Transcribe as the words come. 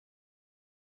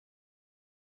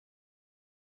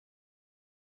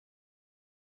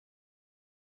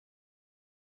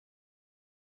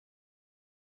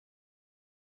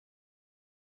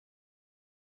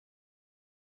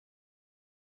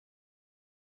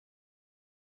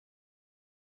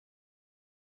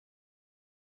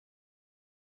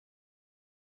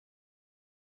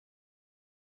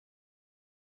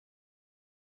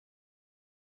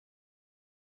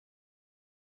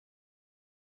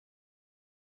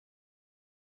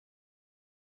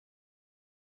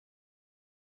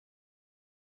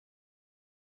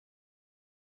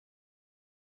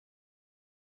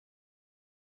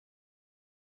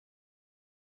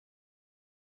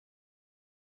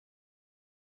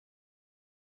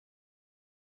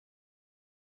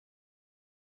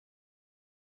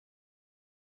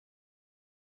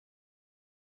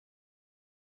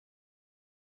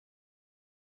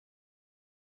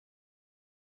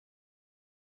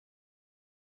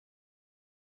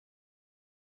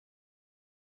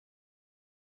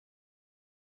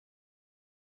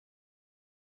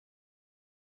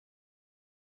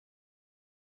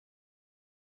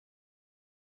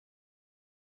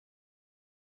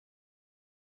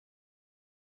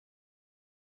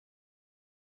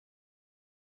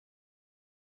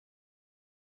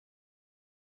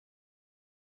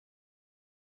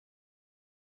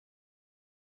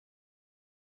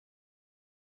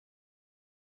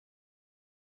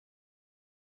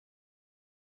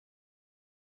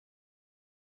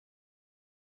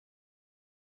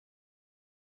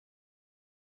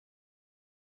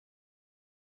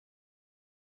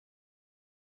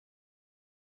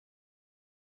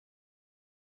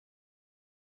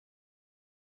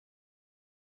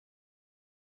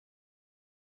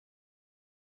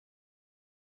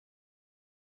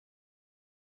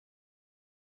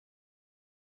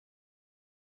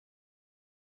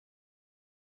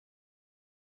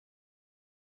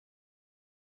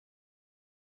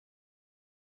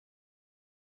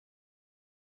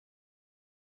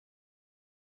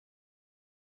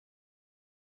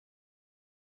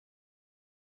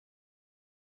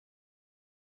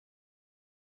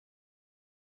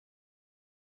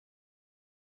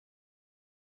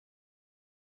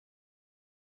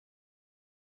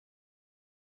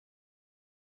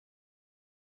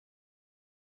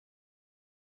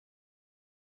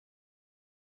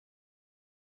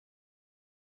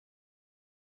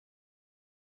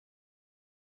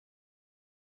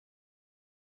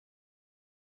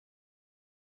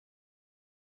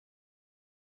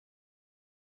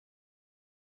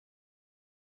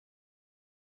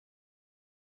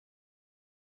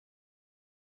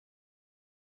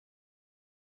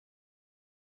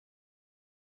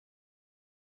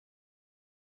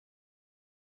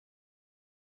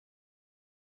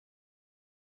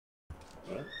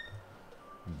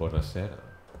Buonasera.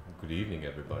 Good evening,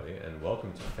 everybody, and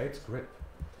welcome to Fate's Grip,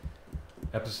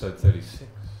 episode 36.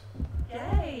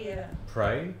 Yay!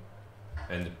 Pray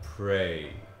and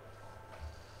pray.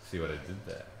 See what I did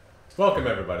there? Welcome,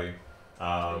 everybody.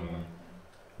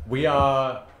 We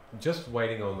are just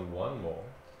waiting on one more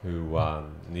who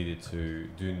needed to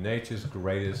do nature's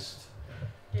greatest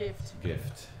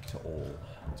gift to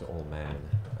all man.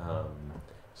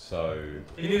 So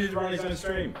he needed to run his own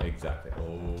stream. Exactly.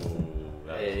 Oh,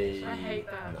 that was I hate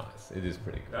that. nice. It is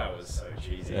pretty good. That was so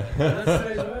cheesy. That's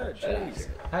today's word. Cheese.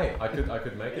 Hey, I could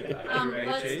make it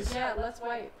that. Let's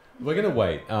wait. We're gonna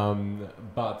wait.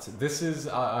 But this is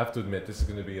I have to admit this is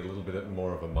going to be a little bit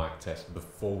more of a mic test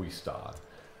before we start.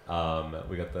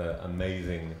 We got the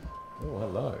amazing. Oh,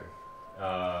 hello.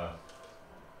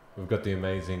 We've got the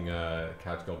amazing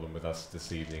Couch Goblin with us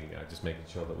this evening, just making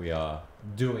sure that we are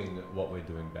doing what we're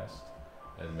doing best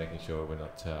and making sure we're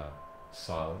not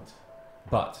silent.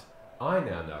 But I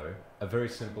now know a very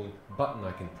simple button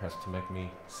I can press to make me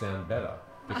sound better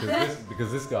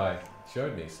because this guy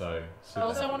showed me. So I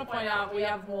also want to point out we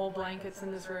have more blankets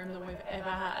in this room than we've ever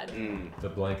had. The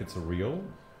blankets are real.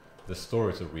 The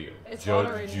stories are real. It's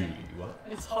hotter in Julie, here. what?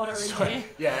 It's hotter in here.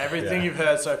 Yeah, everything you've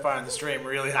heard so far in the stream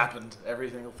really happened. Every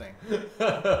single thing.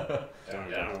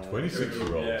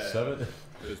 26-year-old, Yeah. 7.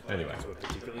 Anyway,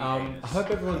 I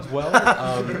hope everyone's well.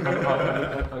 I'm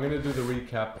going to do the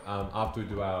recap after we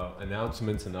do our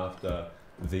announcements and after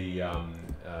the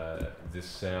this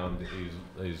sound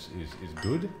is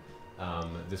good.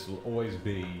 This will always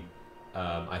be,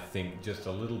 I think, just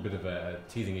a little bit of a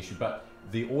teething issue, but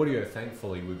the audio,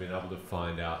 thankfully, we've been able to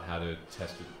find out how to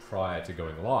test it prior to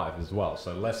going live as well.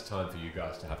 So less time for you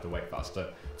guys to have to wait for us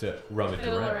to rummage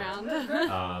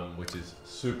around, which is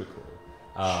super cool.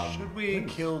 Should we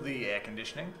kill the air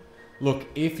conditioning? Look,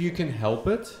 if you can help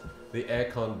it, the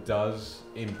aircon does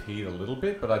impede a little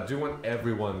bit, but I do want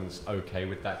everyone's okay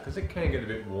with that because it can get a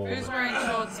bit warm. Who's wearing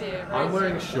shorts here? I'm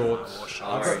wearing shorts.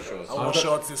 I wore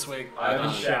shorts this week. I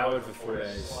haven't showered for 4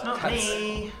 days. Not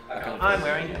me. I'm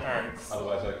wearing pants.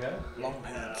 Otherwise, okay? Long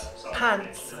pants.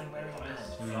 Pants. I'm wearing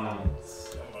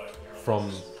pants. From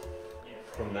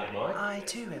that mic? I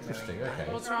too am wearing Interesting, pants.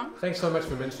 okay. What's wrong? Thanks so much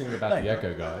for mentioning about the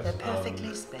echo, guys. They're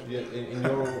perfectly splendid. In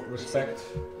your respect,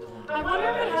 I wonder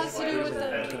if it has to do with Look the.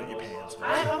 at your pants.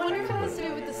 I wonder if it has to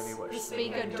do with the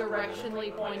speaker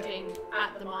directionally pointing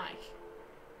at the mic.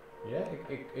 yeah,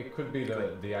 it could be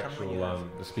the actual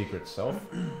the speaker itself.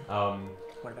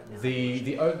 What about now?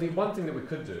 The one thing that we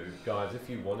could do, guys, if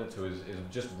you wanted to, is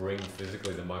just bring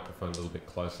physically the microphone a little bit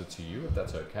closer to you, if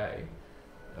that's okay.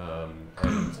 And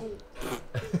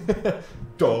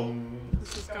Dom.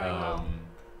 This is going well.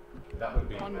 That would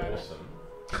be One moment. awesome.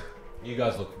 You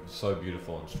guys look so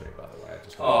beautiful on stream, by the way. I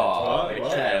just Oh, Michele.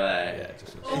 Yeah,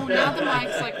 just Oh, now the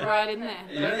mic's like right in there.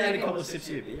 You only had a couple of sips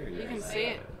of your beer. You can see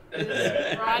it.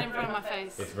 It's right in front of my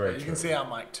face. it's very You true. can see our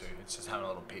mic too. It's just having a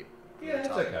little peep. Yeah, it's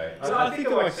okay. So I think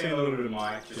like seeing a little bit of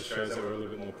mic just shows that we're a little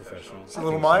bit more professional. It's a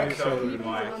little mic. Show a little bit of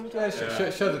mic. Yeah,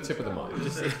 show the tip of the mic.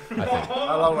 I think.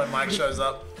 I love when Mike shows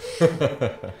up.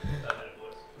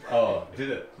 Oh, did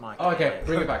it? Mike. Oh, okay,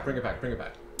 bring it back.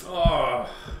 Oh.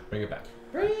 Bring it back.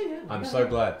 I'm so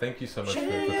glad. Thank you so much for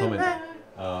commenting.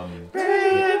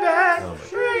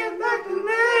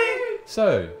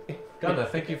 So, Gunnar,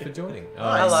 thank you for joining.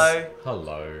 Hello.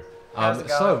 Hello. How's it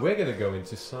So going? we're going to go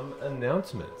into some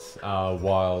announcements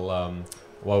while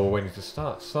we're waiting to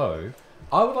start. So,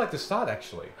 I would like to start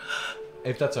actually,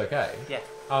 if that's okay. Yeah.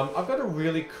 I've got a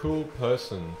really cool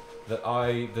person that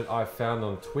I found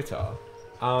on Twitter.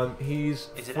 He's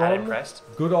Is it from Adam Crest?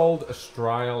 good old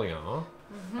Australia.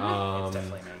 It's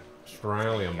definitely me.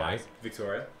 Australia, mate.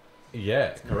 Victoria.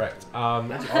 Yeah, correct. Oh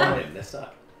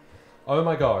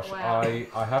my gosh, Wow.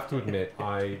 I have to admit,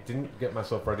 I didn't get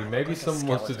myself ready. Maybe like a someone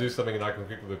wants to skeleton. do something and I can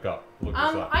quickly look this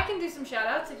up. I can do some shout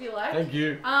outs if you like. Thank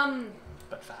you.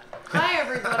 But fat. Hi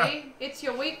everybody. It's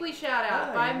your weekly shout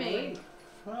out by me.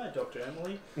 Hi, Dr.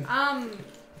 Emily.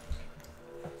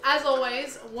 As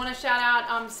always, want to shout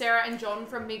out Sarah and John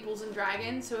from Meeples and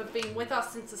Dragons who have been with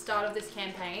us since the start of this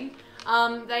campaign.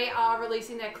 They are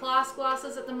releasing their class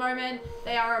glasses at the moment.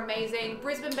 They are amazing.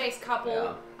 Brisbane-based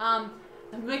couple. Yeah.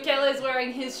 Michele is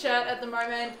wearing his shirt at the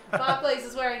moment. Barclays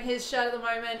is wearing his shirt at the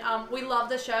moment. We love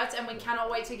the shirts and we cannot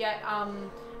wait to get our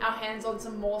hands on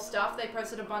some more stuff. They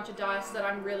posted a bunch of dice that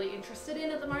I'm really interested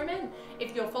in at the moment.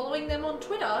 If you're following them on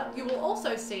Twitter, you will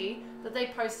also see that they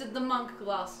posted the monk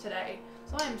glass today.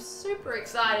 So I am super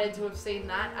excited to have seen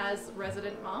that as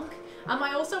resident monk.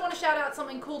 I also want to shout out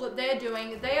something cool that they're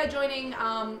doing. They are joining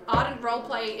Ardent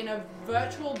Roleplay in a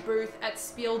virtual booth at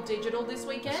Spiel Digital this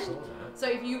weekend. So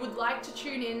if you would like to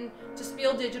tune in to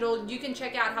Spiel Digital, you can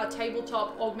check out how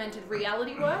tabletop augmented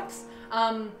reality works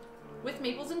with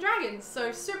Meeples and Dragons.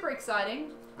 So super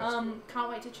exciting. Can't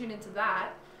wait to tune into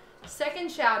that.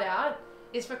 Second shout out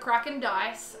is for Kraken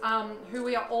Dice, who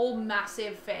we are all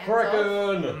massive fans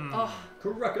of. Oh,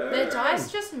 Kraken! their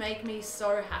dice just make me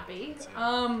so happy.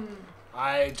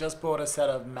 I just bought a set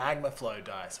of Magma Flow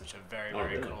dice, which are very,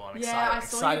 very really? cool. I'm Yeah, I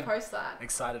saw you post that.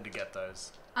 Excited to get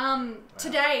those.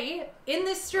 Today, in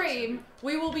this stream,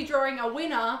 we will be drawing a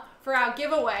winner for our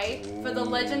giveaway for the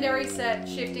legendary set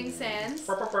Shifting Sands,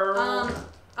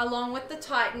 along with the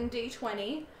Titan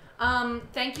D20.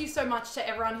 Thank you so much to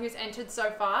everyone who's entered so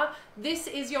far. This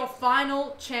is your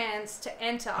final chance to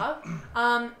enter.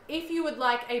 If you would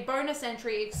like a bonus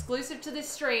entry exclusive to this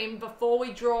stream before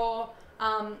we draw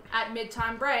at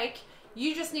mid-time break,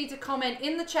 you just need to comment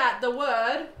in the chat the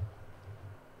word...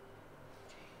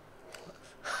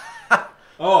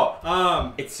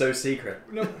 It's so secret.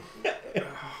 No.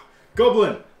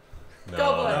 Goblin.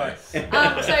 Goblin. Nice.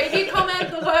 So if you comment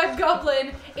the word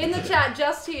goblin in the chat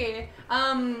just here,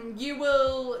 you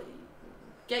will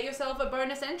get yourself a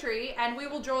bonus entry and we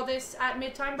will draw this at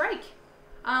mid-time break.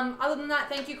 Other than that,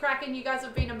 thank you, Kraken. You guys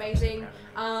have been amazing.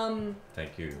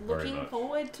 Thank you very Looking much.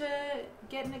 forward to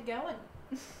getting it going.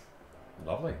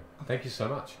 Lovely. Thank you so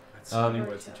much. So many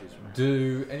words to choose from.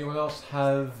 Does anyone else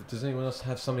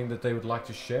have something that they would like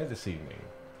to share this evening?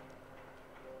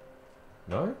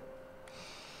 No?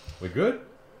 We're good?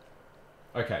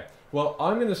 Okay. Well,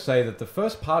 I'm going to say that the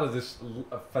first part of this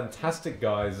fantastic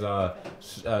guy's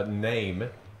name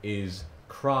is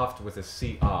Craft with a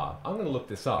CR. I'm going to look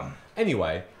this up.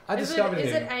 Anyway, I discovered him.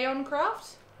 Is it Aeon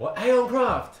Craft? What? Aeon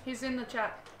Craft! He's in the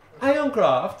chat. Aeon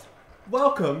Craft!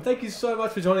 Welcome. Thank you so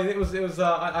much for joining.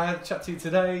 I had a chat to you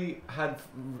today. Had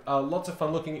lots of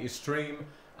fun looking at your stream.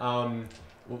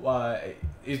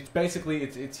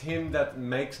 It's him that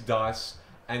makes dice,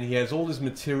 and he has all his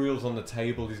materials on the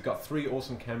table. He's got 3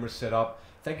 awesome cameras set up.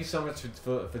 Thank you so much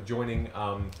for joining.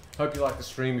 Hope you like the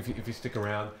stream if you stick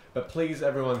around. But please,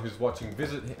 everyone who's watching,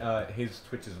 visit his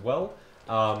Twitch as well,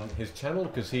 his channel,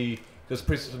 because he does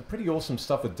some pretty awesome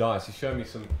stuff with dice. He showed me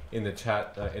some in the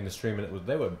chat in the stream, and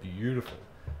they were beautiful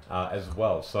as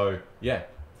well. So yeah,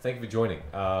 thank you for joining,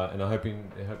 and I hope you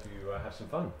have some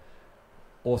fun.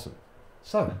 Awesome.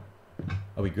 So,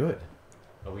 are we good?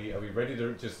 Are we ready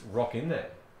to just rock in there?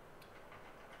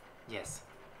 Yes.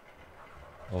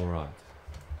 All right.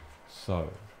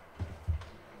 So,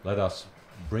 let us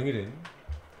bring it in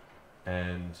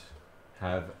and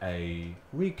have a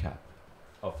recap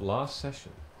of last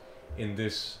session in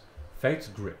this Fate's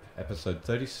Grip, episode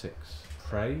 36,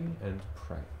 Pray and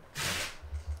Pray.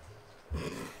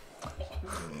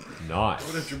 Nice.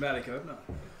 What a dramatic opener.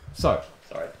 So,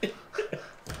 Sorry.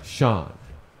 Shan,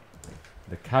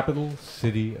 the capital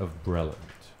city of Breland,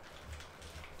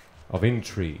 of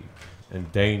intrigue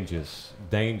and dangers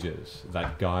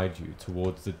that guide you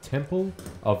towards the temple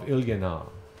of Ilyanar.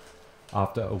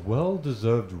 After a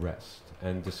well-deserved rest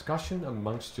and discussion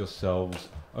amongst yourselves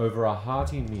over a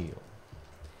hearty meal,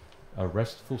 a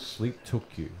restful sleep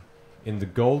took you in the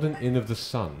Golden Inn of the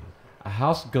Sun, a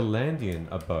house Galandian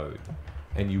abode,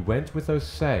 and you went with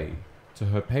Osei to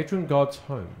her patron god's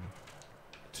home,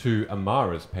 to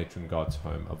Amara's patron god's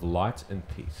home of light and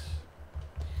peace.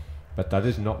 But that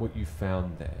is not what you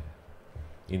found there.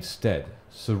 Instead,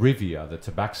 Sarivia, the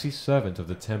tabaxi servant of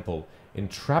the temple,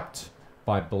 entrapped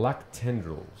by black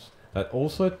tendrils that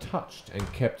also touched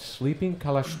and kept sleeping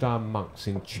Kalashtar monks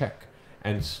in check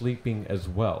and sleeping as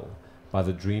well by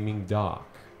the dreaming dark.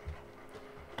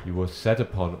 You were set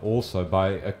upon also by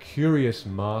a curious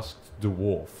masked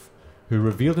dwarf who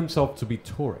revealed himself to be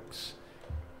Torix,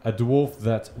 a dwarf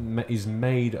that is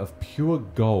made of pure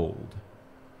gold.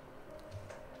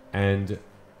 And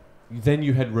then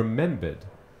you had remembered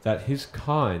that his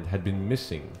kind had been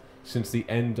missing since the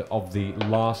end of the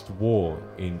last war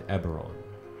in Eberron.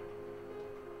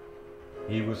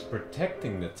 He was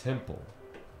protecting the temple,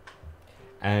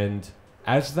 and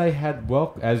as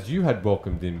you had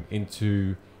welcomed him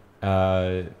into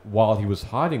while he was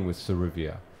hiding with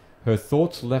Sarivia, her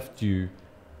thoughts left you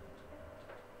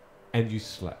and you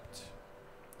slept,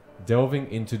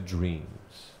 delving into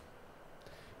dreams.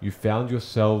 You found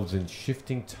yourselves in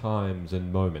shifting times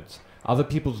and moments, other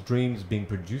people's dreams being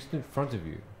produced in front of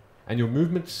you, and your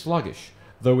movements sluggish,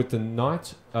 though with the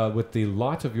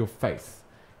light of your faith,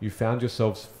 you found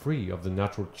yourselves free of the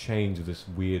natural change of this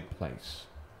weird place.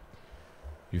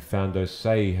 You found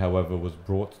Osei, however, was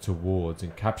brought towards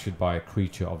and captured by a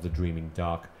creature of the dreaming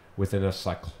dark within a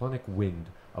cyclonic wind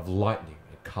of lightning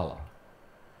and colour.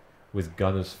 With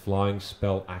Gunner's flying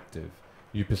spell active,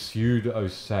 you pursued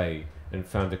Osei and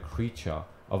found a creature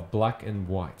of black and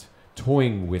white,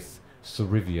 toying with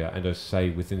Sarivia and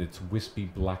Osei within its wispy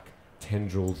black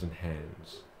tendrils and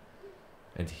hands.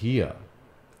 And here,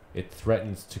 it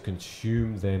threatens to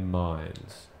consume their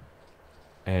minds,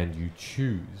 and you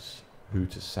choose who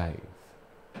to save.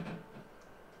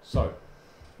 So,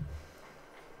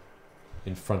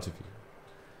 in front of you,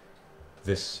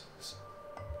 this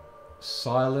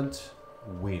silent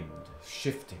wind,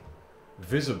 shifting,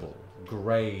 visible,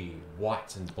 grey,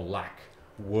 white and black,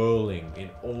 whirling in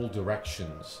all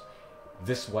directions,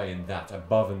 this way and that,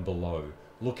 above and below.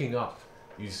 Looking up,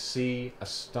 you see a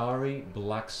starry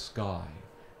black sky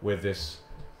where this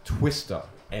twister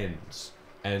ends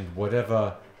and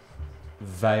whatever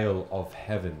veil of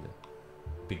heaven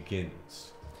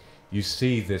begins. You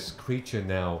see this creature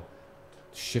now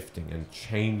shifting and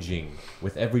changing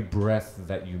with every breath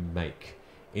that you make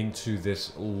into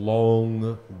this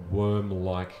long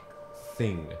worm-like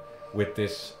thing with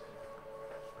this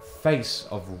face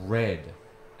of red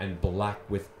and black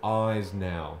with eyes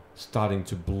now starting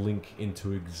to blink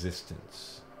into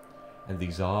existence. And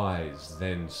these eyes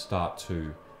then start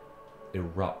to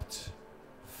erupt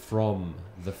from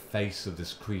the face of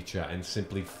this creature and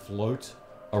simply float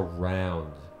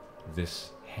around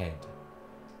this head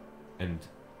and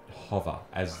hover.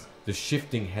 As the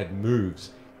shifting head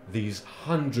moves, these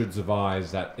hundreds of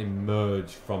eyes that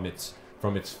emerge from its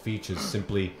features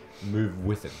simply move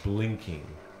with it, blinking.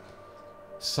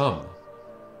 Some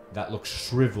that look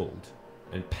shriveled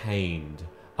and pained,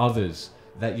 others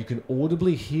that you can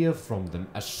audibly hear from them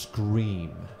a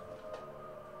scream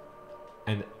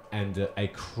and a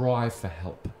cry for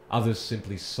help, others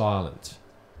simply silent.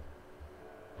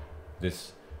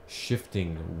 This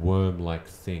shifting worm-like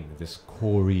thing, this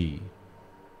Kori,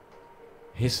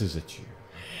 hisses at you.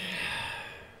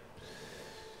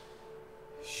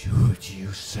 Should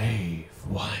you save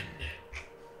one,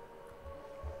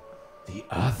 the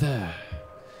other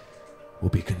will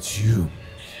be consumed.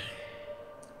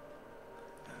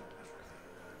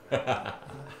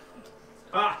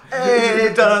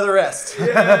 Hey, done all the rest.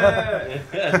 Yeah.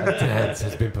 The dance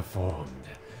has been performed.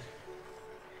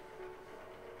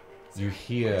 You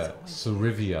hear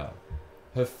Sarivia,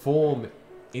 her form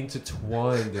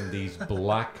intertwined in these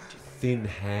black, thin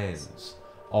hands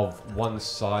of one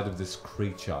side of this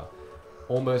creature,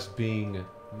 almost being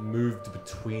moved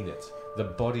between it. The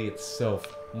body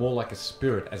itself, more like a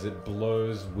spirit as it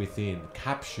blows within,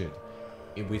 captured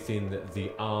within the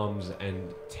arms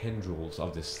and tendrils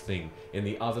of this thing. In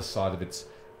the other side of its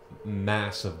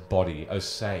mass of body,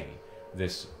 Osei,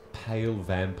 this pale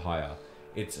vampire,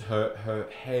 it's her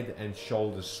head and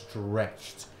shoulders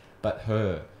stretched, but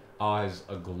her eyes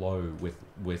aglow with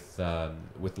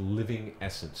living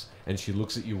essence, and she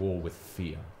looks at you all with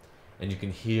fear. And you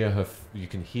can hear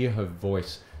her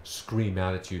voice scream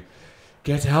out at you,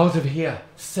 "Get out of here!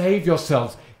 Save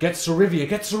yourselves! Get Sarivia!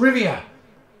 Get Sarivia!"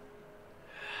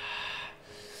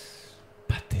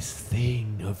 But this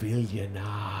thing of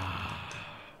Ilyana...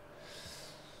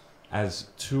 As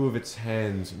two of its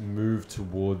hands move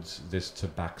towards this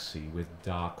tabaxi with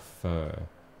dark fur,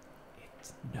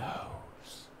 it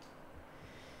knows.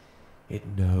 It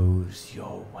knows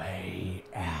your way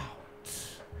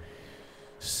out.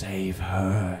 Save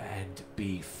her and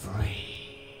be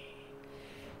free.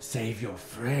 Save your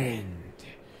friend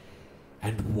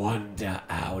and wander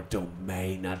our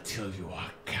domain until you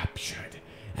are captured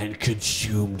and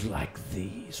consumed like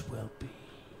these will be.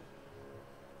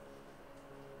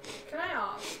 Can I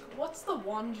ask, what's the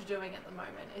wand doing at the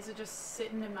moment? Is it just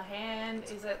sitting in my hand?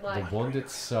 Is it like... The wand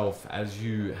itself, as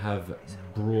you have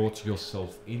brought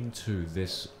yourself into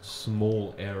this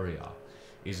small area,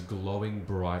 is glowing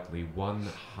brightly, one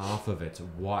half of it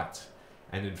white,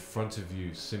 and in front of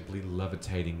you, simply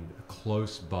levitating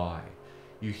close by.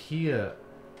 You hear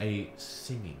a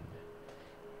singing.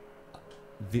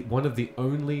 One of the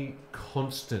only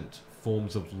constant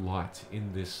forms of light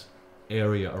in this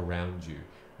area around you.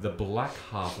 The black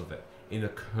half of it in a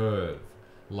curve,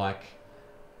 like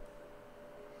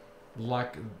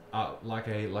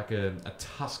a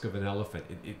tusk of an elephant.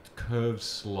 It curves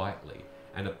slightly,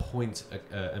 and a point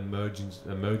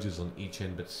emerges on each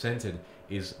end, but centered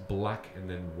is black and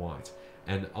then white.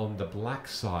 And on the black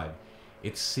side,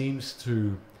 it seems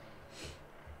to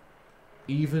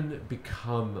even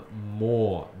become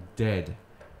more dead,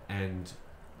 and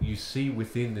you see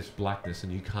within this blackness,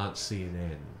 and you can't see an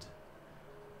end.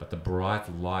 But the bright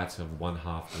light of one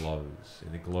half glows,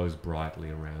 and it glows brightly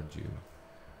around you.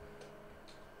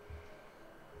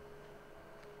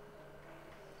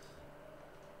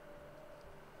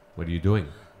 What are you doing?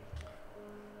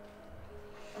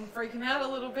 I'm freaking out a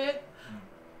little bit.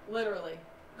 Literally.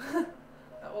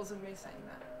 wasn't me saying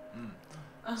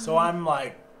that. So I'm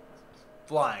like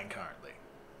flying currently.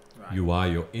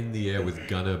 Right. You're in the air with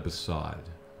Gunner beside.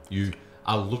 You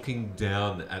are looking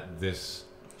down at this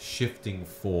shifting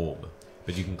form,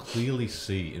 but you can clearly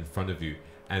see in front of you,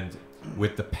 and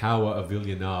with the power of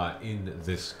Ilyanar in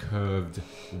this curved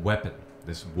weapon,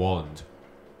 this wand,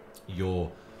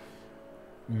 your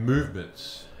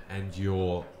movements and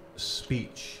your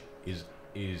speech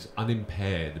is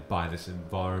unimpaired by this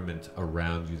environment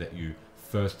around you that you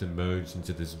first emerged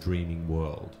into this dreaming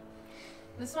world.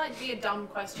 This might be a dumb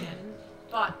question,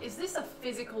 but is this a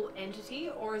physical entity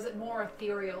or is it more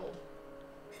ethereal?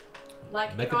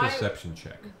 Like, Make if a I... perception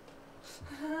check.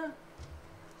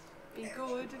 Be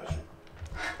good.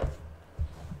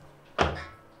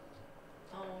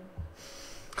 Oh.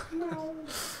 No.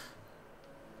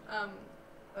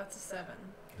 That's a 7.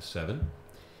 A 7.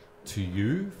 To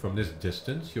you, from this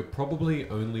distance, you're probably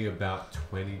only about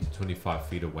 20 to 25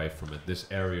 feet away from it. This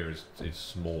area is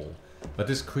small. But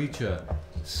this creature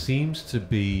seems to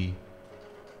be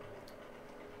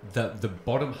the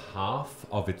bottom half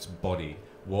of its body.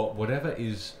 Whatever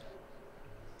is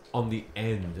on the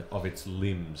end of its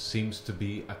limbs seems to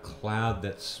be a cloud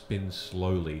that spins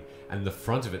slowly, and the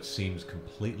front of it seems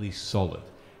completely solid.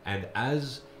 And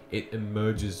as it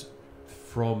emerges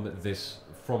from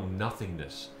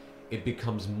nothingness, it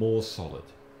becomes more solid,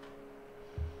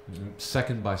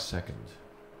 second by second.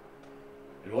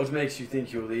 And what makes you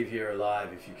think you'll leave here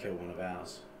alive if you kill one of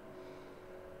ours?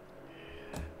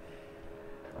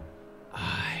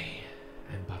 I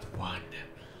am but one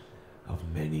of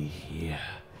many here,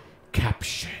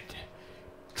 captured,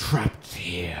 trapped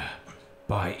here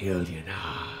by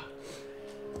Ilyanar.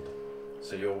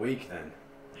 So you're weak then?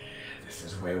 This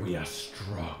is where we are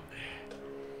strong,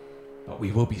 but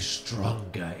we will be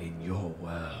stronger in your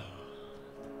world.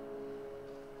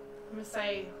 I'm gonna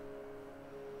say,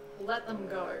 let them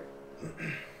go.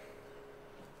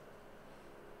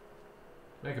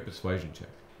 Make a persuasion check.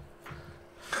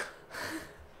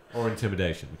 Or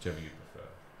intimidation, whichever you prefer.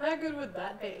 How good would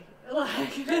that be?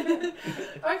 Like,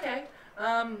 okay.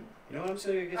 You know what I'm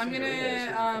saying? I'm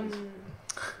gonna,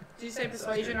 do you say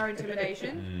persuasion or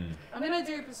intimidation? I'm gonna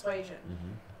do persuasion.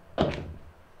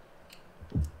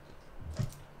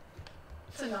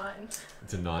 It's a 9.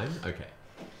 It's a 9? Okay.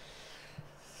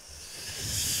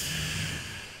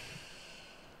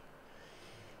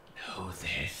 Know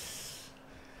this,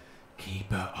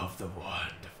 keeper of the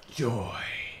wand of joy.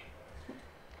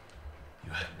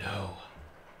 You have no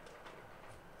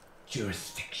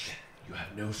jurisdiction. You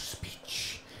have no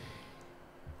speech.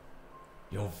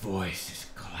 Your voice is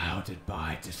clouded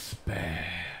by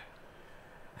despair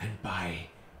and by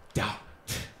doubt.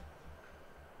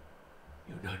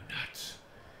 You know not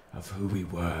of who we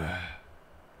were.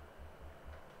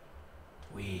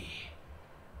 We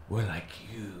were like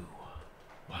you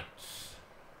once.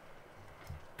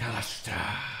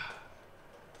 Kalashtar.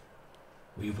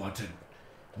 We wanted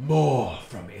more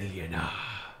from Ilyanar.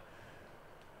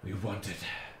 We wanted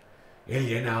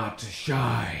Ilyanar to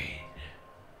shine.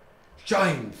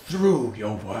 Shine through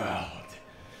your world.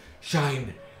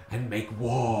 Shine and make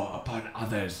war upon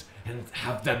others and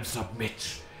have them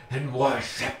submit and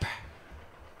worship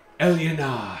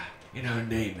Ilyanar in her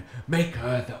name. Make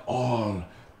her the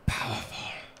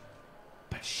all-powerful.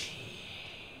 But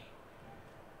she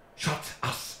shut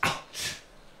us out.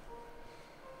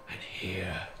 And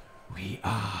here we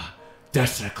are,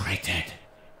 desecrated,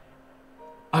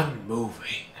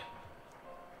 unmoving,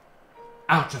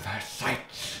 out of her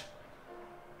sight.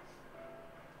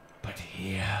 But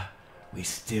here we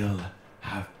still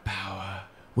have power.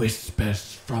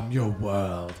 Whispers from your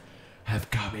world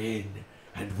have come in,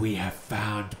 and we have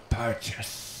found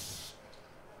purchase.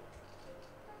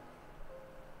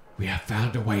 We have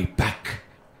found a way back.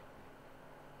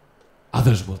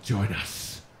 Others will join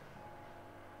us,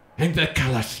 and the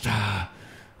Kalashtar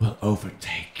will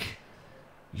overtake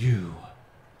you.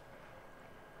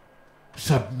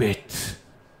 Submit.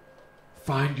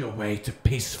 Find your way to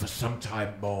peace for some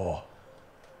time more.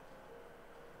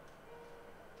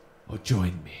 Or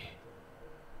join me.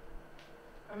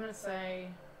 I'm gonna say,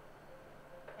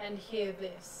 and hear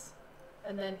this.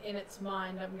 And then in its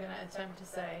mind, I'm gonna attempt to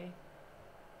say,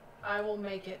 I will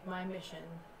make it my mission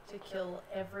to kill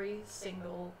every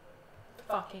single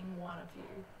fucking one of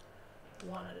you,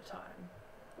 one at a time.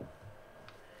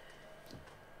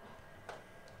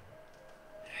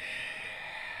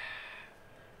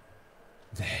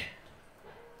 Then,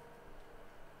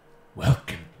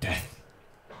 welcome death.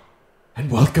 And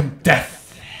welcome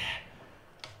death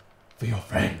for your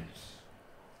friends.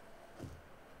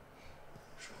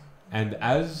 And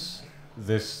as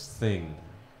this thing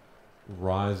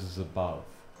rises above.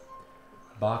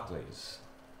 Barclays,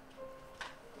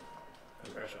 No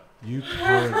pressure. you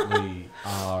currently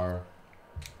are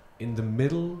in the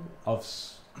middle of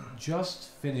just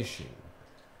finishing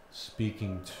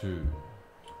speaking to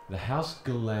the House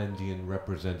Galandian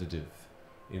representative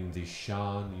in the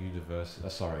Shan University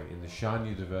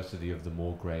of the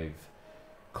Morgrave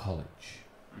College.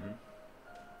 Mm-hmm.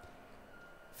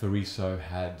 Thuriso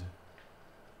had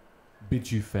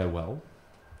bid you farewell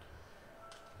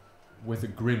with a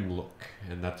grim look,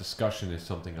 and that discussion is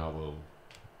something I will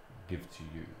give to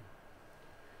you.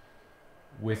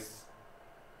 With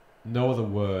no other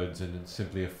words and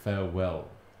simply a farewell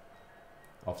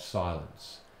of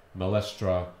silence,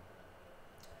 Malestra,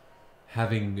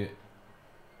 having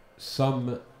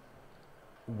some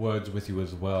words with you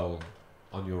as well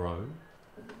on your own,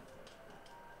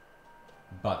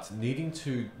 but needing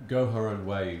to go her own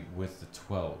way with the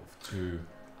 12 to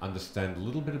understand a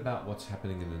little bit about what's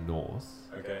happening in the north.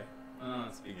 Okay. Oh,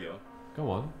 that's a big deal.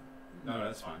 Go on. No,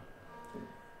 that's fine.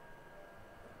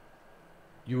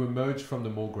 You emerge from the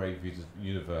Morgrave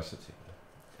University,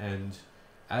 and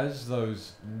as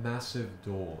those massive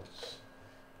doors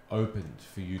opened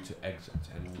for you to exit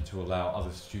and to allow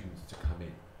other students to come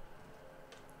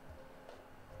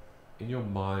in your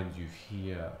mind you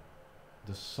hear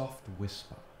the soft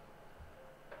whisper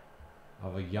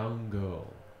of a young girl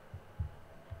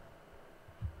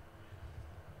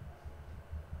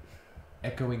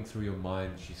echoing through your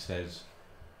mind. She says,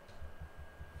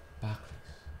 "Barclays,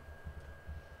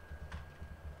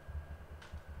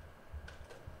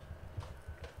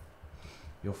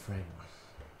 your friends.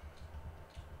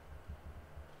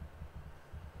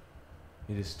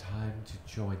 It is time to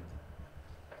join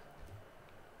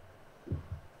them.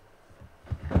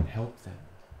 Help them."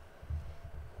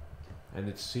 And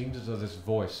it seems as though this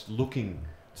voice, looking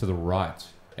to the right,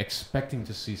 expecting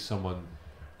to see someone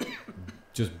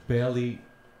just barely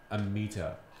a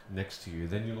meter next to you.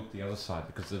 Then you look the other side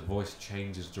because the voice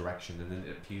changes direction and then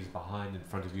it appears behind, in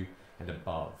front of you, and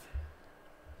above.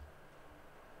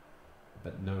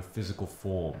 But no physical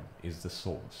form is the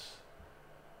source.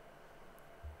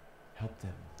 Help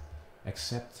them.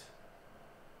 Accept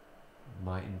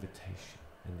my invitation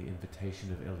and the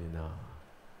invitation of Ilyanar.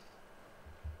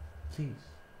 Please.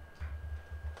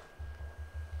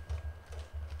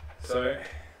 So,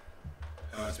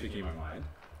 am I speaking my mind?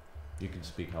 You can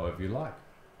speak however you like.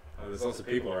 There's lots of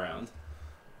people around.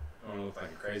 I don't want to look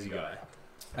like a crazy guy.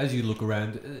 As you look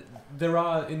around, there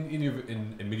are, in your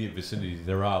immediate vicinity,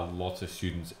 there are lots of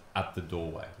students at the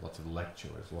doorway, lots of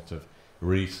lecturers, lots of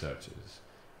researchers.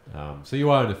 So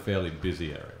you are in a fairly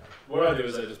busy area. What I do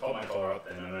is I just pop my collar up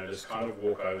and then I just kind of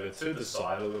walk over to the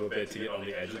side a little bit to get on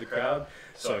the edge of the crowd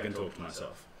so I can talk to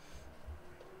myself.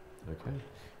 Okay.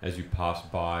 As you pass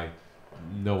by,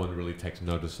 no one really takes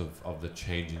notice of the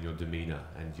change in your demeanour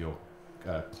and your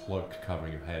cloak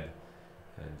covering your head.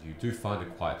 And you do find a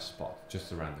quiet spot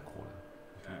just around the corner.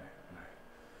 Okay.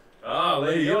 Ah,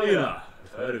 Lady Ilyanar.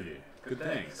 I've heard of you. Good,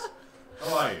 thanks.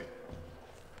 How are you?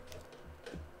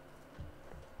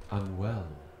 Unwell.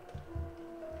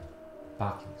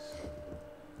 Barclays.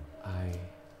 I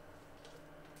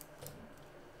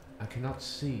cannot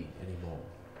see anymore.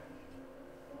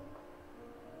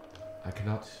 I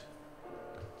cannot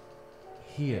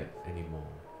hear anymore.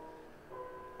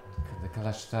 The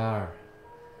Kalashtar,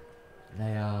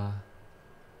 they are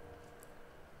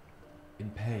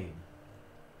in pain.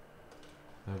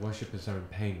 My worshippers are in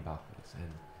pain, Barclays,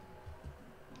 and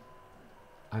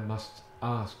I must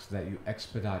ask that you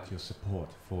expedite your support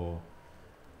for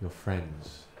your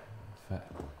friends, for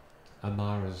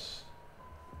Amara's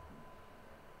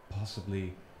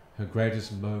possibly her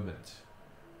greatest moment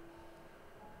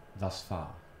thus far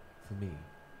for me.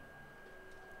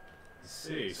 I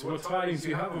see. So what tidings do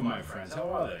you have of my friends? How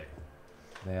are they?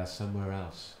 They are somewhere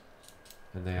else,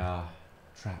 and they are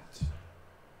trapped,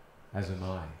 as am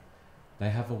I. They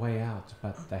have a way out,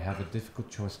 but they have a difficult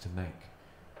choice to make.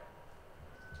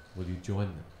 Will you join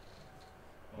them?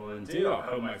 Well, indeed, I'll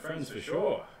help my friends for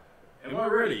sure. Am I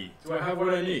ready? Do I have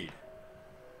what I need?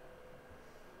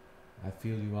 I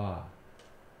feel you are.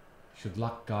 Should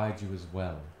luck guide you as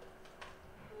well.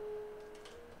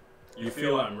 You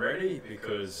feel I'm ready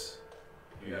because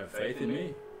you have faith in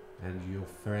me? And your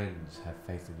friends have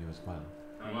faith in you as well.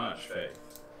 How much faith?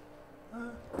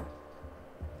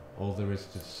 All there is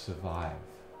to survive,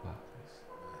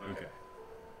 Barclays. Okay.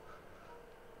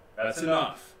 That's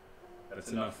enough. That's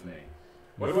enough for me.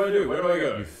 What do I do? Where do I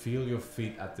go? You feel your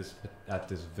feet at this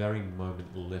very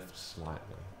moment lift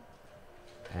slightly,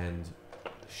 and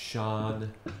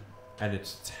Shan and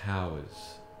its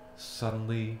towers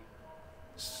suddenly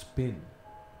spin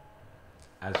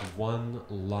as one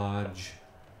large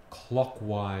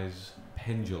clockwise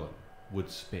pendulum would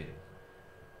spin.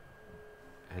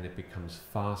 And it becomes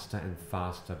faster and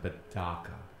faster but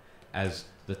darker as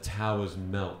the towers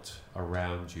melt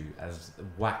around you, as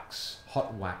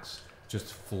hot wax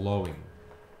just flowing,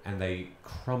 and they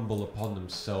crumble upon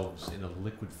themselves in a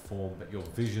liquid form, but your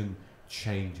vision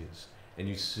changes and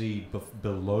you see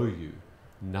below you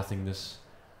nothingness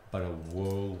but a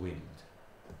whirlwind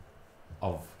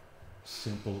of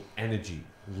simple energy,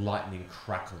 lightning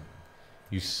crackling.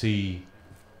 You see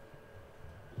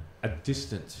a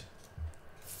distant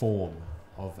form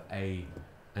of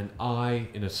an eye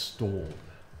in a storm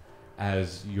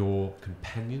as your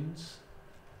companions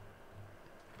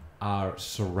are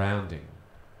surrounding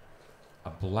a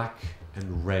black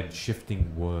and red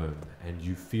shifting worm, and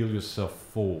you feel yourself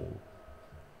fall.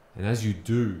 And as you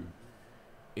do,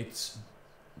 it's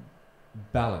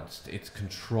balanced, it's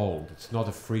controlled, it's not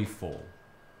a free fall.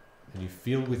 And you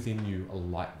feel within you a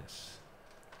lightness.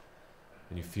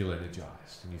 And you feel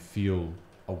energized, and you feel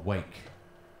awake.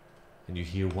 And you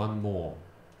hear one more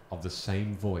of the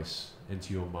same voice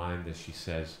into your mind as she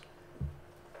says,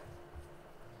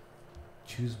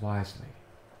 choose wisely.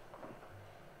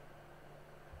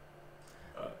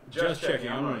 Just checking,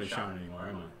 I'm not in Sean anymore,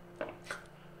 am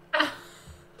I?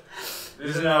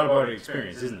 This is an out-of-body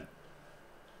experience, isn't it?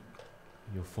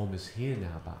 Your form is here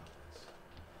now, but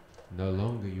no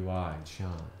longer you are in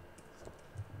Shan.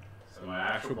 So my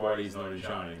actual body is not in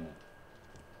Sean anymore.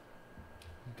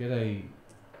 You get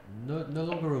no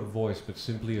longer a voice, but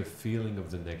simply a feeling of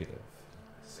the negative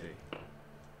I see.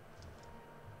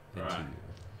 into Right. you.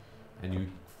 And you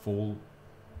fall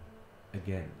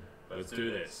again. Let's do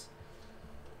this.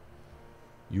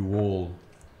 You all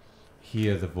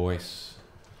hear the voice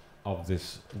of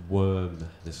this worm,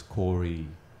 this Corey.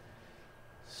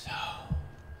 So,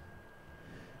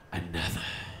 another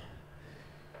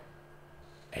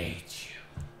age you.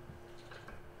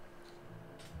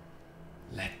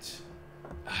 Let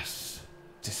us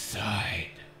decide.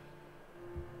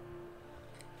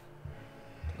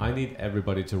 I need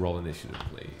everybody to roll initiative,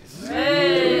 please.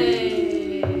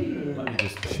 Hey! Let me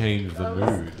just change the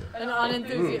mood. An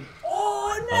unenthusiastic.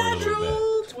 Oh, A little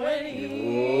natural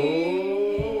 20!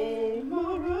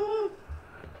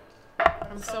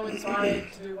 I'm so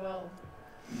inspired to do well.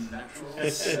 Natural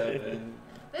 7.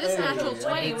 This natural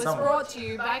 20 was brought to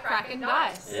you by Kraken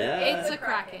Dice. Yeah. It's a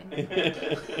Kraken.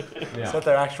 Is Yeah. that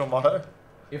their actual motto?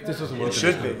 If this doesn't It work,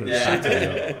 should I'm be. gonna put it Yeah. back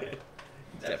together.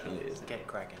 Definitely is. Get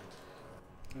cracking.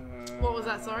 What was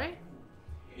that, sorry?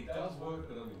 It does work,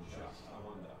 but only just. I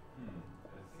wonder.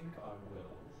 I think I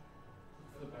will.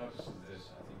 For the purpose of this,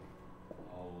 I think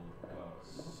I'll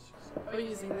go. Are we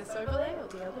using this overlay or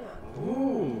the other one?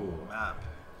 Ooh. Map.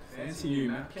 Fancy new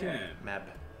map cam. Map.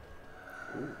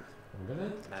 I'm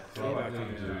gonna Map. probably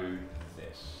do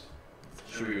this.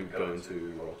 Should we go into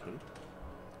Rollton?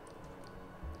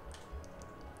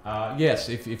 Yes,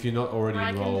 if you're not already I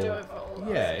in can roll. do it for all of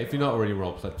Yeah, us. if you're not already in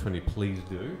roll plus 20, please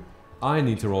do. I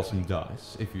need to roll some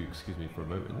dice, if you excuse me for a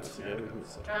moment. Yeah,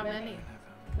 How many?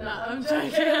 No, I'm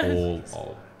joking.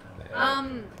 All of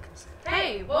them.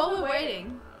 Hey, while we're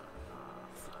waiting,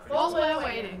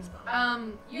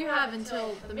 you have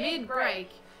until the mid-break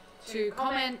to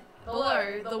comment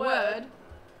below the word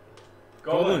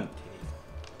Goblin.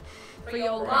 for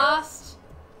your last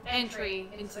entry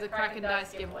into the Kraken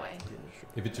Dice giveaway.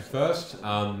 If it's your first,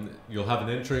 you'll have an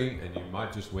entry and you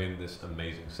might just win this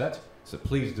amazing set. So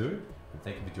please do, and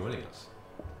thank you for joining us.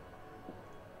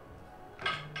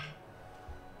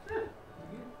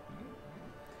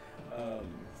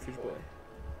 Fish boy.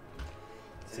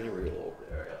 It's in a real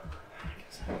awkward area.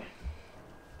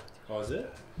 Oh, is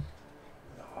it?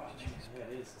 Oh, jeez. Yeah,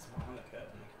 it is. It's behind the curtain.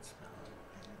 You can smell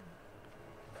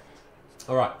it.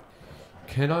 All right.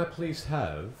 Can I please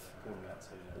have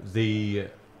the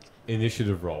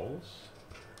initiative rolls?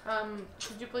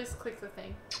 Could you please click the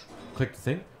thing? Click the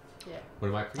thing. Yeah. What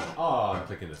am I clicking? Oh, I'm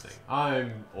clicking the thing.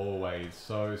 I'm always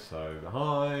so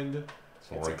behind.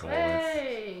 Sorry, guys.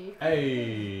 Hey!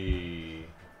 Hey.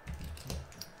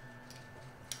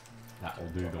 That will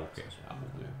do, Dorky. That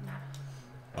will do.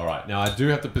 All right. Now I do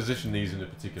have to position these in a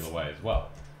particular way as well.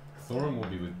 Thorum will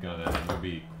be with Gunnar and you'll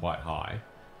be quite high.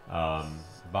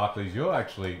 Barclays, you're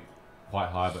actually quite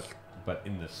high, but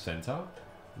in the center.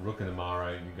 Rook and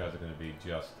Amara, you guys are going to be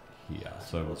just here.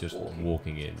 So we're just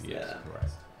walking in. Yes, Yeah.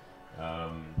 correct.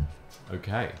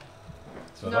 Okay.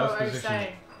 So No, those I positions.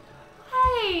 say,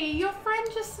 hey, your friend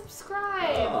just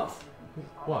subscribed. Oh,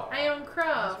 What? Aeon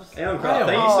Crafts. Aeon Craft,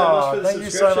 Hey, thank you so much for the thank you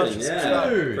so much subscription. for Yeah,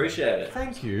 subscribing. Dude. appreciate it.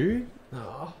 Thank you.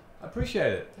 Oh, I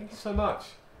appreciate it. Thank you so much,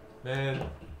 man.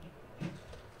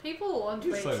 People on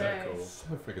Twitch so say. cool. So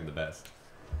freaking the best.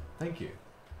 Thank you.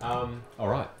 All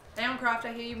right. Aeon Craft,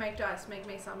 I hear you make dice. Make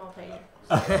me some, I'll pay you.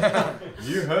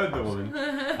 You heard the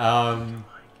woman.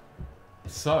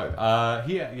 So I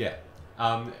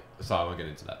won't get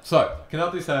into that. So, can I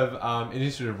please have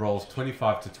initiative rolls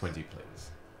 25 to 20,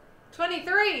 please?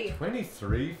 23!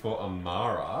 23 for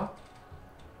Amara.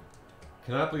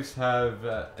 Can I please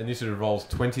have initiative rolls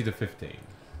 20 to 15?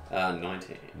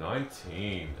 19.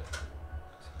 19.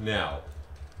 Now,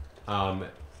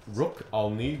 Rook, I'll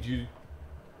need you,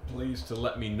 please, to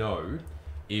let me know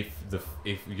if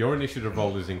your initiative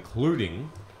roll is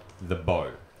including the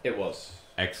bow. It was.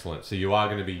 Excellent. So you are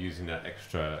going to be using that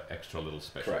extra little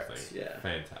special Correct, thing. yeah.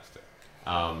 Fantastic.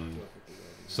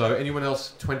 So anyone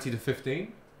else 20 to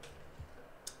 15?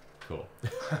 Cool.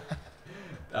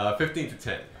 15 to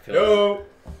 10. Yo!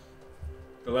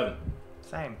 11.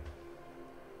 Same.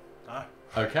 No.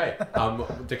 Okay.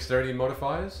 Dexterity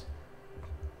modifiers?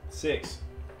 6.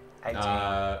 18.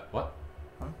 What?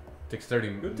 Huh? Dexterity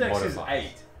Good dex is modifiers.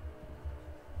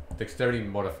 8. Dexterity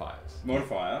modifiers.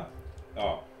 Modifier.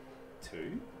 Oh.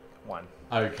 2. 1.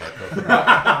 Okay, cool.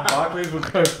 Barclays will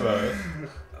go first.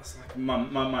 That's like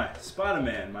my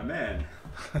Spider-Man, my man.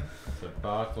 So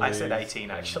Barclays, I said 18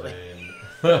 and actually.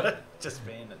 then- Just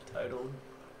being a total.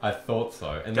 I thought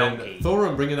so. And Donkey. then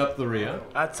Thulrum bringing up the rear.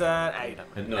 That's an 8.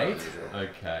 An No, 8? usual.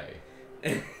 Okay.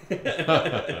 The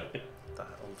hell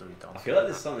do we I feel like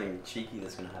there's something cheeky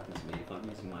that's going to happen to me if I'm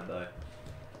using my bow.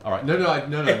 All right. No,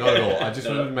 not at all. I just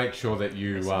No. wanted to make sure that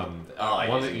you, I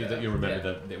one see that you remember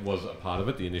that it was a part of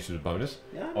it, the initiative bonus.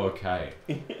 Yeah. Okay.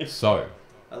 So,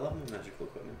 I love my magical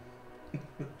equipment.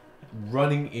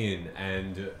 running in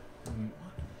and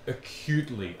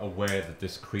acutely aware that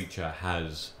this creature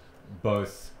has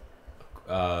both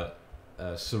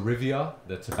Cerivia,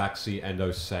 the Tabaxi, and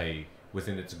Osei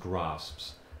within its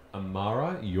grasps.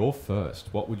 Amara, you're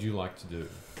first. What would you like to do?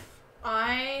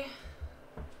 How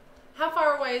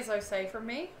far away is Osei from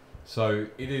me? So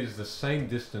it is the same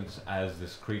distance as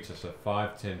this creature, so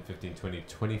 5, 10, 15, 20,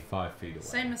 25 feet away.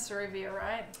 Same as Cerivia,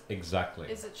 right? Exactly.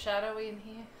 Is it shadowy in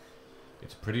here?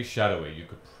 It's pretty shadowy. You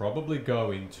could probably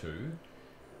go into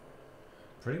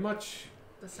pretty much...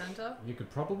 The center? You could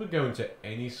probably go into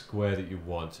any square that you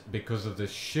want because of the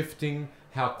shifting,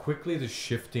 how quickly the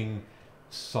shifting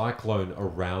cyclone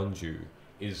around you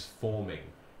is forming.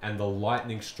 And the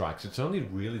lightning strikes. It's only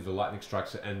really the lightning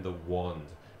strikes and the wand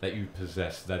that you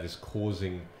possess that is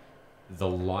causing the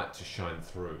light to shine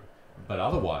through. But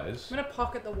otherwise, I'm going to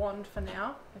pocket the wand for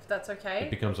now, if that's okay. it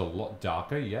becomes a lot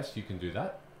darker. Yes, you can do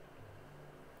that.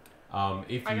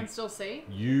 If I you, can still see.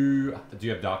 do you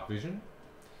have dark vision?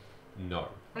 No.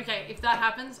 Okay, if that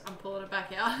happens, I'm pulling it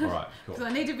back out. All right, cool. Because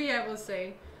I need to be able to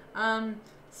see.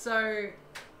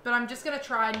 But I'm just going to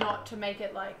try not to make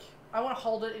it like... I want to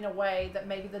hold it in a way that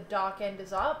maybe the dark end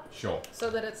is up. Sure. So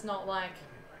that it's not like...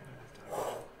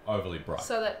 Overly bright.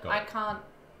 So that Got I it. can't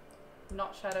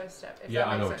not shadow step. If Yeah, that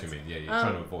I know makes what you sense. mean. Yeah, you're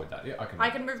trying to avoid that. Yeah, I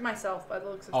can move myself by the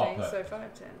looks of Oh, things. perfect. So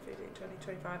 5, 10, 15, 20,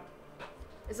 25.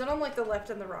 Is it on like the left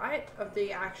and the right of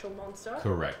the actual monster?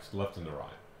 Correct. Left and the right.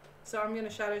 So I'm going to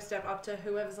shadow step up to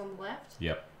whoever's on the left.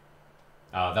 Yep.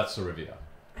 That's Cerivia.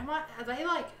 Are they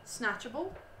like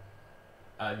snatchable?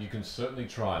 You can certainly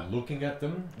try. Looking at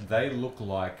them, they look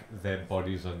like their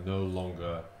bodies are no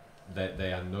longer...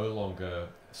 They are no longer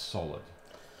solid.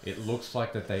 It looks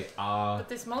like that they are... But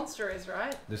this monster is,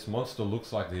 right? This monster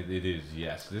looks like it is,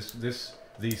 yes.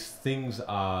 These things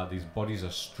are... These bodies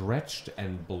are stretched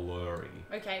and blurry.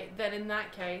 Okay, then in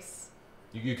that case...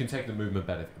 You can take the movement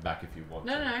back if you want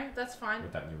to. No, that's fine.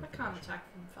 With that new I can't information. attack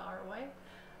from far away.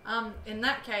 In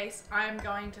that case, I'm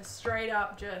going to straight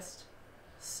up just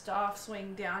staff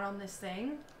swing down on this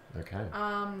thing. Okay.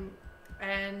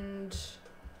 And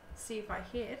see if I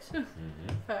hit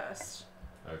first.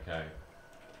 Okay.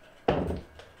 Well,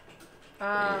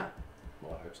 I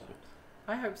hope so.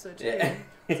 I hope so too. Yeah.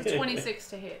 It's a 26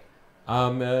 to hit.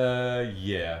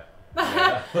 Yeah.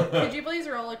 Yeah. Could you please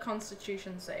roll a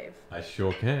Constitution save? I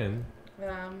sure can.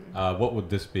 What would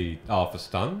this be? Oh, for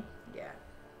stun? Yeah.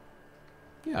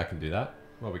 Yeah, I can do that.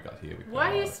 What we got here? We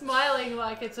Why are you got- smiling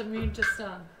like it's immune to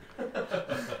stun?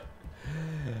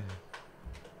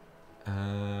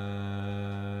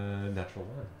 Natural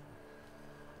 1.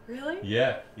 Really?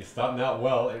 Yeah, you're starting out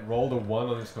well. It rolled a 1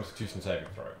 on its Constitution saving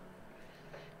throw.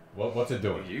 What's it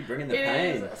doing? You bringing the It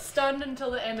pain. is stunned until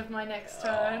the end of my next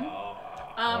turn.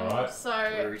 Alright. So,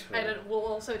 Brutal. and it will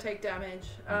also take damage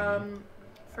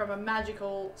from a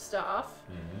magical staff,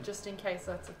 Mhm. just in case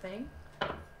that's a thing.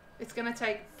 It's going to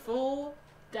take full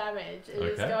damage. It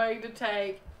is Okay. going to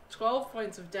take 12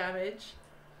 points of damage.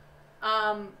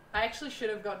 I actually should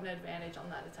have gotten advantage on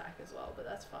that attack as well, but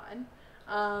that's fine.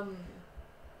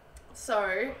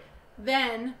 So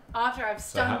then after I've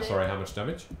stunned it, sorry, how much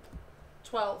damage?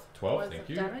 12. 12. worth Thank of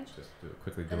you. damage. Just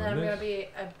quickly And doing then I'm this. going to be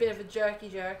a bit of a jerky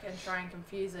jerk and try and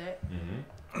confuse it.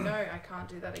 Mm-hmm. No, I can't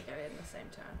do that again in the same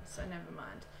turn, so never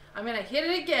mind. I'm going to hit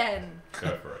it again.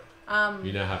 Go for it.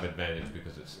 You now have advantage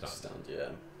because it's stunned. Stunned, yeah.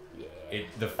 Yeah.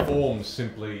 The form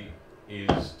simply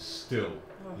is still,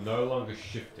 no longer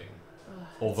shifting.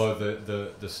 Although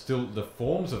the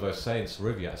forms of Osei and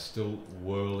Cerivia are still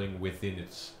whirling within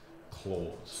its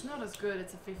claws. It's not as good,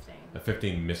 it's a 15. A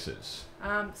 15 misses.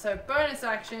 So bonus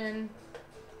action,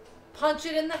 punch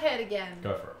it in the head again.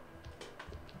 Go for it.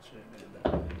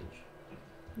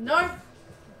 Nope.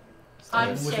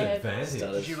 I'm With scared. advantage.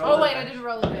 Did you roll Oh wait, I advantage? didn't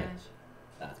roll advantage.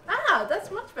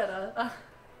 That's much better.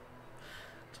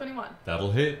 21.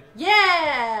 That'll hit.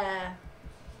 Yeah!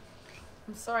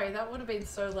 I'm sorry, that would have been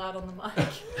so loud on the mic.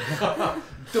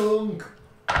 Dunk.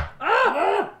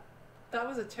 That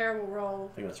was a terrible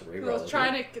roll. I think that's a I reroll. was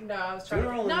trying to. No, I was trying to.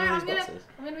 roll No, one of I'm these gonna. boxes.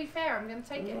 I'm gonna be fair. I'm gonna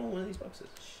take it. Roll one of these boxes.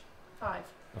 5.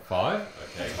 A 5?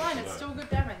 Okay. It's fine. It's still good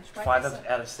damage. My 5 fists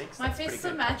out of 6. My That's pretty fists are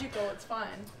good. magical. It's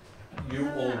fine. You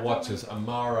all watch as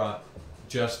Amara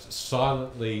just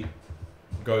silently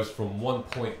goes from one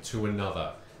point to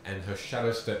another, and her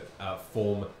shadow step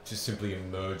form just simply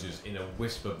emerges in a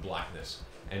wisp of blackness,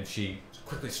 and she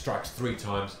quickly strikes 3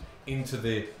 times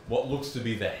into what looks to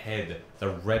be the head, the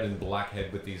red and black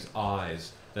head with these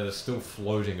eyes that are still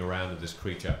floating around of this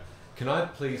creature. Can I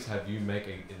please have you make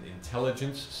an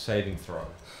intelligence saving throw,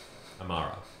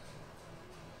 Amara?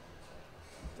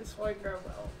 This won't go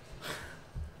well.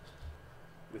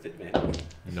 With advantage.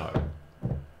 No.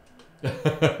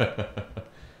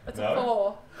 It's a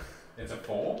 4. It's a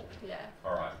 4? Yeah.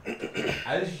 All right.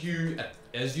 As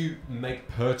you make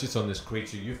purchase on this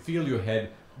creature, you feel your head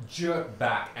jerk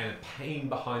back, and pain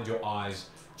behind your eyes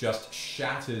just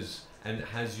shatters and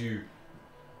has you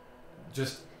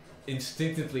just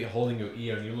instinctively holding your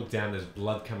ear, and you look down. There's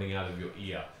blood coming out of your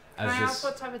ear. Can I ask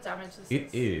what type of damage this is? It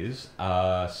is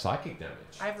psychic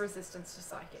damage. I have resistance to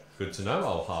psychic. Good to know.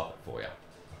 I'll halve it for you.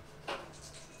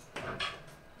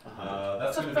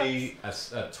 That's going to be a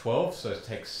 12, so it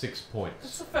takes 6 points.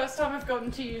 It's the first time I've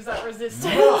gotten to use that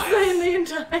resistance Nice. in the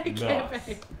entire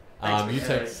campaign. You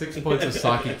take 6 points of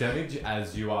psychic damage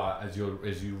as you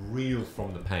reel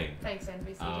from the pain. Thanks,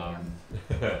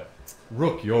 NPC.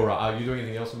 Rook, are you doing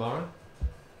anything else, Amara?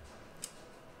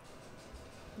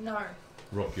 No.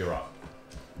 Rook, you're up.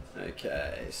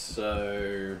 Okay,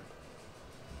 so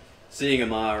seeing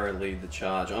Amara lead the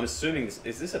charge, I'm assuming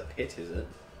is this a pit? Is it?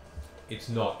 It's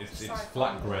not. It's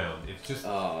flat ground. It's just.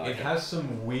 Oh, okay. It has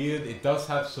some weird. It does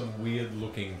have some weird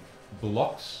looking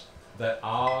blocks that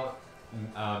are,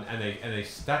 and a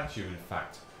statue, in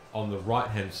fact, on the right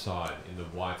hand side in the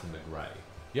white and the grey.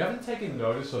 You haven't taken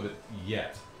notice of it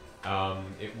yet.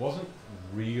 It wasn't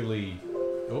really.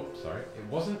 Oops, sorry. It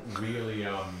wasn't really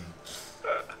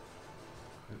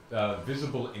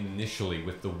visible initially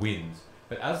with the wind,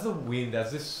 but as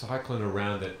this cyclone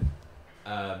around it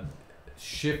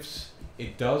shifts,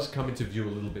 it does come into view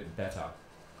a little bit better,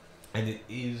 and it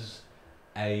is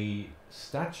a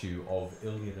statue of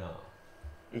Ilyanar.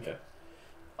 Okay.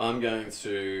 I'm going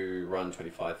to run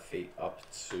 25 feet up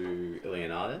to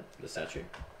Ilyanar, the statue.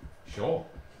 Sure.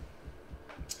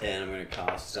 And I'm going to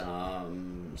cast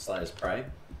Slayer's Prey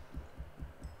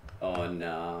on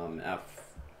our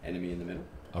enemy in the middle.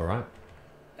 All right.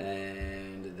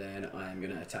 And then I'm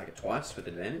going to attack it twice with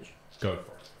advantage. Go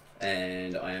for it.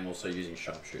 And I am also using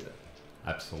Sharpshooter.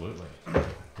 Absolutely.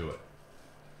 Do it.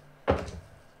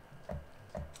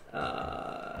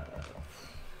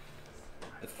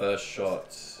 The first shot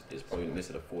is probably going to miss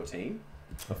at a 14.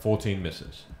 A 14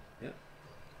 misses. Yep.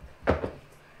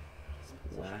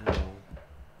 Wow.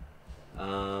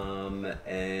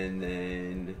 And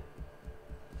then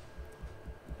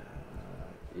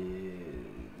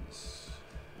is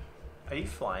Are you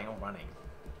flying or running?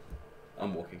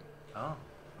 I'm walking. Oh,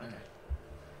 okay.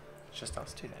 It's just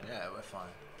us two then. Yeah, we're fine.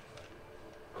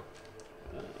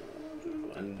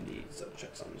 I need some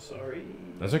checks. I'm sorry.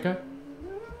 That's okay.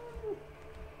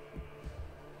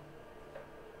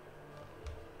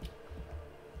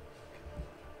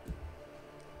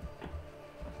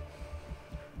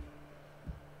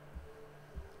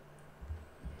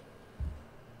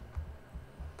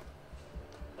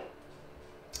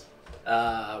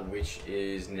 Which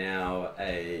is now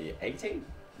a 18.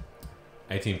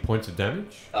 18 points of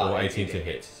damage, or 18 to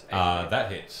hit.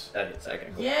 That hits. That hits. Okay,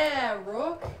 cool. Yeah,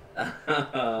 Rook.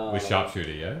 With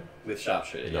sharpshooter, yeah? With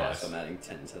sharpshooter, yeah. Nice. So I'm adding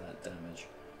 10 to that damage.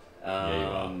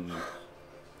 Yeah, you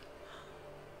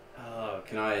are.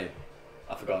 Can I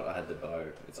forgot I had the bow.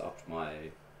 It's up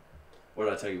my... What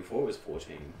did I tell you before? It was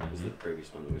 14. It was the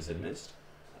previous one that we said missed.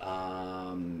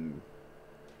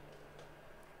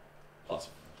 Plus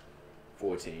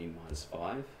 14 minus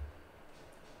 5.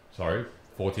 Sorry,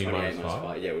 14 minus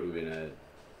 5? Yeah, it would have been a...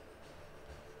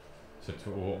 So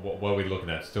what are we looking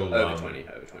at? Still over 20.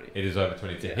 It is over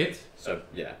 20 to hit? So,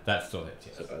 yeah. That still hits,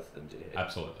 yes. So both of them did hit.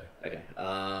 Absolutely. Okay.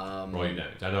 Roll your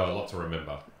damage. I know a lot to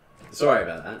remember. Sorry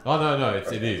about that. Oh no,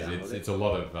 it is. It's a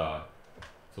lot of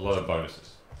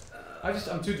bonuses.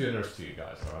 I'm too generous to you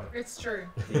guys, alright? It's true.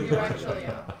 You actually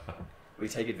are. We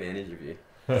take advantage of you.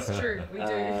 It's true. We do.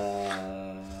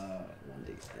 1d8.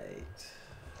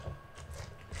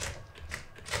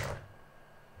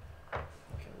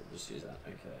 Okay, we'll just use that.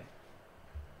 Okay.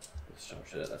 Let's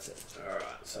structure it. That's it.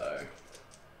 Alright, so.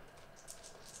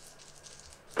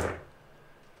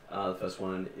 The first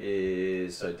one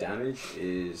is, so damage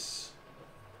is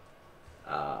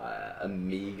a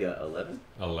meager 11.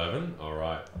 11,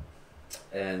 alright.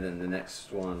 And then the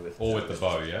next one with... All with the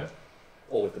bow, yeah?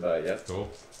 All with the bow, yeah. Cool.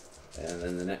 And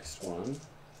then the next one...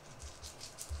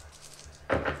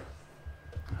 Oh,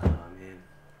 man.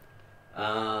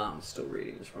 I'm still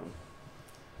reading this wrong.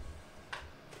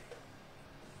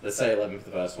 Let's say 11 for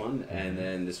the first one, and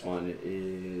then this one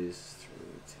is 3,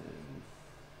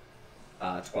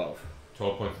 10... 12.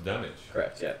 12 points of damage.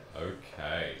 Correct, yeah.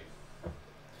 Okay.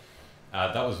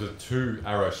 That was with 2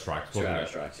 arrow strikes, wasn't it? 2 arrow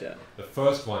strikes, yeah. The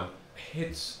first one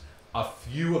hits a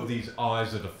few of these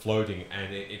eyes that are floating,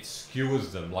 and it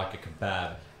skewers them like a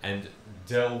kebab and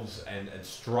delves and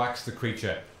strikes the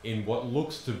creature in what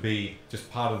looks to be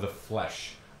just part of the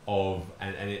flesh of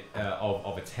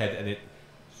its head, and it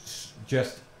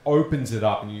just opens it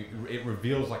up, and it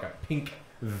reveals like a pink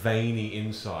veiny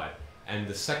inside. And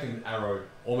the second arrow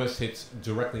almost hits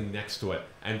directly next to it,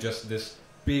 and just this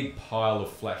big pile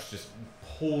of flesh just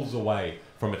pulls away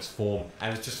from its form,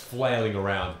 and it's just flailing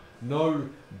around. No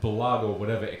blood or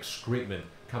whatever excrement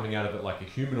coming out of it like a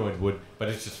humanoid would, but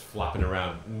it's just flapping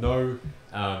around. No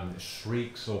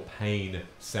shrieks or pain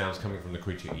sounds coming from the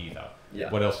creature either. Yeah.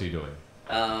 What else are you doing?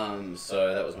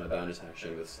 So that was my bonus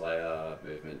action with Slayer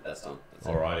movement. That's done.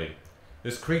 Alrighty.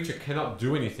 This creature cannot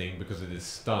do anything because it is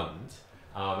stunned.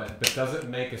 But does it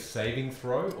make a saving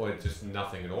throw, or just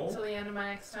nothing at all? Till the end of my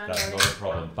next turn. That's not a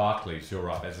problem. Barclays,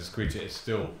 you're up, as this creature is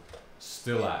still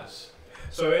as.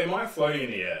 So am I floating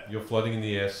in the air? You're floating in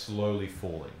the air, slowly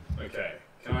falling. Okay.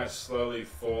 Can I slowly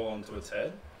fall onto its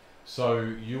head? So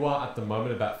you are at the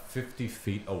moment about 50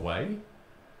 feet away.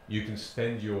 You can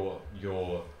spend your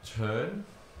turn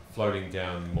floating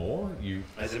down more.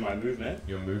 As in my movement?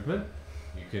 Your movement.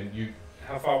 You.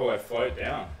 How far will I float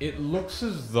down? It looks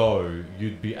as though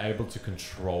you'd be able to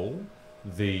control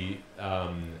the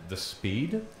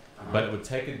speed, but it would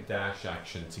take a dash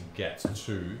action to get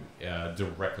to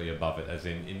directly above it, as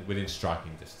in within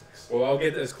striking distance. Well, I'll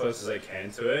get as close as I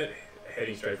can to it,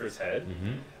 heading straight for its head.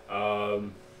 Hell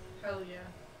yeah.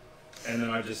 And then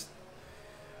I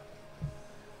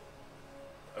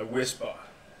whisper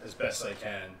as best I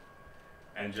can,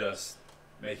 and just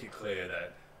make it clear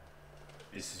that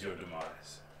this is your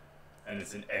demise. And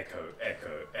it's an echo,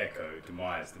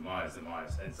 demise.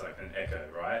 And it's like an echo,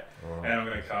 right? Right. And I'm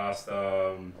going to cast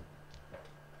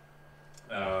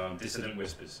Dissident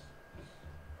Whispers.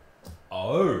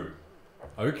 Oh,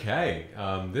 okay.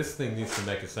 This thing needs to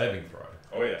make a saving throw.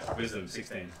 Oh yeah, Wisdom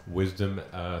 16. Wisdom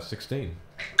 16.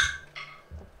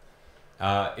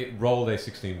 It rolled a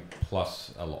 16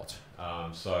 plus a lot.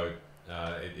 So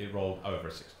it rolled over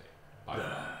a 16.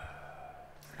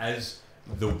 As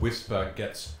the whisper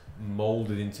gets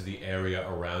molded into the area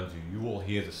around you, you will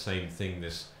hear the same thing,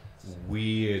 this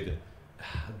weird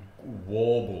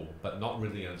warble, but not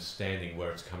really understanding where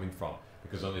it's coming from,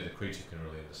 because only the creature can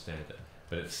really understand it.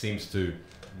 But it seems to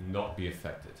not be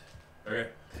affected. Okay.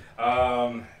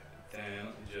 Then let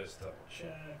me just double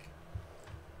check.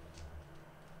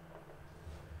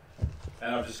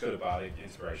 And I've just got a bardic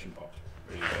inspiration pop.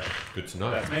 Ready to go. Good to know.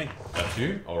 That's me. That's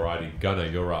you? Alrighty, Gunner,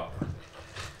 you're up.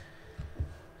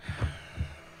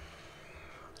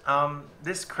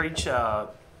 This creature,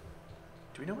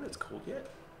 do we know what it's called yet?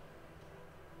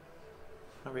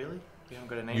 Not really? We haven't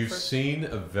got a name You've for it? seen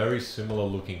a very similar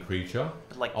looking creature.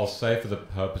 But like, I'll say for the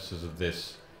purposes of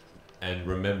this, and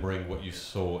remembering what you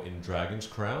saw in Dragon's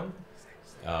Crown,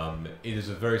 it is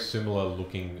a very similar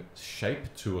looking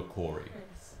shape to a Corey.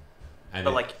 And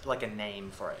but like a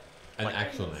name for it? An like,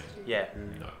 actual name? Yeah.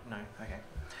 No. No, okay.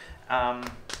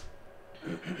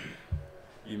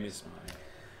 You missed my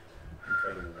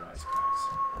incredible wise guys.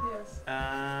 Yes. I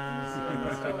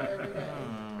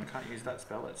can't use that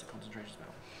spell, it's a concentration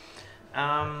spell.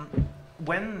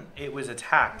 when it was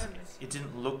attacked, it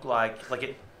didn't look like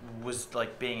it was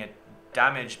like being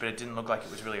damaged, but it didn't look like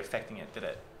it was really affecting it, did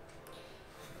it?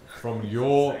 From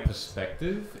your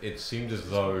perspective, it seemed as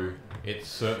though it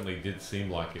certainly did seem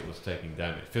like it was taking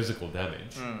damage, physical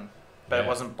damage. But Yeah. it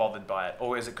wasn't bothered by it,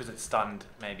 or is it because it's stunned?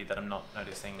 Maybe that I'm not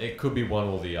noticing. It could be one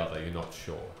or the other. You're not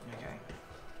sure. Okay.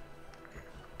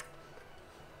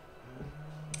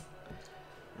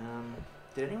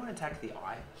 Did anyone attack the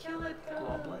eye Kill it, go.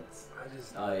 globlets?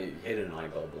 I hit an eye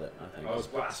goblet, I think. I was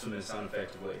blasphemous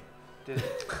uneffectively. Did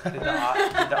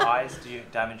the eyes do you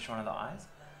damage to one of the eyes?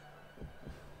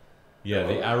 Yeah,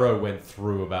 the arrow went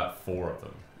through about 4 of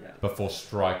them Yeah. before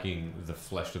striking the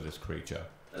flesh of this creature.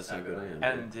 That's how good I am.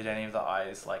 And did any of the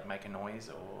eyes like make a noise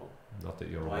or? Not that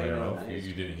you're Why aware are you of. amazed?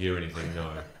 You didn't hear anything, no.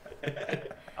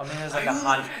 I mean, there's like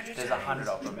 100. There's 100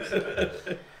 of them.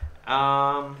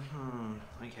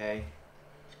 Okay.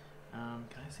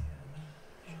 Can I see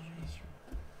that?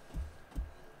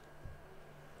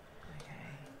 Okay.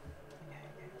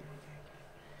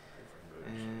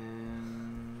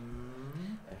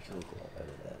 Actually, look a lot better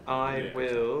than that. I Yeah.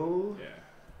 will Yeah.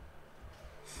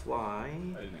 fly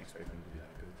I didn't expect them to be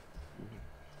that good.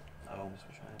 I almost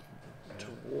wish I had.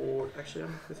 toward. Actually,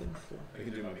 I'm within 4. I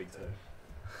can do my big toe.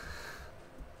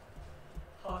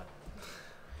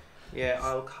 Yeah,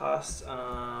 I'll cast.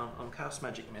 I'll cast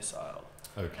magic missile.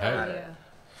 Okay.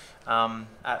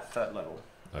 At 3rd level.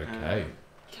 Okay.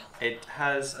 It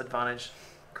has advantage,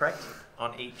 correct,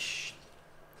 on each.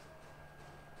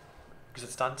 Because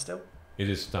it's stunned still. It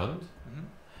is stunned.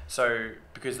 So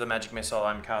because the magic missile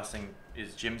I'm casting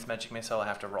is Jim's magic missile, I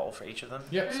have to roll for each of them.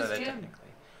 Yep. So Who's they're Jim? technically.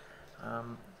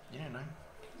 You don't know.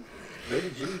 Where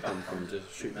did Jim come from to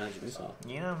shoot magic missile?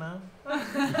 You don't know.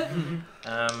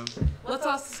 Let's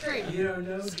ask the stream. You don't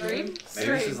know. Stream? Maybe this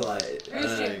Stream. is like. I Who's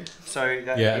don't know, Jim? So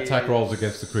that Yeah, attack is- rolls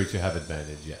against the creature have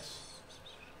advantage, yes.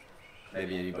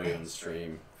 maybe anybody on the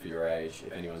stream for your age,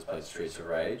 if anyone's played Streets of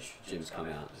Rage, Jim's come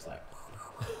out just like.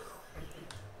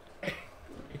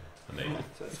 Amazing.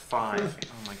 So it's 5.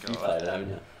 Oh my You god. played it, haven't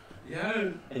you? Yeah.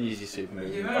 And use your super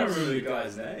move. You don't remember the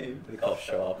guy's name. The cops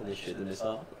show up and they shoot the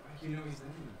missile. You know his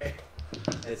name.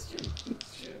 It's Jim.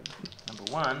 Shit.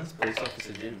 Number 1 Police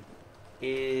officer Jim.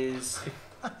 is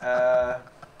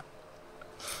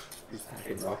He's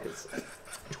packing rockets.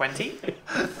 20.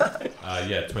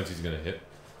 Yeah, 20's going to hit.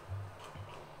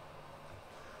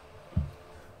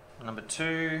 Number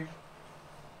 2.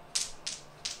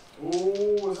 Ooh,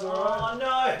 it's alright. Oh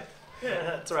no!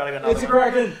 That's alright, I got It's a another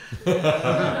one. kraken.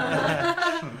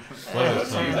 One of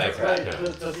those times That's they right.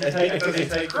 crack. Does he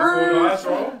take the full dice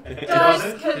roll? Dice, Did it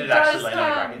actually dice land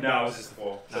on come. Kraken? No, it's just the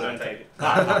 4, so don't take it.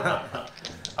 I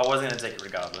wasn't going to take it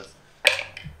regardless.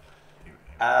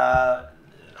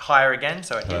 Higher again,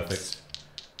 so it hits. Perfect.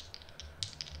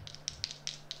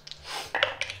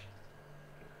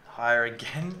 Higher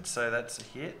again, so that's a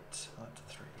hit. Oh, that's a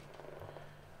 3.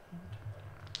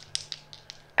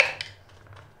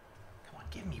 Come on,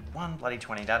 give me one bloody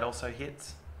 20. That also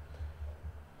hits.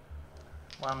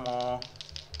 One more.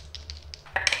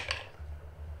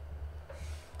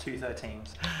 2 13s.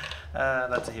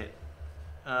 That's a hit.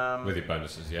 With your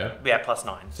bonuses, yeah? Yeah, plus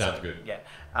 9. Sounds so, good.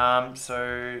 Yeah.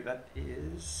 So that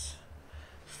is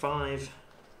 5.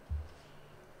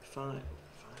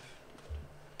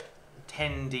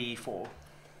 10d4.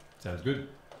 Sounds good.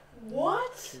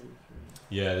 What?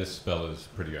 Yeah, this spell is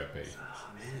pretty OP.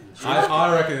 Oh,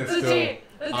 I reckon it's The still DM.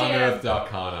 Unearthed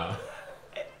Arcana.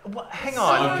 Hang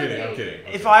on. I'm kidding.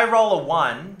 If I roll a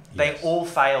 1, they Yes. all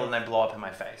fail and they blow up in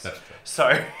my face. That's true.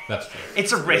 So That's true.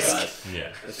 it's a risk. Guys,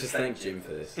 Yeah. let's just thank Jim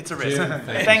for this. It's a risk. Jim,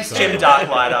 thank you Thanks, so Jim much.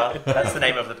 Darklighter. That's the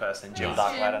name of the person, Jim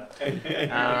Nice. Darklighter.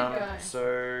 guy.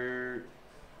 So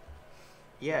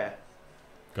yeah.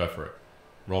 Go for it.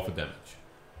 Roll for damage.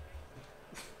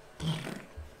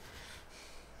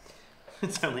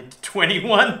 It's only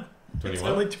 21. It's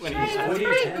 21. only Hey, 21. that's What do you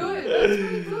pretty have? good. That's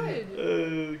pretty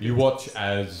good. You watch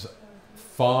as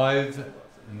 5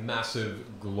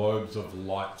 massive globes of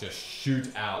light just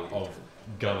shoot out of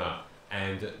Gunner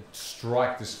and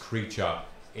strike this creature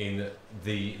in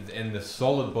the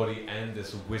solid body and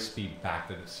this wispy back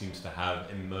that it seems to have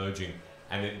emerging,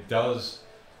 and it does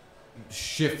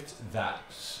shift that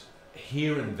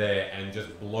here and there and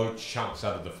just blow chunks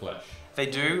out of the flesh. They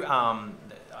do.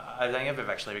 I don't think I've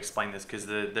actually explained this because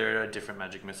they're a different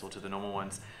magic missile to the normal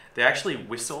ones. They actually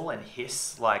whistle and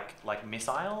hiss like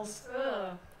missiles.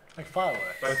 Ugh. Like fireworks.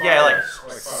 Yeah,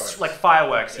 fireworks. like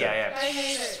fireworks. Yeah, I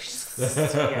hate it.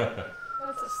 yeah.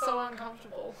 That's so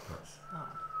uncomfortable. Oh,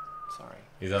 sorry.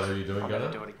 Is that what you're doing, I'm Gunner?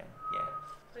 gonna do it again. Yeah.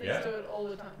 Please Yeah. do it all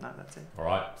the time. No, that's it.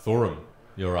 Alright, Thorum,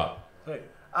 you're up. Wait,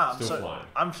 Still so flying.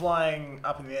 I'm flying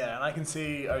up in the air, and I can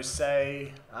see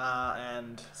Osei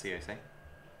and COC.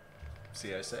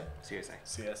 COC. COC.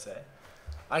 CSA.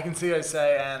 I can see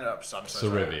Osei and I'm so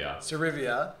sorry. Cerivia.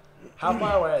 Cerivia. How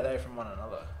far away are they from one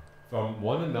another? From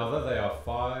one another, they are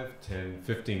 5, 10,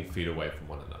 15 feet away from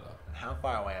one another. And how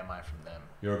far away am I from them?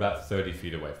 You're about 30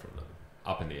 feet away from them,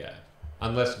 up in the air.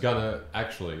 Unless Gunner,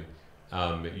 actually,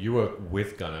 you were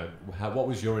with Gunner. What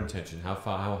was your intention? How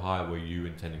high were you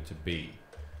intending to be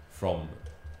from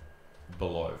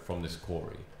below, from this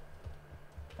quarry?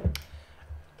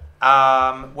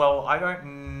 Well, I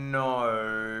don't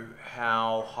know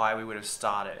how high we would have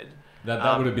started.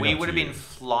 That would have been. We up would to have you. been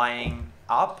flying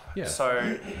up. Yeah.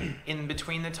 So, in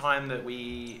between the time that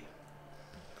we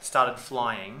started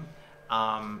flying,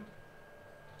 how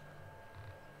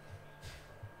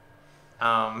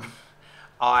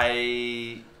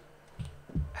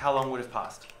long would have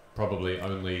passed? Probably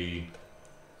only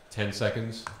 10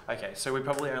 seconds. Okay, so we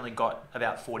probably only got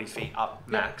about 40 feet up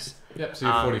max. Yep. So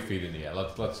you're 40 feet in the air.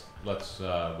 Let's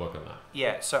work on that.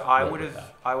 Yeah, so I Work would with have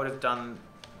that. I would have done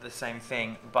the same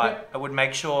thing, but I would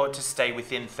make sure to stay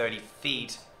within 30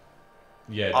 feet.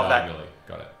 Yeah, Of that- diagonally.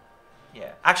 Got it.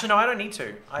 Yeah. Actually, no, I don't need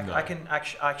to. No. I can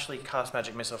actually cast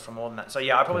Magic Missile for more than that. So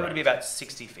yeah, I probably would be about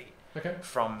 60 feet Okay.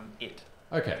 from it.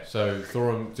 Okay. So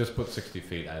Thorum just put 60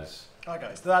 feet as.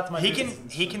 Okay, so that's my He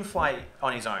distance. can fly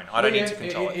on his own. I don't need to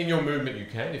control it. In your movement, you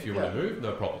can. If you want to move,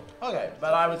 no problem. Okay,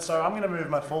 but I'm going to move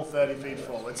my full 30 feet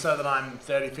forward so that I'm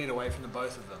 30 feet away from the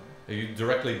both of them. Are you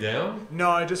directly down?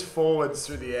 No, just forwards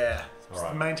through the air. All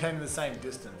right. Maintaining the same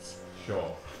distance.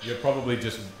 Sure. You're probably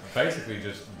basically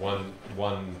just one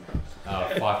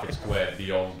 5 foot square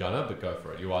beyond Gunner, but go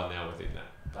for it. You are now within that.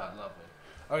 Oh, lovely.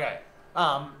 Okay.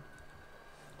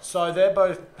 So they're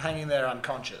both hanging there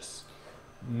unconscious.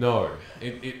 No,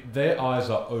 their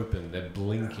eyes are open. They're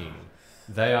blinking.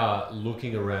 They are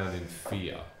looking around in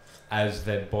fear as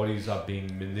their bodies are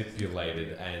being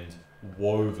manipulated and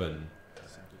woven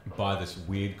by this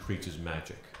weird creature's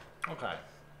magic. Okay.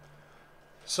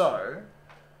 So,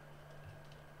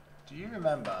 do you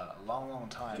remember a long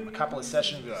time, a couple of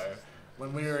sessions ago,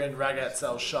 when we were in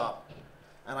Ragatzel's shop,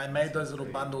 and I made those little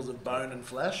bundles of bone and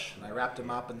flesh, and I wrapped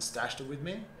them up and stashed it with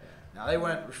me? Now, they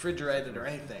weren't refrigerated or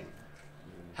anything.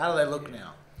 How do they look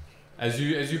now? As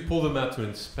you pull them out to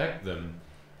inspect them,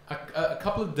 a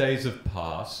couple of days have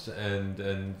passed,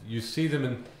 and you see them,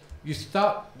 and you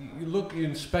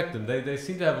inspect them. They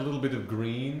seem to have a little bit of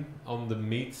green on the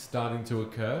meat starting to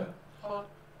occur. Oh,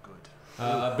 good.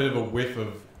 A bit of a whiff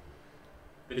of.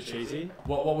 Bit cheesy.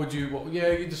 What would you?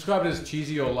 You describe it as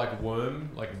cheesy or like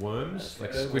worms, like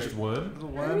squished worm. Little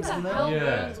worms in Who the there? hell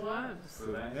Yeah. burns worms?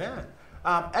 Yeah.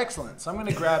 Excellent. So I'm going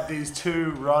to grab these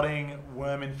 2 rotting,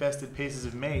 worm-infested pieces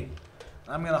of meat.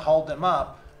 I'm going to hold them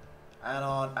up, and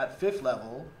at 5th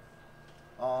level,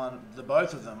 on the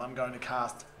both of them, I'm going to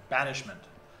cast Banishment.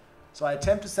 So I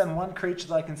attempt to send one creature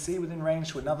that I can see within range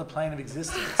to another plane of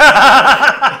existence. If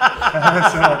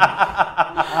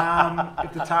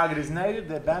the target is native,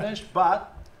 they're banished,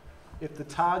 but if the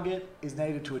target is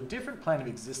native to a different plane of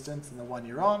existence than the one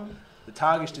you're on, the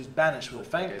target is banished with a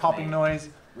faint popping noise,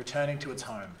 returning to its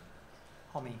home.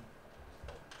 Homie.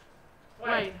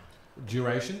 Wait.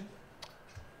 Duration?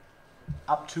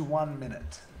 Up to 1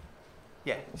 minute.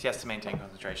 Yeah, she has to maintain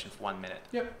concentration for 1 minute.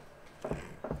 Yep.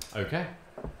 Okay.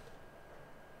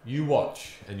 You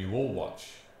watch, and you all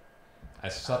watch,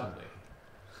 as suddenly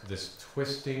this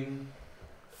twisting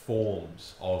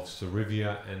forms of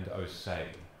Cerivia and Osei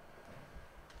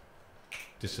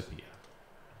disappear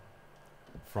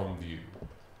from view.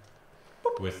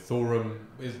 With Thorum,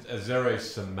 is there a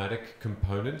somatic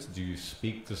component? Do you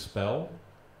speak the spell?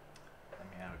 Let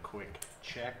me have a quick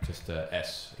check. Just a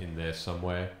S in there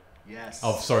somewhere. Yes.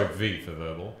 Oh, sorry, V for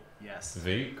verbal. Yes.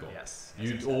 V, cool. Yes.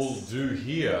 You all do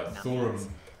hear Thorum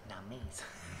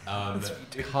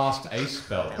cast a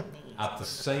spell at the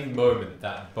same moment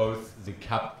that both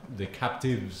the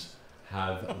captives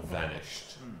have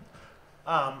vanished.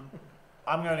 I'm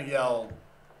going to yell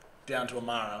down to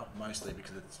Amara, mostly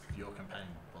because it's your companion.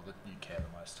 Well, that you care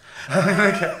the most.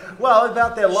 Okay. Well,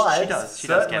 about their lives. She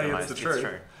does care certainly the it's most. the It's truth.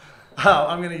 true.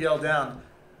 I'm going to yell down.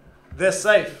 They're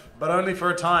safe, but only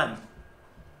for a time.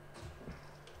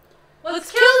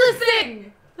 Let's kill this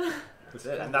thing! That's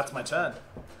it, and that's my turn.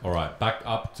 Alright, back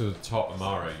up to the top,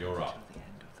 Amara, you're up.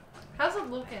 How's it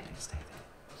looking?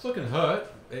 It's looking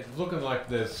hurt. It's looking like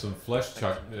there's some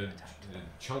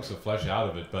chunks of flesh out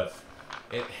of it, but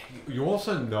you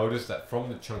also notice that from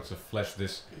the chunks of flesh,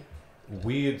 this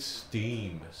weird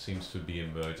steam seems to be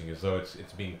emerging, as though it's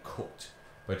being cooked.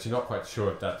 But you're not quite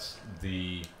sure if that's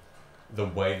the the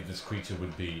way that this creature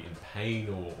would be in pain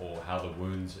or how the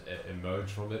wounds emerge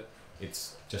from it.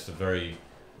 It's just a very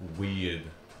weird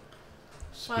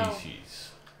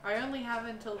species. I only have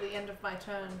until the end of my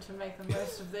turn to make the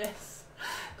most of this.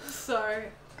 So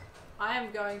I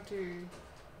am going to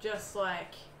just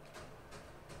like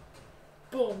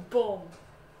boom, boom,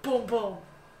 boom, boom.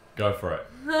 Go for it.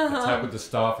 Attack with the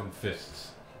staff and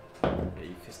fists. Yeah,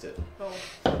 you fist it. Boom.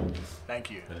 Thank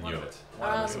you. And knew it. One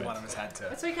of us had to.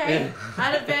 It's okay.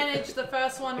 At advantage, the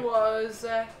first one was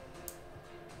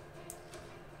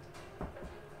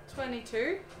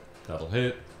 22. That'll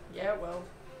hit. Yeah, well,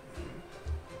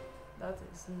 that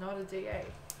is not a D8.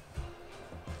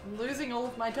 I'm losing all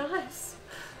of my dice.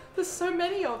 There's so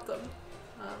many of them.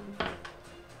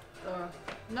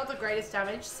 Not the greatest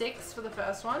damage. 6 for the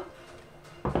first one.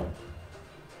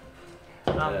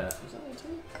 Was that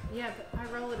 18? Yeah, but I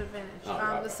roll at advantage. Oh,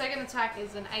 right, the right. second attack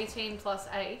is an 18 plus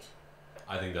 8.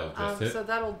 I think that'll just hit. So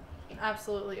that'll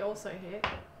absolutely also hit.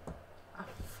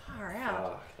 Far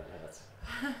out. Fuck, that hurts.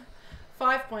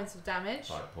 5 points of damage.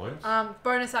 5 points.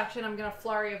 Bonus action, I'm going to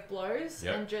flurry of blows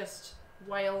Yep. and just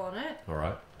wail on it.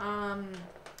 Alright.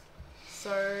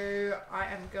 So I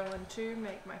am going to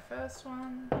make my first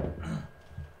one.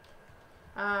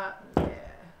 Yeah.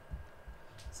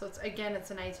 So it's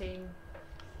an 18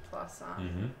 plus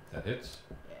That hits.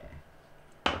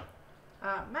 yeah.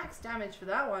 Max damage for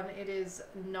that one. It is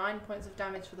 9 points of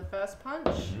damage for the first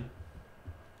punch.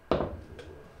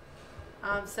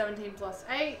 17 plus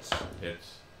 8,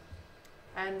 Hits.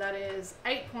 and that is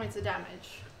 8 points of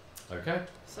damage. Okay.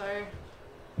 So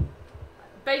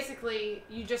basically,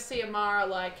 you just see Amara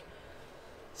like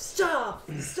staff,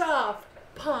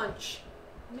 punch,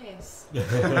 miss. Hey,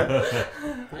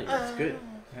 that's good.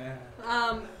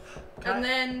 And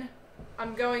then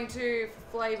I'm going to for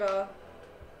flavor.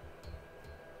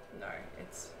 No,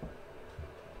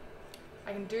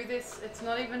 I can do this. It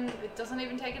doesn't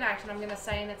even take an action. I'm gonna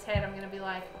say in its head, I'm gonna be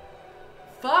like,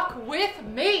 fuck with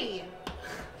me!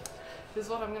 Is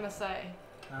what I'm gonna say.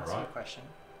 Can I ask you a Alright. question?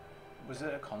 Was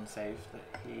it a con save that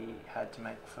he had to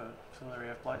make for Flurry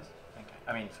of Blows? Okay.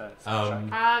 I mean, for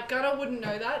strike. Gunnar wouldn't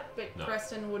know that, but No.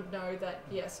 Preston would know that,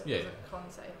 yes, it Yeah, was yeah. a con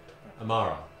save.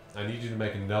 Amara, I need you to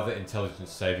make another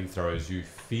intelligence saving throw as you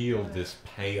feel this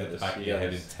pain at the back of your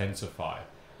head intensify.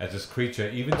 As this creature,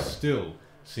 even still,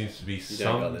 seems to be You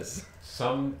don't got this.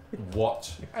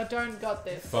 somewhat I don't got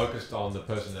this, focused on the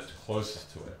person that's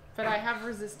closest to it. but I have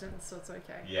resistance, so it's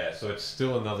okay. Yeah, so it's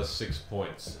still another 6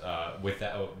 points with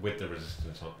the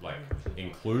resistance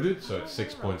included. So it's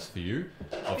 6 points for you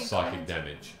of psychic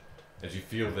damage as you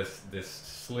feel this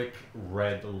slick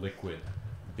red liquid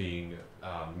being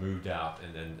moved out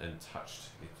and touched.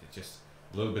 It's just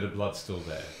a little bit of blood still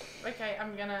there. Okay,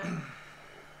 I'm gonna.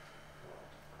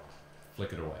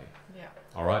 Flick it away. Yeah.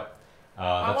 All right.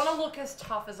 I want to look as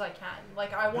tough as I can.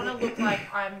 Like, I want to look like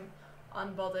I'm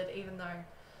unbothered, even though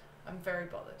I'm very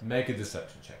bothered. Make a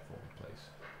deception check for me,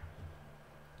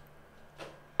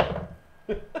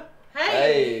 please.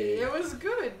 Hey! It was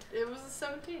good. It was a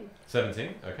 17.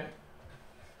 17. Okay.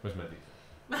 Where's my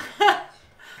d10?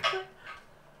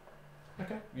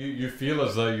 Okay. You feel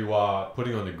as though you are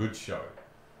putting on a good show.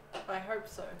 I hope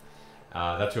so.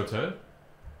 That's your turn.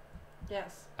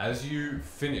 Yes. As you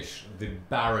finish the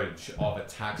barrage of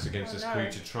attacks against this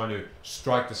creature, trying to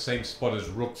strike the same spot as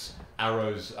Rook's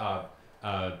arrows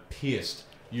pierced,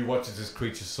 you watch as this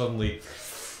creature suddenly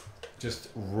just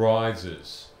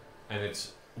rises and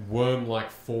its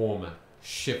worm-like form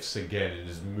shifts again and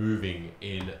is moving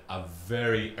in a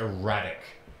very erratic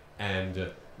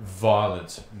and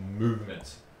violent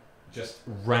movement, just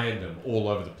random all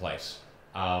over the place.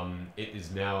 It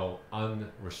is now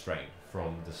unrestrained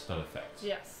from the stun effect.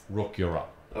 Yes. Rook, you're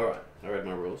up. Alright, I read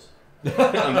my rules.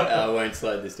 I won't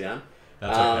slow this down.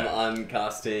 That's okay. I'm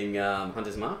casting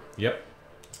Hunter's Mark. Yep.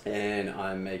 And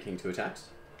I'm making 2 attacks.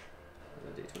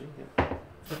 A D20, yeah.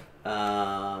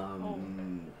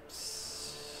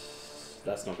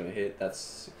 That's not going to hit. That's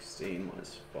 16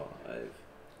 minus 5.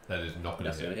 That is not going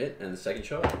That's to going hit. to hit. And the second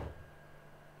shot.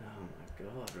 Oh my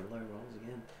god, low rolls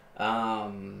again.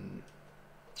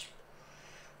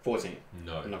 14.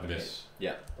 No, I'm not gonna miss.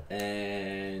 Yeah.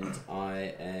 And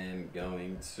I am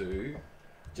going to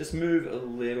just move a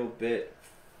little bit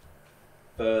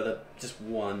further, just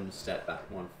one step back,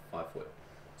 5 foot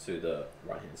to the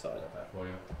right hand side For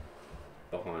you.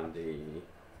 behind the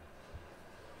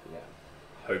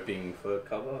hoping for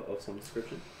cover of some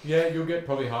description. Yeah, you'll get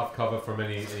probably half cover from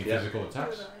any physical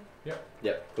attacks.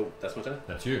 Yep, cool. That's my turn.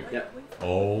 That's you. Yep.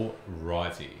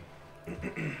 Alrighty.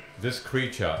 This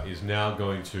creature is now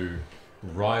going to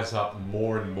rise up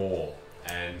more and more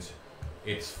and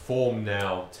its form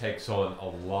now takes on a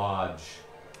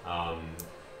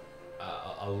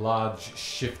large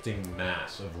shifting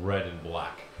mass of red and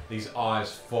black. These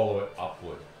eyes follow it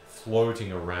upward,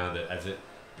 floating around it as it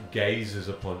gazes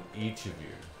upon each of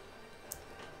you.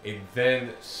 It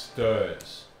then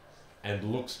stirs and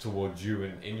looks towards you,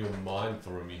 and in your mind,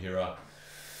 Thulrom, you hear a,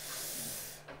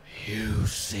 "You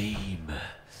seem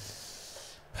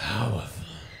powerful."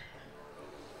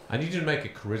 I need you to make a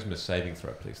charisma saving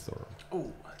throw, please, Thulrom.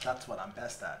 Ooh, that's what I'm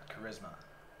best at, charisma.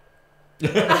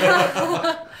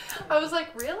 I was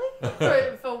like,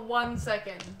 really? For 1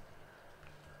 second.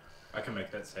 I can make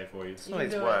that save for you. It's not can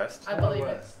its do it. worst. I believe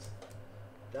it.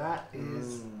 That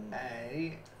is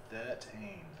a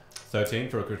 13. 13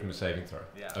 for a charisma saving throw.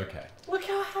 Yeah. Okay. Look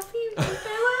how happy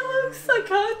Michele looks. I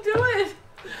can't do it.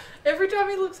 Every time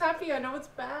he looks happy, I know it's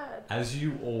bad. As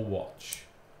you all watch,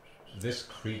 this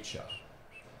creature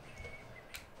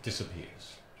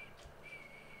disappears.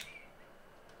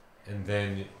 And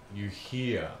then you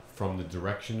hear from the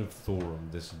direction of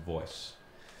Thulrom this voice.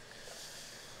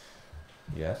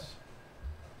 Yes?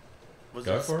 Was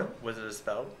Go it a for spe- Was it a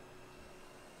spell?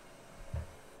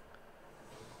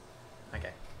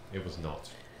 Okay. It was not.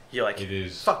 You're like, It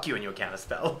is... fuck you and your counter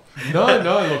spell. No,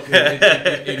 look,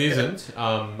 it isn't.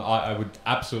 I would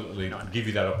absolutely give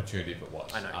you that opportunity if it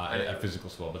was. I know. A physical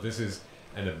spell, but this is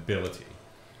an ability.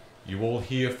 You all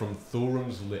hear from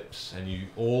Thulrom's lips, and you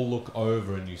all look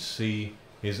over and you see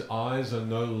his eyes are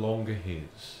no longer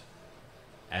his,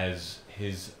 as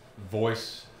his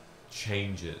voice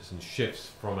changes and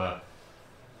shifts from a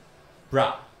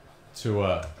brah to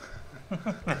a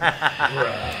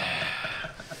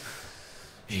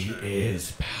he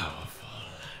is powerful.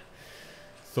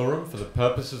 Thulrom, for the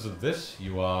purposes of this,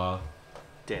 you are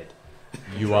Dead.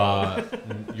 You are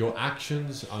your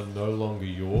actions are no longer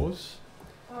yours.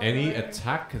 Any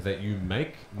attack that you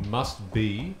make must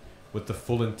be with the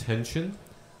full intention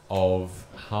of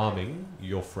harming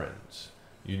your friends.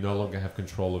 You no longer have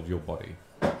control of your body.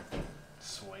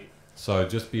 Sweet. So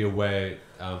just be aware,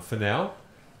 for now,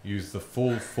 use the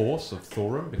full force of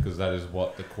Thulrom, because that is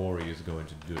what the Corey is going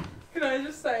to do. Can I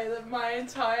just say that my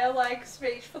entire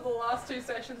speech for the last 2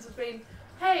 sessions has been,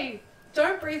 hey,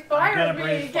 don't breathe fire at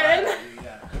me again.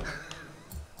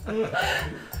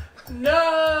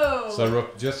 No. So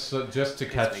Rook, just to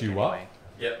catch you up,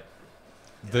 Yep.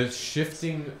 the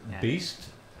shifting beast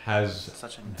has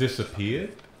Such a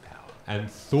disappeared, power. and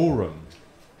Thulrom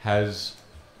has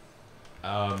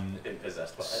Been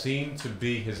possessed by it. seemed to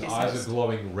be, his Yes, eyes yes. are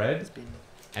glowing red, It's been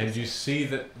and you see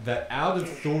that out of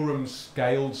Thulrom's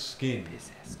scaled skin,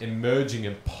 possessed. emerging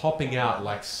and popping out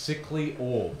like sickly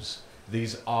orbs,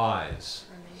 these eyes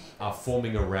are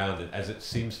forming around it, as it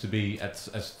seems to be, as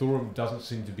Thulrom doesn't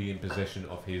seem to be in possession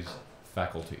of his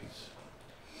faculties.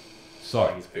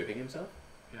 So, He's pooping himself?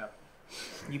 Yep.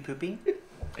 You pooping?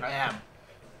 I am.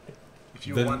 If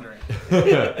you were Then- wondering.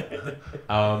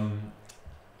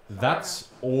 that's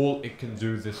all it can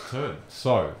do this turn.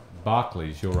 So,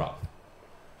 Barclays, you're up.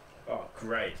 Oh,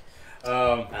 great.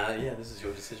 Yeah, this is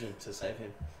your decision to save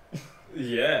him.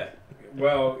 Yeah.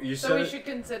 Well, you So we said... should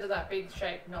consider that big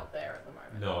shape not there at the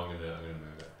moment. No, I'm gonna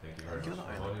move it. Thank you very You're much.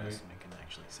 the for only reminding me. person who can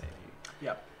actually save you.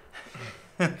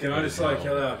 Yep. Can I just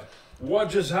yell out, what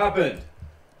just happened?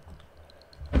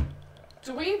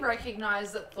 Do we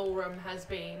recognise that Thulrom has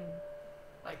been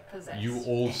possessed? You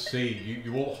all see,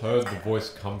 you all heard the voice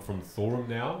come from Thulrom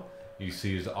now. You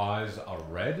see his eyes are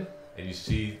red, and you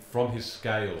see from his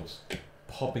scales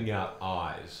popping out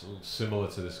eyes, similar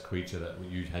to this creature that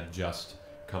you had just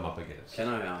come up against. Can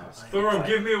I ask? Thulrom,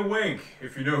 give me a wink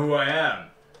if you know who I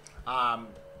am.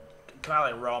 Can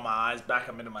I roll my eyes back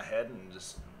up into my head and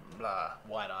just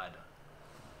wide-eyed?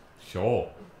 Sure.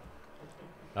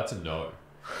 That's a no.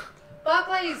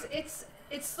 Barclays, it's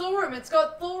Thulrom. It's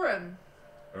got Thulrom.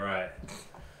 Alright.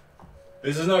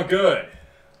 This is not good.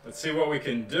 Let's see what we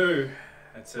can do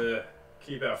to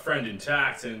keep our friend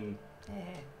intact and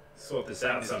sort this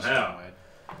out somehow.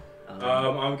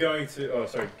 I'm going to... Oh,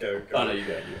 sorry, go. Oh, no, you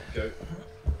go. Go.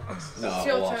 No, It's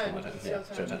your I'll ask turn. him my turn. It's Yeah, your it's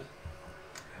your turn. turn.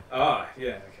 Ah,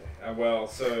 yeah, okay. Well,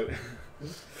 so...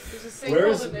 There's a thing Where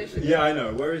called is... initiative. Yeah, I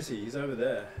know. Where is he? He's over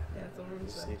there. Yeah,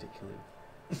 Thulrom's Just there. need to kill him.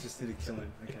 Just need to kill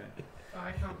him. Okay. Oh,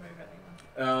 I can't move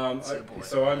anyone.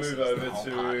 So I move This is the over whole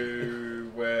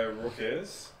to where Rook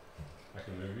is. I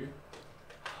can move you.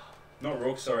 Not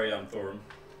Rook, sorry, Thulrom.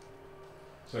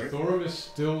 So Thulrom is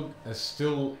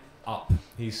still up.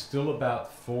 He's still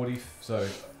about 40. So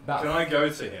about. Can I go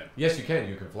to him? Yes, you can.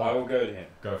 You can fly. I will go to him.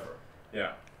 Go for it.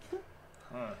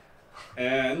 Yeah.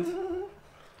 And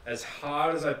as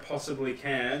hard as I possibly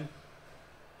can,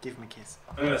 Give him a kiss.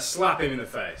 I'm gonna slap him in the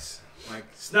face. Like,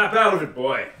 snap out of it,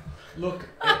 boy. Look,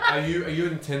 are you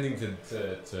intending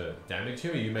to damage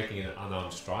him? Are you making an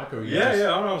unarmed strike, or are you just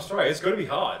unarmed strike. It's got to be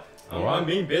hard. All I right.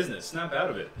 mean business. Snap out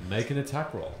of it. make an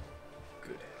attack roll?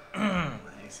 Good.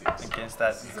 Against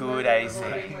that good AC.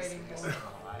 Waiting for.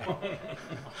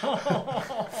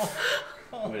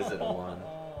 What is it, a 1?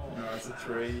 No, it's a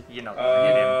 3. You're not gonna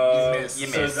hit him. You missed. You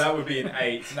So missed. that would be an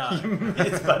 8. No.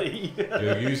 It's buddy.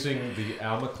 You're using the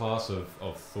armor class of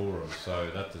Thorum, so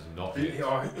that does not hit.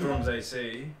 Thulroms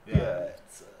AC. Yeah.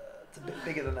 It's a bit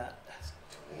bigger than that. That's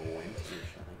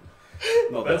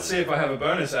 20, Not Let's see if I have a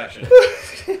bonus action.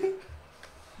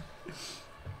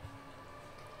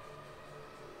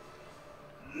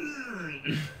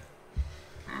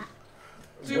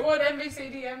 Do what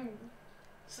NBCDM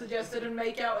suggested and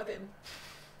make out with him.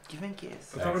 Give him a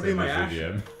kiss. I thought it'd be my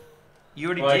action. You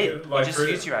already Like- did. like you just for-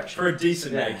 used your action. For a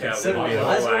decent Yeah, makeout, so would have been a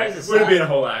why is whole there always action. a Would have been a slap?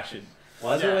 whole action.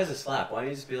 Why is Yeah. there always a slap? Why don't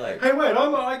you just be like, Hey, wait,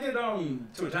 I get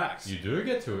 2 attacks. You do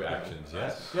get 2 actions,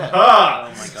 yes. Ah! Oh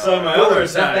my god. So my other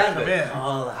snap attack. out of Come it?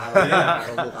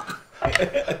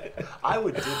 in. Oh, I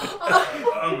would do it.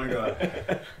 Oh my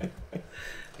god.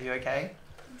 Are you okay?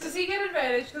 Does he get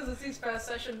advantage because it's his first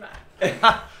session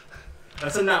back?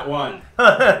 That's a nat 1.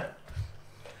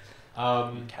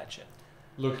 Catch it.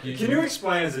 Look, Can you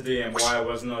explain as a DM why I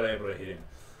was not able to hit him?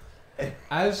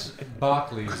 as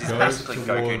Barclay He's goes basically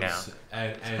Goku towards now.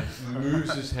 and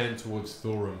moves his hand towards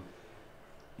Thorum,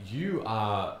 you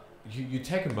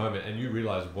take a moment and you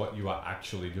realize what you are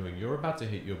actually doing. You're about to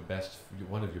hit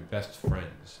one of your best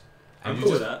friends, and I'm you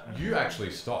cool with that. you actually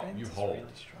stop. You hold,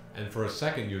 and for a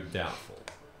second you're doubtful,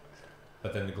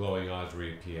 but then the glowing eyes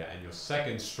reappear, and your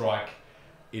second strike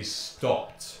is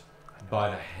stopped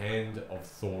by the hand of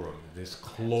Thorum. This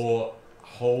claw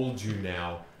holds you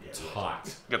now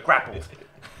tight. You're grappled.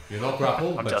 You're not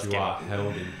grappled, I'm but just you kidding. are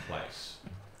held in place.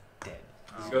 Dead.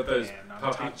 He's got those Man, I'm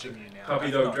puppy- touching you now. Puppy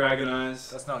That's dog not- dragon eyes.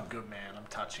 That's not good, man. I'm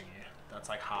touching you. That's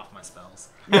like half my spells.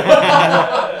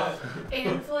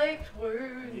 Inflict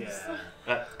wounds.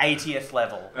 80th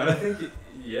level. And I think,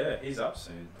 he's up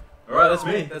soon. Alright, that's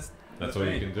me. That's all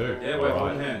me. you can do. Yeah, we're All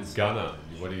holding hands. Gunner,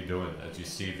 what are you doing as you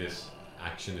see this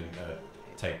action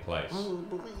take place?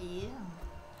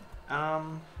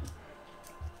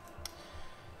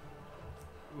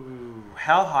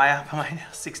 How high up am I now?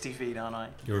 60 feet, aren't I?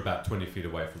 You're about 20 feet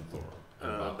away from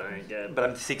Thorum. very good. But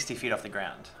I'm 60 feet off the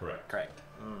ground. Correct. Correct.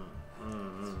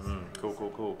 Cool.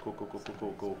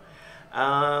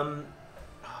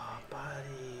 Oh,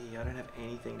 buddy, I don't have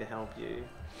anything to help you.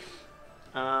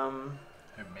 A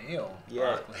meal.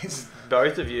 Yeah. Barclays.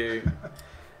 Both of you. Shit.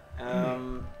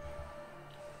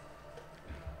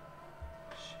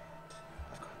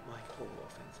 I've got like all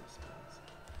offensive spells.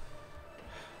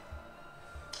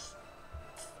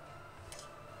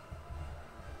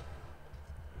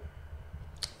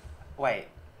 Wait.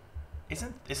 Is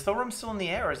Thulrum still in the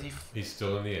air or is he He's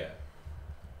still in the air.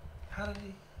 how did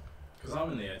he Because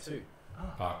I'm in the air too.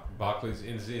 Barclays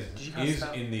is you cast is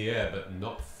spell? in the air, but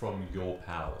not from your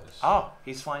powers. Oh,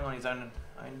 he's flying on his own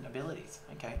abilities.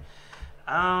 Okay.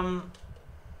 I don't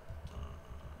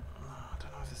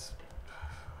know if this.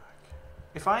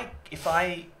 If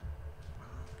I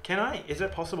can I? Is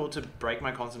it possible to break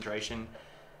my concentration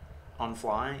on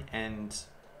fly and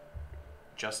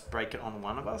just break it on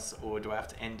one of us, or do I have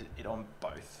to end it on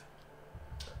both?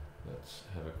 Let's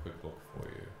have a quick look for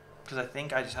you. Because I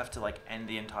think I just have to like end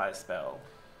the entire spell.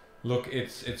 Look,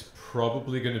 it's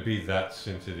probably going to be that,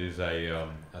 since it is a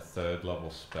 3rd level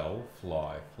spell.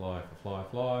 Fly, flow.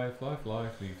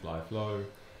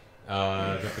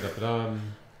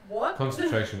 What?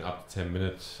 Concentration up to 10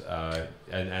 minutes,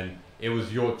 and it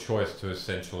was your choice to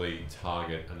essentially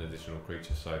target an additional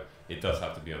creature, so it does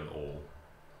have to be on all.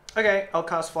 Okay, I'll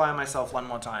cast fly on myself one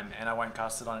more time, and I won't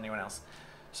cast it on anyone else.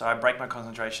 So I break my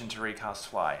concentration to recast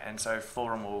fly, and so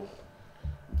Thulrum will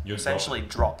You're essentially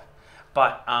drop.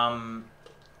 But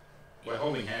We're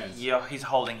holding hands. yeah, he's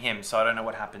holding him, so I don't know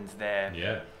what happens there.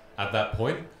 Yeah. At that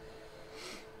point,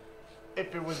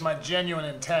 If it was my genuine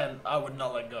intent, I would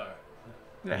not let go.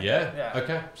 yeah. Yeah.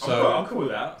 Okay. So So I'm cool with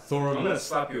that. I'm Thorum, gonna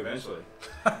slap you eventually.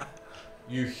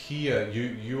 you hear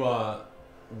you are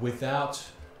without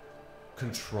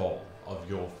control of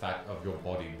your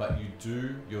body, but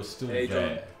you're still Hey, John.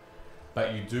 there.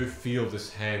 But you do feel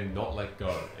this hand not let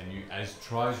go, and you, as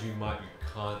try as you might, you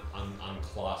can't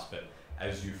unclasp it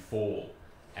as you fall,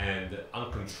 and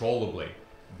uncontrollably,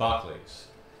 Barclays,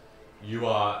 you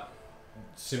are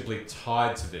simply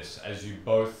tied to this as you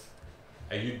both.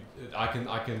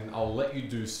 I'll let you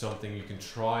do something. You can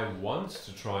try once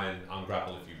to try and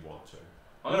ungrapple if you want to.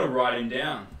 I'm gonna ride him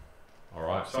down. All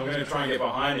right. So I'm gonna try and get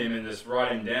behind him and just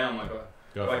ride him down like a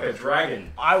Go like for a it.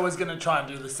 dragon. I was gonna try and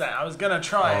do the same. I was gonna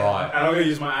try. All right. And I'm gonna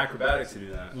use my acrobatics to do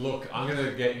that. Look, I'm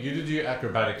gonna get you to do your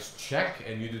acrobatics check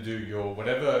and you to do your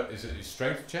whatever is it your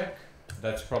strength check?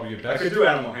 That's probably your I best. could do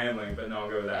animal handling, but no, I'll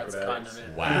go with That's kind acrobatics. of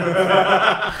it.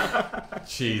 Wow.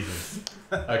 Jesus.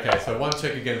 Okay, so one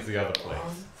check against the other,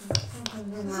 please.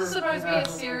 This is supposed to be a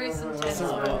serious, intense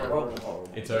moment.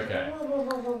 It's okay.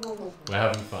 We're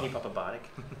having Can you fun. pop a bardic?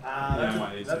 Yeah, I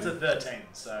might need That's to. a 13.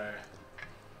 So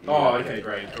Oh, okay,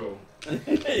 great, cool. Don't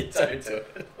do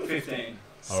it. 15.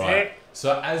 All right.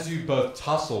 So as you both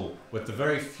tussle with the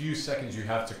very few seconds you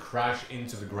have to crash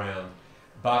into the ground,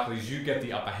 Barclays, you get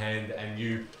the upper hand and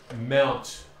you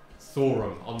mount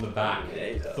Thulrom on the back. Yeah,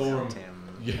 he does. Thulrom,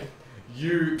 Tim.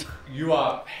 you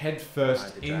are head first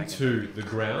Ride the dragon. into the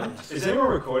ground. Is anyone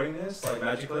recording this, like,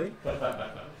 magically?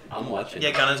 I'm watching.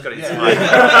 Yeah, Gunner's got his Yeah. mic.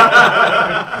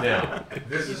 Now,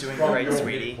 this You're is doing from great, your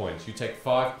sweetie. hit points. You take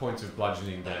 5 points of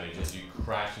bludgeoning damage as you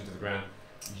crash into the ground.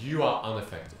 You are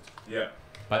unaffected, Yeah.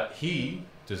 but he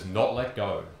does not let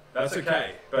go. That's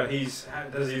okay. But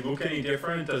does he look any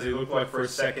different? Does he look like for a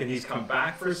second he's come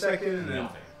back for a second? And then,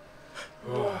 Nothing.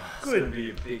 oh, it's going to be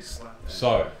a big slap. then.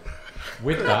 So,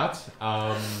 with that,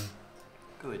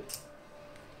 Good.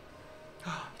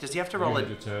 Does he have to you roll had it?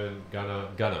 your turn,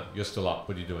 Gunner. You're still up.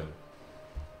 What are you doing?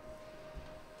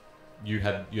 You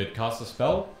had cast a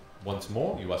spell once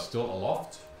more. You are still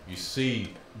aloft. You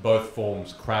see both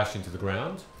forms crash into the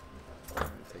ground. I'm gonna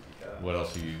take your card. What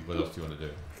else do you want to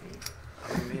do?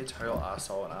 I'm gonna be a total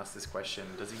asshole and ask this question.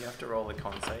 Does he have to roll a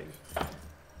con save?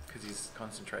 Because he's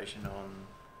concentration on.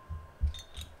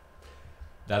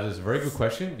 That is a very good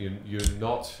question. You're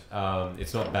not.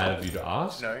 It's not bad of you to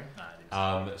ask. No.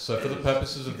 So for the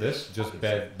purposes of this, just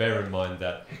bear in mind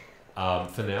that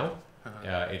for now,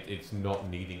 it's not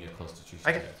needing a constitution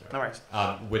Okay. saving throw. No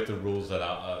worries. With the rules that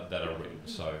are written.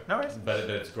 So, No worries. but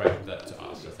it's great that to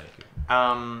ask. So thank you.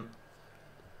 I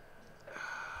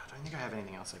don't think I have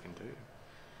anything else I can do.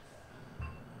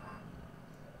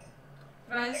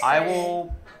 I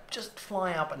will just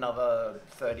fly up another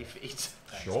 30 feet.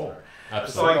 Sure, It's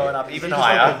absolutely. Going up is even he just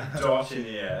higher. Like a dot in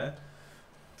the air.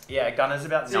 Yeah, Gunner's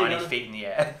about So you 90 know- feet in the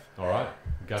air. All right.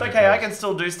 It's okay, I can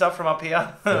still do stuff from up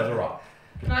here. Further up.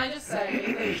 Can I just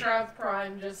say that Trav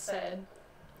Prime just said,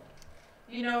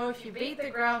 you know, if you beat the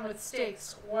ground with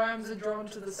sticks, worms are drawn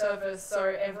to the surface, so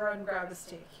everyone grab a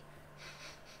stick.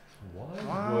 Wise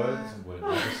What? words were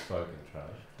never spoken, Trav.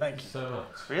 Thank you. So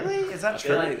much. Really? Is that I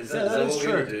feel true? like is Yeah, that that is what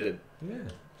we're gonna true. do Yeah.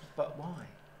 But why?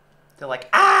 They're like,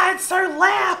 it's so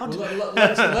loud! Well,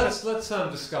 let's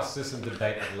discuss this and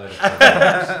debate at a later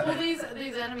time. Well,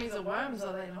 these enemies are worms,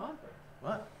 are they not?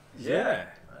 What? Yeah.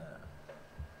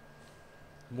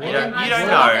 You don't I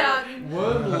know.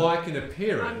 Worm-like in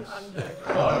appearance. I'm joking.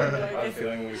 Oh. I have a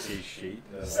feeling when we see sheep.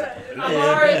 So,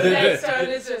 Amara's next turn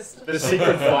is just... The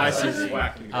secret vice is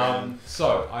whacking.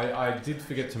 So I did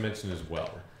forget to mention as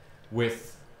well,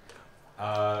 with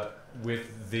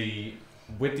the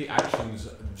actions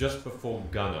just before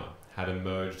Gunner had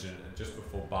emerged and just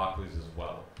before Barclays as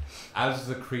well, as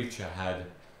the creature had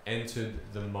entered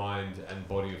the mind and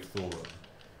body of Thulrom,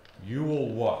 you will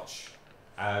watch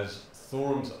as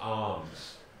Thulrom's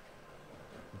arms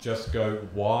just go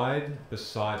wide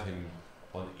beside him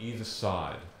on either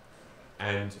side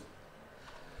and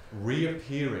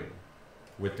reappearing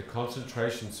with the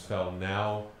concentration spell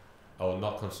now, or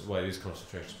not it is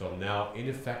concentration spell now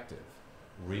ineffective,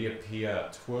 reappear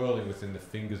twirling within the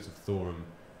fingers of Thulrom,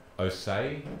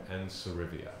 Osei and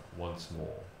Sarivia once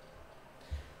more.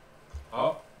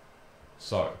 Oh.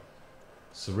 So,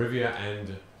 Sarivia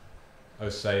and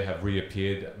Osei have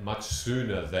reappeared much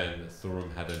sooner than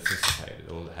Thulrom had anticipated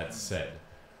or had said.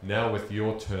 Now with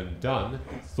your turn done,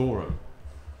 Thulrom,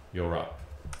 you're up.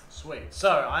 Sweet. So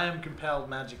I am compelled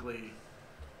magically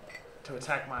to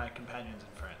attack my companions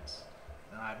and friends.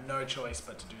 And I have no choice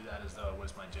but to do that as though it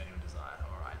was my genuine desire.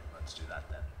 Alright, let's do that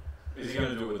then. Is he going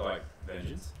to do it with, like,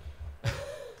 vengeance?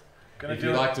 Gonna If do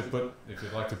you'd it. like to put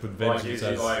Like, vengeance is he,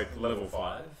 as like, level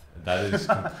 5? that is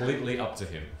completely up to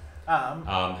him.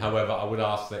 However, I would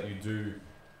ask that you do,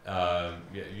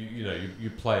 you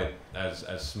play it as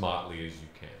smartly as you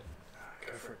can.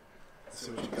 Go for it.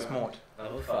 See what you got. Smart.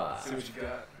 Level 5. See what you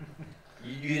got.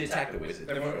 You attack the wizard.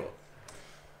 Never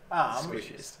mind.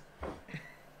 Squishiest.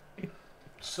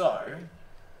 So,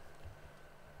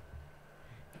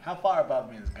 how far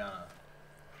above me is Gunner?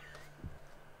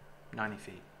 90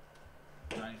 feet.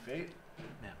 90 feet?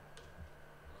 Yeah.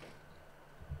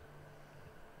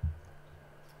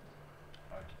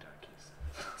 Okie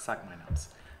dokies. Suck my nuts.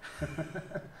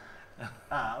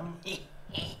 Um,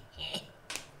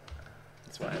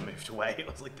 That's why I moved away.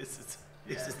 I was like, this is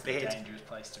Yeah, This is it's bad. a dangerous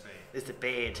place to be. It's a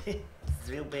bad. It's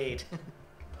real bad.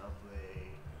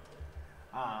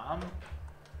 Lovely.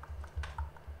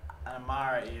 And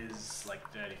Amara is like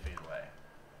 30 feet away.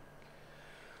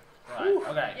 Right,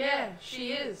 okay. Yeah,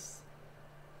 she is.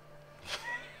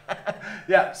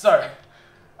 Yeah, so,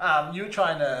 you were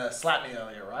trying to slap me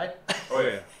earlier, right? Oh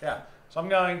yeah. Yeah. So I'm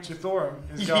going to, Thulrom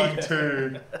is going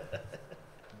to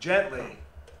gently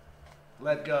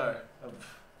let go of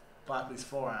Barkley's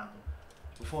forearm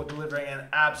before delivering an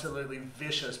absolutely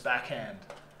vicious backhand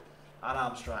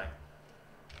unarmed strike.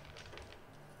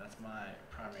 That's my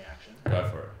primary action. Go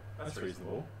for it. That's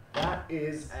reasonable. That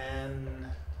is an...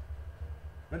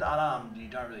 With unarmed, you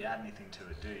don't really add anything to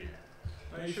it, do you?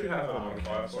 No, you should have a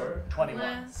modifier for it. 21.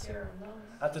 Unless you're alone.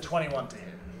 That's a 21 to hit.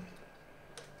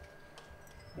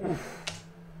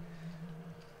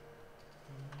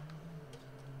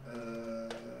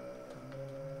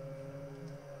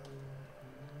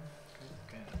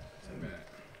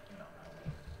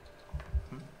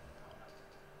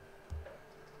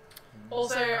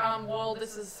 Also, while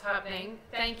this is happening,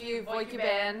 thank you,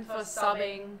 Voikuban, for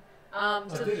subbing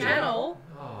to the did you? channel.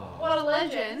 Oh, What a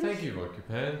legend. thank you,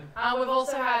 Vokupan. We've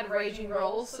also had Raging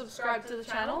Rolls subscribe to the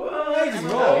channel. Raging And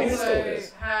we've Rolls? also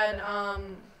had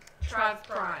Trav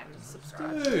Prime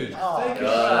subscribe. Dude, Oh, thank you.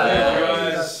 God. Thank you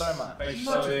Thank you guys. so much. Thanks for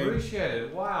Much subbing.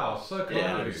 appreciated. Wow, so kind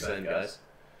Yeah, of you. 100%, guys.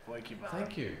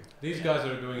 Thank you. These guys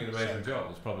are doing an amazing job.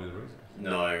 That's probably the reason.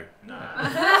 No.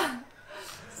 Michele.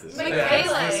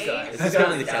 This is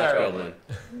only the couch goblin.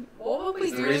 What would we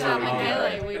It's the do reason without we do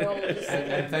Michele? We'd all just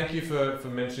And thank you for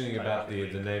mentioning about the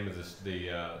name of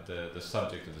the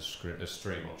subject of the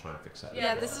stream. I'll try and fix that.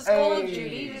 Yeah, this is Call of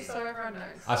Duty, just so everyone knows.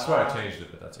 I swear I changed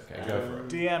it, but that's okay. Go for it.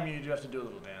 DM, you do have to do a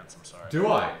little dance, I'm sorry. Do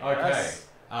I? Okay. Yes.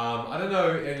 I don't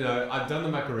know. You know, I've done the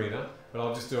Macarena, but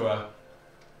I'll just do a.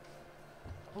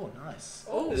 Oh, nice.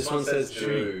 Oh, This one says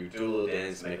do a little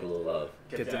dance, make a little love.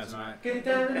 Get down tonight. Get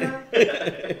down now.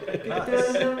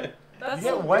 Nice. that's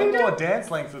You get way more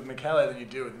dance length with Michele than you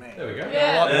do with me. There we go.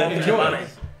 Yeah. A lot more for Enjoy. your money.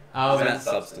 That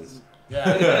substance. Yeah.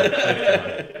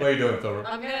 What are you doing, Thor?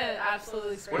 I'm gonna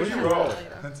absolutely scream What did you that roll?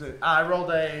 later. That's it. I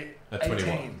rolled a 21.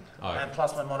 18. Oh, okay. And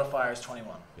plus my modifier is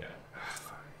 21. Yeah.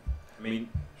 I mean,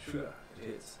 sure, it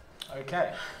is.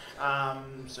 Okay.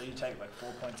 So you take like 4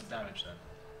 points of damage then.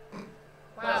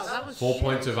 Wow, that was 4 shit.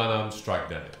 points of unarmed strike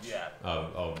damage. Yeah.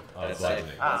 Of That's bludgeoning.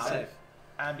 safe. That's Ah. safe.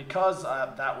 And because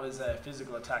that was a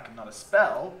physical attack and not a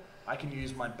spell, I can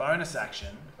use my bonus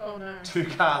action Oh no. to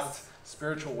cast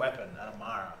Spiritual Weapon at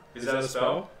Amara. Is that a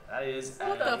spell? That is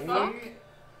What a... the fuck?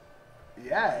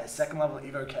 Yeah, second level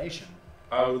evocation.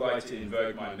 I would like to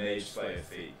invoke my Mage Slayer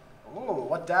feat. Ooh,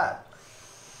 what that?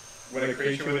 When a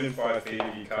creature within 5 feet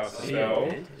of you casts a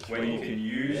spell, when you can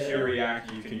use your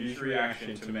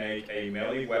reaction to make a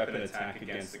melee weapon attack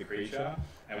against the creature,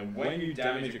 and when you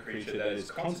damage a creature that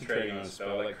is concentrating on a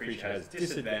spell, that creature has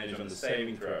disadvantage on the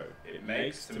saving throw it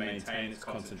makes to maintain its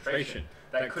concentration.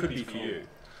 That could be for you.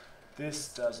 This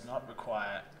does not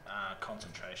require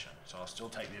concentration, so I'll still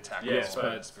take the attack. Yes, roll.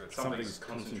 but Spiritual something's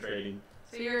concentrating.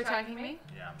 So you're attacking me?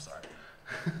 Yeah, I'm sorry.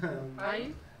 Are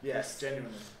you? Yes,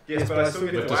 genuinely. Yes, but I still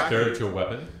get With to the whack you. spiritual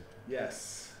weapon.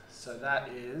 Yes. So that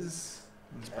is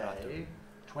a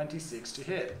 26 to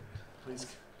hit. Please.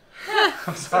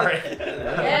 I'm sorry.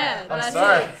 Yeah, I'm that's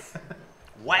sorry. it.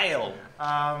 Whale.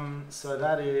 So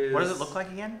that is. What does it look like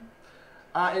again?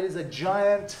 It is a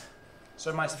giant.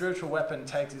 So my spiritual weapon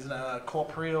is a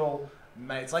corporeal.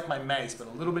 It's like my mace, but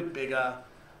a little bit bigger,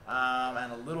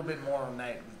 and a little bit more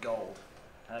ornate with gold.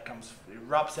 And it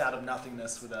erupts out of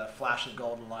nothingness with a flash of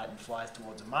golden light and flies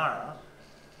towards Amara,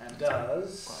 and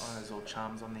does Got one of those little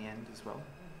charms on the end as well.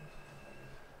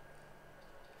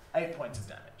 8 points of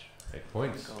damage. 8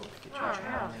 points. Gold, get Oh, your charm.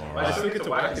 yeah. All I right. still get to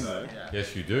whack him though. Yeah.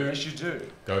 Yes, you do. Yes, you do.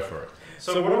 Go for it.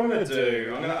 So what I'm gonna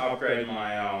do, I'm gonna upgrade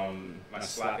my my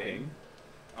slapping.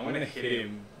 I'm gonna hit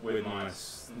him with my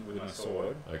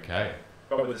sword, Okay.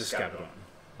 but with the scabard on.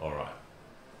 All right.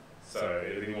 So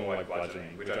it'll be more like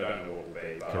bludgeoning, which I don't know what will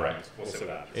be. But Correct. We'll see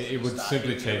what happens. It would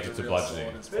simply change it to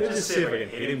bludgeoning. Let's just see if I can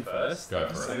hit him first. Go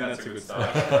for I it. think that's a good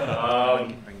start.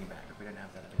 Bring him back. We don't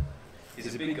have that ability.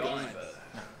 He's a big guy, but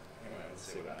anyway, let's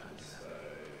see what happens.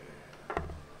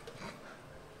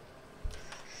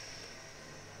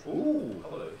 So... Ooh,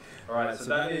 hello. All right, so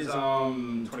that is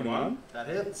 21. That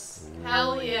hits.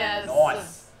 Hell yes.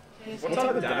 Nice. What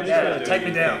type of damage? Yeah, should I do, take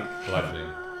me do you down. think?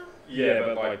 Bludgeoning. Yeah,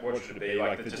 but like, what should it be?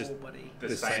 Like, just buddy.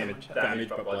 the same damage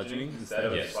but bludgeoning instead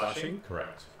of Yes. slashing?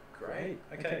 Correct. Great.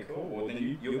 Okay, cool. Well,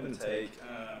 then you're going to take.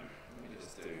 Let me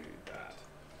just do that.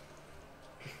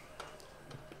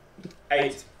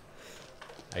 8.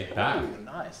 8 back. Ooh,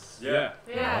 nice. Yeah.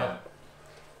 Yeah. Alright.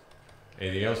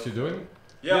 Anything else you're doing?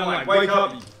 Yeah, I'm like, wake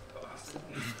up.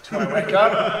 Do I wake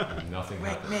up? Nothing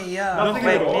Wake happens. me up. Nothing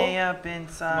Wake at all? me up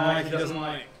inside. Mike, he doesn't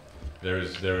like. There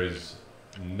is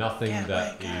nothing Can't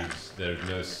that wake up. is. There is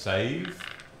no save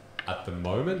at the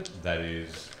moment that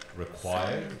is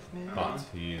required, but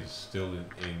he is still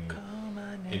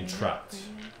entrapped.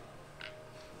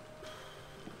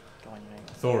 Go on, you know.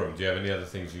 Thorum, do you have any other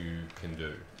things you can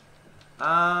do?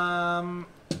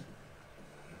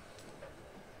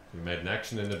 You made an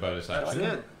action and a bonus That's action.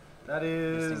 it. That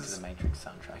Listening to is. the Matrix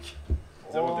soundtrack.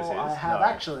 Is that what this is? I have No.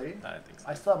 actually. I don't think so.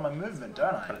 I still have my movement,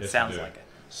 don't I? But it Yes, sounds you do. like it.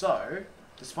 So,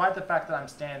 despite the fact that I'm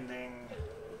standing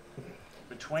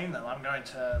between them, I'm going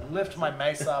to lift my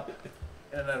mace up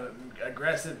in an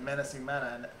aggressive, menacing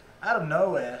manner, and out of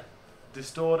nowhere,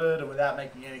 distorted and without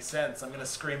making any sense, I'm going to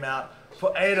scream out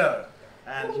for Ado,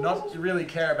 and not really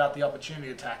care about the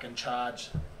opportunity attack and charge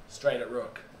straight at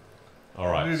Rook.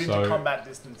 Alright, Move into so combat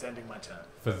distance, ending my turn.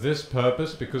 for this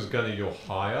purpose, because Gunner, you're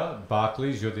higher,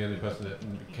 Barclays, you're the only person that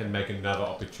can make another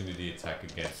opportunity attack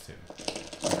against him.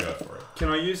 So go for it. Can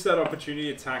I use that opportunity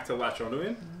attack to latch onto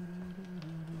him?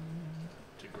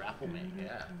 To grapple me,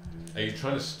 yeah. Are you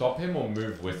trying to stop him or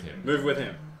move with him? Move with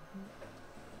him.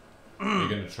 You're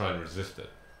going to try and resist it.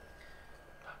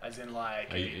 As in,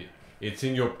 like, It's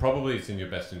in your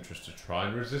best interest to try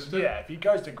and resist it. yeah, if he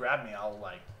goes to grab me, I'll,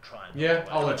 like, try and... Yeah,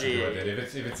 I'll let you do it then.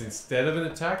 If it's instead of an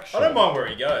attack, sure. I don't mind where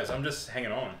he goes. I'm just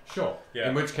hanging on. Sure. Yeah.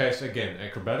 In which case, again,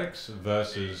 acrobatics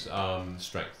versus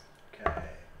strength. Okay.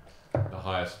 The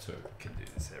highest two. Can do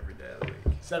this every day of the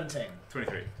week. 17.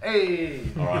 23. Hey!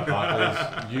 All right,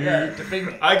 Barclays. Yeah, defeat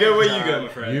me. I go where you go, my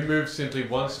friend. You move simply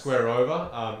one square over,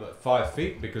 5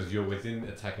 feet, because you're within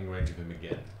attacking range of him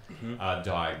again.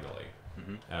 Diagonally.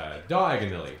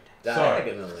 Diagonally.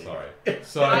 Diagonally. Sorry.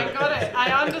 So, I got it.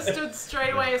 I understood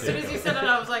straight away. As soon as you said it,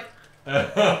 I was like,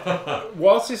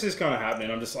 Whilst this is kind of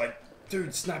happening, I'm just like,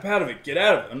 dude, snap out of it. Get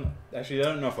out of it. Actually, I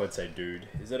don't know if I'd say dude.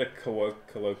 Is that a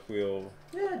colloquial...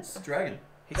 Yeah, it's a dragon.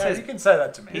 He Yeah, says you can say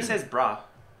that to me. he says brah.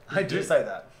 I do say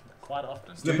that quite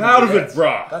often. Snap out of it,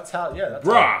 brah. That's how, yeah, that's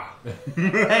Brah.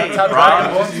 Hey, how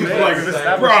brah. Dragonborn speak. Like, We've brah.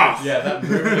 established yeah, that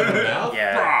movement of the mouth.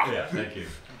 Yeah. Yeah, thank you.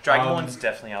 Dragonborns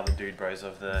definitely are the dude bros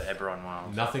of the Eberron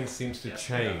Wilds. Nothing seems to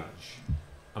change.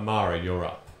 Amara, you're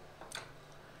up.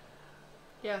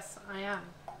 yes, I am.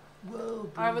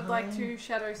 I would like to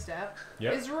shadow step.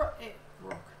 Yep. Is Rook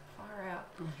far out?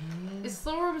 Is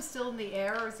Thulrom still in the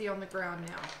air or is he on the ground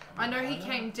now? I know he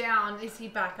came down. Is he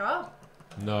back up?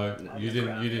 No, you the didn't.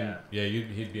 ground, You didn't. Yeah,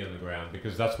 he'd be on the ground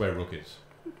because that's where Rook is.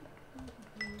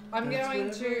 I'm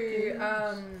going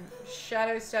to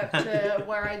shadow step to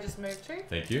where I just moved to.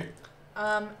 Thank you.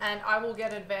 And I will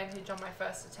get advantage on my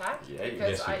first attack Yeah,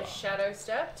 because yes, you I are. shadow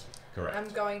stepped. Correct. I'm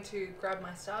going to grab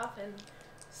my staff and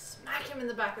smack him in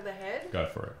the back of the head. Go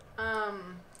for it.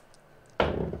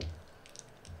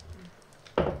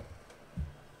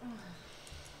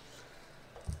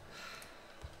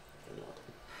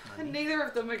 And neither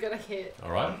of them are gonna hit.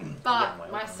 All right.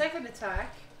 But my second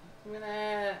attack, I'm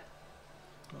gonna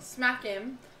smack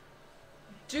him.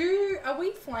 Are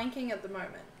we flanking at the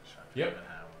moment? Yep.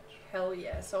 Hell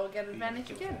yeah! So I'll get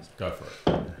advantage again. Go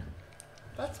for it.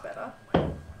 That's better.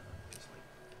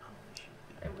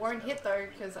 It won't hit though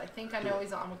because I think I know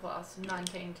his armor class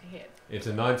 19 to hit. It's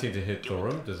a 19 to hit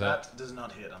Thorum. Does that? That does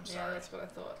not hit, I'm Yeah, sorry. that's what I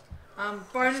thought.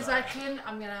 Bonus Sorry. action,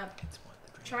 I'm gonna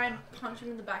try and punch him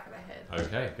in the back of the head.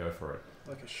 Okay, go for it.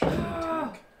 Like a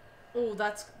shot. Oh,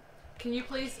 that's. Can you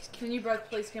both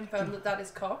please confirm that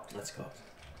is cocked? That's cocked.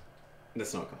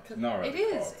 That's not cocked. No, It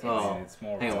is. Oh. It's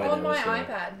more. Hang of on, a- wait. On my what's the-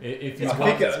 iPad. If you It's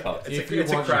want, bigger. It's cocked. if you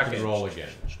It's a want, you Kraken. can roll again.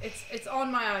 It's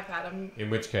on my iPad. I'm. In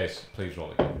which case, please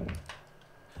roll again.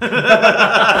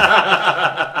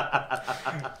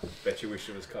 Bet you wish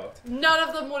it was cocked. None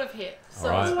of them would have hit, so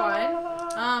Alright. it's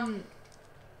fine.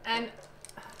 And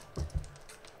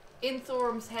in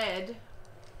Thulrom's head,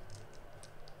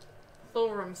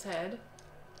 I'm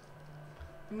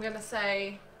gonna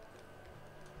say,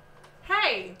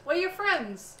 "Hey, we're your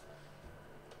friends.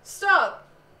 Stop."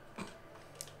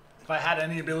 If I had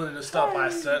any ability to stop, I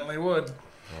certainly would.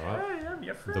 All right. Hey, I'm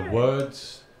your The friend.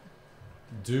 words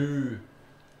do.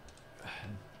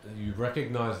 You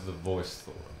recognize the voice,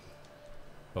 Thorum,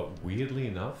 but weirdly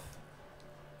enough,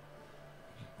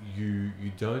 you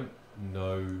don't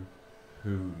know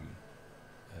who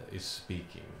is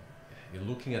speaking. You're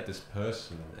looking at this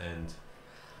person, and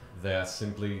they are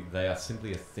simply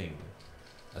a thing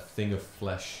of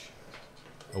flesh,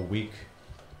 a weak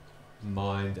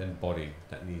mind and body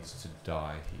that needs to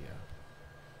die here,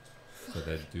 so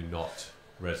they do not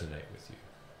resonate with you.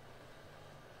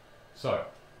 So,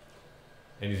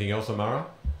 anything else, Amara?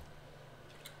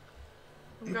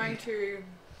 I'm going to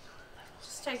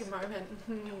just take a moment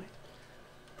and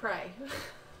pray.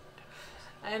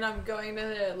 And I'm going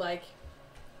to, like,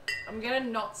 I'm going to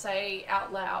not say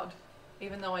out loud,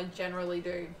 even though I generally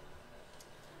do.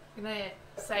 I'm going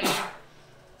to say,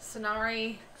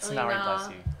 Sonari, Sonari, bless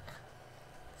you.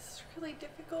 this is really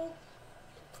difficult.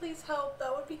 Please help,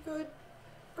 that would be good.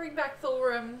 Bring back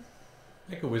Thulrum.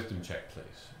 Make a wisdom check,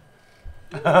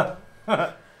 please.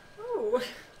 Oh.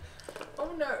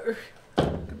 Oh no.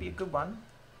 Could be a good one.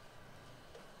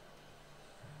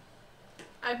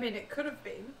 I mean, it could have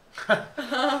been.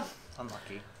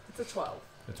 Unlucky. It's a 12.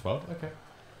 A 12? Okay.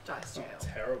 Dice jail.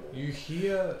 Terrible. You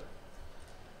hear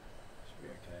Should be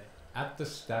okay. at the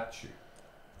statue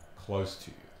close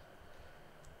to you,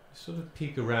 you sort of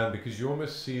peek around because you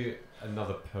almost see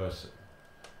another person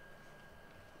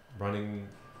running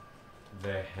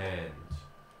their hand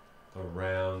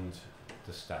around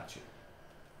the statue.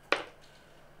 You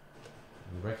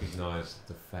recognize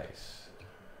the face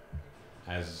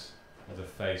as the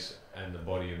face and the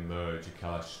body emerge, a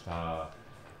Kalashtar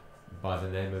by the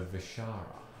name of Vishara,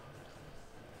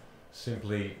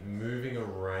 simply moving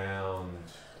around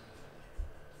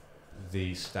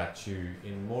the statue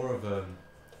in more of a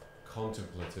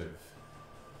contemplative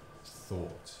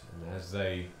thought. And as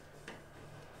they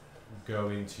go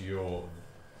into your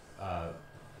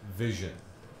vision,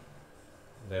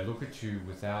 they look at you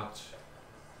without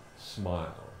smiling,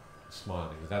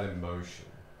 without emotion.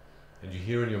 And you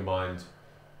hear in your mind,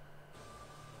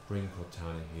 bring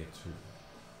Cortana here too.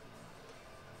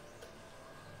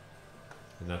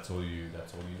 And that's all you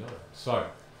know. So,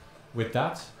 with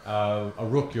that,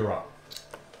 Aruk, you're up.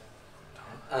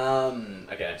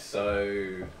 Okay,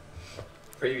 so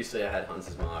previously I had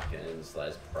Hunter's Mark and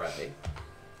Slayer's Prey.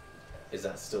 Is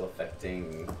that still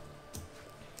affecting?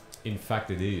 In fact,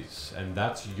 it is, and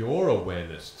that's your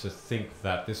awareness to think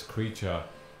that this creature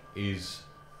is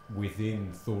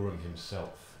within Thulrum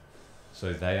himself.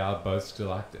 So they are both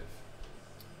still active.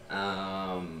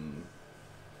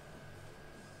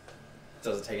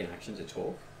 Does it take an action to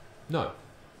talk? No.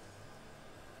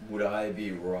 Would I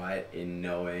be right in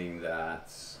knowing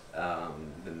that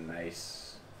the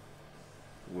mace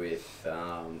with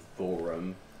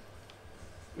Thulrum,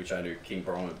 which I knew King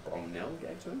Bromnell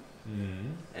gave to him,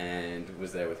 and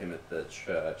was there with him at the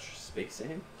church, speaks to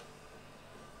him?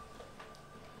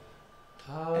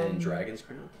 And Dragon's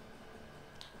Crown?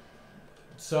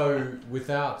 So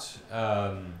without,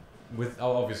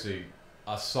 obviously,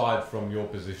 aside from your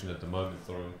position at the moment,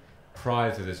 Thulrum,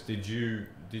 prior to this, did you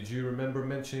remember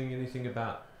mentioning anything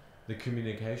about the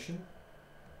communication?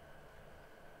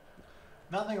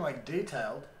 Nothing like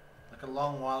detailed. Like a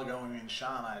long while ago when we were in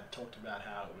Shan, I had talked about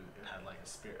how it had like a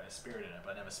spirit in it,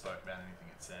 but I never spoke about anything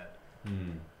it said.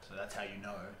 So that's how you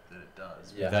know that it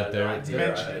does. Yeah, That there- I mentioned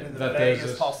it in the that there's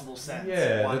vaguest a- possible sense.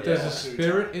 Yeah, one that there's or a two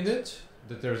spirit times. in it.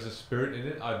 That there's a spirit in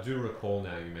it. I do recall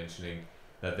now you mentioning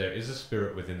that there is a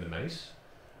spirit within the mace.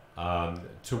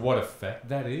 To what effect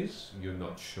that is, you're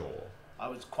not sure. I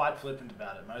was quite flippant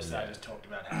about it. Mostly I Yeah. just talked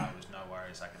about how it was no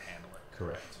worries, I could handle it.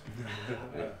 Correct.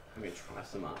 I'm gonna try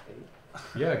some RP.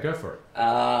 Yeah, go for it.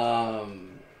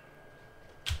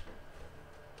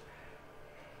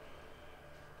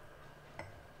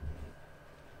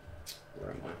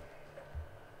 Where am I?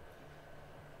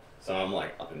 So I'm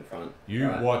like up in front. You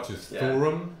right? watch as Yeah.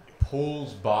 Thulrum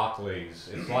pulls Barclays.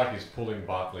 It's like he's pulling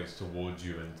Barclays towards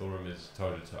you, and Thulrum is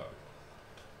toe to toe.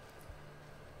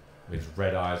 His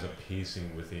red eyes are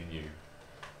piercing within you.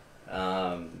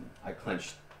 I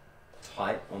clench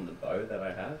tight on the bow that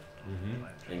I have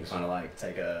and kind of like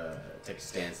take a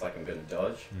stance like I'm gonna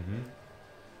dodge.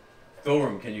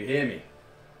 Thulrum, can you hear me?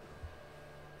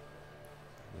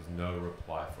 There's no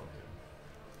reply from him.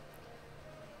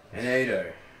 And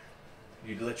Ado,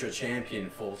 you'd let your champion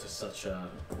fall to such a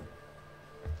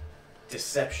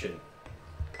deception.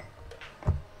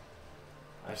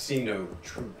 I've seen no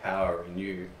true power in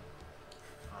you.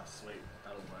 Oh, sweet.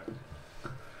 That'll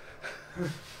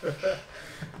work.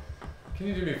 Can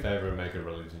you do me a favor and make a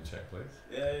religion check,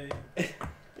 please? Yay.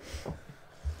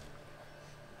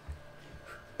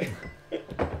 It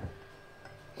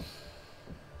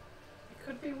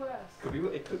could be worse.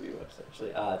 It could be worse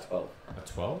actually. 12. A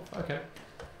 12? Okay.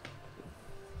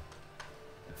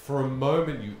 For a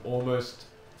moment, you almost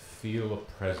feel a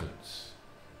presence,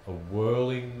 a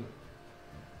whirling,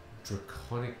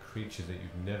 draconic creature that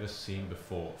you've never seen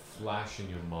before flash in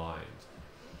your mind.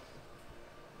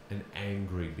 An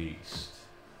angry beast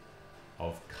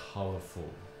of colourful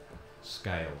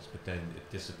scales, but then it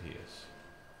disappears.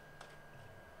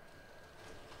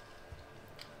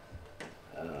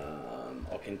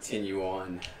 I'll continue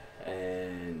on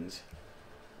and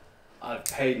I've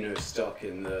paid no stock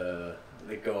in the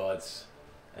gods,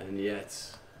 and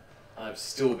yet I've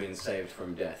still been saved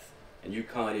from death, and you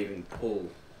can't even pull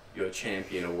your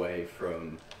champion away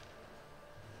from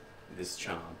this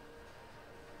charm.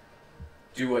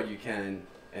 Do what you can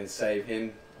and save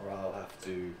him, or I'll have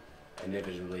to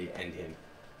inevitably end him.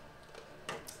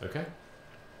 Okay.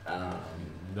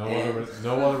 No and-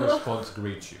 other response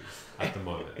greets you at the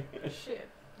moment. Shit.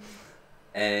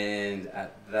 And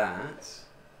at that,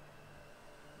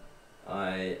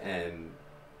 I am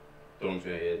going to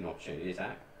get an opportunity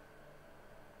attack.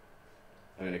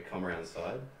 I'm going to come around the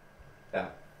side,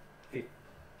 about 50,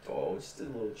 or just a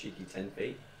little cheeky 10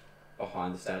 feet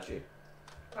behind the statue.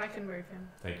 I can move him.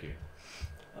 Thank you.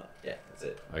 Yeah, that's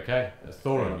it. Okay,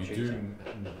 Thorum,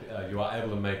 you are able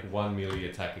to make one melee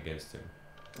attack against him.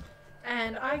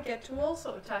 And I get to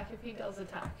also attack if he does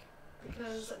attack.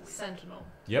 Because Sentinel.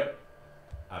 Yep,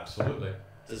 absolutely.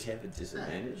 Does he have a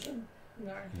disadvantage?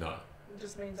 No. No. It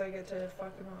just means I get to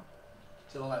fuck him up.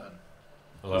 It's 11.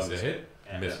 11 to hit,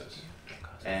 Yeah. misses.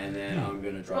 And then I'm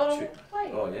going to drop two.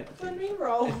 Wait. Oh, yeah. Let me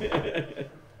roll.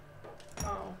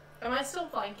 Oh. Am I still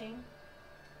flanking?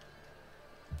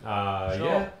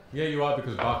 Yeah, you are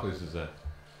because Barclays is there.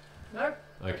 Nope.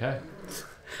 Okay.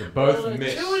 So both Rolled a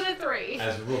miss. 2 and a 3.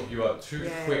 As Rook, you are too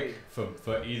Yay. quick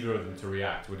for either of them to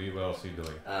react. What else are you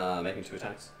doing? Making 2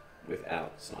 attacks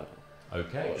without sniper.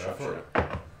 Okay, Or go for it.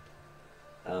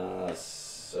 sharpshooter.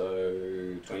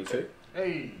 So 22.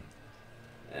 Hey!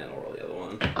 And I'll roll the other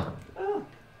one. Oh.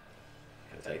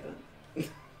 Can I take that?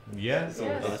 Yeah, It's all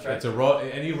Yes. dice, right? it's a roll.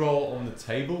 Any roll on the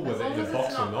table, As whether long in as the it's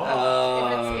box or not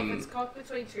not, if it's cocked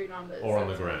between 2 numbers. or on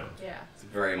the ground. Yeah. It's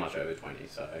very much over 20,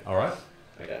 so. All right,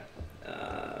 Okay.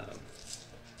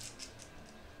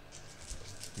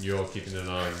 you're keeping an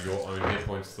eye on your own hit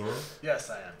points, Thorum. Yes,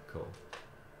 I am. Cool.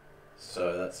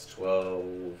 So that's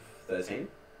 12, 13.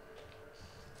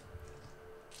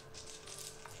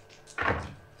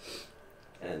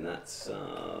 And that's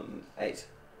 8.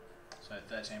 So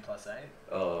 13 plus 8?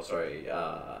 Oh, sorry,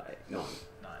 9. 9.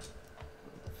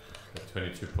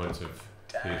 22 points of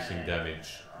piercing Dang.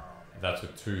 damage. Oh, That's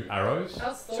with 2 arrows.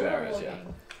 How's 2 Thor arrows,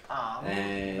 looking? yeah.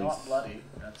 And- not bloody,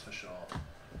 that's for sure.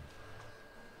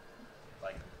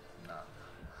 Like, no.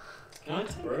 Can I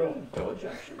take Brutal. a dodge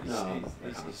action? No.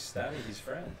 He's stabbing his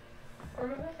friend.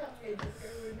 Remember how ages ago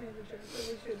we made the joke that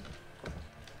we should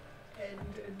end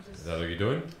and Is just... that what you're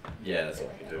doing? Yeah, that's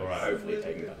what I can do. Alright. Hopefully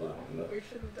taking that long. But We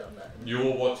should have done that. You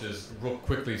will watch as Rook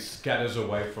quickly scatters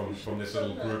away from this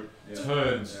little group,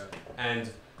 turns, and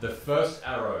the first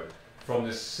arrow from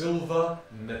this silver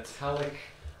metallic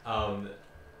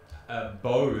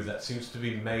bow that seems to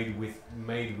be made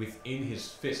within his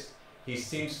fist. He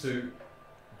seems to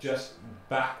just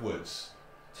backwards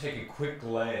take a quick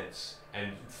glance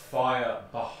and fire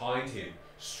behind him,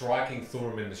 striking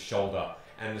Thorum in the shoulder.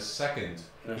 And the second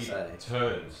Can I he say,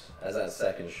 turns, as that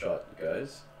second shot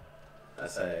goes, I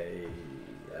say,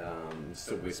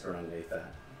 still whisper underneath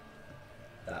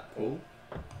that pool,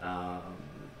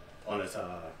 on its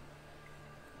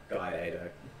guide Ada.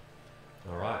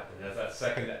 all right, and as that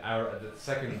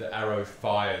second arrow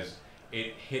fires,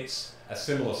 it hits a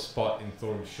similar spot in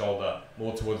Thorum's shoulder,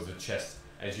 more towards the chest.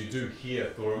 As you do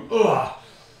hear Thorum, ugh,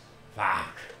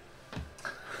 fuck.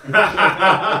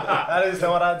 That is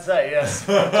what I'd say, yes.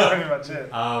 Pretty much it.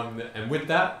 And with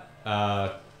that,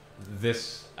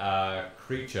 this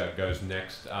creature goes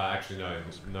next. Actually, no,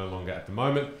 it's no longer at the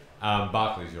moment.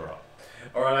 Barclays, you're up.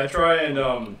 All right, I try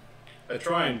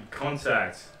and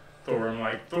contact Thorum.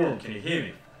 Like, Thorum, can you hear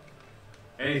me?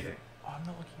 Anything? Oh, I'm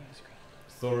not looking at the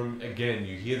screen. Thorum, again,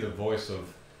 you hear the voice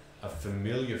of a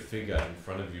familiar figure in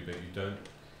front of you, but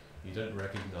you don't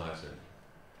recognize him.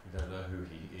 You don't know who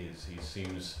he is. He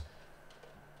seems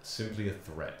simply a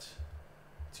threat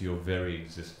to your very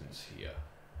existence here,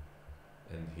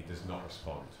 and he does not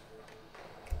respond.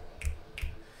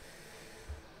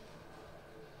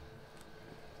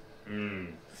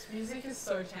 This music is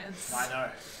so tense. I know.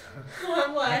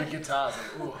 I'm The like, guitar's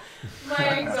like, ooh. my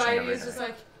anxiety is just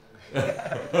like,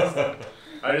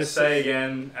 I just say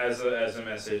again as a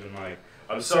message, I'm like,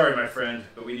 I'm sorry, my friend,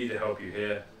 but we need to help you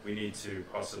here. We need to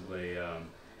possibly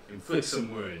inflict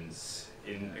some wounds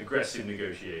in aggressive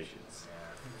negotiations.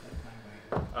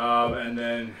 And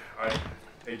then I,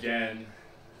 again,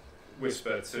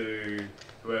 whisper to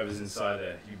whoever's inside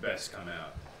there, you best come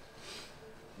out.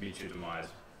 Meet your demise.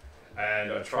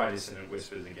 And I try dissonant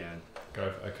whispers again.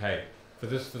 Okay. For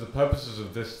the purposes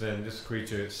of this, then this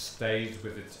creature stays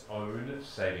with its own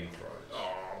saving throws.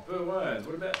 Oh, but words.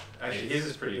 What about? Actually, his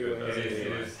is pretty good. It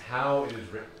is how it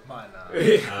is written. Mine, It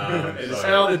is so-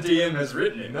 how the DM has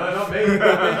written it. No, not me.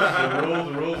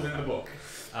 The rules in the book.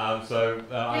 Here's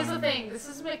the thing. This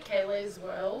is Michele's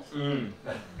world.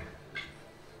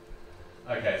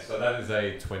 Okay, so that is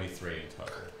a 23 in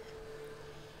total.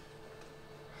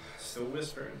 Still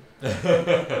whispering.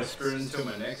 Whispering until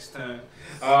my next turn.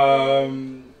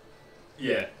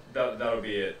 Yeah, that'll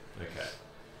be it. Okay.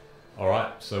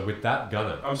 Alright, so with that,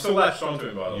 Gunner. I'm still latched onto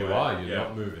him, by the way. You are, you're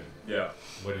not moving. Yeah.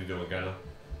 What are you doing, Gunner?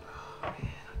 Oh man,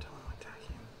 I don't want to attack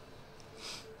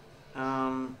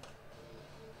him.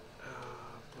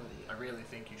 Bloody I really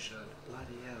think you should.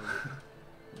 Bloody hell.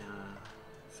 Nah.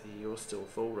 See, you're still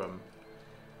Thulrom,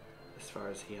 as far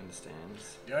as he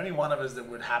understands. The only one of us that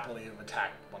would happily have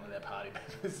attacked one of their party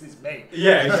members is me.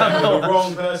 Yeah, exactly. The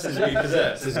wrong person to be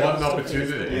possessed. There's one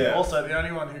opportunity. Yeah. Also, the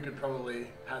only one who could probably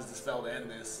has the spell to end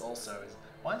this also is...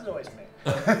 Why is it always me?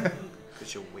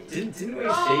 Because you're weird. Didn't we see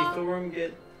Thulrom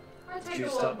get I take a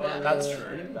juiced lot up of by damage. That's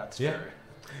true. That's Yeah. true.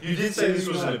 You did say this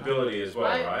was an ability as well,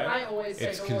 right? I always take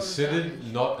It's a lot of considered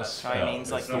damage. not a So spell. it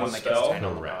means like It's the not one a that gets spell? turned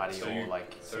on the Correct. body, So or you-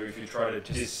 like. So if you try to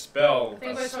dispel I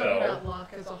think a we're talking spell, about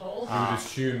luck as a whole. You would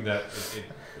assume that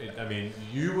I mean,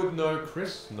 you would know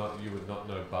Chris, you would not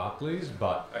know Barclays,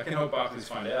 but I can help Barclays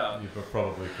find out. you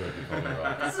probably could. You're probably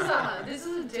right. This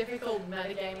is a difficult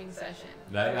metagaming session.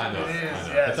 I know, It is, I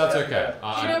know. yes, But that's yeah, okay. yeah. Do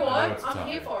I you know know what? it's I'm tough.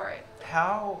 here for it.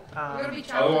 How? You're gonna be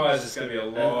challenged. Otherwise, it's going to be a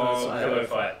long That's pillow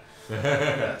fight.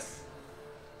 Yes.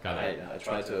 Got I it.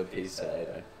 tried to appease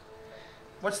Sato.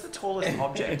 What's the tallest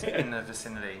object in the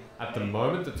vicinity? At the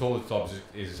moment, the tallest object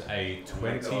is a Oh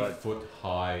my God. 20-foot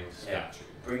high statue.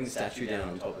 Bring the statue down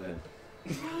on top of him.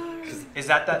 Is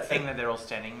that thing that they're all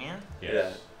standing near?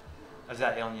 Yes. Is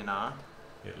that Ilyanar?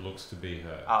 It looks to be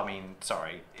her. I mean,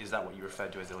 sorry, is that what you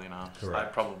referred to as Ilyanar? I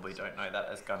Correct. probably don't know that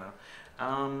as Gunner.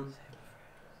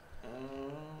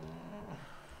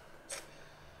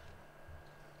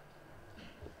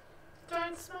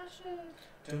 Don't smash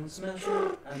it. Don't smash it.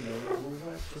 I know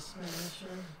you'll like to smash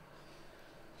it.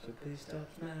 So please stop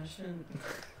smashing.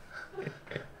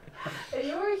 Are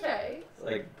you okay? It's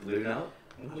like blew up.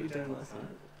 What were you doing last night?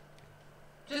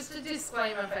 Just a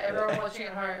disclaimer for everyone watching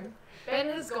at home. Ben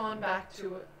has gone back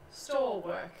to store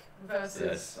work versus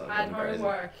Yes, I've at gone home crazy.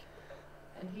 work.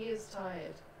 And he is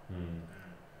tired.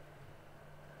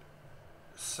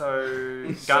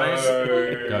 So Gunner's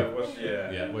Go.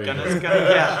 Yeah. What are you Gunner's doing?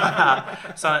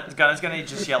 gonna so Gunner's gonna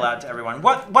just yell out to everyone.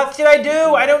 What did I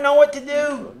do? I don't know what to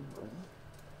do.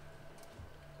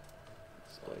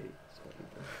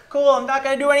 Cool, I'm not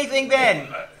gonna do anything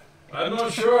then. I'm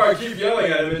not sure. I keep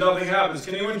yelling at him and nothing happens.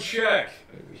 Can anyone check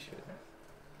Maybe we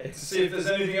should. to see if there's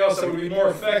anything else that would be more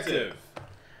effective?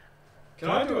 Can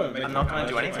I do it? I'm not gonna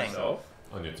do anything. Myself?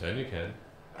 On your turn, you can.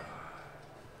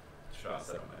 Should I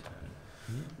set on my turn?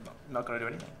 I'm not gonna do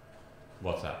anything.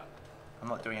 What's that? I'm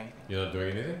not doing anything. You're not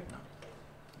doing anything?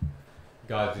 No.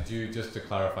 Guys, just to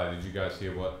clarify, did you guys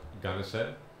hear what Gunner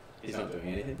said? He's not doing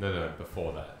anything. No,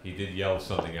 before that. He did yell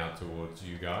something out towards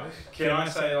you guys. Can I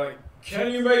say, like,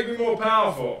 can you make me more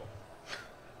powerful?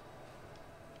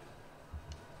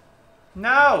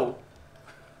 No.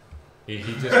 He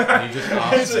just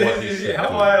asked what he should do. How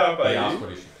high up are He you? asked what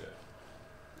he should do.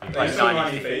 Like Like 90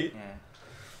 90 feet.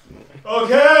 Yeah.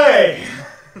 Okay!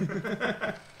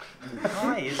 How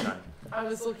high is 90? I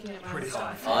was looking at my Pretty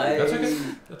stuff. That's okay.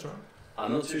 That's right.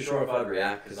 I'm not too sure if I'd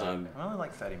react because I'm Only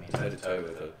like 30 meters. toe to toe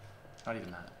with a Not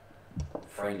even that.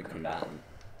 friend combatant.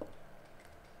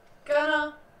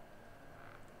 Gunner,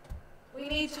 we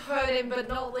need to hurt him, but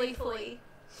not lethally.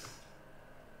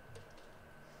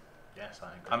 Yes, I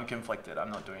agree. I'm conflicted. I'm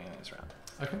not doing anything this round.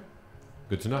 Okay.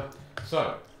 Good to know.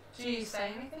 So, Do you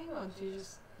say anything, or do you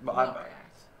just But not react?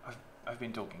 I've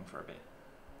been talking for a bit.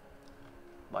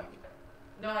 Like,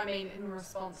 No, I mean in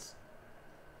response.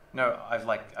 no,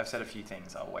 I've said a few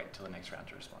things. I'll wait till the next round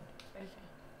to respond. Okay.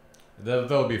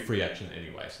 there'll be free action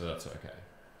anyway, so that's okay.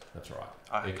 That's all right.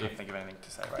 I If- can't if- think of anything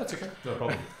to say right That's now. okay. No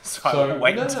problem. So I'll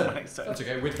wait no, until no, the next turn. That's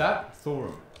okay. With that,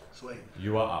 Thulrom, Sweet.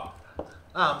 you are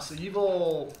up. So you've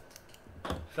all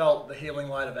felt the healing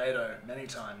light of Ado many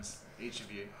times, each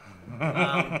of you.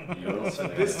 You're also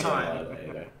This the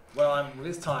time- guy.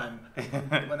 This time,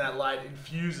 when that light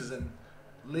infuses and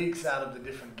leaks out of the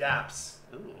different gaps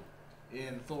Ooh.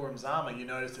 in Thulrom's armor, you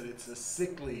notice that it's a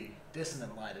sickly,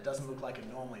 dissonant light. It doesn't look like it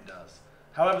normally does.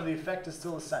 However, the effect is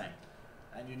still the same.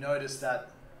 And you notice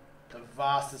that the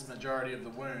vastest majority of the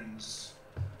wounds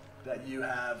that you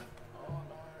have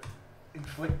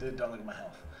inflicted, don't look at my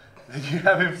health, that you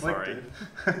have inflicted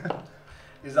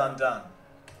is undone.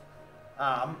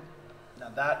 Now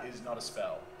that is not a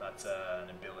spell. That's an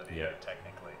ability, Yeah.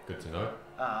 technically. Good to know.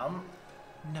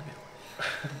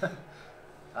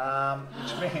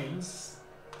 Which means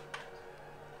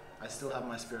I still have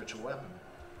my spiritual weapon.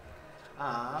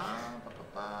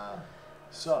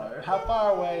 So, how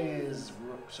far away is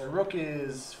Rook? So, Rook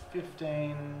is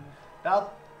 15.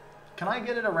 About. Can I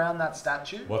get it around that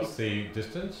statue? What's the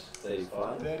distance?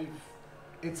 35. 30.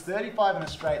 It's 35 in a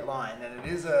straight line, and it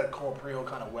is a corporeal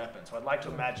kind of weapon. So, I'd like to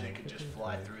imagine it could just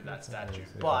fly through that statue.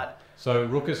 But. So,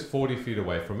 Rook is 40 feet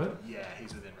away from it. Yeah,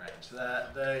 he's within range. So,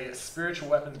 the spiritual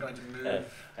weapon's going to move.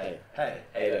 Hey. Hey.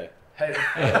 Hey. Hey.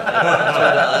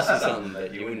 That's just something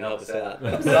that you wouldn't help us out.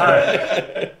 I'm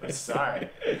sorry. I'm sorry.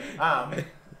 And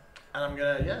I'm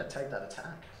gonna take that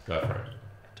attack. Go for it.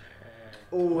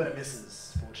 Oh, and it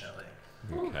misses, fortunately.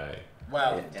 Okay.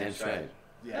 Wow. Yeah, damn straight.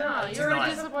 Yeah. No, it's you're a 9.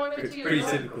 disappointment to you. Pretty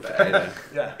right? typical for Ada.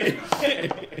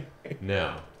 Yeah.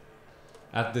 Now,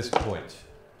 at this point,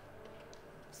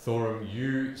 Thorum,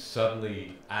 you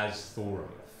suddenly, as Thorum,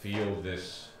 feel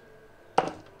this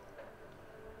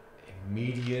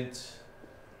immediate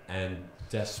and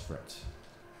desperate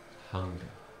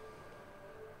hunger.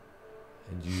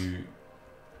 And you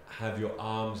have your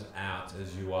arms out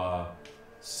as you are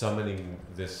summoning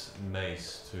this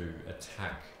mace to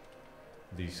attack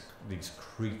these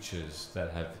creatures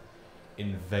that have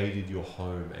invaded your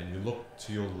home. And you look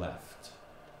to your left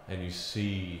and you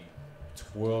see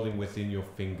twirling within your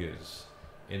fingers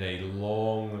in a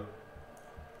long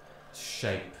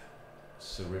shape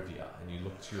Cerivia, and you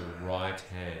look to your right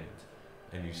hand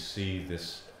and you see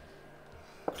this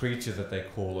creature that they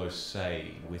call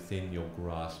Osei within your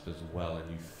grasp as well,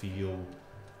 and you feel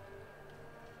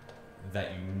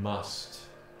that you must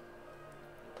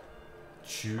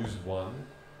choose one,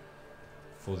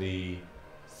 for the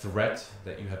threat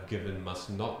that you have given must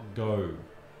not go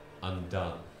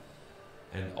undone.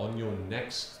 And on your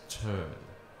next turn,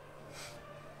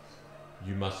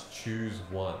 you must choose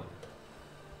one.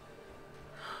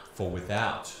 For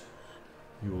without,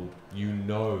 you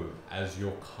know, as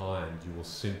your kind, you will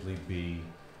simply be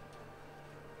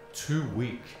too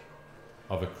weak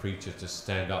of a creature to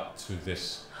stand up to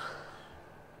this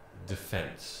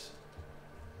defense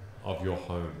of your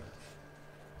home.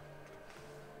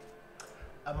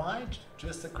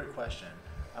 Just a quick question.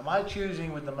 Am I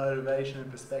choosing with the motivation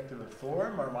and perspective of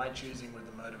Thorum, or am I choosing with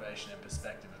the motivation and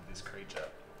perspective of this creature?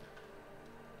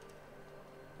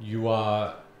 You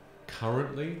are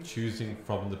currently choosing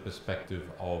from the perspective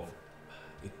of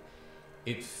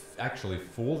it. Actually,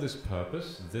 for this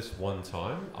purpose, this one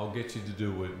time, I'll get you to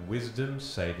do a wisdom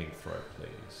saving throw,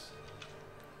 please.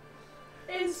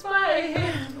 Inspire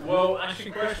him. Well,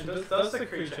 actually, question: does the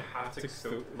creature have to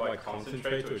still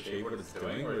concentrate to achieve what it's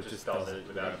doing, or it just does it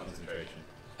without concentration?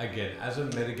 Again, as a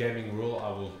metagaming rule, I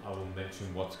will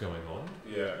mention what's going on.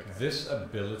 Yeah. Okay. This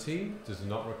ability does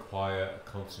not require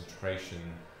concentration.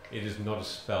 It is not a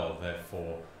spell,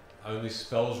 therefore. Only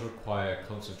spells require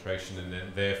concentration, and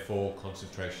then therefore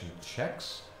concentration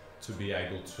checks to be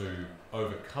able to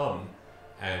overcome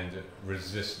and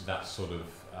resist that sort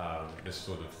of this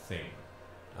sort of thing.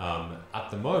 At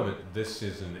the moment, this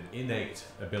is an innate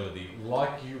ability,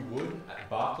 like you would at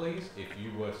Barclays if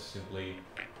you were to simply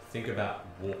think about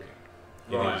walking.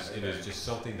 It is just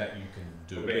something that you can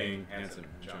do. Being handsome,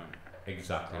 John.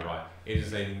 Exactly right. It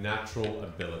is a natural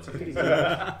ability.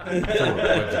 I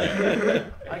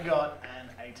got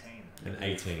an 18. An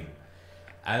 18.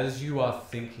 As you are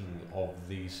thinking of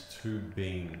these two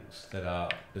beings that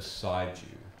are beside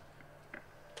you,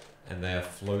 and they are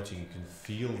floating, you can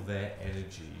feel their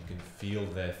energy, you can feel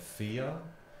their fear,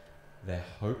 their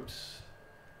hopes,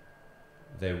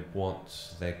 their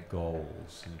wants, their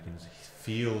goals. And you can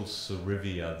feel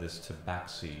Cerivia, this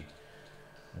tabaxi,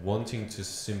 wanting to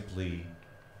simply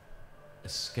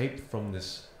escape from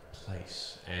this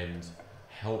place and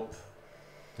help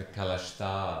the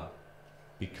Kalashtar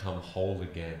become whole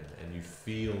again. And you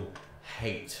feel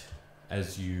hate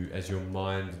as your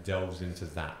mind delves into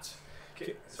that.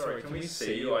 Sorry, can we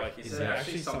see, is there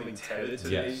actually something tethered to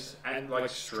these? And,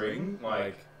 string?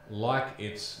 Like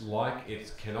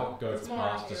it cannot go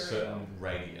past a certain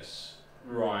radius.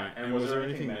 Right, and was there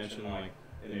anything mentioned,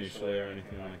 initially or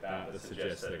anything like that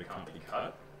suggests that it can't be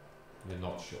cut? You're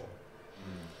not sure.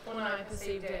 When I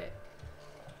perceived it,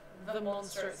 the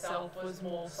monster itself was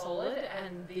more solid,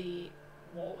 and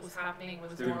what was happening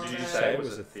was more. Did you say it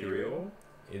was ethereal?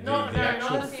 Not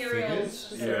ethereal figures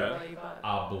specifically, but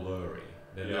are blurry.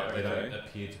 They don't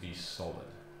appear to be solid.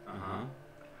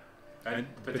 But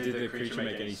did the creature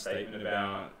make any statement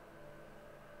about?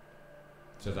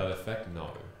 To that effect,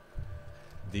 no.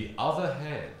 The other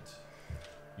hand,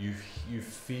 you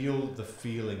feel the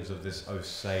feelings of this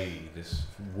Osei, this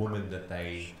woman that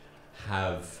they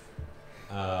have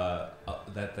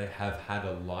had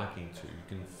a liking to. You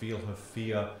can feel her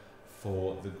fear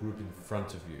for the group in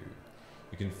front of you.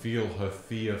 You can feel her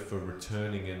fear for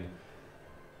returning and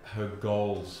her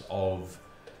goals of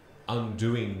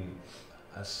undoing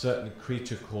a certain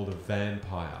creature called a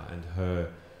vampire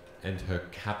and her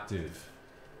captive.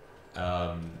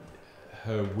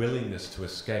 Her willingness to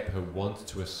escape, her want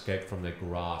to escape from their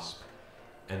grasp.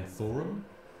 And Thulrom,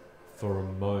 for a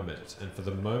moment, and for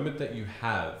the moment that you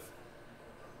have,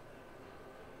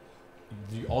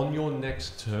 on your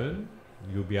next turn,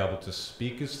 you'll be able to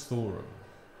speak as Thulrom.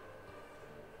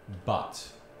 But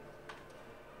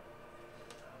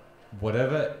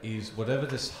whatever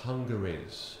this hunger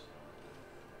is,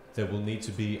 there will need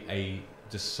to be a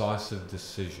decisive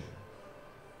decision.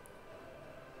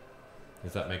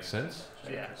 If that makes sense?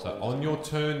 Yeah. So on your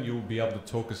turn, you'll be able to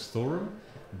talk as Thulrom,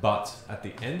 but at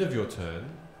the end of your turn,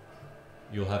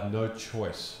 you'll have no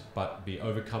choice but be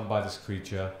overcome by this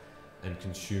creature and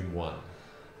consume one.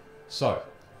 So,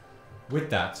 with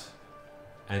that,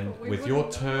 and with your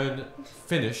turn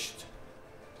finished,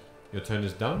 your turn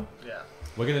is done. Yeah.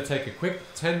 We're going to take a quick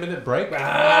 10-minute break. Break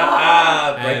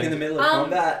And in the middle of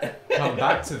combat. Come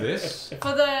back to this.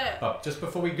 But just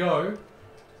before we go,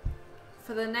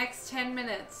 For the next 10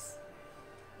 minutes,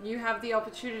 you have the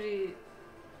opportunity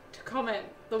to comment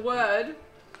the word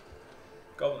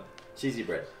Goblin. Cheesy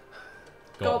bread.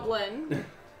 goblin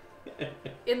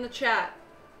in the chat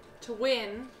to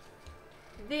win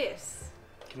this.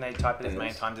 Can they type it as And many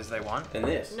this. times as they want? And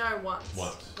this. No, once.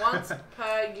 Once. Once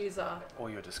per user. Or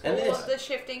your And discretion? this. All of the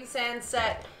shifting sand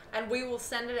set, and we will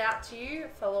send it out to you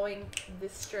following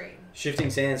this stream. Shifting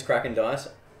sands, cracking dice.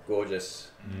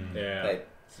 Gorgeous. Yeah. Hey,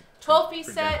 12-piece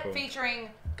Pretty set cool. featuring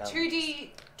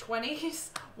 2d20s,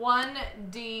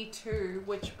 1d2,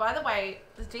 which, by the way,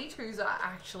 the d2s are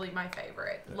actually my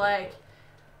favorite. Yeah, Like,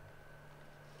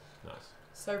 nice.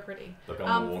 so pretty. Look,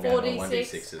 I'm a war game on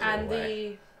 4d6 1d6s and all the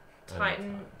way. the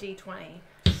Titan d20.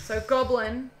 So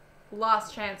Goblin,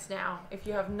 last chance now. If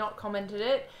you have not commented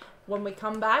it, when we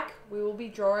come back, we will be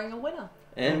drawing a winner.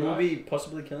 And we'll be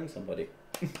possibly killing somebody.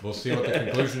 We'll see what the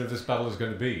conclusion of this battle is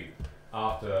going to be.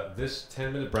 After this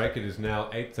 10-minute break, it is now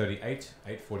 8:38.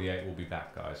 8:48, we'll be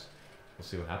back, guys. We'll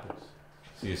see what happens.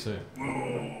 See you soon.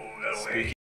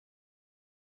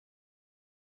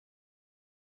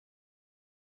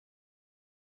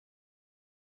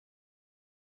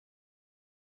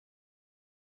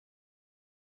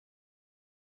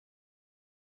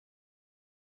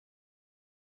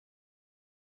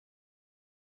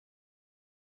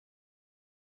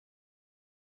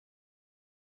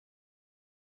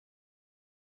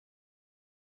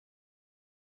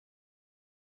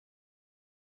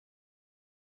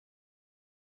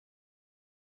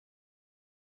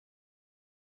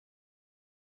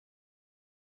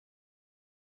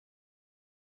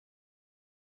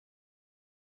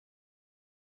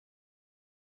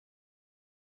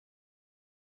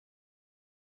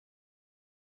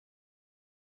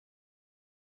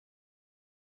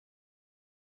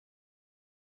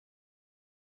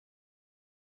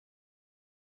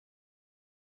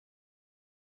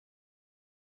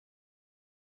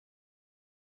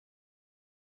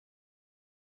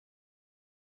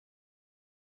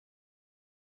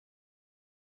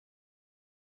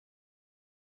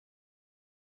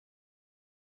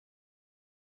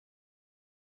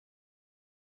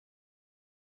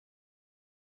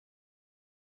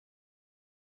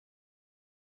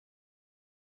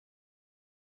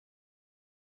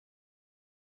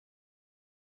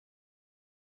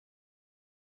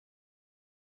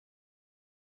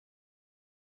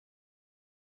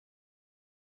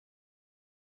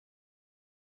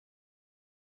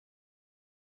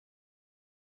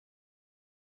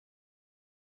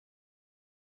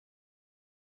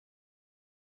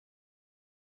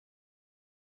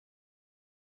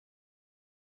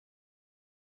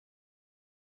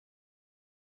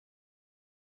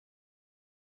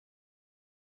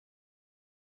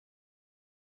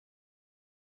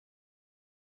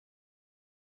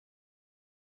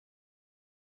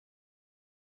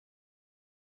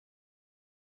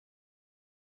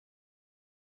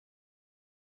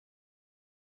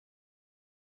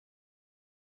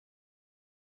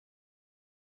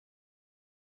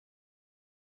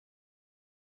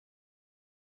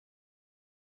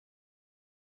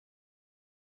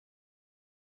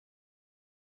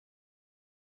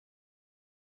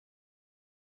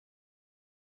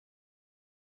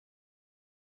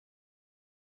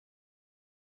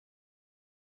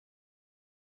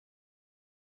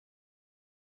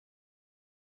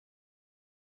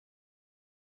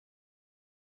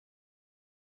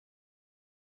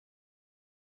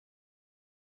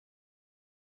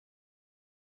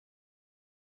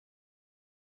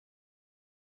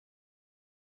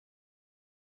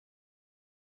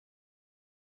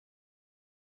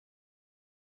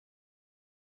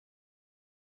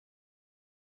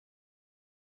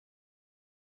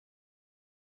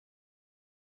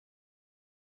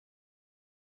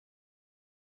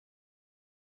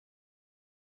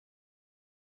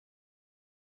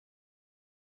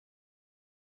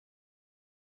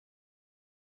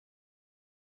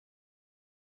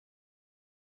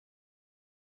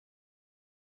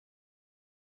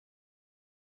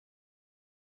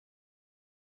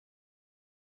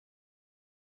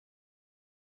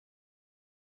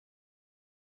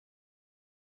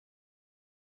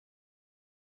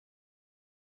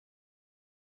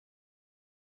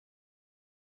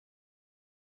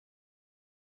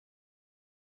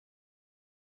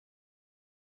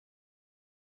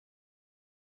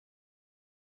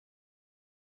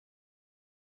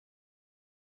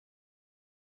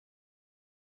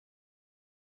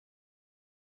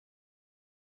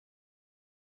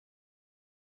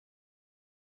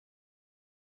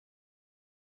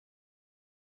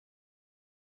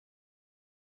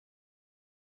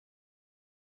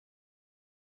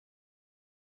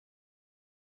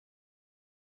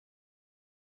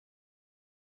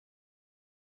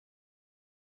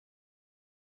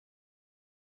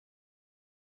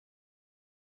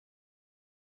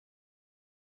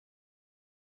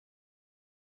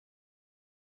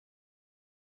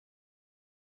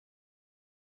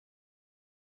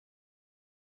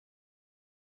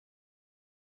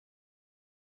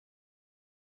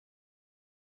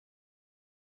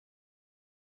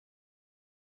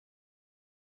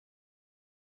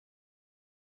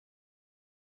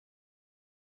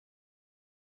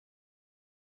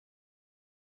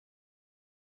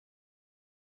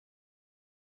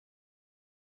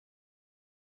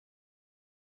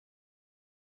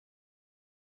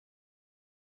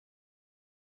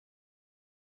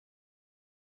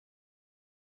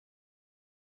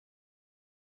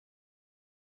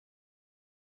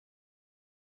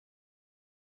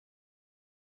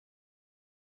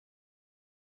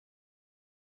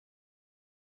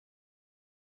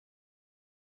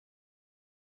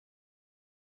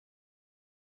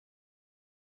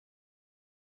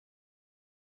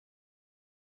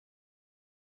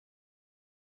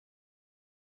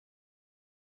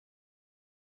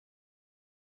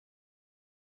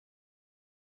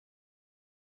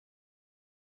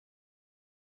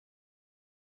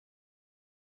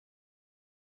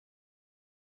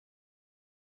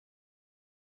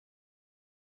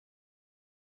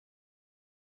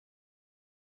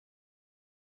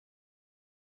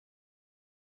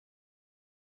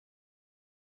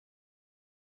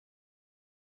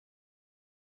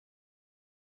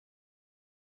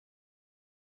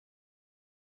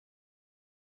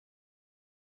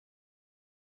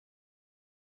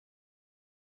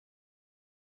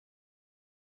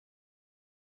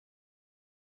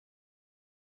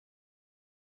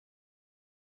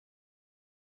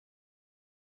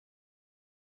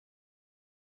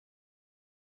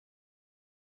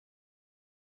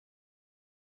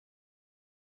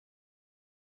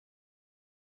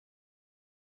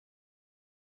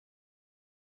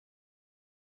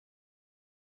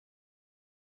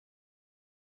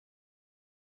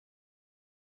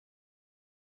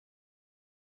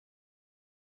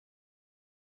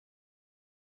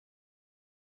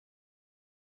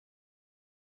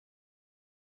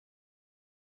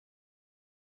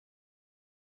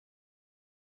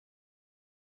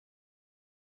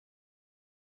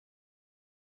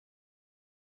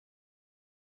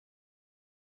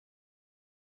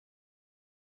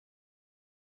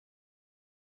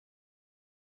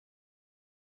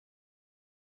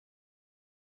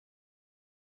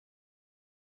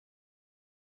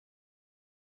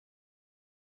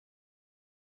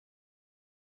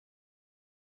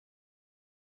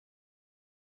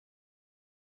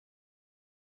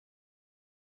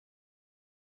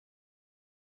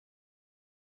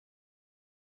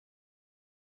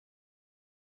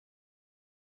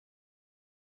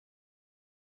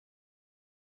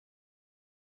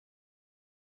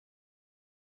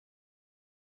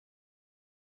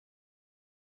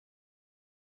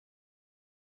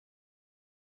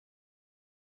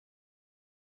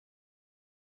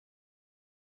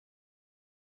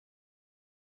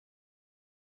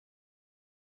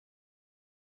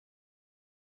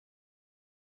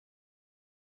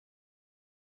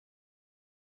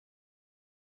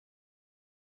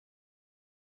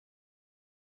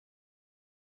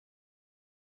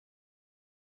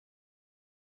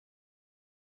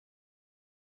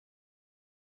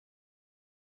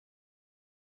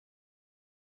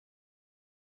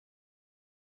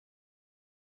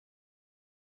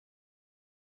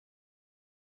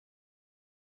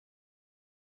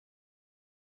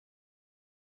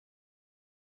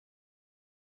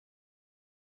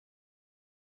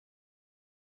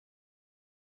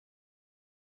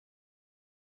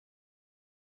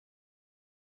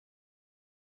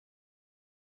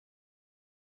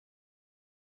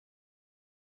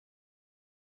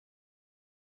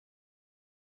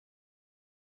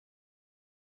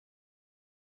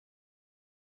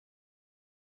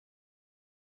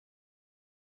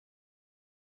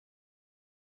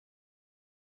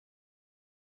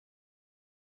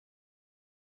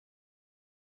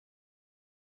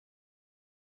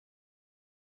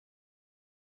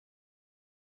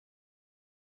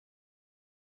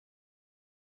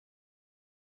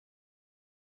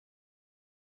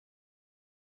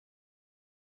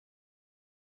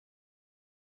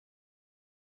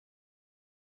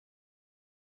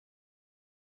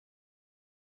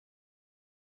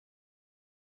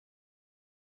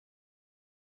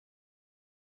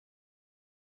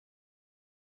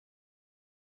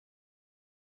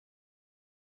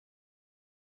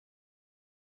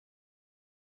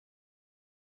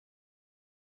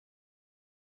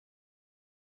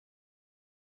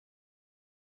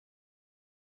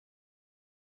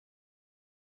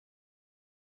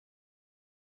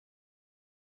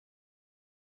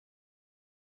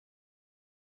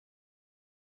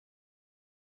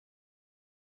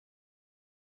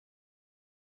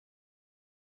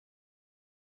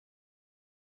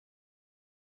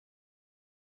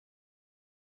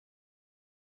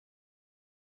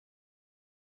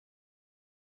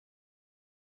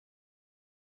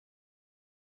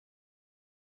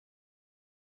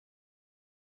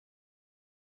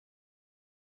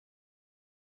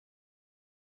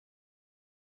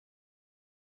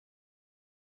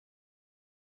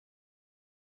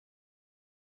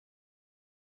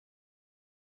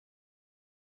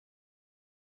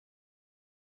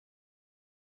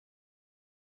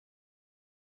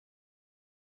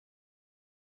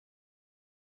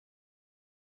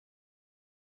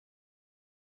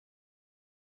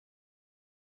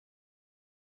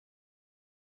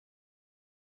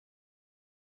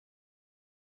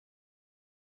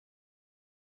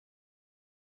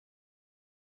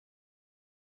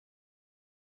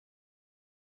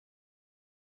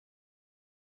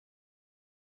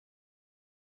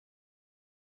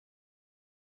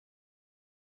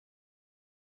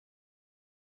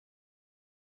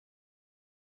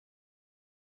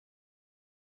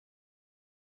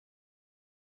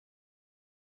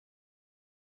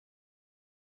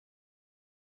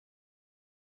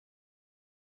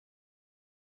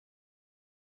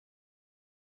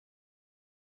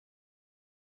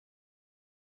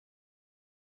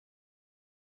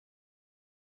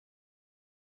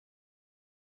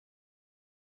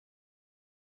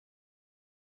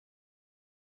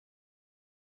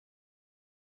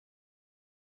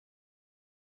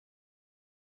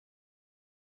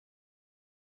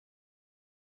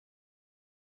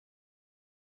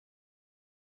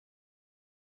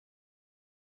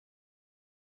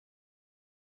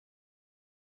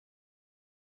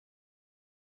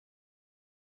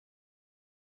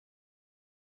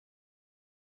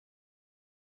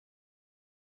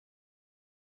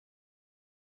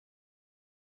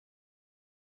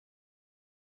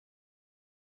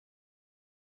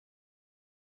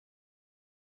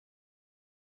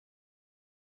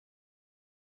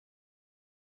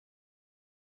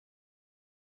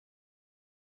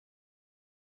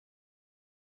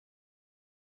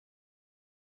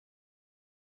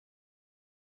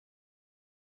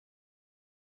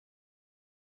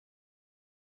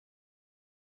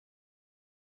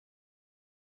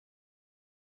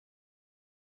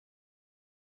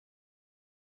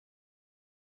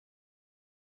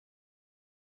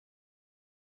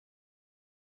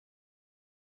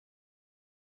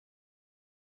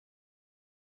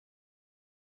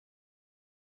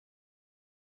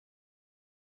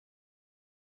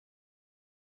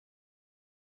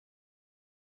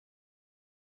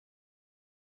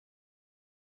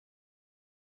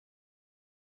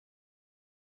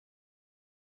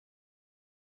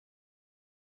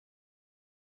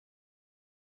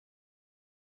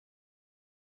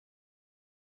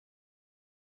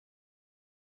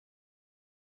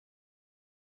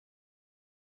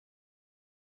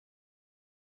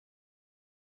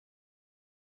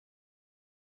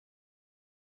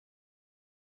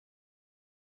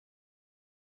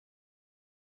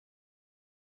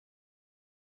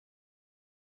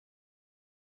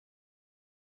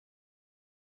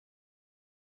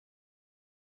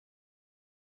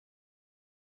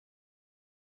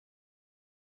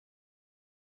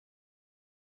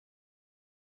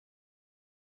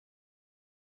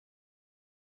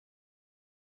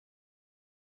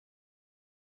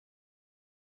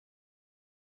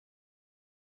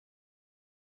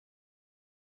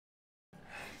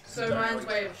 So mine's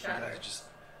Wave of Shadow.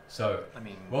 So, I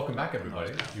mean, welcome back,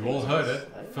 everybody. You all heard it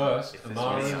first. If this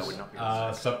Amara's video would not be the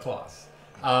subclass.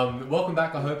 Welcome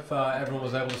back. I hope everyone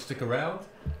was able to stick around.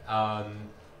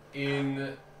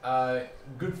 In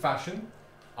good fashion,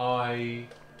 I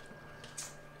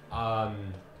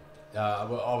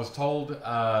was told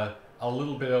a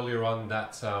little bit earlier on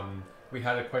that we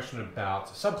had a question about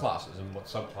subclasses and what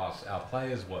subclass our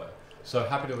players were. So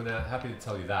happy to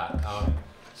tell you that.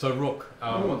 So Rook,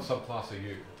 what subclass are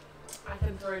you? I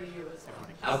can throw to you as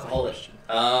well. Alcoholic.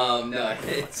 No,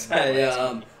 it's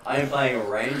a, I am playing a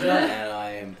ranger and I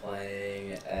am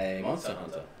playing a monster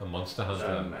hunter. A monster Which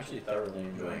hunter. I'm actually thoroughly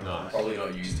enjoying. Nice. Probably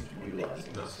not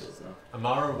utilising those skills enough.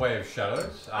 Amara, Way of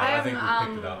Shadows. I I think we am,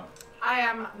 picked it up. I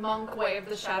am Monk Wave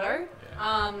the Shadow.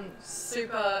 Yeah.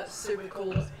 Super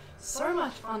cool. So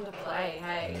much fun to play,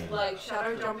 hey. Like,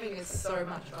 shadow jumping is so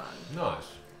much fun. Nice.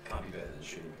 Can't be better than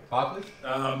shooting. Barkley?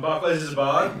 Barclays is a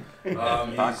bard.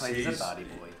 Barclays he's, is a bardy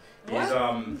boy. He's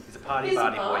He's a party He's a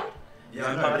bardy boy. bard? yeah,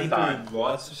 I know. Party He bard. does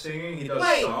lots of singing. He does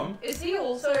Wait, some. is he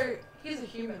also... He's a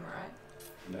human, right?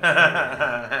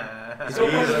 He's all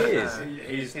He's, he is.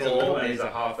 he's He's a tall little and he's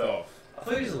a half elf. I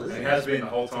thought he was a And lizard. he has been the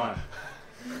whole time.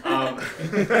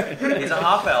 He's a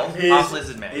half elf, half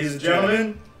lizard man. He's a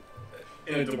gentleman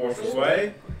in a debaucherous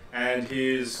way, and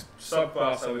his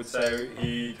subclass, I would say,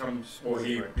 he came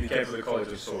from the College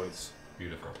of Swords.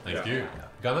 Beautiful. Thank Yeah. you.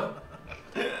 Gunnar?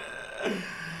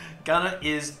 Gunnar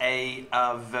is a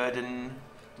Verdun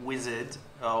wizard.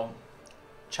 Oh,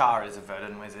 Char is a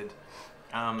Verdun wizard.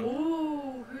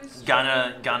 Ooh, who's...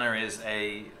 Gunnar is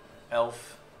a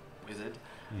elf wizard.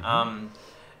 Mhm.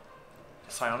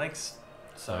 Psionics,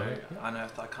 so Okay.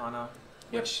 unearthed arcana,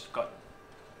 which got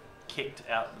kicked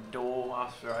out the door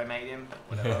after I made him.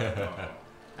 But whatever.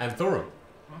 And Thorum?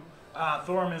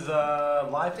 Thorm is a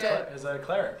Dead.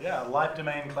 cleric. Yeah, life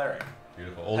domain cleric.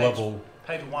 Beautiful. All Page- level...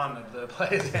 Page 1 of the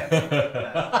player's handbook.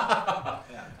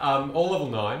 Yeah. all level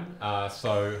 9,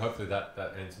 so hopefully that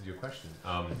answered your question.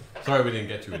 Sorry we didn't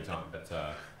get to you in time, but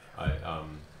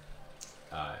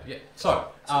yeah. So,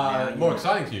 more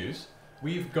exciting news.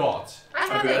 We've got... I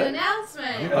have Okay. an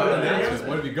announcement. You've got an announcement.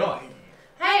 What have you got?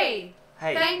 Hey,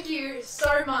 Hey, thank you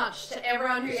so much to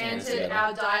everyone who Hands entered together.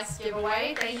 our dice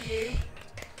giveaway. Thank you.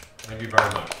 Thank you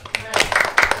very much.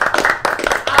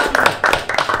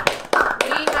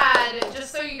 We had,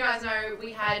 just so you guys know,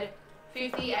 we had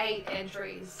 58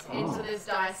 entries into this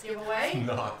dice giveaway.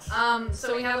 Nice.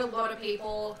 So we had a lot of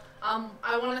people.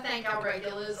 I want to thank our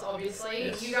regulars, obviously.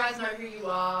 Yes. You guys know who you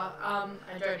are. I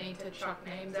don't need to chuck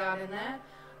names out in there.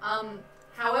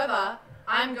 However,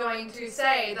 I'm going to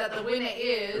say that the winner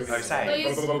is...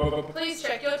 Okay. Please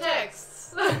check your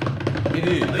texts. It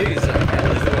is. I think it's okay.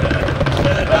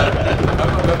 I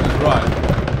hope I got this right.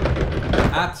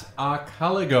 At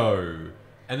Arcaligo,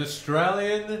 an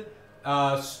Australian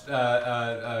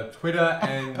Twitter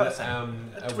and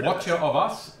a watcher of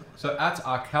us. So at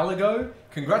Arcaligo,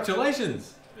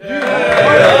 congratulations!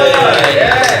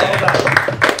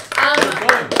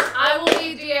 I will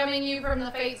be DMing you from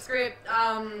the Fate Script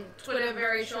Twitter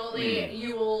very shortly.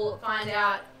 You will find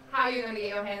out how you're going to get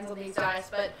your hands on these dice.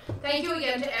 But thank you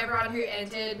again to everyone who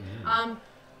entered.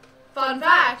 Fun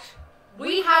fact,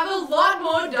 we have a lot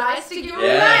more dice to give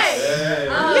Yes.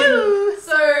 away.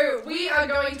 So we are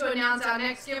going to announce our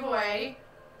next giveaway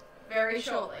very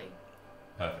shortly.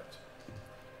 Perfect.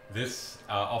 This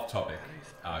off topic.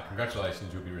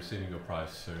 Congratulations, you'll be receiving your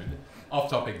prize soon. Off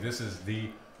topic. This is the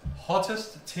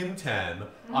hottest Tim Tam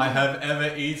I have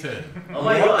ever eaten. Oh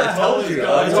my god, I told you.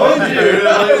 I told you.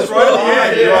 It was right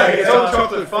at the end. Like, it's all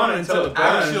chocolate fun until it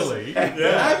burns.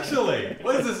 Actually,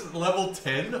 what is this, level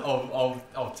 10 of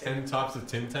 10 types of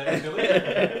Tim Tam chili?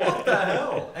 What the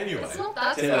hell? Anyway, It's not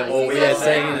that Tim, spicy. well, we It's are not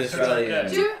saying in that. Australia,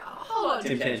 Dude, hold on.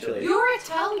 Tim Tam chili. You're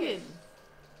Italian.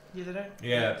 Yeah, they don't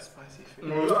Yeah. eat spicy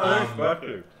food.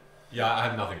 yeah, I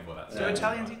have nothing for that. Do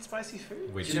Italians eat spicy food?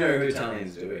 Do Which you know who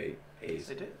Italians do eat? Peas.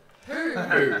 They do. Who?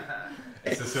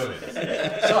 Sicilians.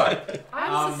 So,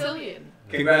 I'm Sicilian.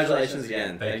 Congratulations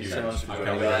again. Thank Thank you you. so much for Okay,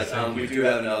 joining, well, guys. thank We you. do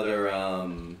have another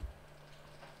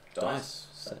dice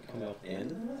set coming up at the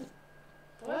end of the night.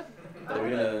 What? Are we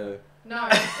gonna... No.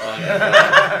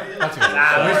 that's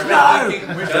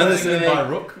good. We're Don't listen to me. by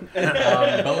Rook.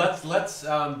 But let's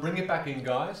bring it back in,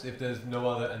 guys. If there's no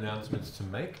other announcements to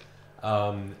make,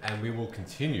 and we will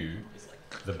continue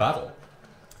the battle.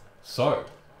 So,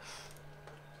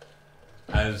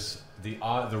 as the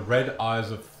red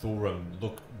eyes of Thulrom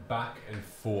look back and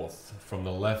forth from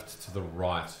the left to the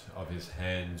right of his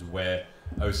hand, where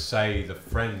Osei, the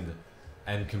friend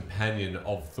and companion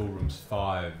of Thulroms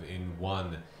Five in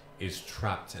one, is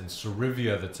trapped, and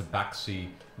Sarivia, the Tabaxi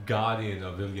guardian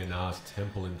of Ilyanar's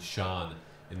temple in Shan,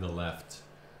 in the left.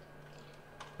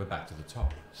 We're back to the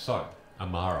top. So,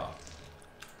 Amara,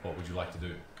 what would you like to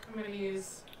do? I'm going to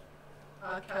use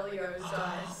Caligo's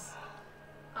dice.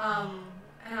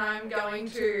 And I'm going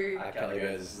to...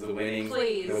 Caligo's the winning.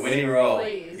 Please. The winning roll.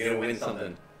 Please. You're gonna win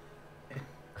something.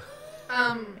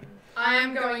 I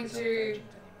am going to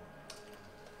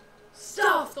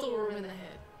stuff Thulrom in the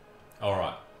head.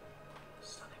 Alright.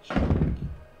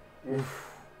 Good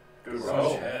Oh,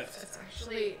 roll. It's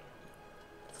actually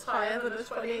higher than a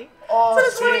 20. Oh,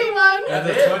 It's a 21. And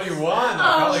the 21!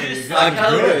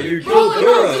 Caligo, you Roll killed a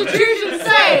Thulrom. Constitution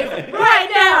save right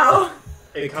now.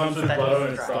 It comes with blood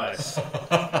on its dice.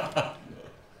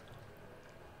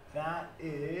 That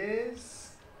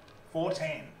is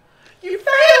 14. You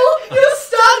fail. You're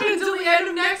stuck until the end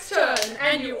of next turn,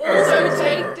 and you also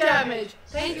take damage.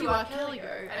 Thank you,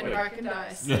 Archeligo and Broken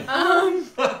Dice.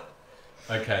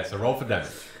 Okay, so roll for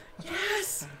damage.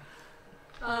 Yes.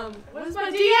 What is my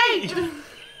D8?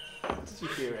 Did you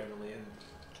hear Emily?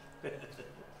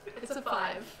 It's a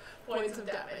 5 points of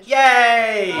damage.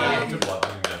 Yay! Points of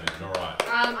bludgeoning damage, alright.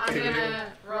 I'm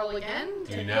gonna roll again.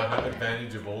 You now have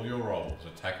advantage of all your rolls,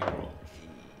 attacking rolls.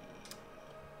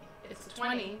 It's a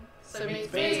 20. So meets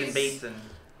Beats these. and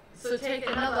So take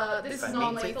another. This is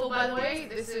non-lethal, by the way.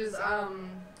 This is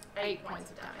 8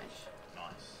 points of damage.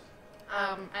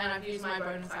 nice. And I've used my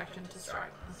bonus action to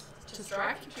strike.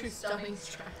 To stunning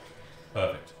strike.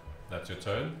 Perfect. That's your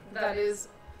turn. That is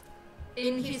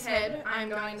in his head. I'm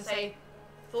going to say,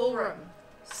 Thulrom,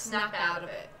 snap out of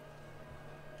it.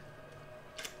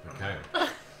 Okay.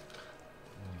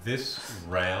 This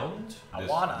round,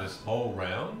 this whole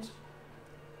round,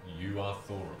 you are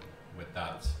Thulrom with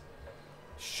that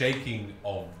shaking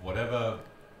of whatever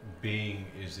being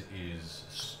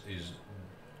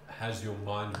has your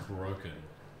mind broken.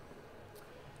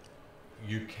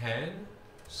 You can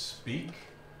speak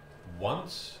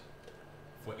once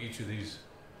for each of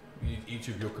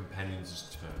your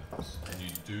companions' turns, and you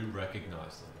do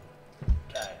recognize them.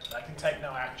 Okay, I can take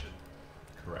no action.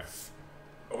 Correct.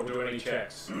 Or do any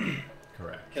checks.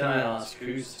 Correct. Can I ask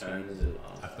whose turn is it?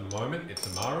 At the moment, it's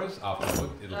Amara's.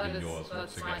 Afterward, it'll That be is- yours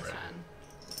once That's you my get ready. turn.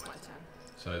 It's my turn.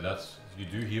 So you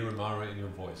do hear Amara in your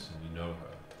voice, and you know her.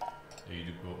 Are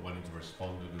you wanting to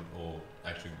respond, or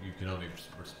actually, you can only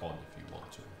respond if you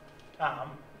want to.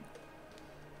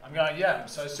 I'm going, yeah.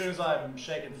 So as soon as I'm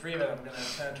shaken free of it, I'm going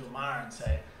to turn to Amara and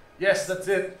say, yes, that's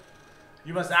it.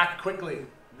 You must act quickly.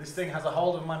 This thing has a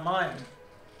hold of my mind.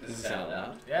 This is out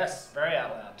loud. Yes, very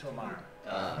out loud to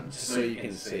Amara. Just so you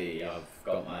can see, I've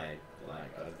got my,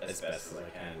 as best as I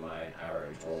can, my arrow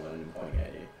drawn and pointing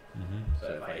at you. So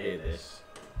if I hear this...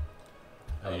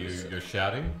 You're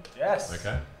shouting? Yes.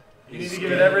 Okay. You need to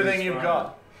give it everything you've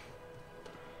got.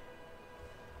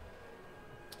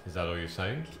 Is that all you're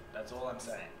saying? That's all I'm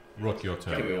saying. Rook, your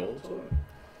Can we turn. all talk?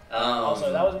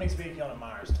 Also, that was me speaking on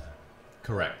Amara's turn.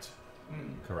 Correct.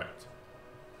 Correct.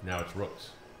 Now it's Rook's.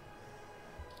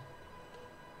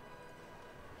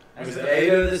 Was it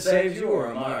Ada that saved you or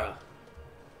Amara?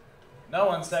 No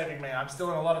one's saving me. I'm still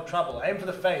in a lot of trouble. Aim for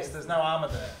the face. There's no armor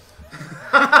there.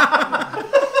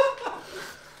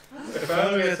 If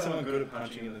only we had someone good at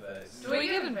punching in the face. Do we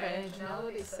get advantage now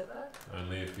that he said that?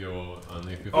 Only if you're. On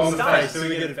the face. Do we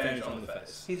get advantage on the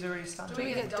face? He's already stunned. Do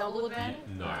we get double advantage?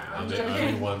 No, I'm only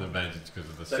joking. one advantage because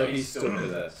of the So sun. he's still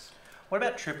possessed. What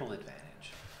about triple advantage?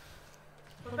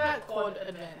 What about quad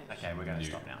advantage? Okay, we're going to You.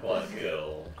 stop now. What a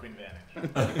girl. Queen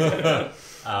advantage.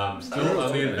 Still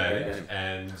on the advantage,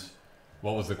 and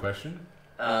what was the question?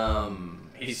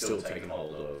 He's still taking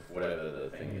hold of whatever the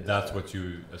thing is. That's what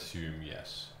you assume,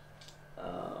 yes.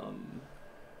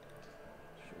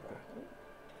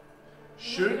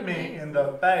 Shoot me in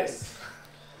the face.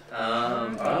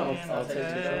 I'll take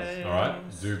 2 shots.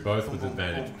 Alright, do both with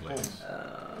advantage, please.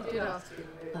 You did ask you to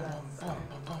do that.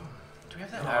 Do we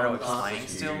have that arrow of slaying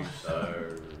still?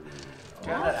 So... Do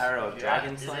we have that arrow of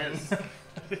dragon slaying?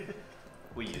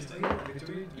 We used it.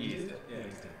 You used it. Yeah, you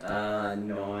used it.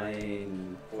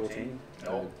 9, 14.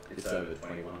 No, it's over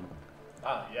 21.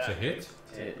 Ah, It's a yeah. hit?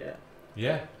 Hit, yeah.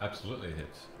 Yeah, absolutely it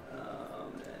hits. And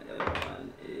the other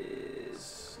one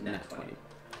is nat 20.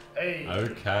 Hey.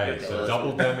 Okay, so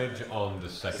double damage on the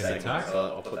second attack.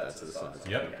 So I'll put that to the side. So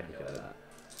Yep. you can get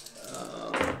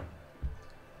that.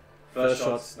 First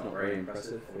shot's not very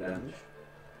impressive. 4 damage.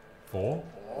 4.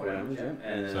 4 damage, yeah.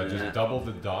 And then So just nat- double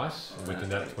the dice with the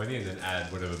nat 20 and then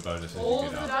add whatever bonuses All you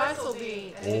of get the up. dice will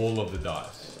be. All of the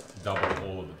dice. Double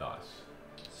all of the dice.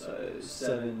 So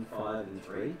 7, 5, and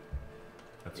 3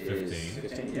 That's is 15.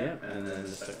 15, yeah. And then the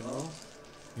second roll.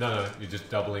 No, you're just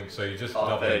doubling. So you're just Oh,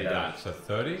 doubling 30 that. damage. So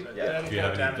 30. Yeah. Do you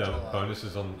have any Damage all up.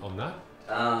 bonuses on that?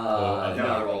 No,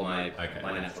 I roll my Okay.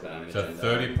 my natural damage. So and,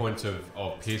 30 points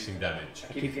of piercing damage.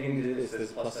 I keep forgetting to do this.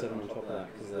 There's +7 on top of that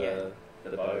because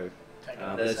the bow. Take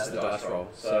There's just the dice roll.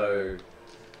 So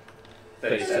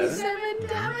 37. 7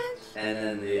 damage. And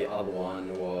then the other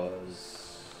one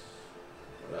was.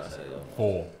 What did I say?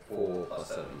 4 4 plus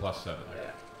 7. plus 7.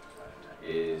 Yeah.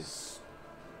 Is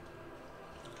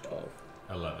 12.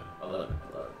 11. 11.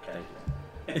 Thank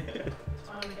you.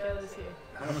 Girl is here.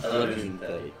 11 and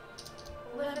 30.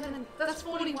 11. That's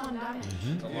 41 damage.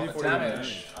 Mm-hmm. A lot of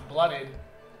damage. I'm bloodied.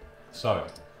 So,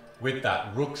 with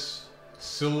that, Rook's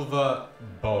silver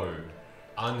bow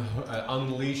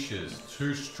unleashes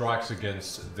 2 strikes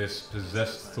against this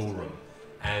possessed Thulrom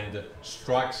and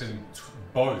strikes in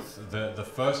both. The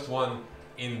first one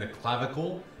in the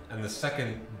clavicle and the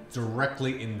second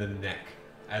directly in the neck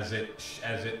as it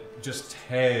just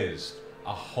tears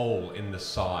a hole in the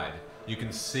side. You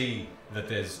can see that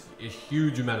there's a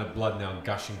huge amount of blood now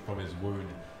gushing from his wound,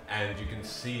 and you can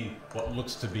see what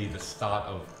looks to be the start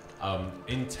of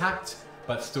intact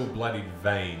but still bloodied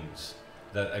veins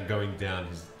that are going down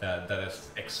that are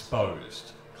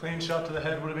exposed. Clean shot to the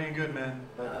head would have been good, man.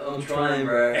 I'm trying,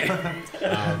 bro.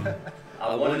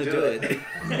 I want to do it.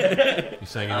 You're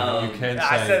saying you can Yeah,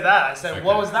 say. I said that. I said, Okay.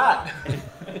 what was that?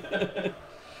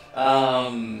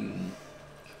 I'm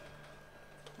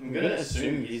going to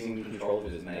assume he's in control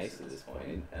of his mace at this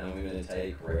point, and I'm going to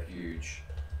take refuge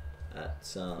at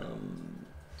so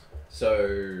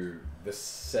the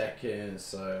second,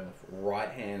 right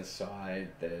hand side,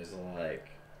 there's like,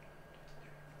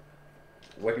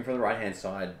 working from the right hand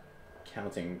side,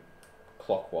 counting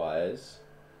clockwise,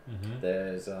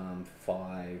 there's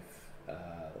 5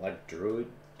 like druid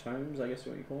tomes, I guess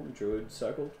what you call them, druid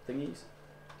circle thingies.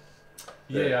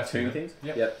 Yeah, I see tomb that. things.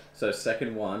 Yep. So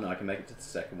second one, I can make it to the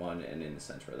second one, and in the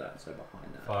center of that, so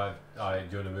behind that. 5.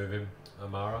 Do you want to move him,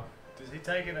 Amara? Does he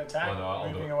take an attack Oh, no, I'll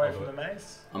do moving it, away I'll do from the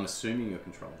mace? I'm assuming you're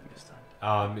controlling this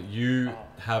time. You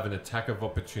have an attack of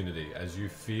opportunity as you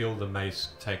feel the mace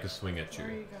take a swing at Where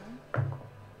are you. you going?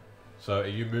 So are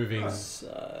you moving?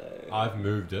 So I've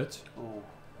moved it Ooh.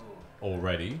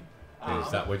 already.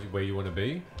 Is that where you want to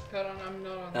be? Hold on, I'm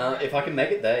not on. if I can make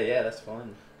it there, yeah, that's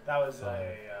fine. That was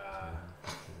a...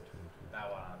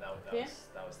 Yeah?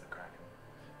 that was the Kraken.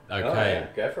 Okay. Oh, yeah,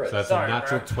 go for it. So that's Sorry, a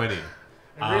natural bro. 20. It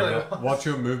really was. What's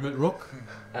your movement, Rook?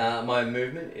 My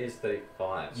movement is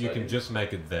 35. You so can just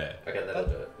make it there. Okay, that'll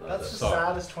do it. That's the So-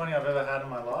 saddest 20 I've ever had in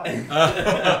my life.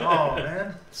 Oh,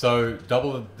 man. So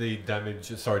double the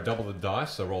damage. Sorry, double the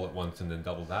dice. So roll it once and then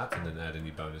double that, and then add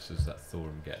any bonuses that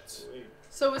Thulrom gets.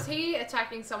 So was he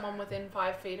attacking someone within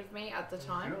 5 feet of me at the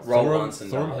time? Roll Thulrom, once and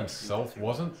Thulrom double it. himself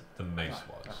wasn't. The mace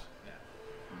was.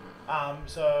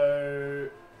 So...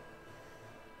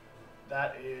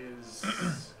 That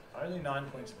is only 9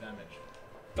 points of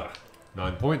damage.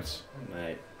 9 points.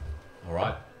 Mate, All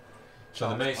right. So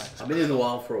the mace, I've been in the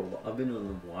wild for a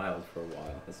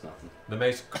while. That's nothing. the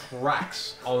mace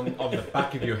cracks on the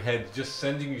back of your head, just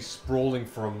sending you sprawling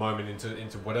for a moment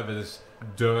into whatever this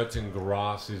dirt and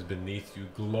grass is beneath you,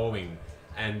 glowing,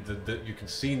 and you can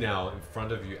see now in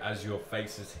front of you as your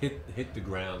face has hit the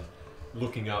ground.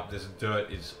 Looking up, this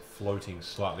dirt is floating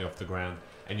slightly off the ground,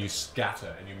 and you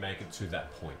scatter and you make it to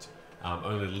that point.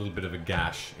 Only a little bit of a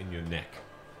gash in your neck.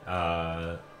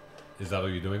 Is that all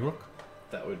you're doing, Rook?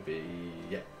 That would be,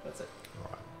 yeah, that's it. All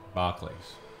right. Barclays.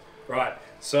 Right.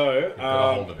 So, You've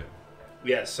got a hold of him.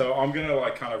 yeah. So I'm gonna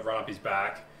like kind of run up his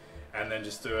back, and then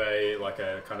just do a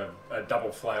kind of a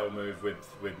double flail move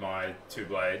with my 2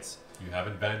 blades. You have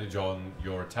advantage on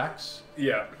your attacks,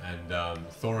 Yeah. and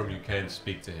Thulrom, you can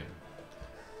speak to him.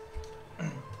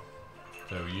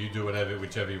 So you do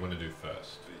whichever you want to do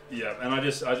first. Yeah. And I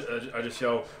just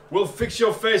yell, "We'll fix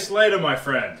your face later, my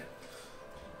friend."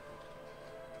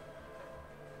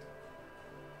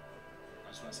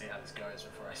 I just want to see how this goes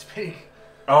before I speak.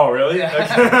 Oh, really?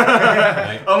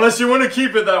 Mate, Unless you want to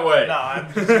keep it that way. No,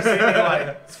 I'm just seeing me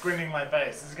like squinting my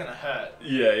face. This is gonna hurt.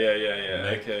 Yeah.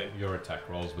 make Okay. your attack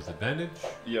rolls with advantage.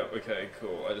 Yeah. Okay.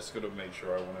 Cool. I just got to make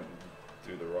sure I want to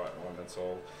do the right one. That's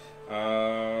all.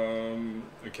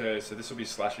 Okay. So this will be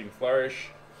slashing flourish,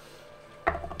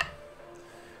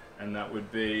 and that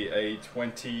would be a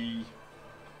 20.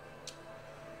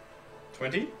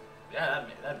 20? Yeah,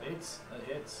 that beats. That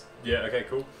hits. Yeah. Okay.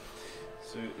 Cool.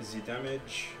 So the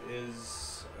damage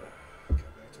is go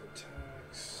back to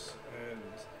attacks,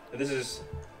 and this is.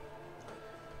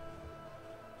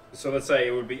 So let's say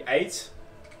it would be 8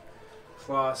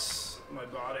 plus my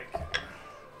bardic,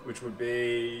 which would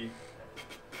be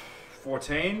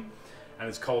 14, and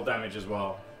it's cold damage as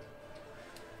well.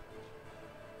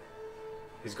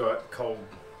 He's got cold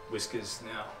whiskers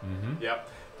now. Mm-hmm. Yep.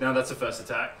 Now that's the first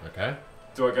attack. Okay.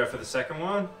 Do I go for the second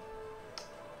one?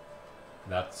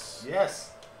 That's...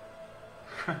 Yes.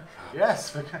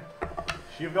 Yes.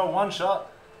 You've got one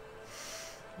shot.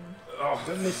 Oh,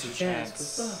 Don't miss your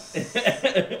chance.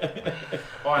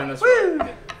 oh, and that's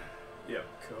right. Yep,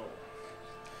 cool.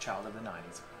 Child of the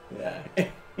 90s. Yeah.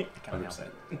 Can't help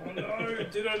it. Oh no,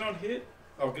 did I not hit?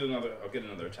 I'll get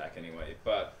another attack anyway,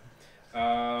 but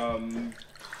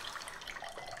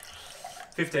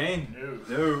 15. No.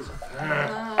 No.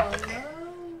 Oh no.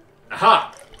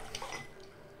 Aha!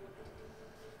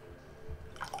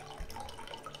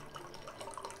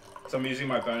 So I'm using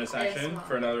my bonus action smart.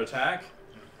 for another attack.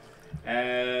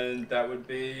 And that would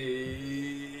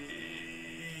be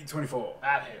 24.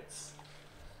 That hits.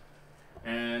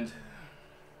 And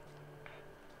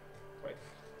wait.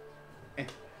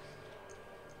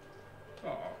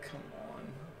 Oh, come on.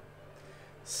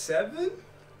 7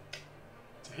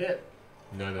 To hit.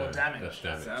 No, Or damage.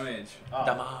 that's damage. damage. Oh.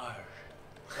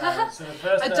 Damage. So the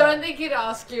first. I don't think he'd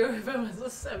ask you if it was a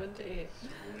 17.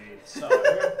 So.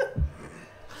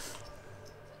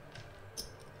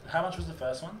 How much was the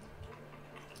first one?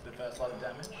 The first lot of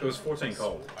damage? It was 14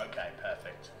 cold. Okay,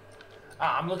 perfect.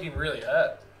 I'm looking really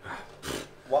hurt.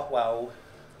 What? Well.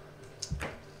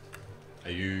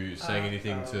 Are you saying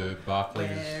anything to Barclays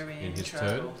We're in his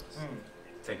trouble. turn?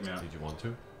 Take me out. Did you want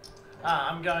to?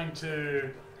 I'm going to.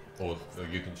 Or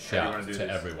you can Everyone shout do to this.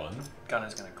 everyone.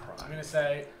 Gunner's gonna cry. I'm going to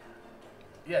say.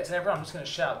 Yeah, to everyone, I'm just going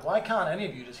to shout. Why can't any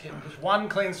of you just hit just one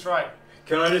clean strike?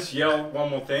 Can I just yell one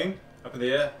more thing up in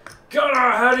the air? Gunnar,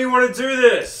 how do you want to do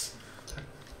this?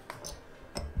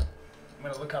 I'm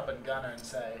going to look up at Gunner and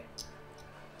say,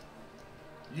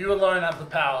 you alone have the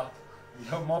power.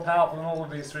 You're more powerful than all of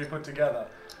these three put together.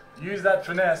 Use that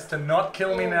finesse to not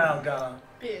kill me now, Gunner.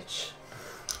 Bitch.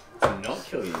 To not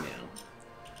kill you now.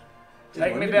 Didn't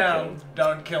Take want me to be down, killed.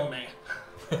 don't kill me.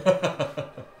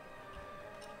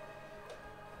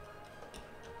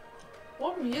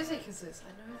 What music is this?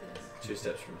 I know this. 2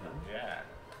 steps from home. Yeah.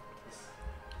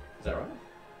 Is that right?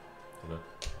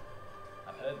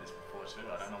 I've heard this before too.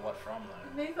 I don't know what from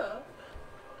though. Neither.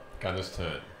 Gunner's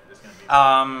turn. There's going to be.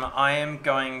 I am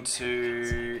going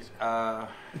to.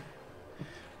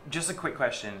 Just a quick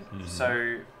question. Mhm.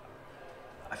 So,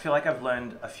 I feel like I've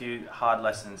learned a few hard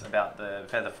lessons about the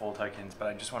feather fall tokens, but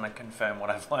I just want to confirm what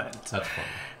I've learned. That's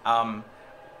fine.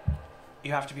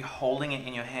 You have to be holding it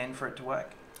in your hand for it to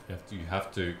work. You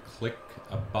have to click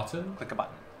a button. Click a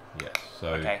button. Yes.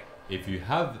 So Okay. if you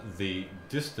have the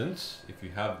distance, if you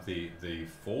have the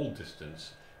fall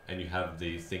distance, and you have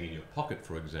the thing in your pocket,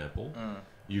 for example,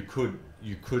 you could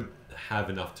have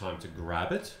enough time to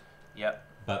grab it. Yep.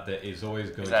 But there is always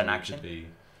going that to an need action? to be.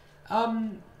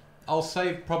 I'll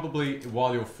say probably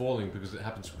while you're falling because it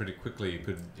happens pretty quickly.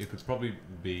 It could probably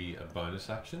be a bonus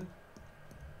action.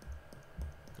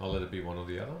 I'll let it be one or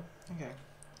the other. Okay.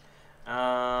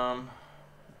 Oh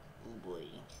boy.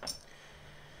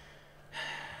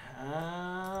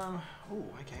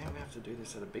 Okay, I'm gonna have to do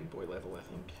this at a big boy level, I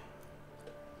think.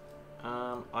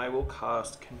 I will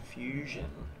cast Confusion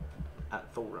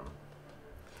at Thulrom.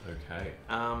 Okay.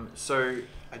 So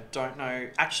I don't know.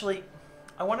 Actually,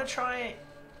 I want to try.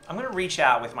 I'm gonna reach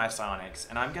out with my psionics,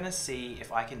 and I'm gonna see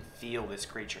if I can feel this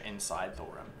creature inside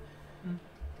Thulrom.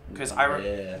 Because I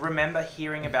remember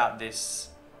hearing about this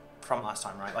from last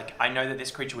time, right? Like, I know that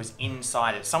this creature was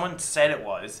inside it. Someone said it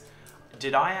was.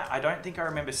 Did I? I don't think I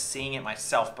remember seeing it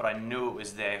myself, but I knew it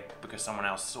was there because someone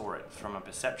else saw it from a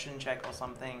perception check or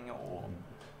something, or...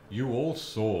 You all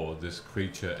saw this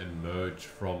creature emerge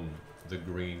from the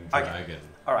green Okay. dragon.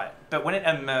 Alright, but when it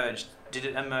emerged, did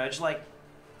it emerge, like,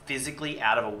 physically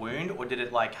out of a wound, or did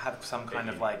it, like, have some kind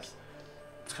of, like,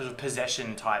 sort of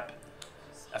possession type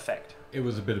effect? It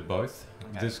was a bit of both.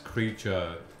 Okay. This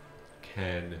creature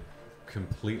can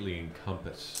completely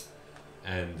encompass,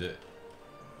 and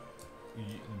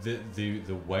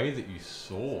the way that you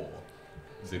saw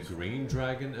the green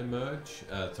dragon emerge,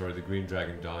 the green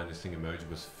dragon die and this thing emerge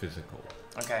was physical.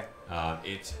 Okay.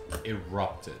 It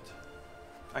erupted.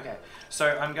 Okay,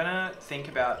 so I'm gonna think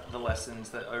about the lessons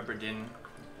that Obra Dinn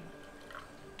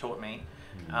taught me,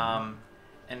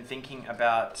 and thinking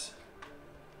about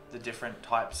the different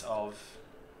types of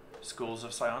schools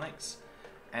of psionics,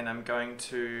 and I'm going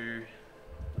to,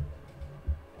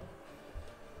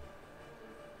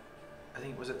 I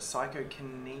think, was it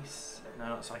psychokinesis? No,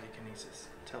 not psychokinesis.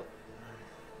 I can't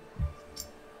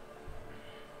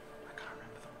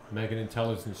remember the one. Make an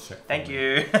intelligence check. Thank for me.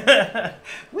 you.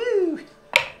 Woo!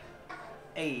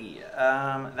 Hey,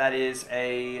 that is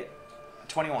a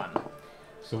 21.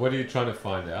 So what are you trying to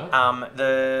find out?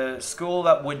 The school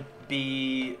that would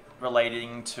be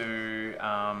relating to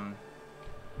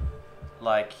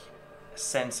like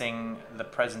sensing the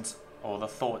presence or the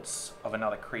thoughts of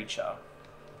another creature.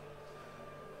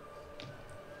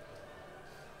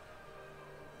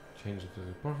 Change the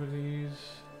physical properties.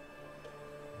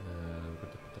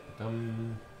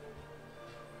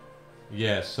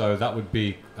 Yeah, so that would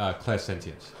be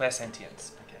clairsentience.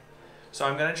 Clairsentience. Okay. So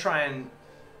I'm going to try and,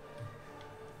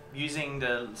 using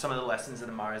some of the lessons that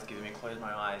Amara's given me, close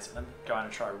my eyes, and I'm going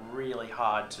to try really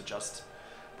hard to just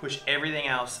push everything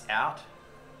else out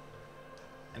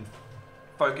and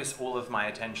focus all of my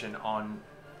attention on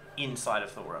inside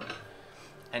of Thulrom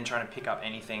and trying to pick up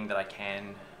anything that I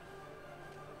can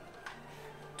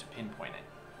to pinpoint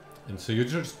it. And so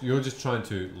you're just trying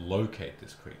to locate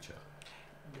this creature.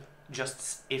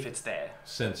 Just if it's there.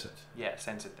 Sense it. Yeah,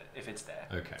 sense it if it's there.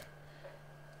 Okay.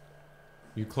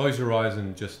 You close your eyes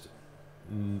and just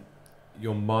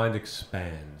your mind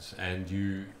expands and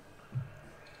you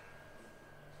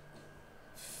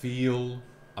feel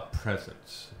a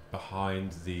presence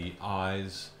behind the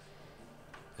eyes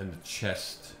and the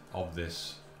chest of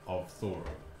Thulrom.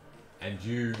 And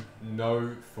you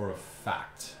know for a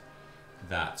fact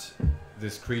that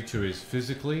this creature is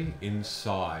physically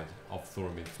inside of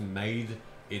Thulrom. It's made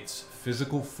its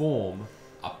physical form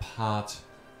a part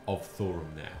of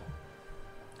Thulrom now.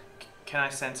 Can I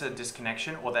sense a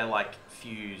disconnection, or they're like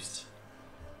fused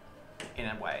in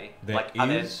a way? There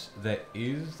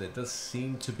does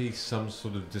seem to be some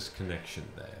sort of disconnection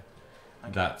there.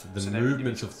 Okay. That the So they're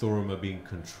movements of Thulrom are being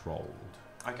controlled.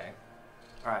 Okay.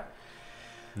 Alright.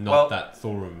 Not that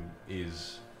Thulrom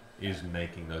is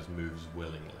making those moves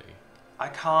willingly. I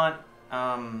can't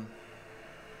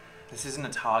this isn't a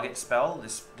target spell.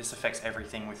 This affects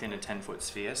everything within a 10-foot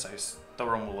sphere, so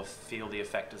Thulrom will feel the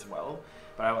effect as well.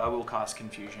 But I will cast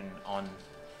Confusion on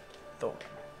Thulrom.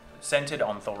 Centered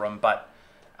on Thulrom, but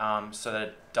so that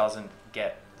it doesn't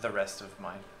get the rest of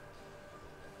my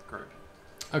group.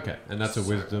 Okay, and that's a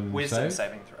wisdom save?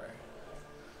 Saving throw.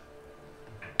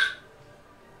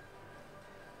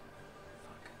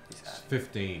 It's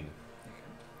 15.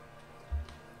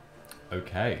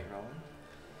 Okay. Rolling.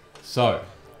 So,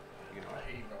 He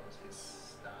rolls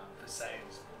his the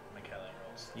saves. Michele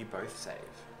rolls. You both save.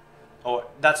 Or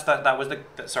that was the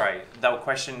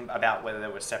question about whether they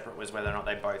were separate was whether or not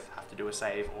they both have to do a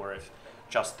save or if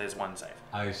just there's one save.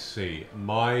 I see.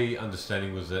 My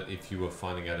understanding was that if you were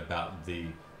finding out about the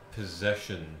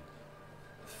possession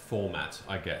format,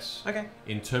 I guess. Okay.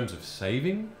 In terms of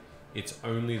saving, it's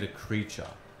only the creature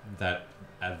that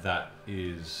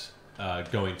is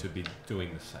going to be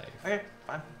doing the save. Okay,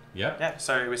 fine. Yep. Yeah,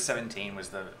 so it was 17 was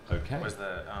the Okay.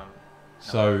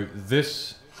 So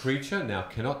this creature now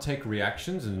cannot take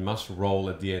reactions and must roll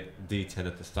a d10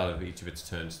 at the start of each of its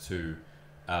turns to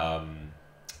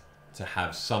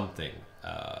have something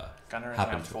Gunner is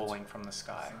happen now to falling from the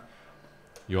sky.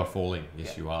 You are falling. Yes,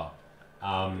 Yeah. you are.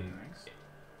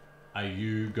 Are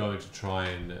you going to try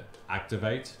and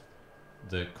activate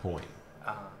the coin?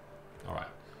 All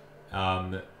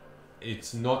right.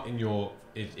 It's not in your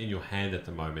hand at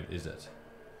the moment, is it?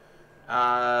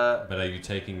 But are you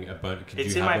taking a bonus?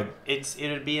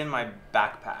 It would be in my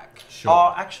backpack. Sure.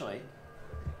 Oh, actually.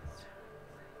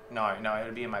 No, it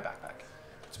would be in my backpack.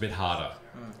 It's a bit harder.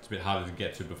 It's a bit harder to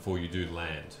get to before you do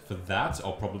land. For that,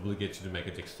 I'll probably get you to make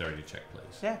a dexterity check,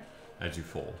 please. Yeah. As you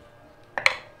fall.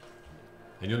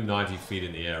 And you're 90 feet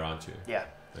in the air, aren't you? Yeah.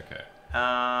 Okay.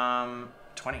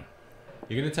 20.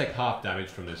 You're going to take half damage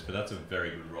from this, but that's a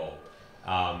very good roll.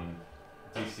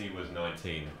 DC was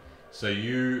 19. So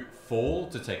you fall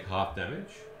to take half damage.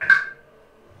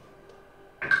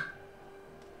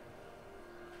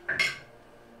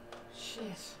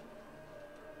 Shit.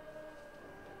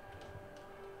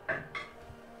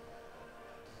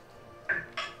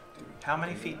 How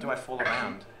many feet do I fall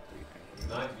around?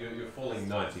 You're falling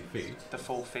 90 feet. The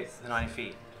full feet, the 90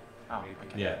 feet. Oh,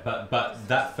 okay. Yeah, but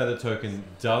that feather token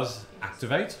does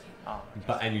activate, Oh,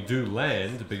 and you do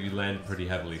land, but you land pretty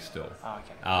heavily still. oh,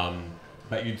 okay.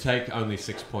 But you take only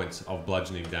 6 points of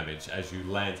bludgeoning damage as you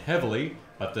land heavily,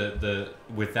 but the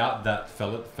without that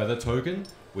feather token,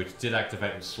 which did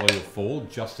activate and slow your fall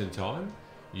just in time,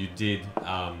 you did.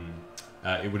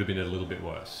 It would have been a little bit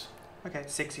worse. Okay,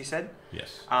 6 you said?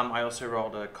 Yes. I also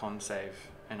rolled a con save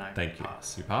and I Thank you.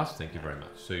 passed. You passed. Thank you very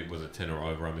much. So it was a 10 or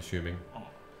over, I'm assuming.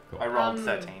 Cool. I rolled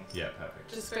 13. Yeah,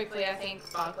 perfect. Just quickly, I think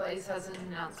Barclays has an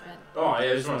announcement. Oh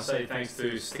yeah, I just want to say thanks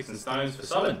to Sticks and Stones for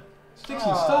subbing. Sticks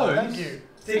and stones. Thank you.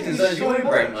 Sticks and stones, you won't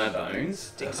break my bones.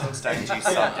 Sticks and stones, you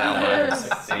suck down.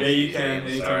 Yeah, you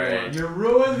can. Sorry. You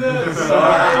ruined it.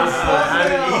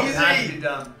 Had to be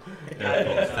done. Yeah, of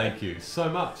course. Thank you so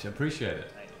much. I appreciate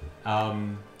it.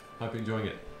 Hope you're enjoying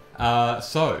it.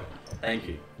 So, Thank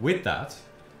you. with that,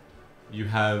 you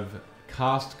have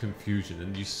cast confusion,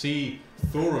 and you see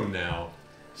Thulrom now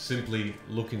simply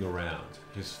looking around,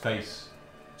 his face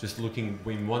just looking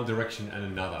in one direction and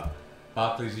another.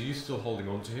 Barclays, are you still holding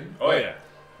on to him? Oh yeah.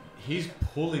 He's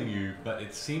pulling you, but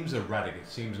it seems erratic. It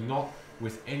seems not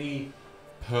with any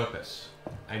purpose.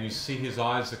 And you see his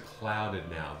eyes are clouded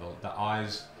now. The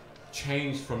eyes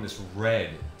changed from this red,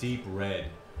 deep red,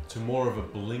 to more of a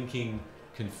blinking,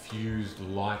 confused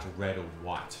light red or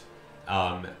white.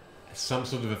 Some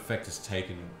sort of effect has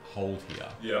taken hold here.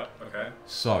 Yeah. Okay.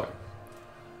 So,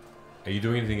 are you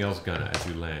doing anything else, Gunnar, as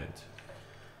you land?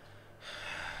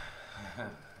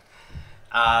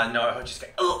 No, I'll just go.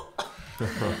 Oh.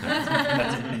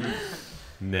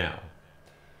 Now,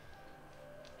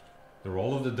 the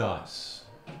roll of the dice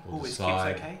will Oh, is Kip's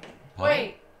decide. okay? Pardon?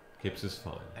 Wait, Kips is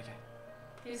fine. Okay.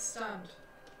 he's stunned.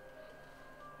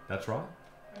 That's right.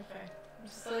 Okay. I'm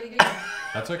just letting you go.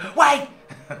 That's okay. Wait!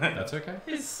 That's okay.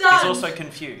 He's stunned. He's also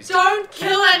confused. Don't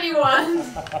kill anyone.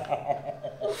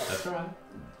 That's all right.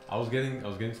 I was getting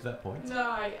to that point. No,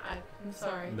 I'm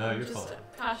sorry. No, I'm you're just fine.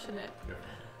 passionate. You're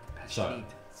fine. So,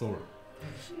 Thor,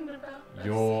 Passionate about this.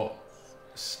 you're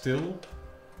still.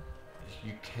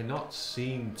 You cannot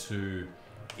seem to,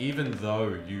 even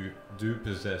though you do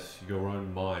possess your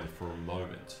own mind for a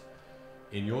moment.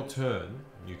 In your turn,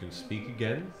 you can speak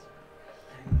again.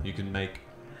 You can make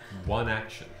one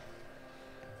action,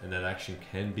 and that action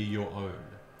can be your own.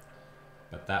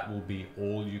 But that will be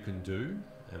all you can do,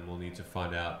 and we'll need to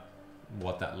find out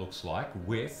what that looks like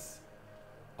with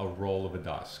a roll of a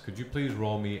dice. Could you please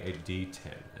roll me a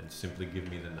d10 and simply give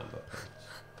me the number, please?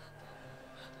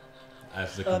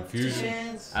 As the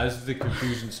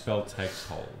confusion spell takes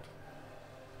hold.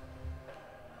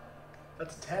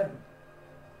 That's 10.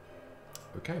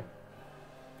 Okay.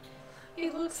 He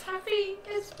looks happy.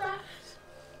 It's bad.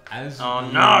 As Oh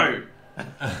you- no!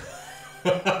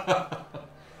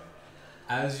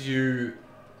 As you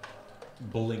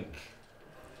blink,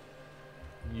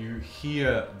 you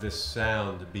hear this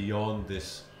sound beyond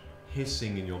this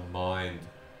hissing in your mind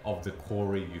of the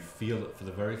quarry. You feel it for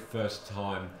the very first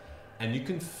time, and you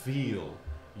can feel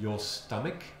your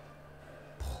stomach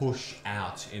push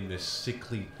out in this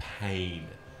sickly pain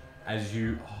as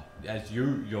you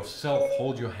yourself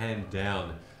hold your hand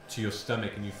down to your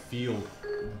stomach, and you feel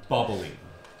bubbling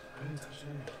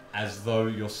as though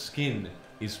your skin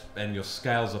and your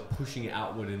scales are pushing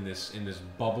outward in this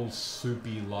bubble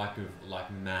soupy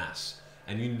like mass,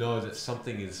 and you know that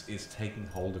something is taking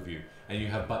hold of you, and you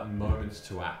have but moments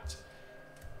to act.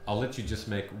 I'll let you just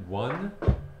make one,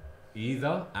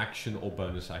 either action or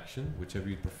bonus action, whichever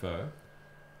you prefer,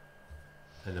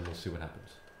 and then we'll see what happens.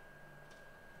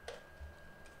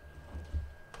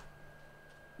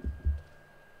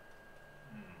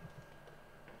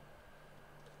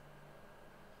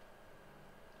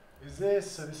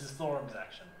 So this is Thulrom's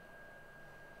action.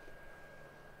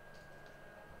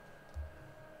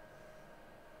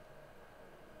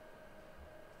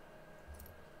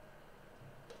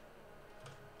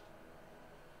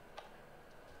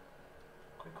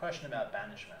 Quick question about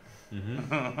banishment. Mm-hmm.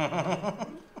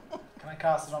 Can I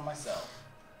cast it on myself?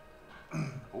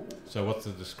 So what's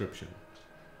the description?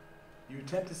 You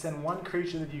attempt to send one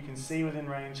creature that you can see within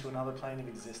range to another plane of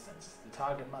existence. The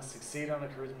target must succeed on a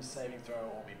charisma saving throw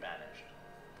or be banished.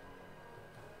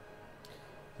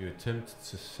 You attempt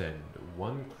to send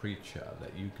one creature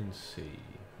that you can see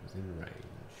within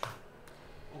range.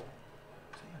 Oh,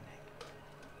 see your neck.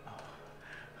 Oh.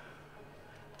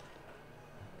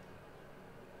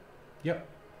 Yep.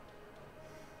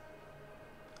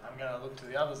 I'm going to look to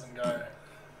the others and go,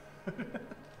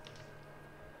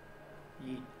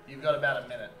 you've got about a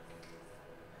minute.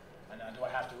 I know, do I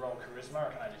have to roll charisma,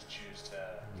 or can I just choose to...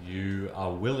 You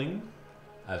are willing,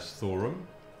 as Thulrom.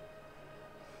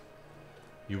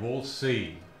 You all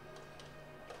see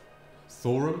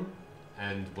Thulrom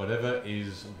and whatever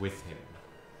is with him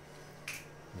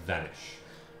vanish.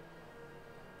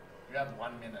 You have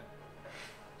 1 minute.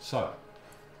 So,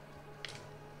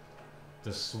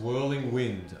 the swirling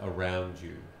wind around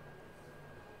you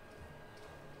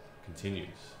continues,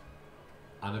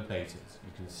 unabated.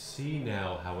 You can see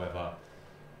now, however,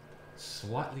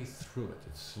 slightly through it.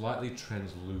 It's slightly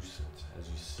translucent as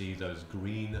you see those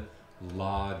green,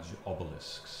 large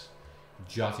obelisks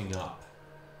jutting up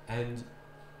and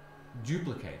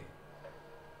duplicating,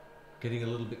 getting a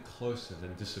little bit closer,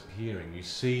 then disappearing. You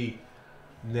see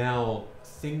now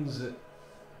things that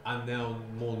are now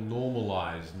more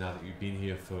normalized now that you've been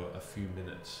here for a few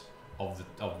minutes of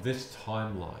this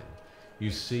timeline. You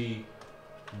see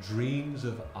dreams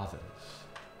of others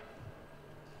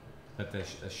but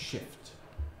there's a shift.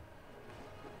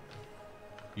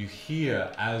 You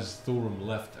hear, as Thulrom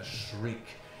left, a shriek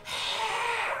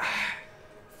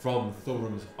from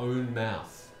Thulrom's own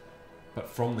mouth, but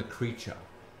from the creature.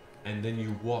 And then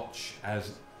you watch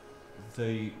as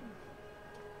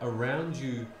around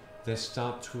you there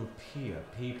start to appear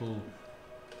people,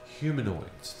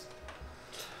 humanoids,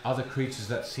 other creatures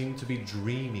that seem to be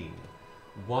dreaming.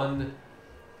 One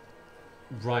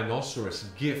rhinoceros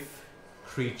gif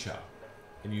creature,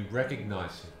 and you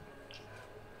recognize him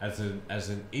as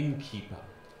an innkeeper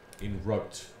in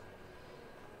Rote,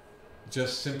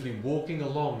 just simply walking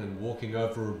along and walking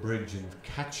over a bridge and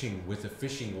catching with a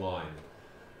fishing line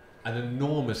an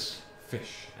enormous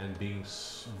fish and being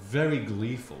very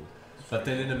gleeful. But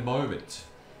then in a moment,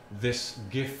 this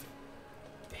gif,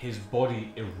 his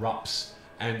body erupts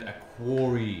and a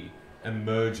quarry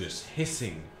emerges,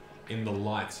 hissing in the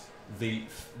light. The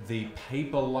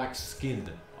paper-like skin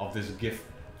of this gif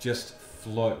just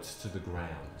floats to the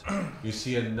ground. You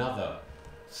see another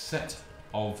set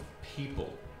of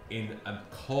people in a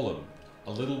column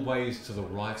a little ways to the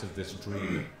right of this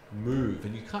dream move,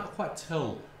 and you can't quite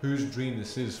tell whose dream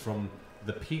this is from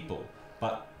the people,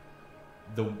 but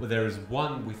there is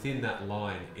one within that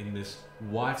line in this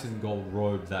white and gold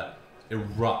robe that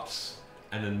erupts,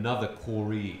 and another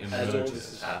quarry emerges. As all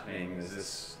this is happening, is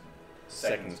this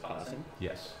seconds passing?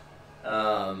 Yes.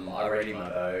 I ready my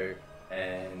bow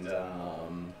and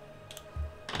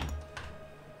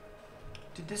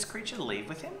Did this creature leave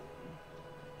with him?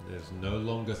 There's no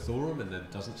longer Thulrom, and there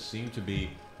doesn't seem to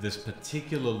be this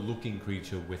particular looking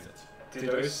creature with it. Did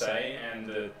those say and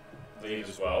the leaves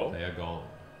as well? They are gone.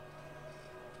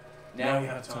 now we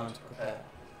have time to prepare.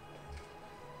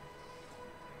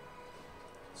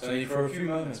 So only for a few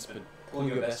moments, but pull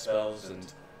your best spells and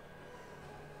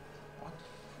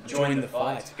join the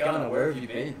fight. Gunnar, where have you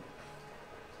been?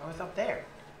 I was up there.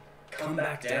 Come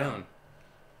back down.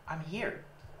 I'm here.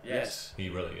 Yes. He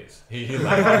really is. He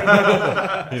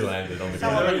landed. He landed on the Fell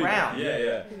on ground. the ground.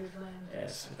 Yeah.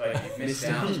 Yes, but you've missed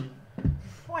out.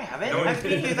 No, I haven't. No, I've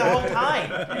been here the whole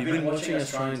time. You've been watching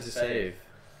us trying to save.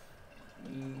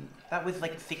 That was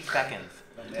like 6 seconds.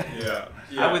 Yeah.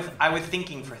 I was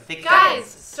thinking for 6 Guys,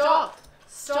 seconds.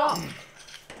 stop.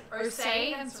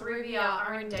 Osei and Ceruvia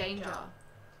are in danger.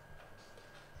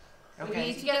 We need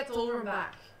Okay. to get Thulrom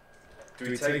back. Do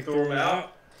we take Thulrom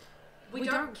out? We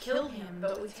don't kill him,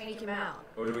 but we take him out.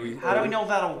 Or do we... How do we know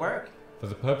that'll work? For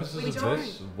the purposes We of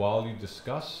this, don't. while you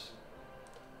discuss,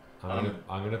 I'm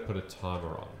gonna put a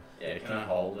timer on, Yeah, can I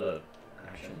hold an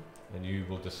action? and you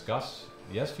will discuss.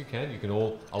 Yes, you can. You can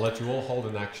all. I'll let you all hold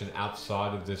an action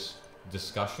outside of this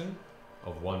discussion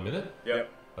of 1 minute, Yep.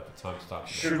 but the time starts.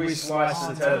 Should we slice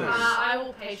the tethers? I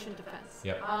will patient defense.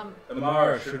 Yep.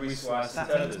 Amara, should we slice the That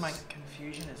means tethers? my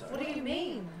confusion is over. What do you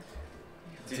mean?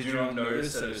 Did you not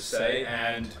notice that Osei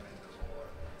and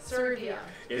Ceruvia.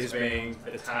 is being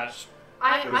attached?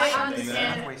 I There's something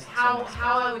understand there.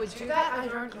 how I would do that. I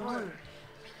don't know.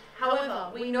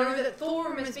 However, we know that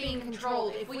Thulrom is being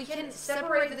controlled. If we can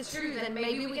separate the two, then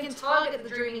maybe we can target the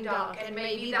Dreaming Dark, and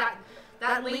maybe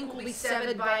that link will be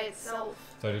severed by itself.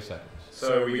 30 seconds.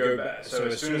 So we go back. So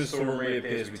as soon as Thulrom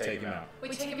reappears, we take him out. We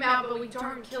take him out, but we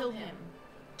don't kill him.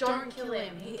 Don't kill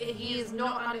him. He is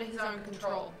not under his own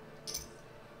control.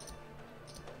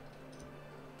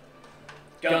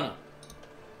 Gunnar,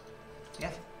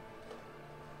 Yes.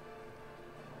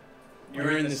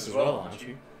 you're in this as well, aren't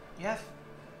you? Yes.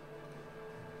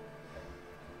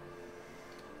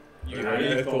 You have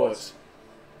any thoughts?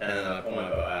 And then I pull my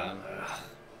bow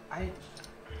out.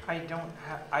 I don't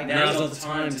have. Now's not the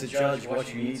time to judge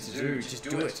what you need to do. Just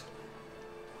do it.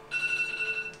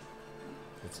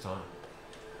 It's time.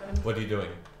 What are you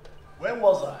doing? Where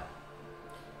was I?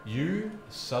 You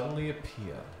suddenly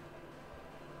appear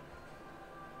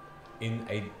in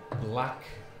a black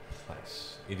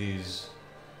place. It is...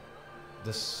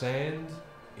 The sand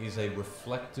is a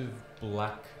reflective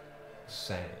black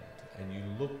sand. And you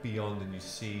look beyond and you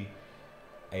see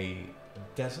a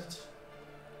desert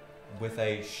with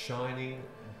a shining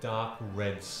dark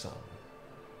red sun.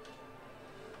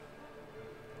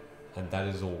 And that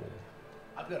is all.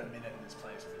 I've got a minute in this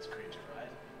place with this creature, right?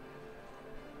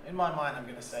 In my mind, I'm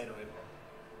going to say to him,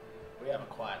 we have a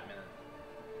quiet minute.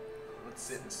 Let's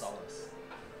sit in solace.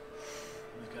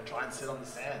 I'm just going to try and sit on the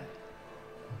sand.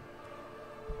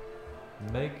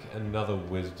 Make another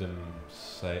wisdom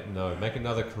save. No, make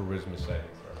another charisma saving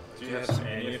throw. Do you have some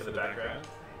Anya for the background?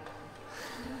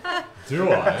 Do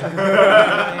I?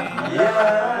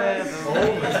 Yeah.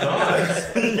 Oh, that's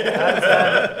nice.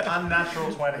 That's an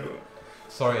unnatural 20.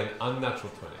 Sorry, an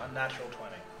unnatural 20. Unnatural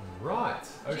 20. Right.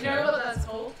 Okay. Do you know what that's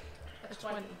called? A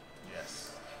 20.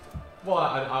 Yes. Well,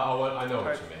 I know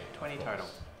what you mean. 20 of total.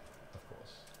 course. Of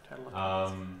course. Total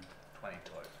of 20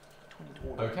 total.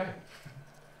 20 total. Okay.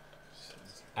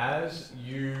 As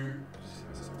you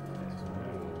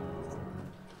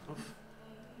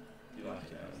You like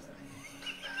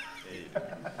it,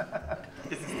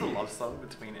 Is this the love song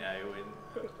between Ale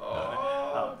and...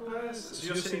 Oh, so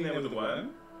you're sitting there with the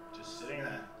worm, Just sitting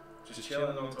there. just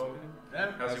chilling, not talking.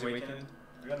 Yeah. How's your weekend?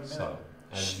 We got a minute. so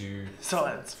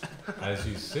Silence. as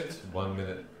you sit, 1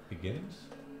 minute begins.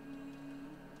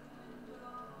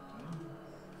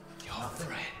 Your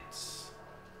friends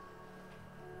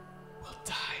will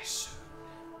die soon.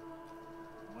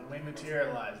 When we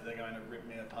materialize, they're going to rip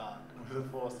me apart with a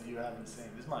force that you haven't seen.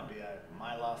 This might be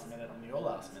my last minute on your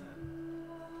last minute.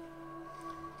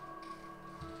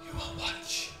 You will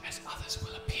watch as others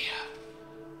will appear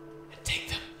and take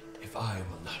them if I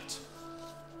will not.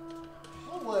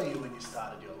 What were you when you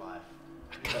started your life?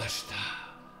 A Kalashtar.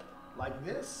 Like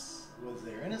this? Was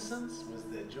there innocence? Was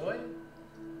there joy?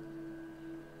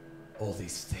 All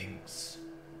these things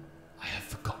I have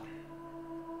forgotten.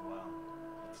 Well,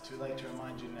 it's too late to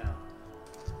remind you now.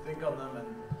 Think on them and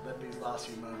let these last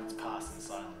few moments pass in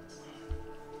silence.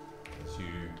 As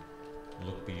you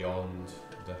look beyond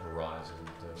the horizon,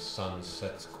 the sun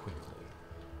sets quickly.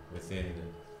 Within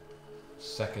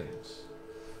seconds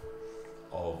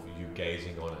of you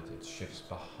gazing on it, it shifts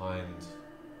behind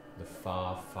the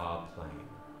far, far plain.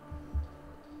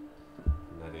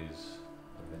 And that is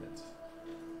a minute.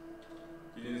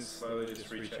 You didn't slowly just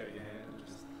reach out your hand and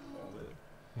just hold it.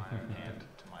 My own hand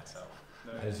to myself.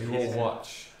 No. As you all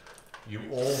watch, you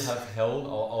all have held,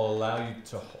 I'll allow you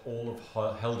to all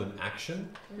have held an action.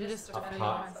 I'm just defending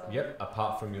Apart, myself. yep,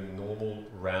 apart from your normal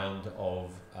round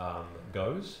of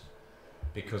goes,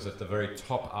 because at the very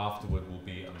top afterward will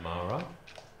be Amara.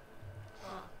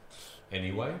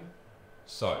 Anyway,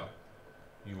 so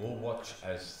you all watch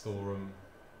as Thulrom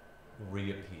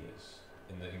reappears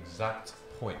in the exact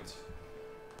point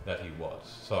that he was.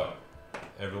 So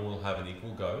everyone will have an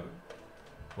equal go.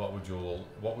 What would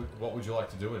you like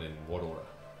to do and in what order?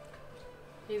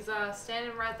 He's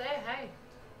standing right there. Hey.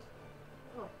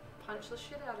 Oh, punch the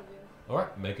shit out of you. All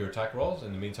right, make your attack rolls.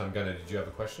 In the meantime, Gunnar, did you have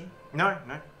a question? No.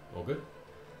 All good.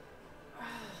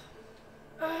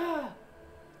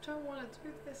 Don't want to do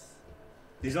this.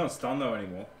 He's not stunned though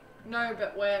anymore. No,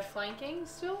 but we're flanking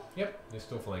still. Yep, you're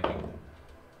still flanking.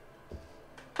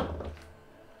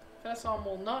 First one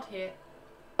will not hit.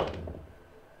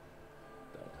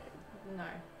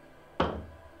 No.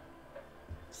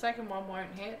 Second one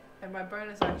won't hit, and my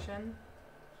bonus action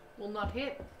will not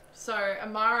hit. So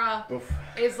Amara Oof.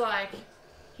 is like,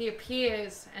 he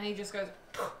appears and he just goes,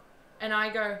 and I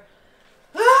go,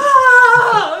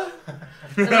 ah!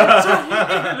 And I'm trying to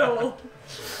hit it all.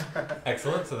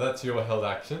 Excellent. So that's your held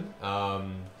action.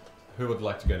 Who would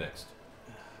like to go next?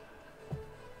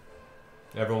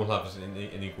 Everyone will have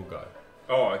an equal go.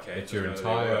 Oh, okay. It's your Just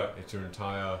another entire. go. It's your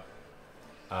entire.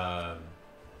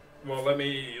 Well, let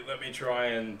me try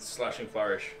and slash and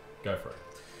flourish. Go for it.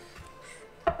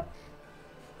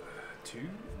 2. Nope.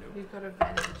 You've got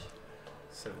advantage.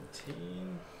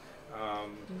 17.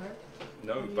 Nope.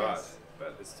 No, Yes.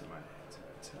 but it's to my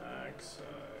attack. So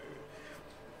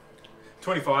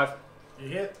 25. You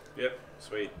hit? Yep.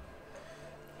 Sweet.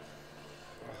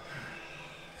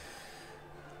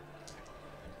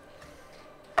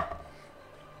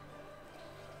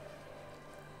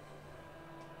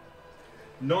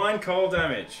 Nine cold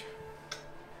damage.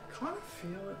 Kind of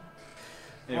feel it.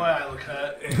 Boy, I look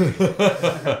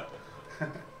hurt.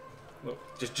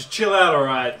 Look, just chill out,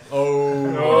 alright?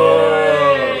 Oh.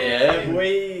 Oh. Yeah,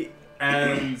 boy.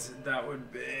 And that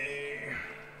would be.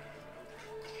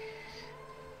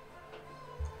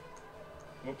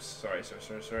 Whoops, sorry.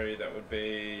 That would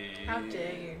be. How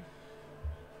dare you?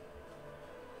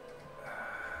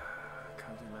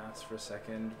 Can't do maths for a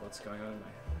second. What's going on?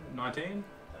 19?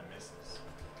 That misses.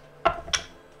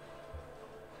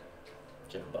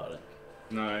 Jeff about it.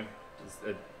 No, it's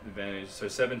an advantage. So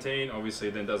 17, obviously,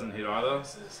 then doesn't hit either.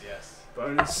 Misses, yes.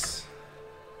 Bonus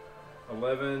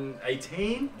 11,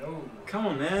 18? No. Come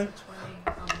on, man.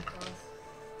 20 plus.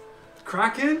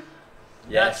 Kraken?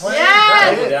 Yes.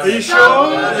 Yes! Are you sure?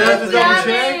 Double You have to double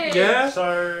damage! check? Yeah?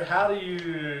 So, how do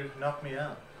you knock me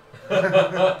out?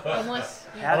 Unless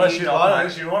you How do Unless you you, knock my-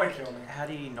 unless you want to kill me. How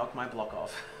do you knock my block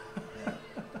off?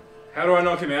 How do I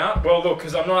knock him out? Well, look,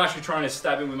 because I'm not actually trying to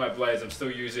stab him with my blades. I'm still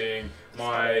using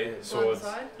my swords.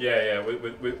 side? Yeah,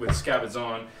 with scabbards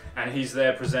on, and he's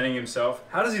there presenting himself.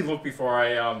 How does he look before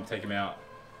I take him out?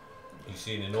 You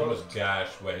see an enormous gash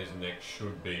where his neck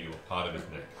should be, or part of his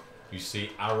neck. You see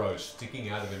arrows sticking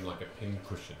out of him like a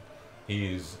pincushion.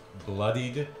 He is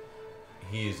bloodied.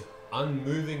 He is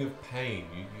unmoving of pain.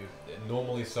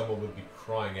 Normally someone would be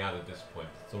crying out at this point.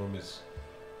 Thulrom is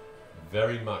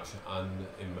very much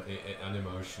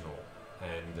unemotional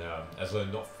and as though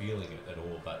not feeling it at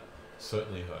all, but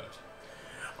certainly hurt.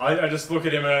 I just look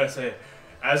at him and I say,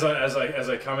 as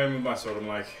I come in with my sword, I'm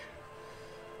like,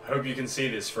 I hope you can see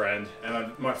this, friend.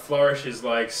 And my flourish is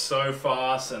like so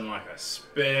fast, and like I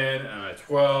spin and I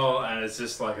twirl, and it's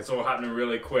just like it's all happening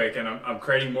really quick, and I'm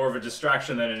creating more of a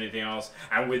distraction than anything else.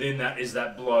 And within that is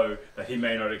that blow that he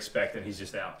may not expect, and he's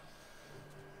just out.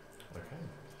 Okay.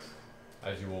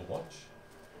 As you all watch,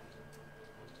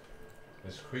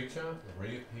 this creature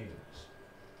reappears.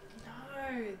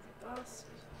 No, the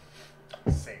bastard.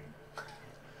 Sing.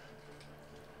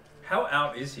 How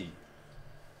out is he?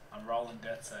 I'm rolling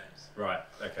death saves. Right.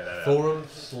 Okay. That out. Thulrom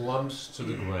slumps to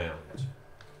the ground.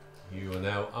 You are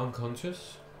now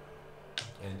unconscious,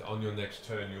 and on your next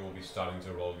turn you will be starting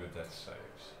to roll your death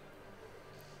saves.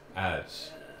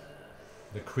 As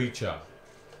the creature,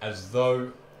 as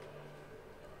though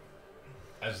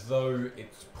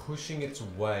it's pushing its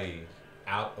way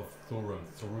out of Thulrom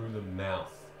through the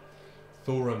mouth.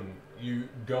 Thulrom, you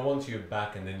go onto your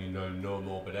back and then you know no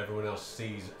more, but everyone else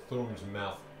sees Thulrom's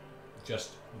mouth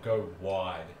just go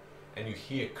wide, and you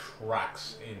hear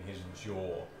cracks in his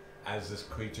jaw as this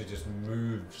creature just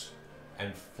moves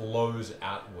and flows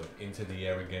outward into the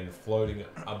air again, floating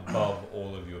above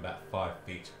all of you about 5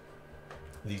 feet.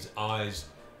 These eyes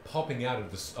popping out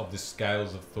of the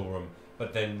scales of Thulrom,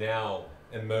 but then now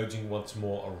emerging once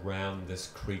more around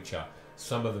this creature.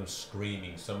 Some of them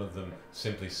screaming, some of them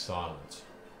simply silent.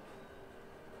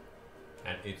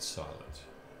 And it's silent.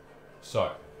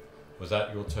 So, was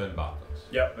that your turn, Barclays?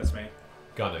 Yep, that's me.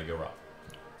 Gunner, you're up.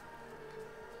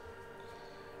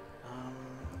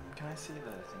 Can I see the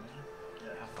thing?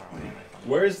 How far away am I from?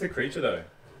 Where is the creature though?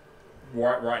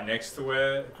 Right next to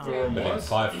where Thulrom Within was?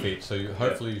 5 feet, so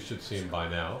hopefully you should see him by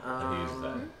now. And he is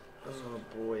there. Oh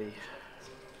boy.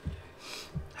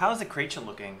 How's the creature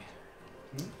looking?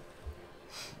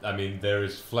 I mean, there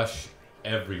is flesh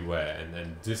everywhere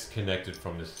and disconnected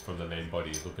from the main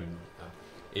body. Looking,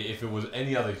 if it was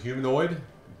any other humanoid,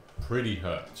 pretty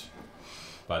hurt.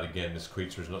 But again, this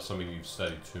creature is not something you've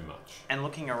studied too much. And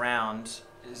looking around,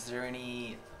 is there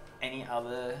any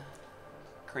other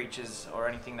creatures or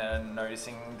anything that are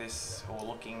noticing this or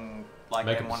looking like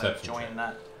Make they a want to perception join check.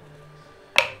 that?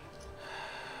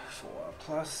 4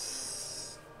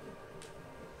 plus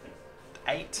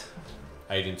 8.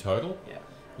 8 in total? Yeah.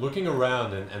 Looking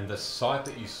around and the sight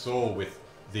that you saw with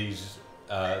these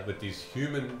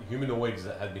humanoids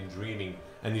that had been dreaming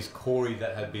and these Cori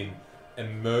that had been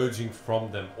emerging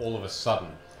from them all of a sudden,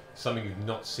 something you've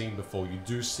not seen before. You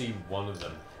do see one of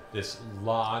them, this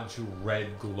large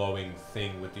red glowing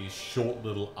thing with these short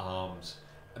little arms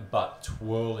but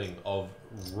twirling of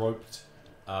roped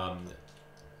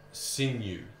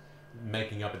sinew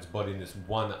making up its body, in this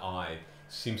one eye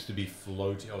seems to be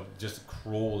floating or just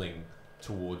crawling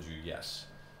towards you. Yes,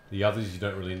 the others you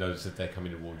don't really notice if they're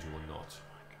coming towards you or not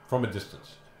from a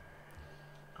distance.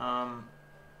 I'm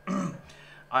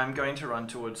going to run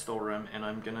towards Thulrom and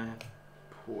I'm going to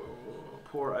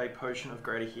pour a potion of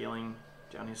greater healing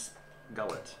down his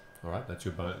gullet. All right, that's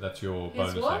your His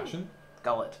bonus what? action.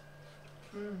 Gullet.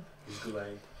 He's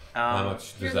glad. How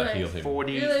much does that heal him?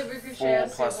 44 ricochet,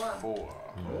 plus so 4.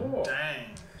 Oh.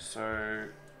 Dang. So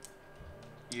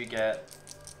you get.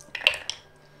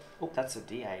 Oh, that's a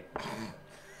D8. 4,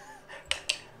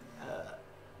 2,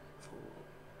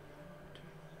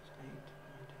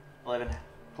 8, 11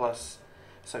 plus.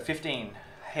 So 15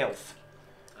 health.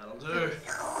 That'll do.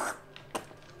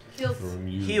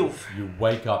 You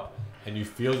wake up and you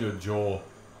feel your jaw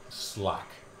slack,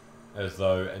 as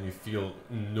though, and you feel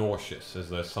nauseous, as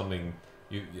though something.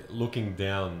 You looking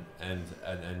down and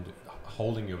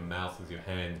holding your mouth with your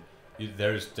hand.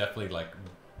 There is definitely like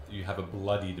you have a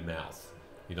bloodied mouth.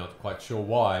 You're not quite sure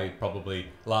why. Probably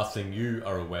last thing you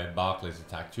are aware, Barclays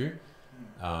attacked you,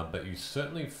 but you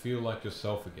certainly feel like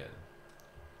yourself again.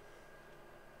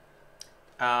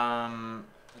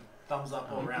 Thumbs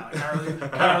up all around.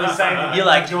 Currently saying that You're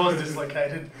like- jaw's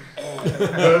dislocated.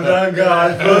 Well done,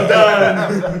 guys. Well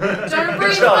done. Don't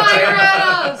breathe fire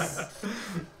at us!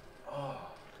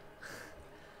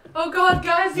 Oh god,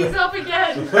 guys, he's up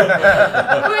again! Quick!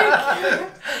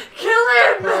 Kill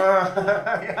him!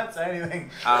 I can't say anything.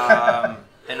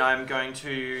 And I'm going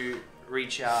to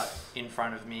reach out in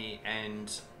front of me and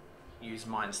use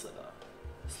Mind Slither.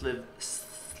 Slither.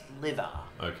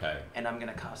 Okay. And I'm going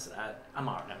to cast it at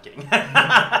Amara. No, I'm kidding.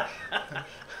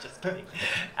 Just kidding.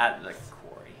 At the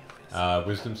quarry.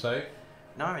 Wisdom save.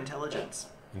 No, intelligence.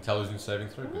 Intelligence saving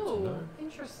throw. Good to know.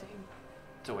 Interesting.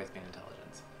 It's always been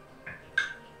intelligence.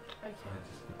 Okay.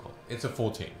 It's a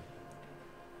 14.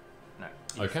 No.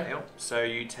 You Okay. fail. So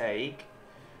you take.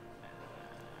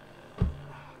 God,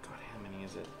 how many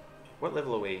is it? What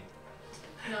level are we?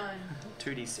 9.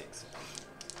 2d6.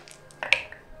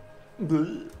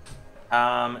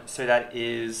 So that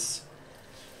is.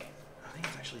 I think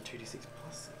it's actually 2d6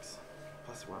 plus 6.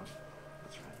 Plus 1.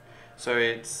 That's right. So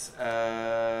it's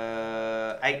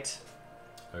 8.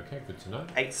 Okay, good to know.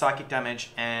 8 psychic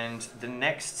damage, and the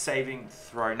next saving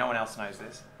throw, no one else knows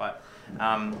this, but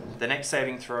the next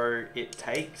saving throw it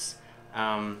takes,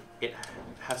 it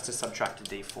has to subtract a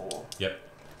d4. Yep.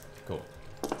 Cool.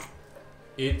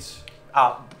 It.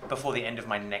 Before the end of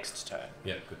my next turn.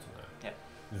 Yeah, good to know. Yeah.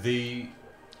 The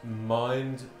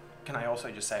mind. Can I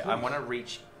also just say, I want to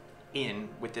reach in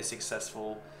with this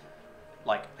successful,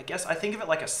 like, I think of it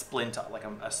like a splinter, like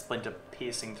a splinter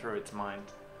piercing through its mind,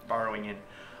 burrowing in.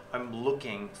 I'm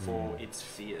looking for its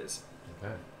fears.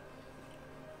 Okay.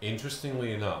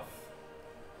 Interestingly enough,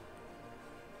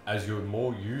 as you're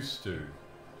more used to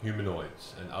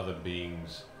humanoids and other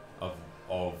beings of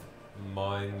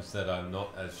minds that are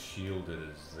not as shielded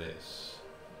as this,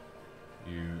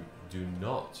 you do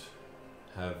not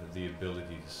have the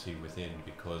ability to see within,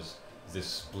 because this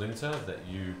splinter that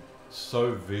you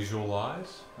so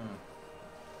visualize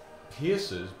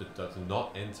pierces but does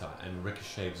not enter and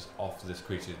ricochets off this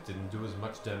creature. It didn't do as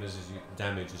much damage as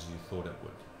you thought it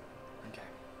would. Okay.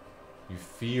 You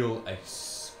feel a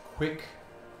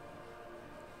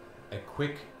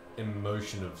quick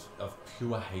emotion of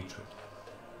pure hatred,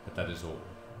 but that is all.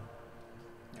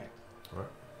 Yeah. All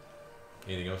right.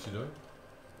 Anything else you're doing?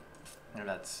 No,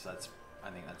 that's. I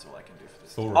think that's all I can do for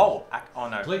this. Thulroms. Oh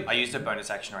no! Please. I used a bonus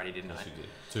action already, didn't Yes, I? you did.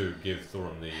 To give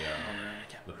Thulrom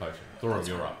the potion. Thulrom,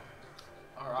 you're up.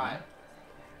 Alright.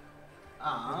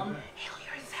 Heal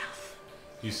yourself.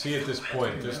 You see at this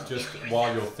point, just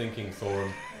while you're thinking,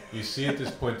 Thulrom, you see at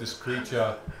this point this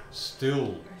creature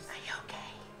still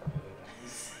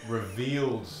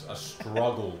reveals a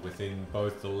struggle within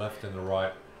both the left and the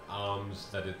right arms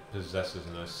that it possesses,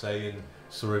 and Osei and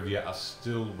Sarivia are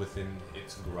still within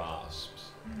its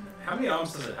grasps. How many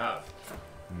arms does it have?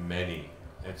 Many.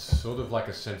 It's sort of like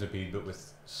a centipede, but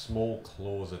with small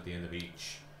claws at the end of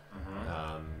each.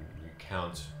 You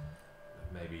count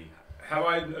maybe. Have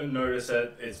I noticed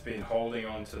that it's been holding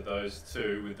on to those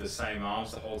two with the same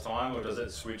arms the whole time, or does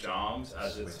it switch arms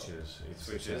as it Switches. It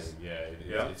switches?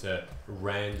 It's a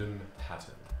random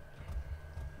pattern.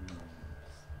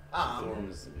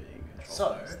 Thulroms are being controlled.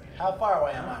 So, how far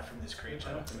away am I from this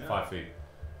creature? 5 feet.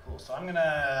 Cool. So I'm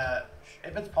gonna,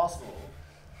 if it's possible,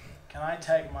 can I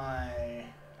take my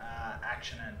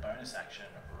action and bonus action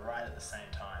right at the same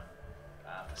time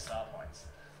for star points?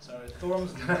 So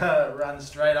Thorum's gonna run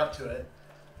straight up to it,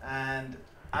 and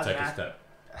as Take a step.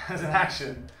 as an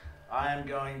action, I am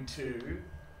going to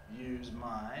use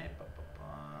my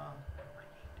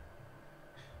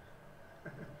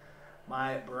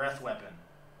breath weapon,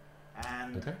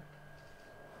 and Okay.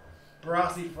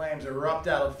 brassy flames erupt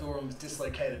out of Thorum's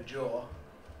dislocated jaw,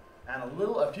 and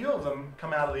a few of them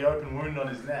come out of the open wound on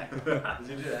his neck. As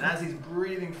you do. And as he's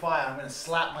breathing fire, I'm going to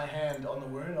slap my hand on the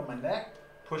wound on my neck,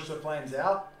 push the flames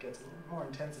out, gets a little more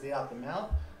intensity out the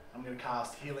mouth. I'm going to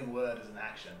cast Healing Word as an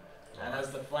action. And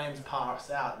as the flames pass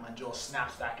out, my jaw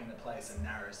snaps back into place and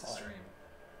narrows the stream.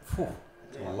 Phew.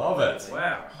 Yeah. Love it.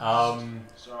 Wow.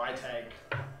 So I take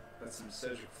That's some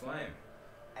surgical flame.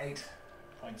 8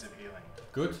 points of healing.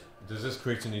 Good. Does this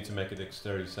creature need to make a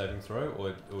dexterity saving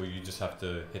throw, or you just have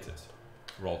to hit it?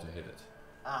 Roll to hit it.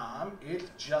 It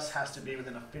just has to be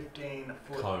within a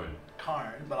 15-foot Cone.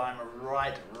 but I'm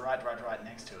right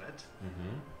next to it.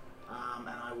 Mm-hmm.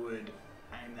 And I would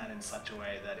aim that in such a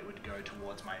way that it would go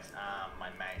towards my my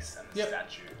mace and the Yep.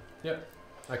 statue. Yep.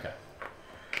 Okay.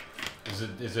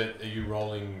 Is it? Are you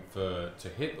rolling to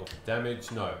hit or for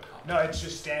damage? No. No, it's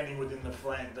just standing within the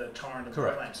flame, the torrent of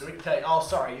Correct. the flame. So it takes. Oh,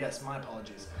 sorry. Yes, my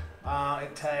apologies.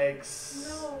 It takes.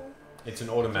 No. It's an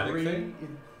automatic 3.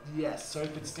 thing. Yes. So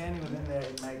if it's standing within there,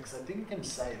 it makes. I think it can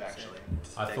save actually.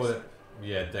 I thought it.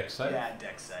 Yeah, dex save. Yeah,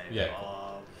 dex save Yeah.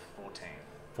 of 14.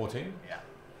 14. Yeah.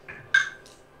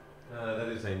 That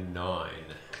is a 9.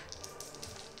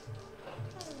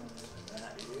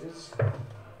 That is.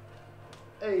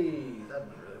 Hey, that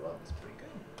went really well. That's pretty good.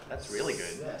 That's really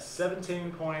good. Yeah,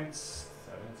 17 points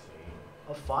 17.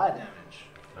 of fire damage.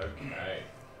 Okay.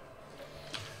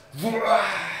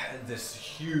 This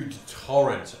huge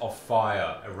torrent of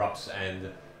fire erupts,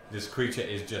 and this creature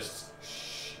is just.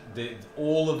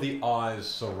 All of the eyes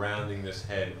surrounding this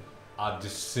head are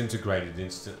disintegrated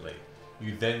instantly.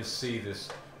 You then see this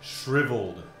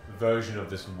shriveled version of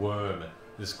this worm,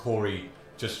 this Corey,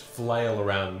 just flail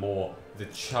around more. The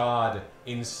charred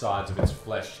insides of its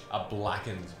flesh are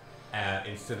blackened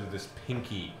instead of this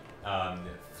pinky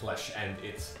flesh, and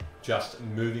it's just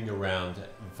moving around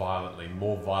violently,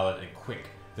 more violent and quick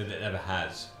than it ever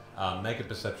has. Make a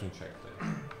perception check, please.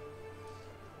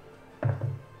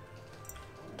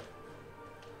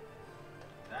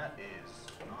 That is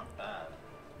not bad.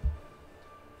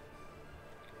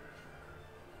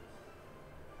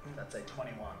 That's a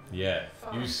 21. Yeah,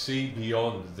 you see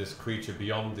beyond this creature,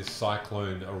 beyond this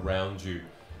cyclone around you,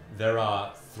 there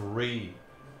are 3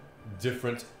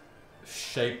 different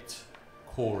shaped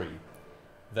Corey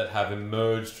that have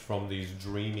emerged from these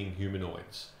dreaming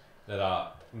humanoids that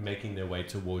are making their way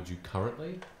towards you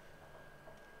currently.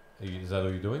 Is that all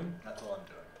you're doing? That's all I'm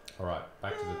doing. Alright,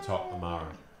 back to the top, Amara.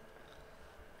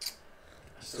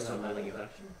 Still have my leave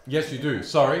action. Yes, you do.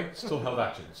 Sorry, still held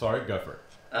action. Sorry, go for it.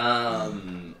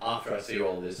 After I see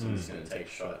all this, I'm just going to take a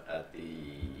shot at the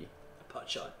Pot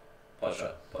shot. pot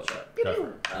shot. Go for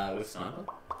it. With sniper.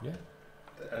 Yeah.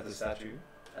 At the statue.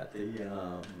 At the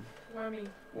Wormy.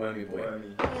 wormy boy.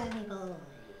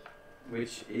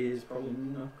 Which is probably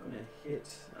not going to hit.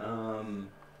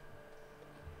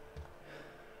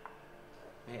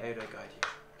 May Odo guide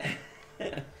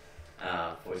you.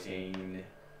 14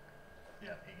 Yeah,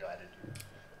 he guided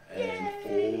you. and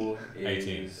 4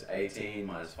 18. is 18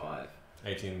 minus 5.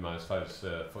 18 minus 5 is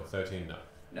for 13, no.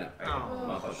 No, okay. Oh.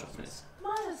 My pot shot's missed.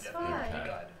 Minus Yep, 5. he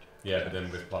guided you. Yeah, but then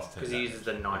with plus 10. Because he uses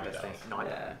the sniper thing. Sniper.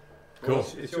 Yeah. Cool.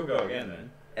 It's your go again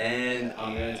then. And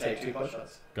I'm going to take 2 pot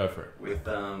shots Go for it. with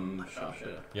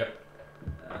sharpshooter. Yep.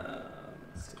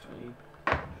 620.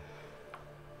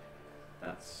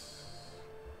 That's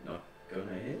not going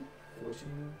to hit.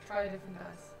 14. Try a different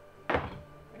dice.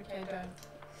 Okay,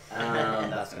 don't.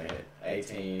 That's going to hit.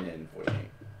 18 and 14.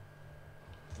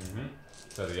 Mm-hmm.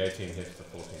 So the 18 hits, the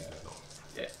 14 does not.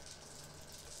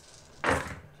 Yeah.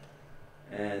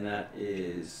 And that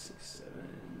is 6, 7,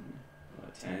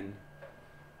 10.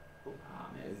 Ah,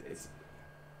 man, it's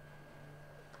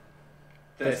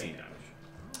 13 damage.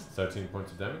 13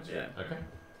 points of damage? Yeah. Okay.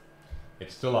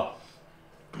 It's still up.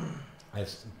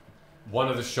 As one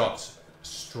of the shots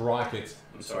strike it,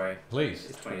 I'm sorry. please.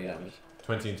 It's 20 damage.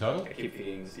 20 in total? I keep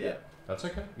feeding. Yeah. That's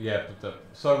okay. Yeah, but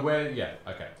so where? Yeah,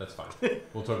 okay, that's fine.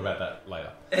 We'll talk about that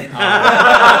later.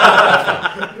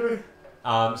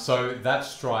 So that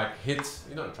strike hits.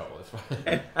 You're not in trouble. It's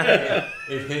fine.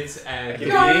 It hits and. You're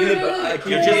just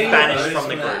banished from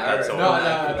the group, that's all.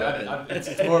 No,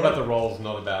 it's more about the rolls,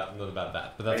 not about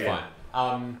that. But that's Okay.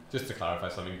 fine. Just to clarify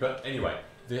something. But anyway,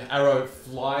 the arrow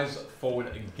flies forward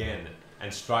again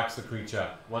and strikes the creature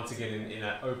once again in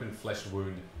an open flesh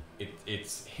wound. It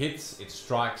hits. It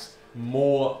strikes.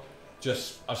 More,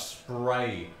 just a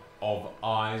spray of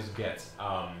eyes get,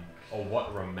 or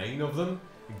what remain of them,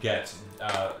 get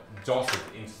dotted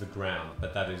into the ground.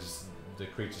 But that is the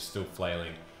creature still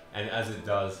flailing. And as it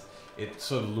does, it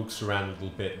sort of looks around a little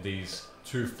bit. These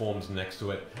 2 forms next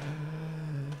to it.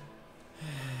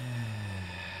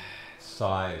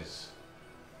 Sighs.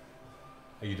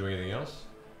 Are you doing anything else?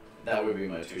 That would be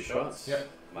my 2 shots. Yep.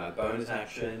 My bonus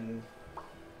action,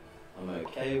 I'm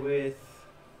okay with.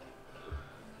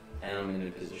 And I'm in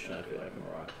a position I feel like I'm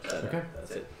alright. So Okay.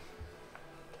 That's it.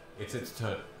 It's its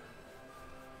turn.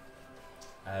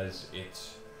 As it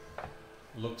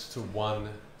looks to one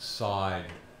side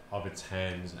of its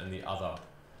hands and the other,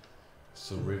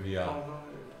 Sarivia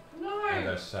and No!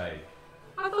 Osei.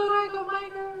 I thought I got my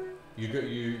go.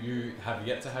 You have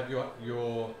yet to have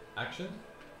your action?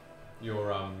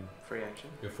 Your Free action.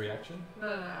 your free action? No,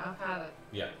 I've had it.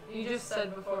 Yeah. You just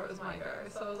said before it was my go,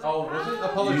 so I was like, Oh, was it? You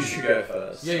Apologies. should go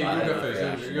first. Yeah, I you have go a free first.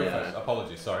 action, You go yeah. first.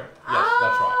 Apologies. Sorry. Yes,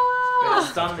 that's right. Better Ah!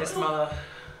 stun this mother.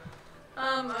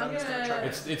 I'm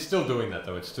gonna. It's still doing that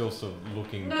though. It's still sort of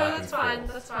looking No, back that's and fine.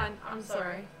 forth. That's fine. I'm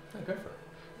sorry. Yeah, go for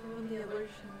it. Ruin the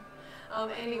illusion.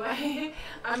 Anyway,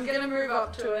 I'm gonna move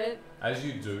up to it. As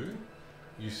you do,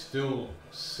 you still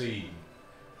see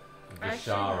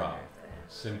Actually, Vishara no.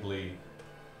 simply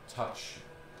touch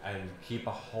and keep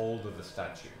a hold of the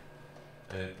statue.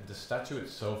 The statue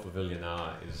itself of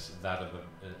Iliana is that of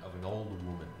an old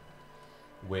woman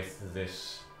with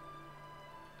this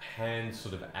hand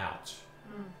sort of out,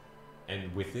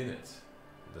 and within it,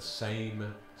 the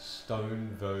same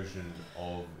stone version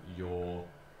of your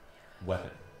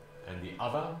weapon, and the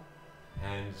other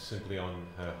hand simply on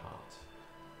her heart.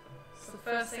 So the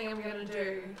first thing I'm gonna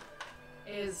do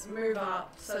is move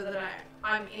up so that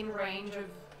I'm in range of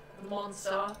the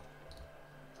monster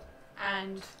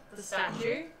and the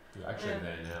statue. You're actually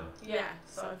there now. Yeah,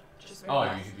 so I've just moved Oh,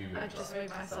 my- you I just moved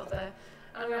myself there.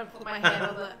 I'm gonna put my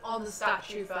hand on the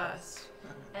statue first,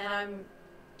 and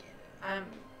I'm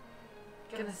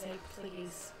gonna say,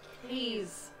 please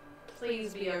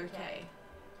be okay.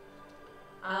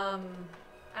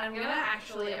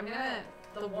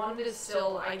 The wand is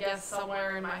still, I guess,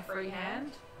 somewhere in my free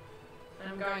hand,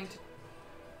 and I'm going to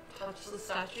touch the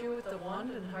statue with the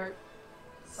wand and hope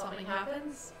something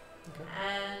happens. Okay.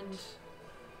 And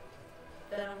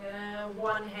then I'm gonna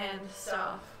one-hand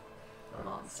staff the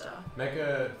monster.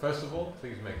 First of all,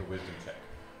 please make a wisdom check.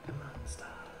 The monsters.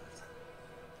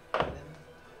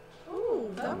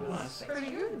 Ooh, that was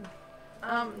pretty good.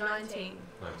 19. 19?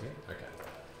 Okay.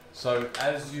 So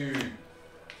as you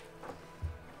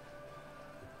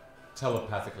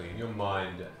telepathically in your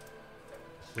mind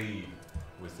plead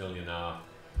with Ilyanar,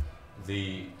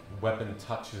 the weapon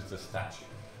touches the statue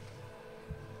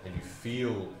and you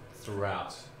feel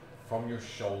throughout from your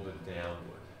shoulder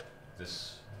downward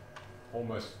this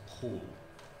almost pull,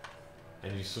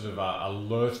 and you sort of are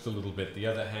lurched a little bit, the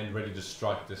other hand ready to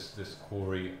strike this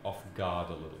quarry off guard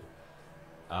a little,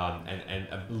 and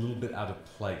a little bit out of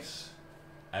place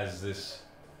as this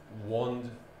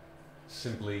wand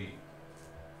simply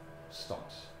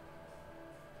stops.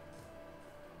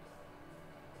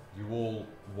 You all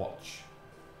watch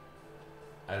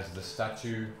as the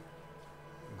statue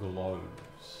glows,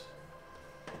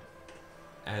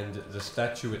 and the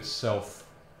statue itself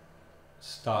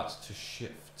starts to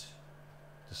shift.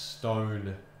 The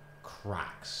stone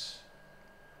cracks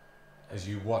as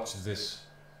you watch this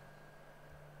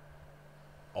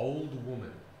old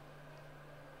woman,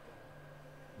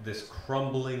 this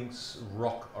crumbling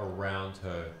rock around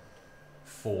her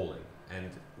falling,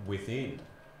 and within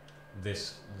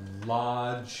this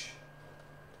large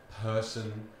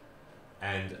person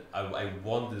and a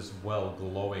wand as well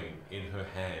glowing in her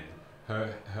hand,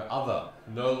 her other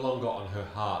no longer on her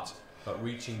heart but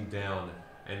reaching down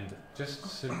and just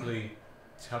simply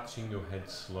touching your head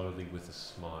slowly with a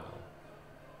smile.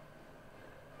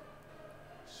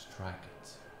 Strike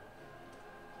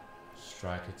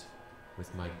it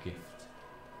with my gift,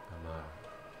 Amara.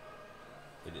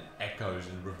 It echoes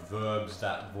and reverbs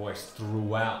that voice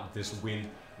throughout this wind.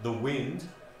 The wind,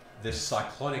 this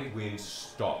cyclonic wind,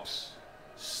 stops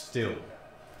still.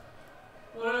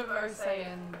 What of Osei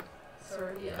and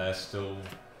Soria? They're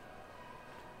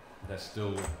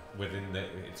still within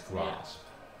its grasp.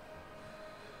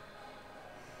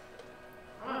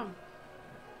 I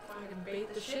can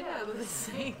beat the shit out of this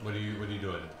thing. What are you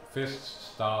doing?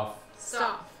 Fists, staff?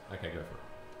 Staff. Okay, go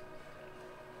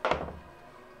for it.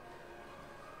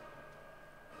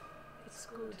 It's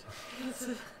good.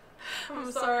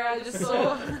 I'm sorry, I just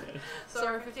saw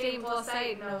 15 plus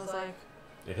 8 and I was like,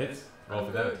 It hits. Roll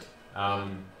for damage.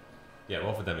 Yeah,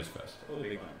 roll for damage first. Oh,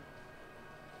 big one.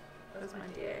 where's my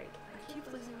D8? I keep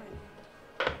losing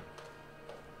my D8.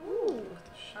 Ooh.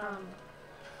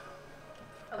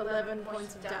 11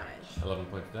 points of damage. 11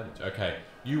 points of damage. Okay.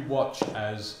 You watch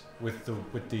as with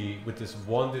this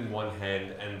wand in one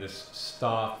hand and this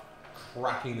staff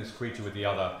cracking this creature with the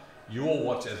other, you all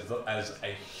watch as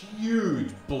a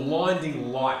huge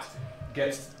blinding light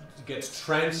gets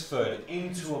transferred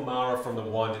into Amara from the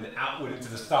wand and outward into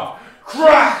the staff.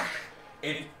 Crack!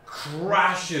 It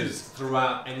crashes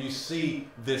throughout, and you see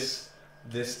this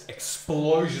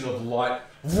explosion of light,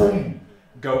 vroom,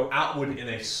 go outward in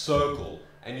a circle,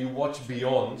 and you watch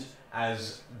beyond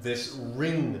as this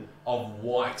ring of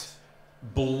white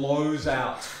blows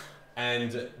out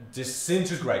and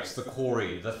disintegrates the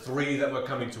quarry, the three that were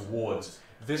coming towards.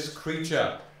 This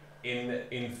creature,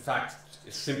 in fact,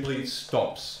 simply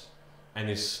stops and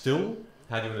is still.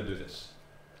 How do you want to do this?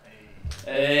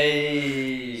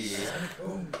 Hey!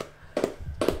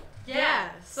 Yeah,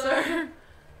 so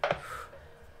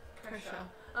pressure.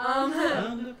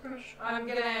 I'm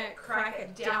gonna crack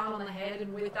it down on the head,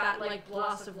 and with that like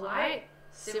blast of light,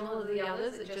 similar to the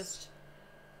others, it just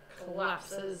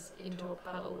collapses into a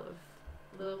puddle of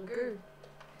little goo.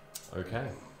 Okay.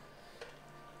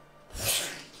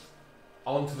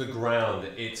 Onto the ground.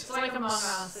 It's like Among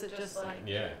Us. It just like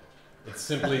It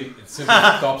simply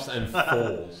stops and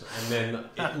falls, and then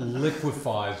it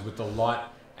liquefies with the light.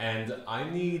 And I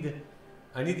need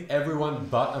everyone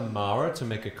but Amara to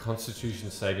make a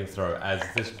Constitution saving throw, as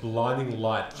this blinding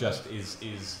light just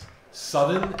is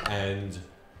sudden and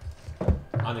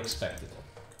unexpected.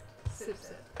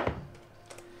 sips it.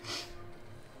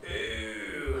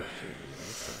 Ew.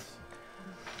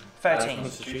 13.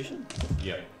 Constitution?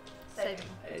 Yep. Saving.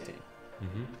 18.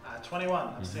 21.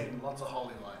 I've seen lots of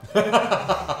holy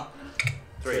light.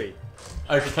 3.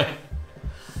 Okay.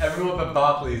 Everyone but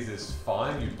Barclays is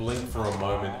fine. You blink for a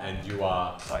moment and you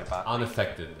are Sorry, Barclays.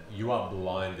 unaffected. You are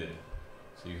blinded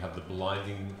So you have the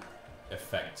blinding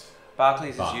effect.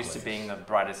 Barclays is used Barclays. to being the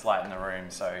brightest light in the room,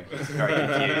 so he's very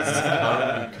confused.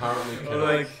 You currently I'm cannot,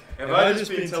 like, have I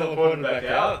just been teleported back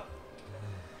out?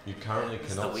 you currently It's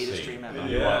the cannot weirdest see. dream ever.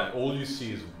 Yeah. All you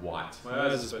see is white. My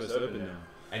eyes are supposed to open now.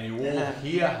 And you all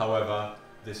hear, however,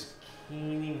 this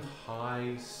keening,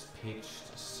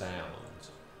 high-pitched sound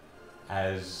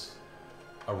as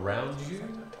around you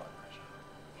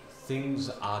things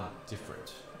are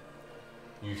different.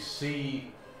 You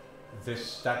see this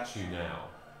statue now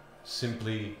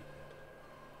simply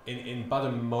in but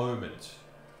a moment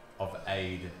of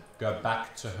aid go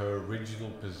back to her original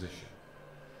position.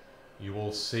 You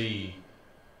will see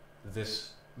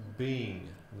this being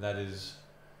that is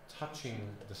touching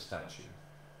the statue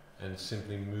and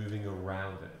simply moving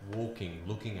around it, walking,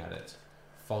 looking at it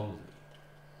fondly.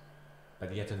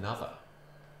 But yet another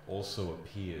also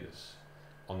appears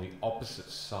on the opposite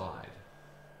side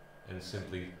and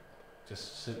simply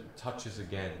just touches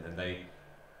again, and they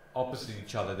opposite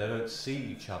each other. They don't see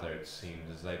each other, it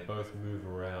seems, as they both move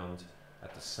around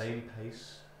at the same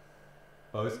pace,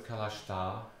 both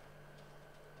Kalashtar,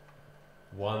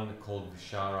 one called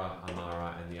Vishara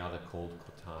Amara and the other called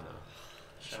Cortana,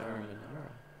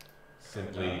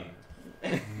 simply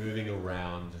moving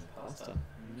around,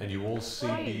 and you all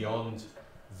see beyond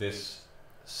this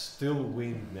still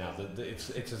wind now. It's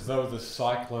as though the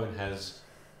cyclone has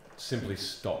simply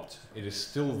stopped. It is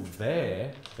still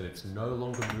there, but it's no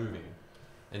longer moving.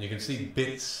 And you can see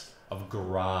bits of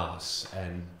grass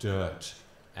and dirt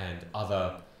and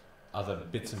other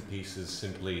bits and pieces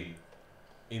simply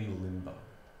in limbo.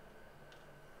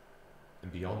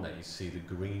 And beyond that you see the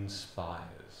green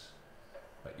spires.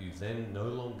 But you then no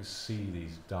longer see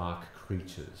these dark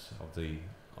creatures of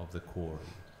the quarry,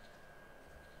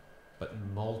 but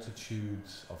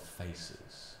multitudes of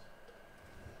faces,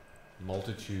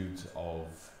 multitudes of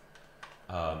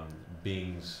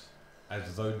beings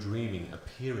as though dreaming,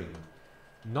 appearing,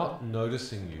 not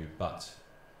noticing you, but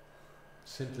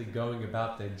simply going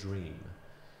about their dream,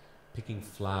 picking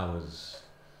flowers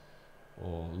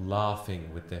or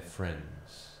laughing with their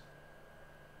friends.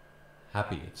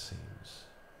 Happy, it seems.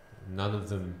 None of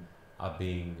them are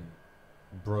being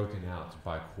broken out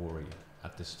by quarry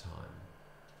at this time.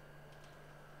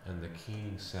 And the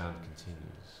keening sound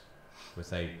continues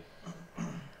with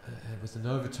an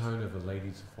overtone of a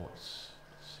lady's voice,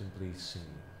 simply singing.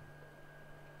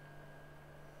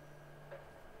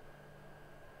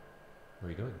 What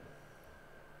are you doing?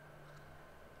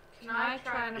 Can I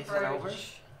try and Is it over?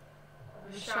 approach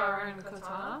Vishara and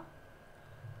Cortana?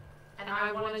 And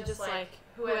I want to just like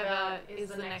whoever is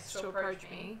the next to approach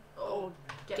me, or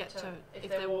get to, if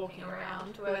they're walking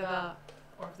around, whoever,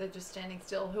 or if they're just standing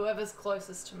still, whoever's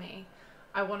closest to me,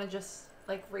 I want to just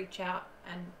like reach out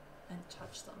and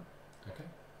touch them. Okay.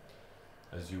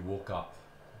 As you walk up,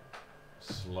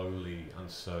 slowly,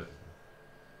 uncertain,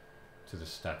 to the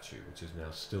statue, which is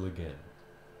now still again,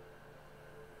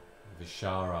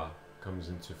 Vishara comes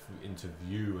into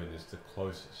view and is the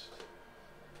closest.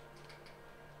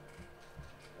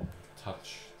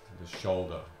 Touch the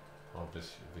shoulder of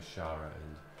this Vishara,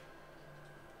 and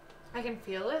I can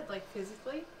feel it, like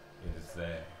physically. it is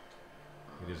there.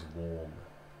 It is warm.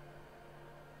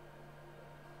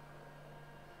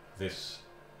 This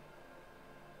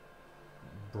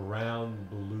brown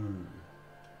blue,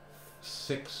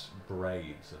 6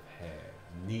 braids of hair,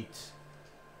 neat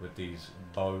with these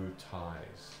bow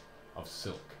ties of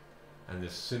silk, and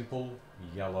this simple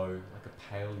yellow, like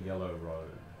a pale yellow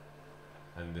robe,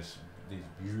 and these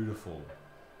beautiful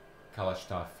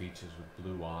Kalashtar features with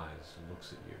blue eyes,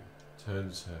 looks at you,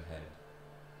 turns her head.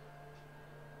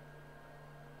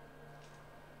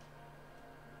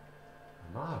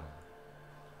 Amara,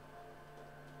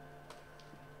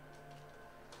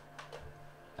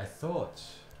 I thought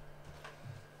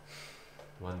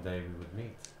one day we would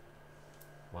meet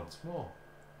once more.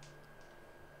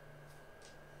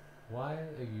 Why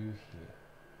are you here?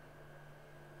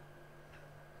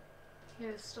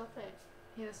 Here to stop it.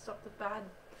 Here to stop the bad.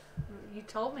 You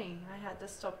told me I had to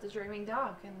stop the dreaming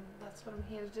dark, and that's what I'm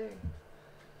here to do.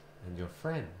 And your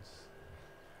friends?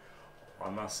 I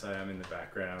must say I'm in the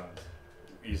background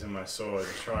using my sword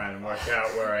to try and work out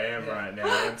where I am right now.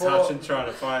 I'm touching, trying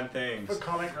to find things. For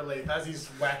comic relief, as he's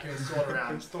whacking his sword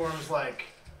around, Storm's like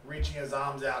reaching his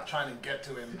arms out, trying to get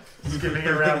to him, skipping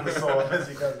around the sword as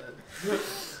he does it.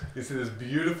 You see this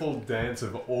beautiful dance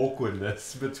of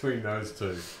awkwardness between those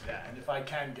two. Yeah, and if I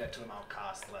can get to him, I'll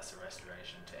cast Lesser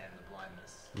Restoration to end the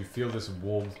blindness. You feel this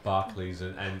warmth, Barclays,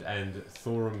 and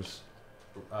Thulrom's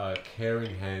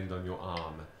caring hand on your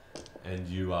arm, and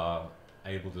you are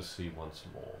able to see once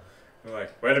more. I'm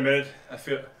like, wait a minute, I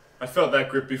feel I felt that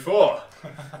grip before.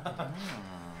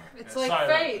 It's like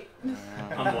Silent. fate.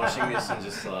 I'm watching this and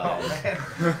just like,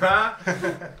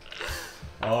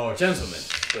 Oh, gentlemen,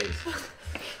 please.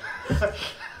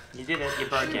 You did it. You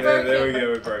broke it. There we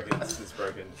go. We're broken. It's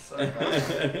broken. It's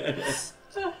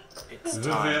Is this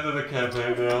the time. end of the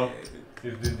campaign now?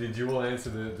 Did you all answer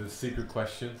the secret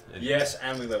question? Yes,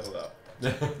 and we leveled up.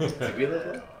 Did we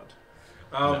level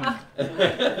up?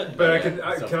 But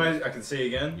I can see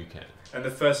again, You can. and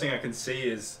the first thing I can see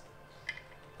is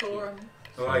Thulrum.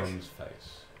 like, Thulrom's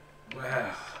face.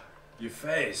 wow, your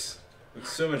face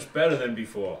looks so much better than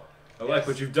before. I like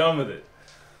what you've done with it.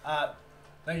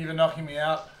 Thank you for knocking me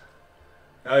out.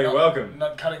 Oh, you're welcome.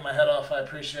 Not cutting my head off. I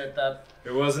appreciate that.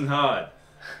 It wasn't hard.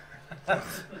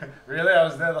 Really, I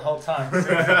was there the whole time.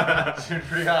 It's been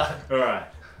pretty hard. All right,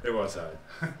 it was hard.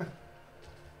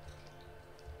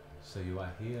 So you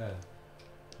are here.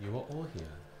 You are all here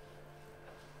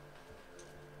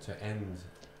to end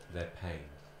their pain.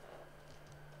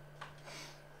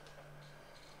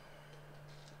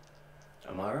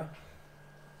 Amara?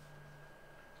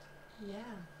 Yeah.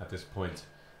 At this point,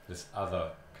 this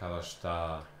other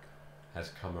Kalashtar has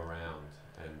come around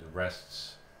and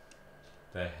rests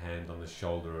their hand on the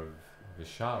shoulder of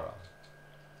Vishara.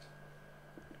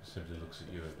 Simply looks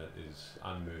at you but is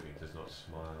unmoving, does not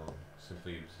smile,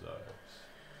 simply observes.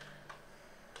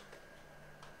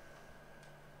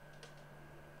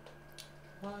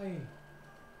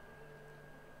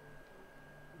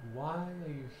 Why are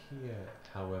you here,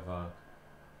 however,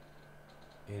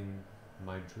 in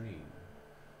my dream?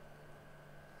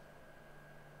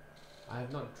 I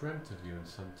have not dreamt of you in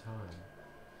some time.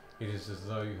 It is as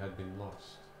though you had been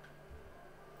lost.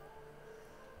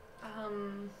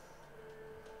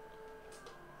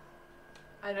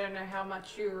 I don't know how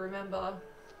much you remember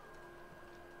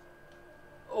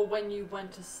or when you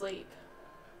went to sleep,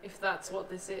 if that's what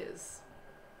this is.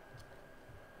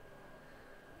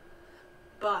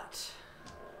 But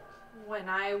when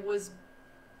I was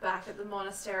back at the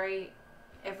monastery,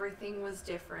 everything was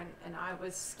different and I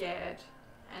was scared.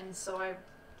 And so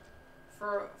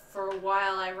for a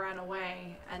while I ran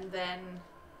away, and then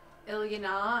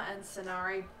Ilyana and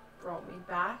Sanari brought me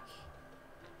back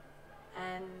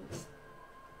and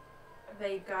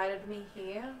they guided me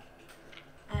here,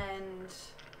 and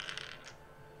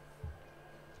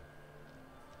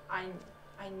I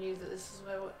knew that this is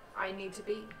where I need to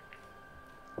be,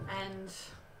 and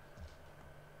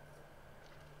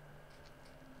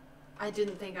I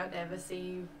didn't think I'd ever see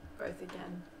you both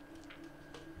again.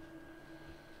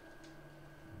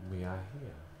 We are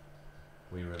here.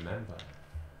 We remember.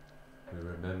 We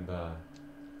remember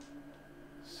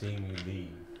seeing you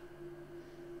leave.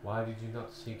 Why did you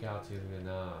not seek out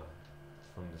Ilyana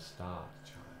from the start,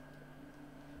 child?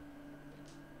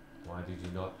 Why did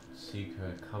you not seek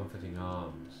her comforting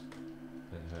arms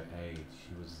and her aid?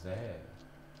 She was there,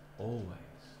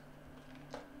 always.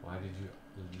 Why did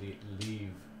you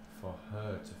leave for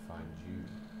her to find you?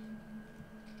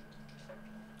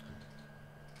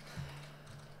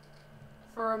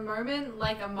 For a moment,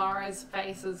 like, Amara's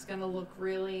face is gonna look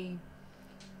really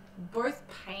both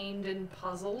pained and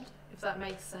puzzled, if that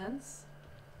makes sense.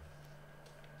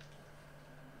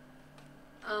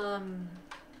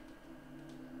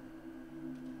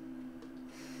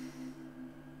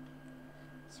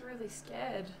 It's really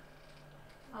scared.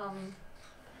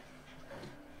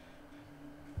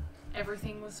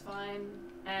 Everything was fine,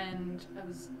 and I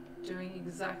was doing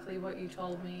exactly what you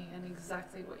told me and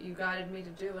exactly what you guided me to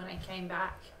do, and I came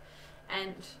back,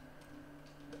 and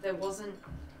it wasn't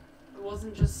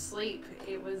just sleep,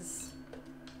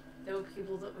 there were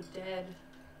people that were dead.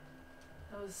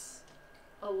 There was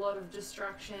a lot of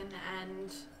destruction,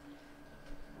 and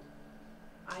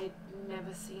I'd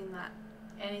never seen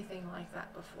anything like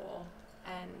that before,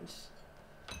 and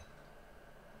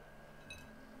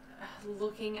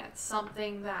looking at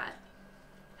something that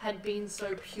had been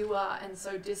so pure and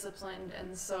so disciplined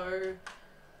and so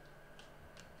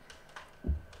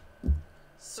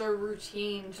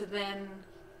routine, to then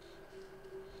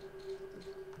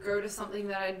go to something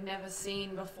that I'd never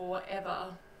seen before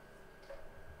ever.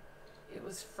 It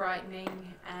was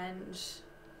frightening, and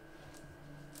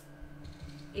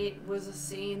it was a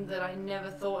scene that I never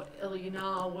thought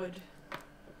Ilyana would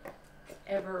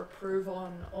ever approve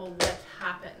on or let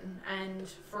happen. And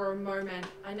for a moment,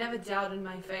 I never doubted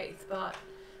my faith, but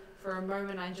for a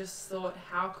moment I just thought,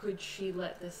 how could she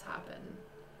let this happen?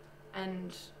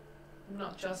 And I'm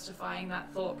not justifying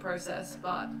that thought process,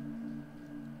 but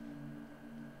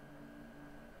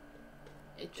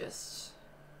it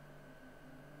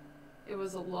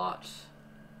was a lot,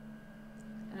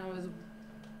 and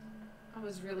I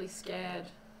was really scared.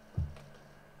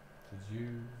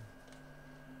 you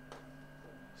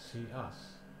see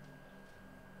us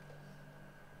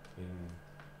in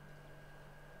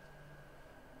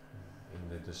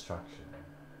the destruction?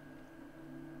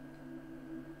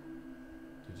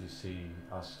 Did you see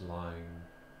us lying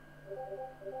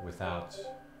without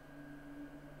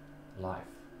life?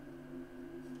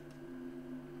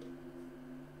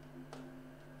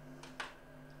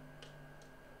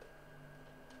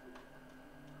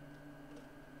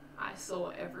 I saw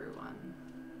everyone.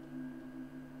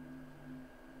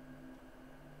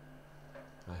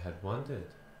 I had wondered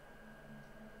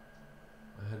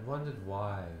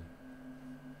why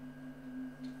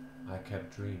I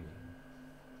kept dreaming.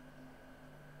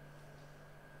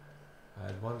 I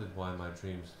had wondered why my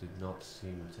dreams did not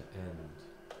seem to end.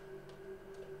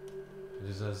 It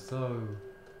is as though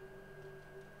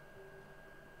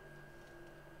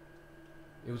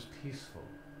it was peaceful.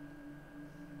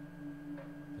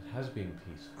 It has been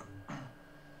peaceful.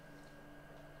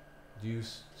 Do you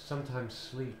sometimes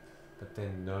sleep but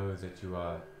then know that you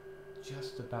are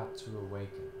just about to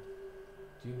awaken?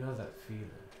 Do you know that feeling?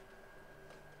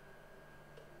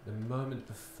 The moment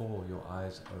before your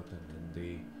eyes open and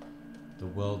the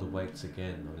world awakes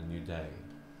again on a new day.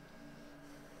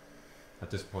 At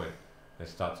this point, they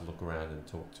start to look around and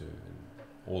talk to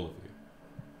all of you.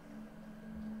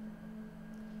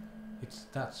 It's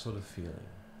that sort of feeling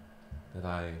that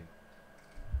I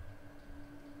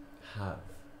have,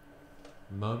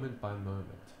 moment by moment,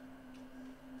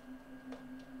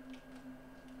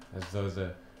 as though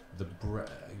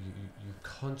you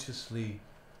consciously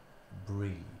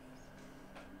breathe.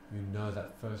 You know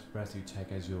that first breath you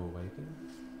take as you awaken.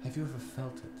 Have you ever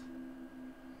felt it?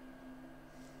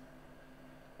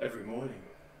 Every morning.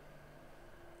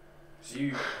 So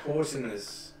you caught in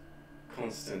this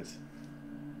constant.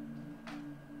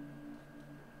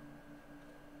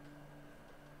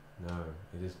 No,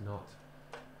 it is not.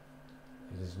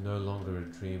 It is no longer a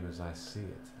dream as I see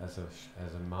it, as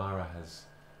Amara has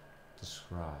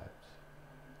described.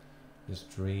 This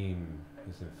dream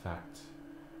is in fact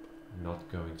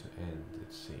not going to end,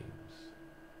 it seems.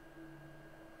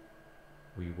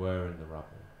 We were in the rubble.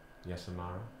 Yes,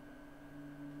 Amara?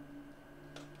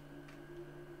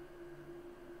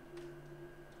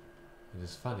 It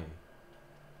is funny.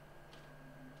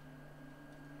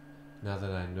 Now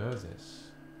that I know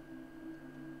this,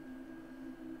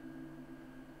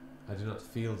 I do not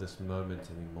feel this moment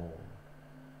anymore.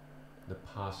 The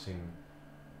passing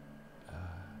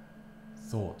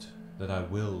thought that I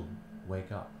will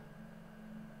wake up.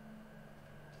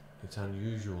 It's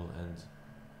unusual and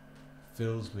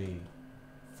fills me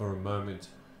for a moment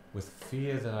with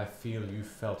fear that I feel you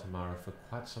felt, Amara, for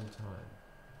quite some time.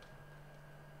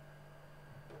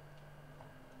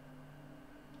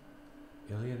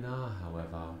 Ilyana,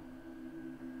 however,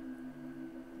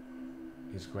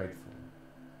 is grateful.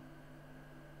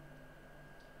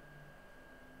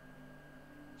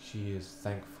 She is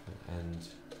thankful and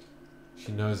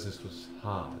she knows this was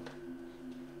hard,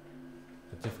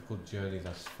 a difficult journey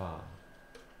thus far.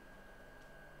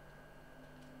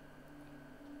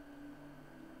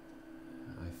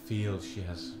 I feel she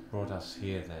has brought us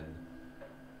here then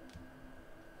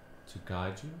to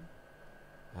guide you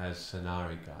as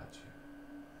Sanari guides you.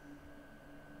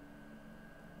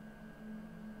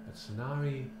 But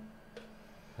Sanari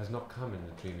has not come in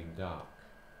the dreaming dark,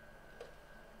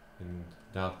 in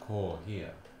Dalcor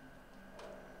here.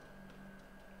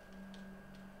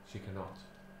 She cannot.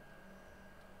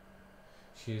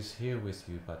 She is here with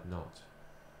you, but not.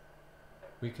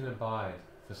 We can abide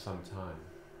for some time.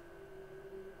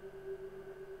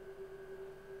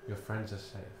 Your friends are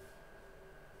safe.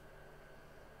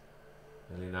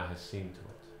 Elena has seen to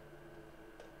it.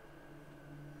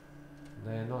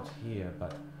 They are not here,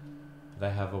 but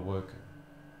they have awoken.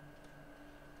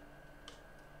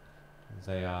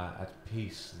 They are at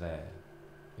peace there,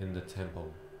 in the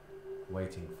temple,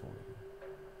 waiting for you.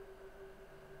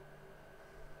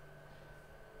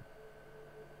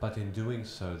 But in doing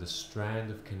so, the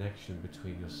strand of connection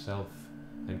between yourself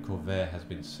and Corvair has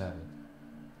been severed.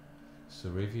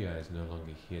 Sarivia is no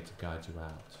longer here to guide you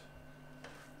out.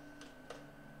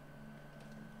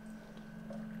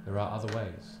 There are other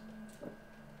ways,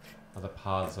 other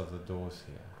paths of the doors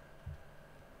here.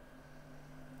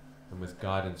 And with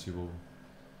guidance you will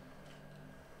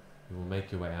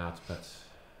make your way out, but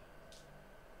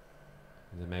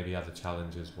there may be other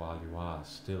challenges while you are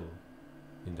still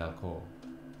in Dalcor.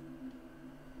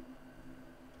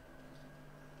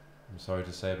 I'm sorry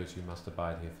to say, but you must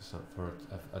abide here for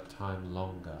a time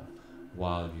longer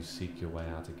while you seek your way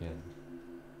out again.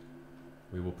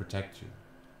 We will protect you.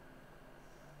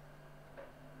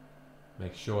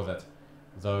 Make sure that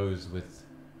those with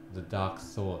the dark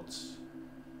thoughts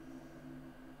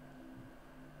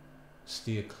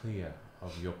steer clear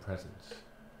of your presence.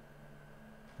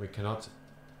 We cannot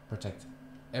protect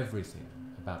everything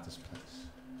about this place.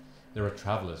 There are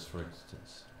travelers, for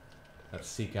instance, that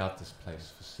seek out this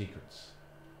place for secrets.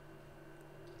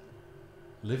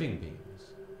 Living beings,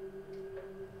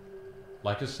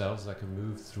 like yourselves, that can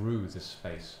move through this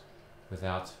space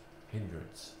without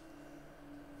hindrance.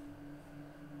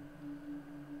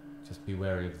 Just be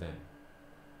wary of them.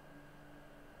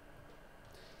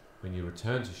 When you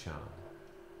return to Shan,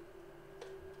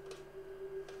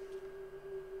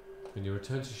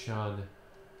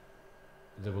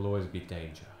 there will always be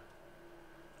danger.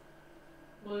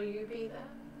 Will you be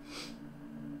there?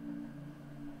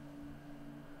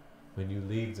 When you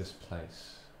leave this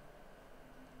place,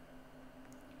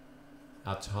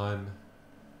 our time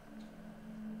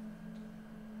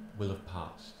will have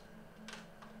passed.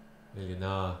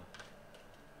 Liliana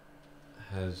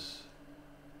has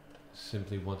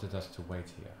simply wanted us to wait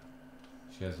here.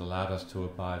 She has allowed us to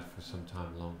abide for some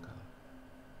time longer.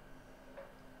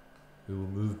 We will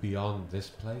move beyond this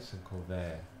place and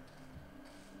Corvair,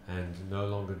 and no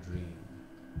longer dream,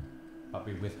 but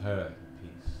be with her in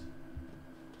peace.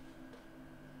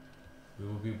 We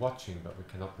will be watching, but we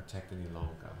cannot protect any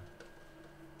longer.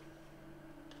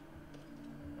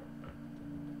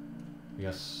 We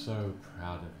are so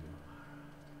proud of you,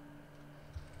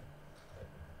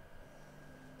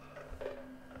 Amara.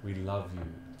 We love you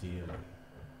dearly.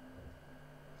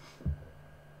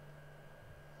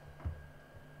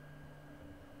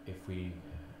 If we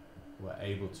were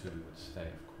able to, we would stay,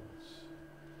 of course.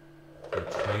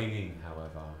 Your training,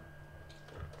 however,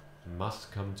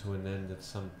 must come to an end at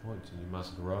some point, and you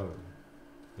must grow,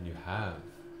 and you have.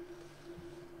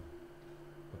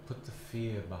 But put the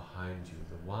fear behind you,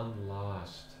 the one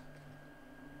last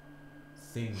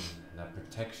thing that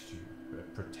protects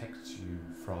you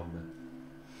from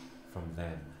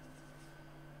them.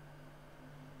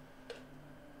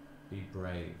 Be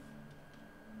brave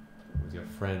with your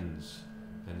friends,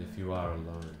 and if you are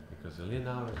alone, because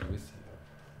Eleanor is with you.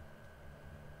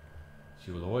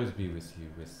 She will always be with you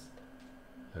with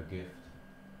her gift.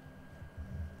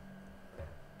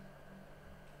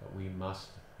 But we must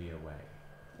be away.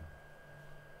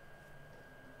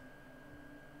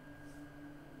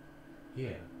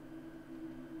 Here,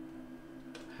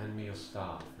 hand me your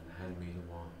staff and hand me the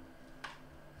wand.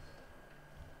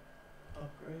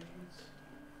 Upgrades.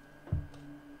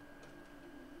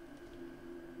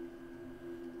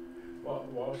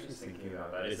 While she's thinking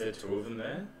about that, is there two of them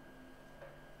there?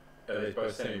 Are they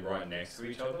both standing right next to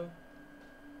each other?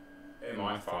 Am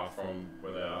I far from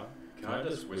where they are? Can I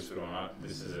just whisper to one?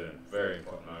 This is a very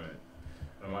important moment.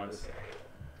 I might just say,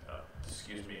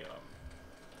 excuse me,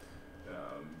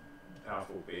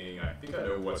 powerful being, I think I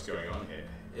know what's going on here.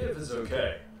 If it's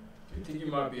okay, do you think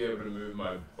you might be able to move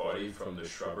my body from the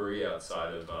shrubbery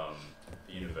outside of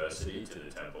the university to the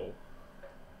temple?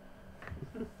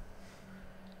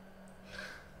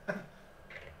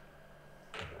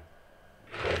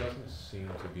 There doesn't seem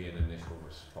to be an initial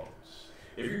response.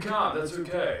 If you can't, that's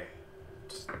okay.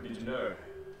 Just need to know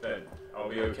that I'll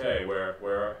be okay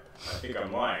where I think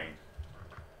I'm lying.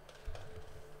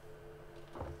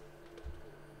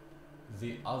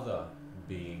 The other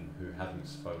being who hasn't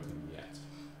spoken yet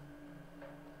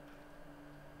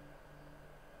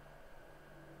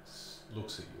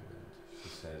looks at you and she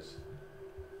says,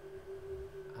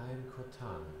 I am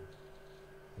Cortana,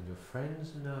 and your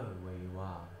friends know where you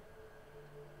are.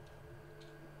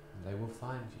 And they will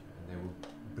find you, and they will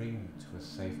bring you to a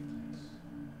safe place.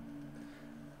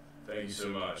 Thank you so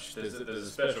much. There's a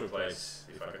special place,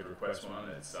 if I could request one.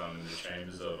 It's in the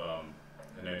chambers of,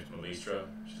 her name's Melistra.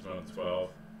 She's one of the 12,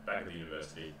 back at the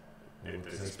university.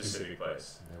 There's a specific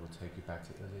place. They will take you back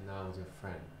to Illinois with your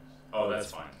friends. Oh,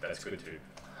 that's fine. That's good too.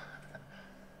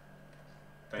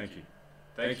 Thank you.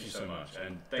 Thank you so much,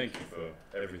 and thank you for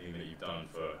everything that you've done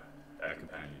for our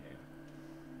companion here.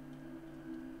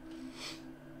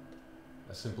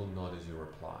 A simple nod is your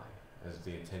reply, as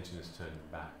the attention is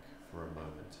turned back for a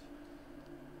moment.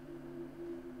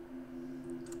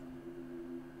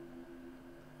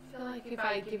 I feel like if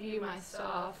I give you my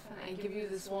staff and I give you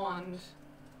this wand,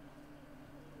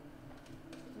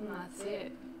 then that's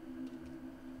it.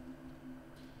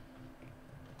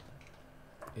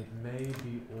 It may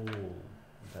be all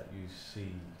that you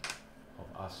see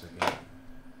of us again.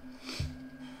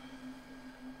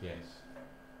 Yes.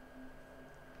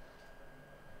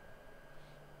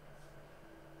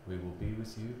 We will be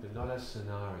with you, but not as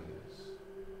scenarios.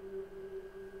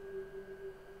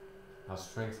 Our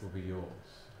strength will be yours.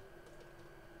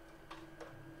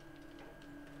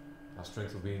 Our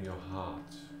strength will be in your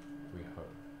heart, we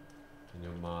hope, in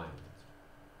your mind.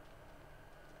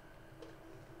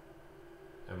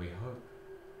 And we hope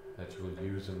that you will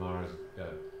use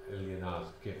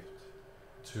Ilyana's gift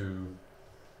to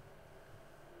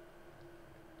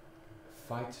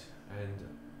fight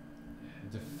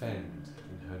and defend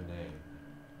in her name,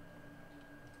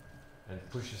 and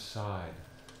push aside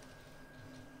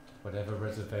whatever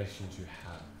reservations you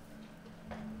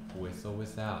have, with or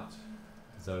without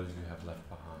those you have left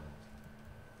behind.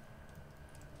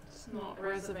 It's not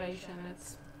reservation,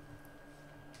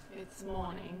 it's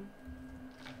mourning.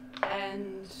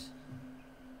 And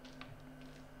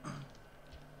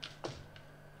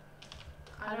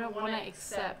I don't want to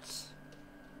accept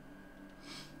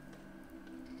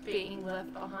being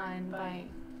left behind by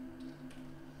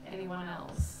anyone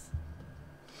else.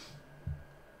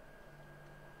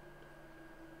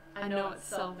 I know it's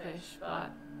selfish,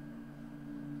 but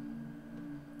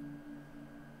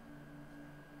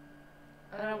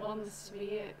I don't want this to be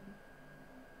it.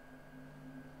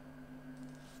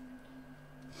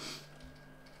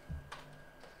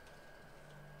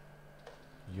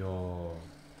 You're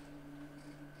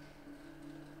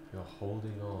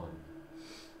holding on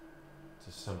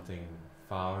to something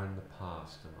far in the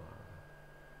past,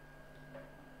 Amara.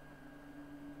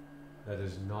 That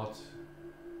is not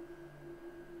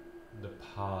the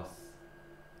path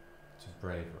to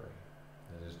bravery.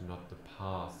 That is not the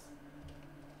path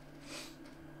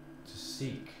to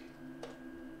seek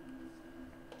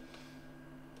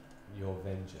your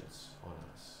vengeance on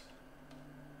us.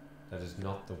 That is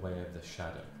not the way of the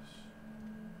shadows.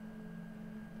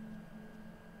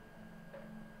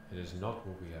 It is not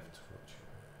what we have taught you,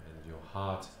 and your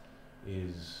heart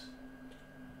is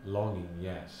longing,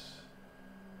 yes.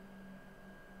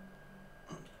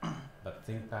 But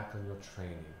think back on your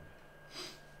training.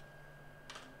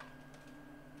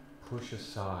 Push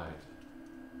aside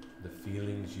the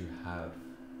feelings you have,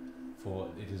 for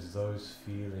it is those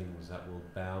feelings that will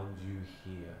bound you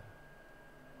here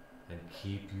and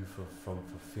keep you from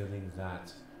fulfilling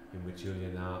that in which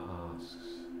Ilyana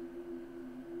asks.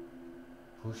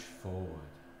 Push forward,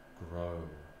 grow.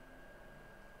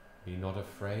 Be not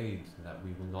afraid that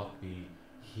we will not be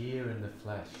here in the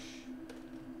flesh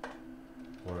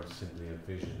or simply a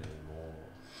vision anymore.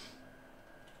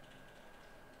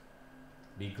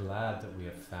 Be glad that we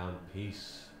have found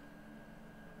peace.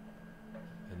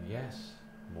 And yes,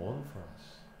 mourn for us.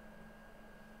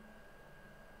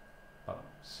 But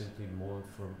simply mourn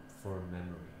for a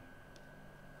memory.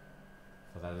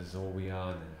 For that is all we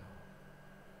are now.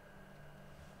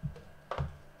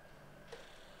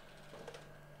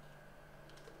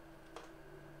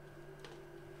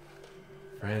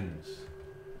 Friends,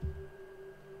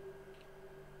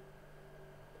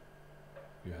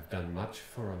 you have done much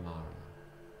for Amara.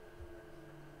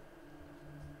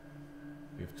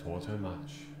 You've taught her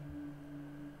much.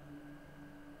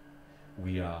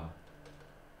 We are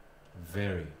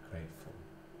very grateful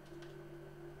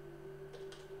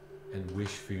and wish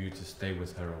for you to stay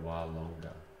with her a while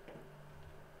longer,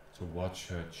 to watch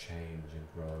her change and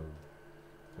grow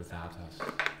without us.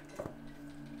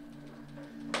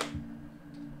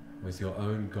 With your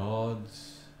own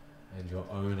gods and your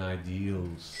own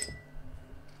ideals.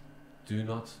 Do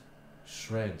not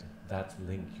shred that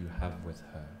link you have with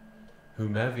her,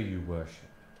 whomever you worship.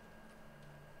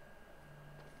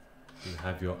 You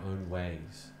have your own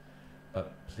ways,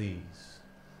 but please,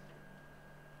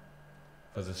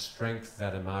 for the strength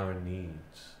that Amara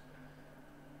needs,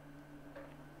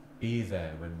 be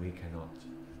there when we cannot.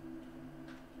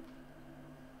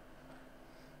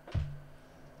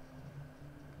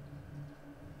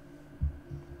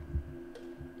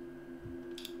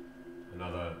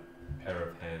 Another pair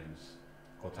of hands,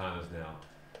 Cortana's now,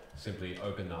 simply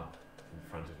open up in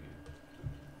front of you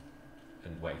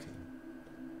and waiting.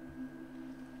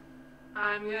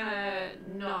 I'm gonna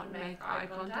not make eye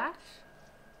contact.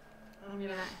 I'm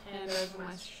gonna hand over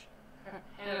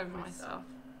my stuff.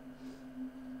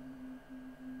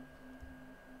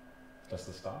 Just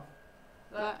the staff?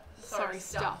 Sorry,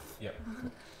 stuff. Yep.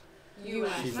 You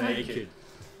and She's naked.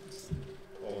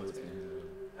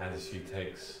 As she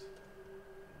takes,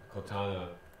 Cortana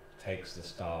takes the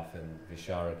staff and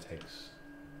Vishara takes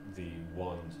the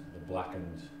wand, the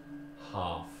blackened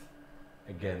half.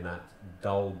 Again, that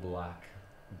dull black,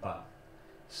 but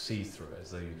see-through,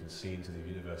 as though you can see into the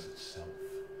universe itself.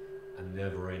 A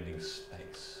never-ending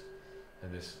space.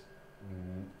 And this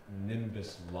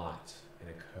nimbus light in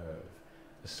a curve.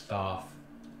 The staff,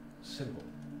 simple,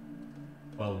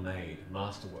 well-made,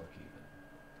 masterwork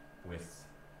even, with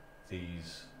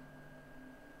these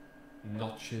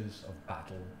notches of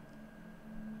battle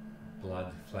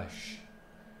blood, flesh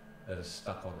that is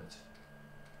stuck on it.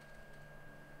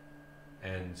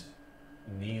 And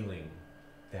kneeling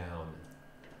down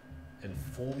and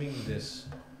forming this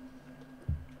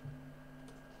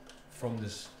from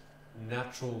this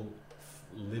natural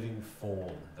living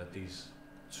form that these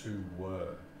two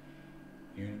were.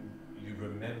 You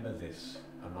remember this,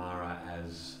 Amara,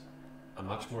 as a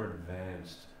much more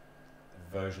advanced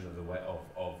version of the way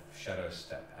of Shadow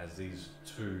Step, as these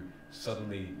two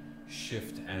suddenly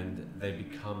shift and they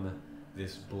become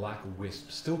this black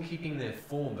wisp, still keeping their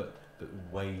form but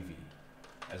wavy,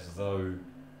 as though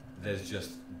there's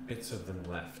just bits of them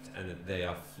left and that they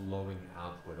are flowing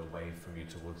outward away from you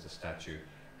towards the statue.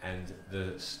 And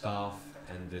the staff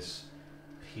and this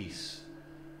piece,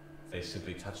 they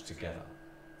simply touch together,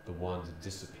 the wand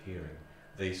disappearing,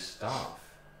 the staff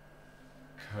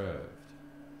curved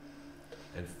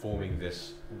and forming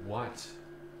this white,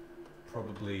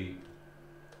 probably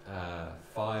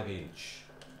 5-inch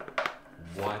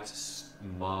white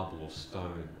marble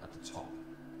stone at the top.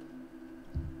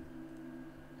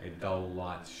 A dull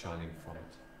light shining from it.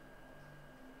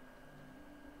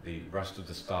 The rest of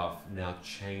the staff now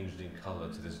changed in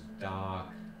colour to this dark,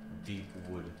 deep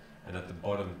wood, and at the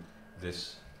bottom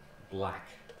this black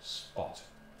spot,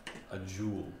 a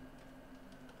jewel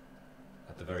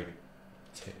at the very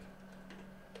tip.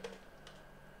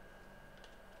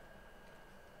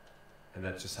 And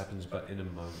that just happens but in a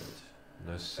moment.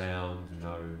 No sound,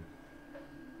 no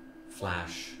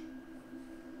flash,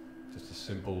 just a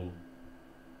simple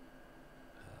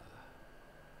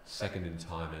second in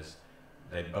time as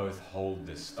they both hold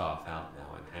this staff out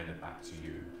now and hand it back to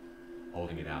you,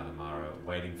 holding it out, Amara,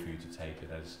 waiting for you to take it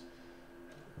as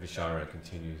Vishara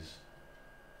continues.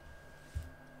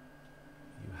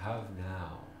 You have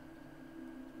now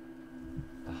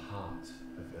the heart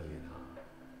of Ilyanar.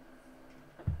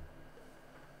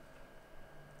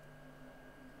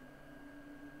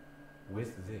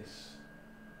 With this,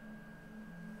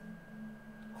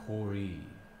 Kori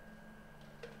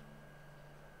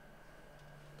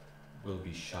will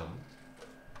be shunned.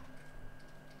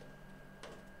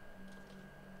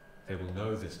 They will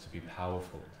know this to be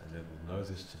powerful, and they will know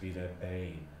this to be their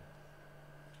bane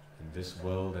in this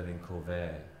world and in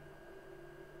Corvair.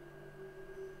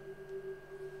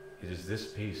 It is this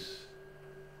piece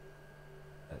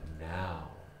that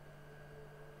now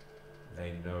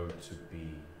they know to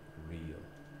be real.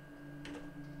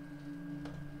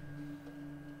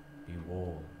 Be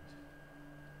warned.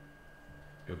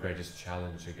 Your greatest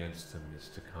challenge against them is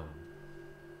to come.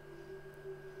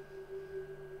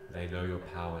 They know your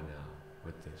power now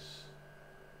with this.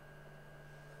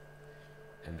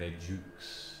 And their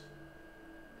dukes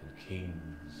and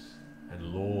kings and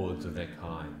lords of their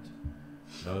kind,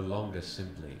 no longer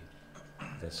simply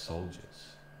their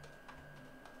soldiers,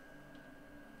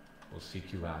 will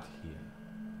seek you out here.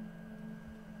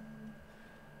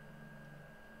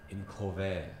 In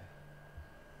Corvair,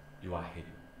 you are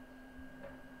hidden.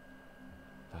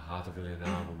 The heart of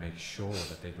Ilyanar will make sure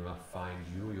that they do not find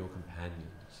you or your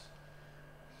companions.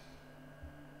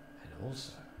 And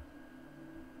also,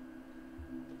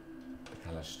 the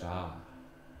Kalashtar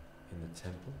in the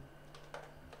temple,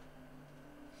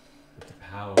 with the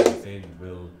power within,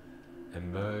 will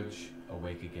emerge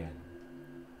awake again.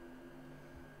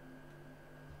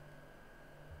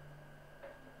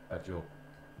 But your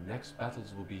next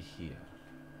battles will be here.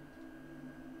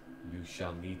 You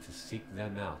shall need to seek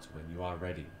them out when you are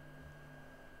ready,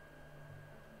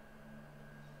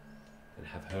 and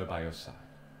have her by your side.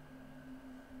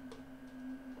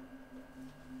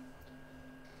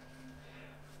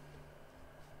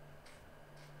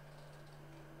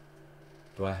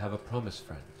 Do I have a promise,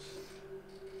 friends?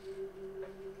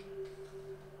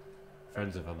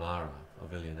 Friends of Amara,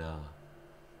 of Ilyanar,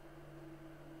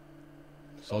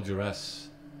 soldieress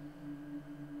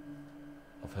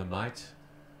of her might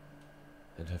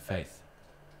and her faith.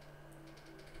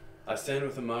 I stand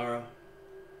with Amara.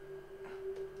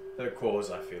 Her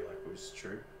cause, I feel like, was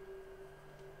true.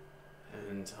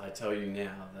 And I tell you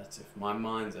now that if my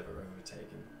mind's ever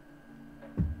overtaken,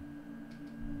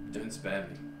 don't spare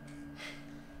me.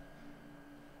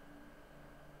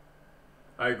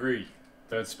 I agree.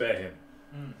 Don't spare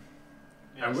him.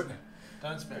 Yes.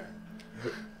 Don't spare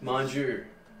him. Mind you,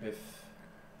 if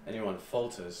anyone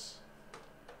falters,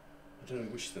 I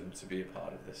don't wish them to be a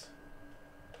part of this.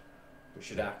 We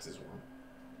should act as one.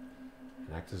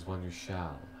 And act as one you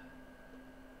shall.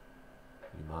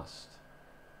 You must.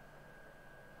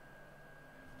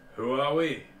 Who are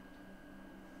we?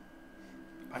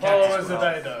 Followers of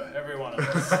Ado, every one of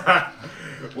us.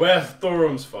 We're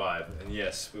Thulroms Five, and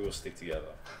yes, we will stick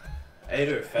together.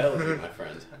 Ado failed you, my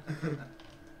friend.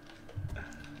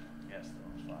 Yes,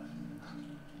 Thulroms Five.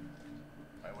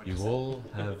 Wait, what'd You say? all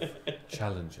have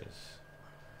challenges.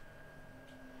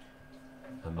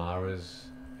 Amara's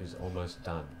is almost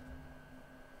done.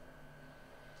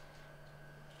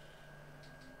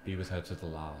 Be with her to the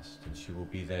last, and she will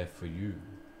be there for you.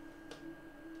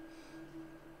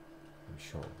 I'm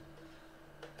sure.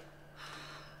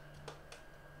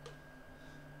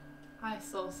 I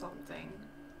saw something.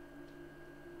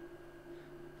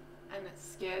 And it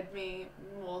scared me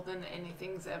more than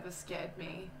anything's ever scared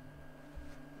me.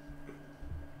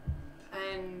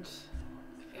 And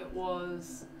it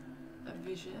was a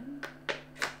vision.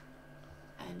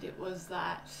 And it was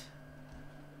that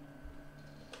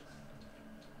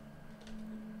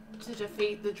to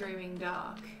defeat the Dreaming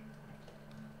Dark,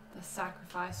 the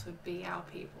sacrifice would be our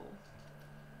people.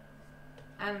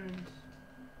 And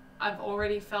I've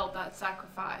already felt that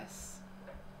sacrifice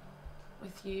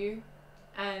with you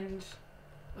and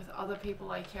with other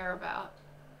people I care about.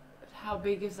 But how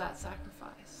big is that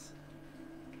sacrifice?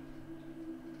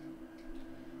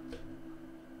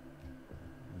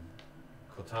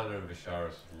 Cortana and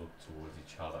Visharis look towards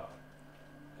each other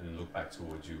and look back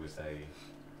towards you with a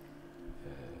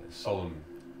solemn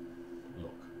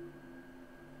look,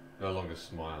 no longer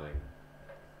smiling.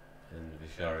 And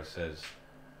Visharis says,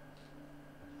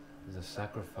 "The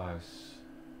sacrifice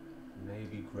may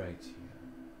be great here.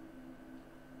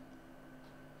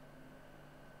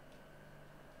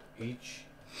 Each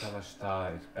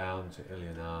Kalashtar is bound to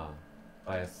Ilyanar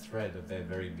by a thread of their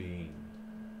very being.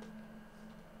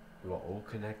 You are all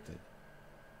connected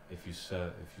if you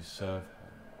serve her.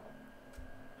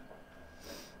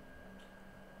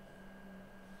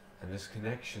 And this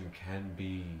connection can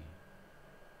be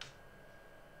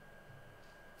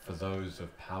for those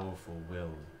of powerful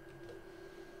will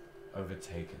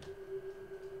overtaken.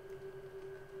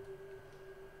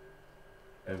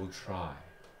 They will try,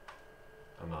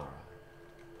 Amara.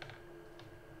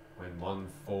 When one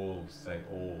falls, they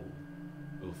all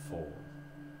will fall.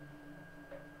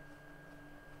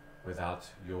 Without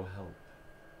your help.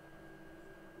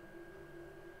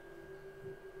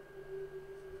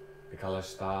 The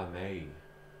Kalashtar may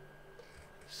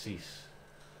cease.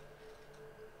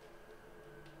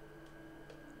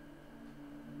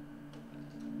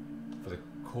 For the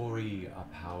Kori are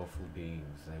powerful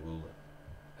beings. They will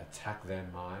attack their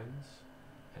minds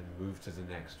and move to the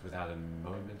next without a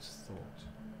moment's thought.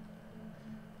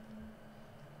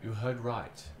 You heard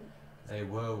right. They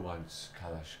were once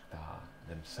Kalashtar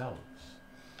themselves,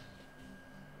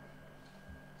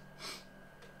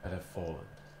 but have fallen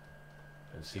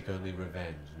and seek only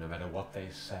revenge, no matter what they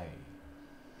say.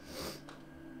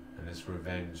 And this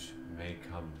revenge may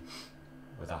come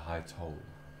with a high toll.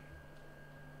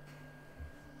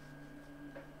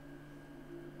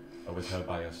 But with her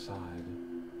by your side,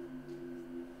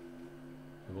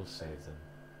 you will save them.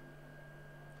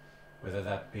 Whether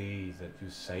that be that you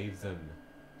save them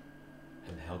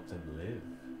and help them live,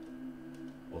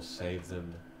 or save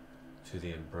them to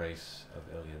the embrace of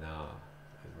Ilyanar,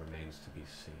 it remains to be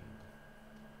seen.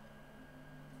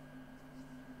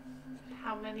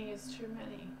 How many is too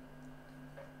many?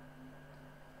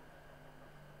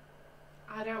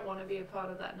 I don't want to be a part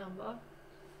of that number.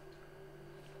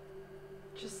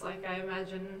 Just like I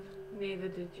imagine neither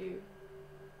did you.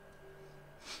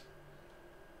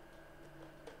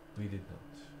 We did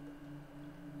not.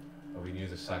 But we knew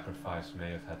the sacrifice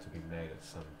may have had to be made at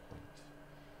some point.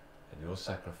 And your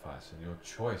sacrifice and your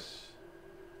choice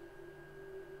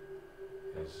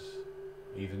is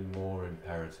even more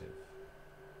imperative.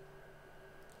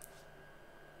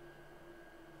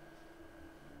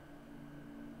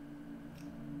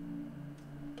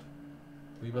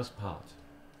 We must part.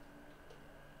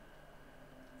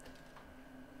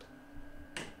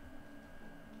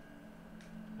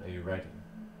 Are you ready?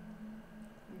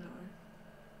 No.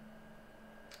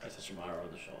 I touch Amara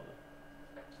on the shoulder.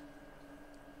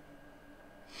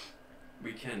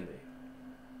 We can be.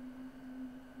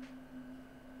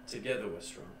 Together we're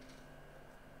strong.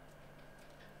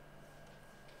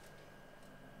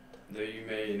 Though you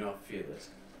may not feel it,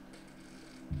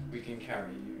 we can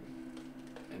carry you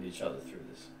and each other through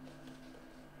this.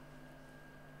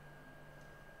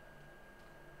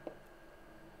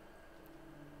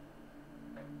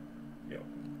 Yep.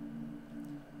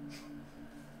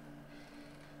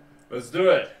 Let's do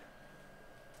it.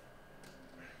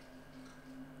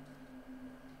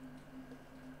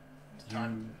 It's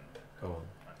time. Go on.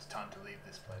 It's time to leave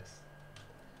this place.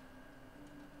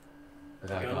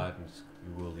 Without Go. guidance,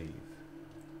 you will leave.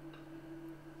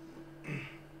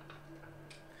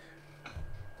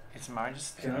 Is Amara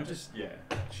just... Can I just,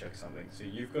 check something? So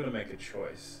you've got to make a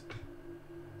choice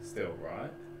still,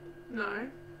 right? No.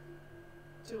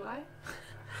 Do I?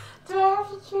 Do I have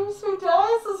to choose who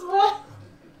dies as well?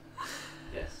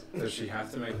 Yes. Does she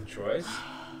have to make a choice?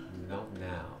 Not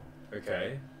now.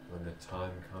 Okay. When the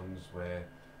time comes where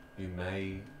you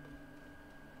may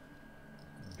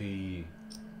be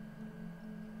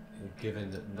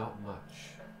given not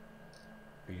much,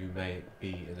 but you may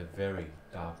be in a very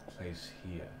dark place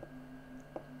here.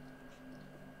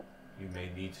 You may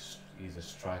need to either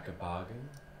strike a bargain,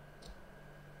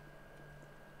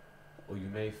 or you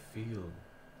may feel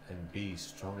and be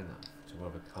strong enough to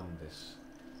overcome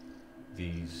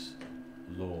these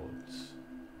lords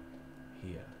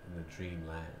here in the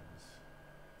dreamlands.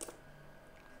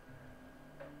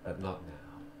 But not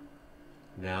now.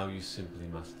 Now you simply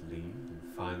must leave and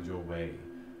find your way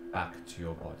back to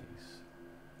your bodies,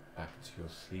 back to your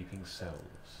sleeping selves.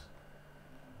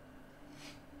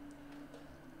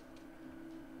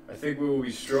 I think we will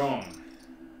be strong.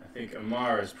 I think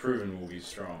Amara has proven we'll be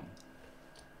strong.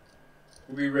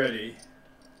 We'll be ready.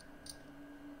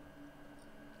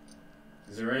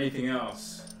 Is there anything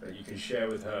else that you can share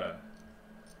with her?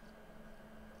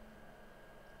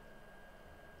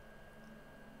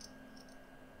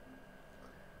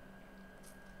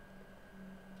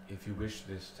 If you wish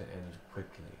this to end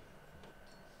quickly,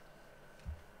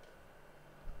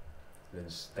 then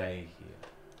stay here.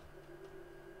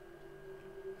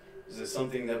 Is there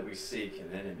something that we seek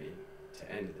an enemy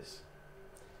to end this?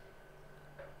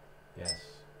 Yes.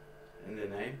 In the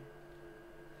name?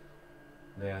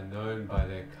 They are known by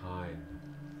their kind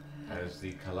as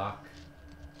the Kalak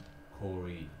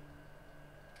Kori.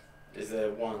 Is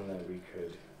there one that we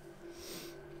could...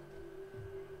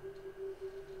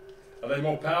 Are they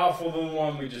more powerful than the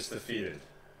one we just defeated?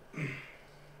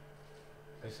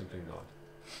 They simply nod.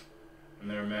 And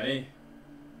there are many?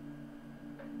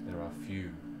 There are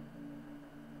few.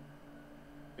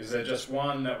 Is there just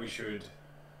one that we should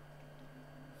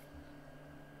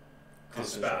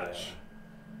dispatch?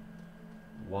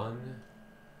 One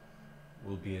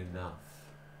will be enough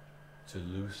to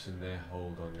loosen their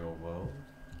hold on your world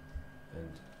and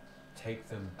take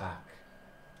them back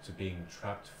to being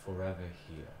trapped forever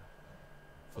here,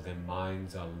 for their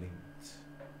minds are linked.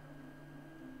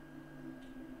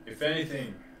 If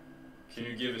anything, can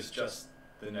you give us just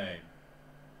the name?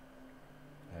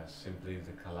 They are simply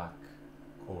the Kalak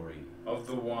Kori. Of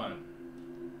the one.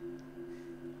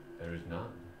 There is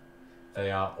none. They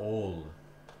are all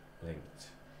linked.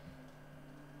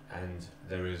 And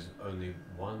there is only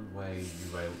one way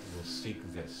you will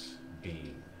seek this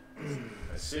being.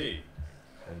 I see.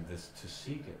 And this to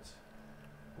seek it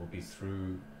will be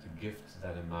through the gift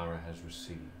that Amara has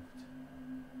received.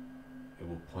 It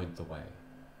will point the way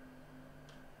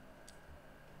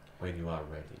when you are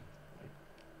ready.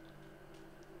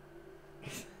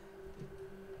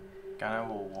 Gunnar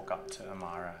will walk up to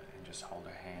Amara and just hold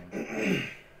her hand.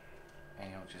 And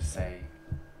he'll just say,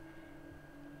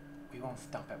 "We won't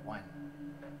stop at one."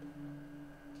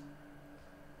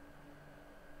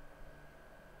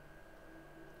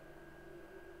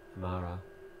 Amara.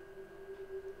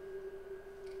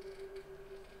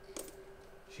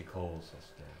 She calls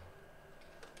us now.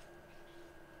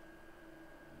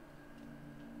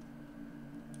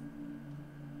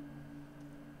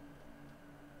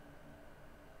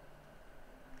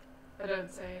 I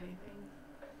don't say anything.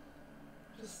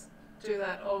 Just do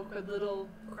that awkward little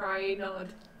cryy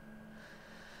nod.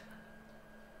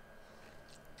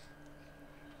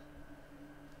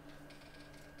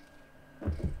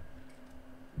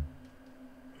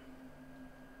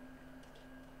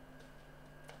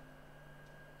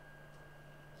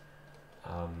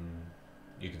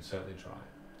 You can certainly try.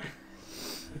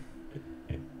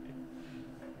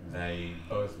 They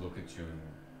both look at you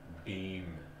and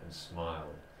beam and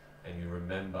smile, and you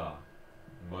remember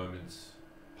moments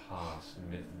past,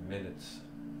 minutes,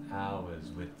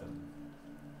 hours with them,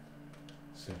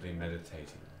 simply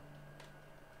meditating,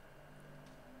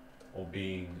 or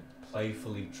being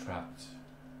playfully trapped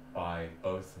by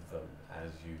both of them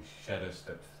as you shadow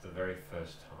stepped for the very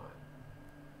first time.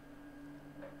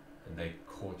 And they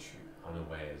caught you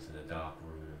unawares in a dark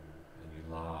room, and you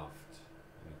laughed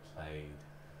and you played.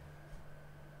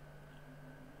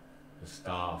 The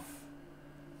staff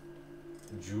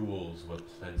jewels were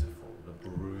plentiful, the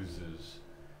bruises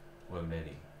were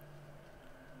many.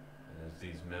 And as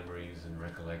these memories and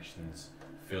recollections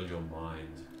fill your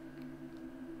mind,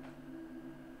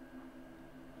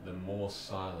 the more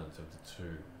silent of the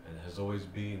two, and has always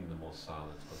been the more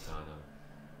silent, Cortana,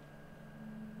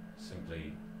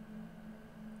 simply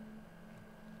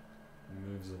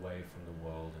moves away from the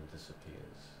world and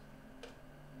disappears.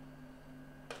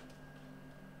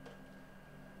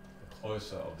 The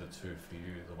closer of the two for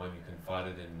you, the one you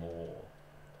confided in more,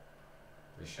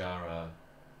 Vishara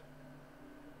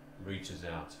reaches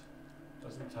out,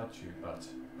 doesn't touch you, but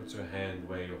puts her hand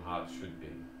where your heart should be,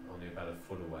 only about a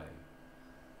foot away,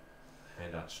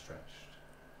 hand outstretched.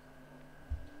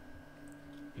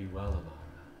 Be well, Amara.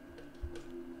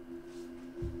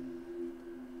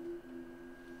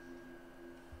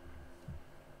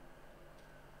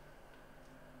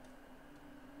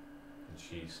 And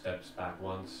she steps back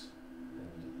once,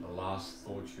 and the last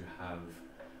thought you have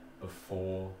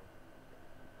before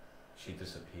she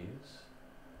disappears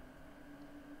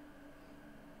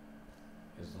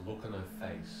is the look on her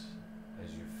face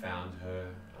as you found her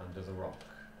under the rock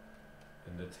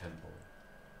in the temple,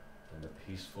 and the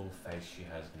peaceful face she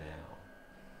has now,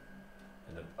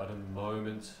 and but a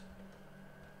moment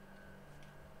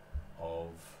of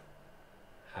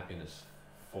happiness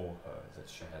for her that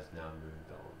she has now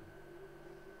moved on.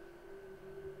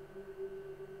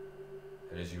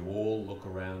 And as you all look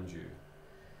around you,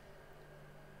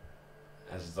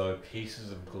 as though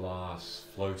pieces of glass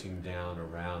floating down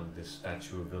around this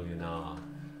statue of Villianar,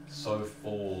 so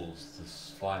falls the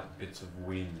slight bits of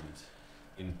wind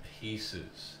in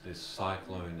pieces, this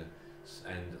cyclone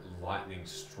and lightning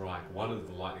strike. One of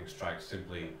the lightning strikes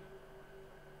simply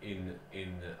in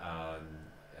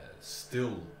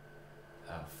still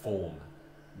form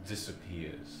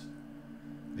disappears.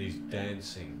 These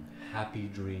dancing, happy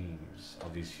dreams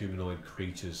of these humanoid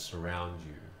creatures surround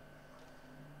you.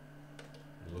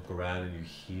 You look around and you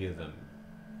hear them,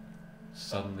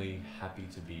 suddenly happy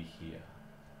to be here,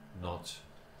 not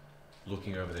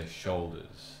looking over their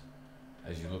shoulders.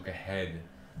 As you look ahead,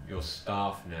 your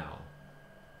staff now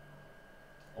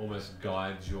almost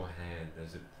guides your hand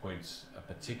as it points a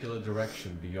particular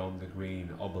direction beyond the green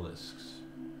obelisks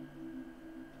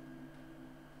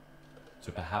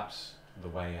to perhaps the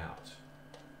way out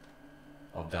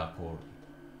of Darpori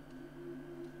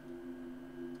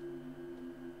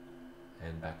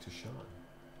and back to Shan.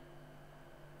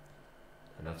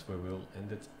 And that's where we'll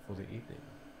end it for the evening.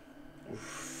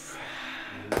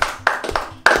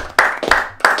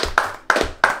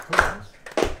 Cool, guys.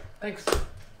 Thanks.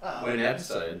 What an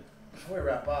episode. Before we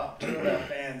wrap up, two of our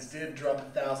fans did drop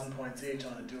 1,000 points each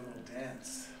on a do a little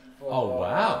dance. Oh,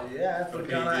 wow. Yeah, for For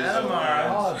Gunnar Peaches and or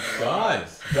Amara. Oh,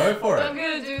 guys, go for I'm it.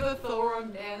 gonna do the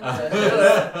Thulrom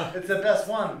dance. It's the best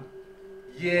one.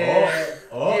 Yeah.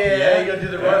 Oh, yeah, yeah. you gotta do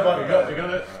the Yeah, robot. we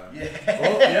got it. Yeah.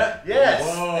 Oh, yeah. Yes.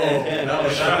 Whoa. That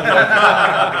was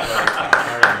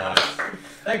very nice.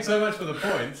 Thanks so much for the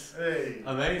points. Hey.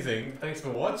 Amazing. Thanks for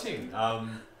watching.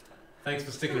 Thanks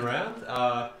for sticking around.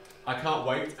 I can't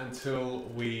wait until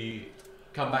we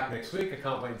come back next week. I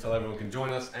can't wait until everyone can join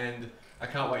us, and I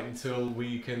can't wait until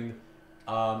we can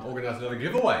organise another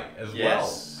giveaway as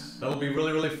Yes. well. That'll be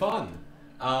really, really fun.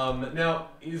 Now,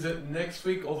 is it next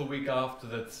week or the week after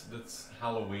that's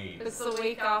Halloween? It's the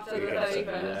week after the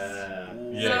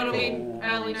 31st. Yeah, So it'll be cool.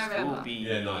 early November.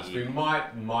 Yeah, nice. We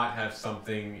might have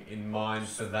something in mind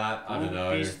for that. I don't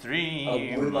know. These three.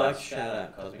 I would like to shout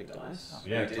out Cosmic Dice.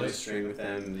 Yeah, we did a please. stream with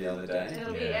them the other day.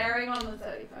 It'll be Yeah. airing on the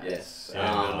 31st. Yes,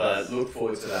 Yeah, but look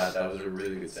forward to that. That was a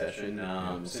really good session.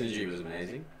 Synergy was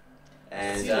amazing.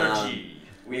 And Synergy.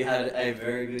 we had a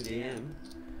very good DM.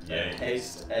 Yeah.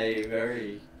 Paced a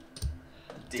very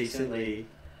decently...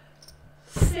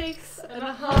 6.5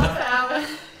 hours.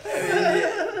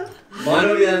 Might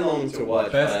not be that long to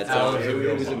watch, Best but hours of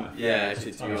your was life. yeah, to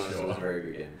be I'm honest, it sure. was a very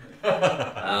good game.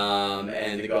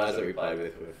 And the guys that we played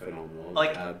with were phenomenal.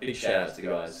 Like- big shout out to the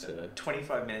guys.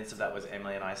 25 minutes of that was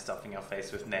Emily and I stuffing our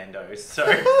face with Nando's. So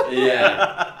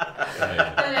Yeah.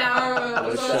 An hour of it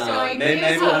was Which, us going, maybe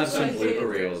 "Here's we'll what have some I'm going to blooper do."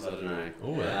 reels. I don't know.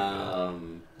 Ooh,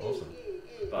 awesome.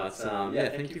 But yeah,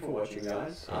 thank you for watching,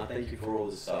 guys. Thank you for all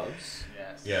the subs.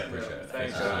 Yes. Yeah, appreciate it.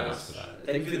 Thanks, so guys. much for that.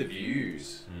 Thank you for the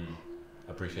views.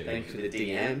 Appreciate Thank you. you for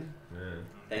the DM. Yeah.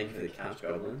 Thank you for the couch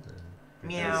goblin.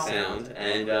 Meow. And the sound.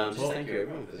 And just Well- thank you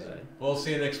everyone for today. We'll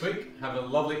see you next week. Have a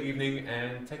lovely evening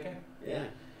and take care. Yeah.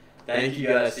 Thank you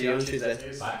guys. See you on Tuesday.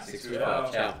 Bye.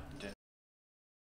 6:45. Ciao.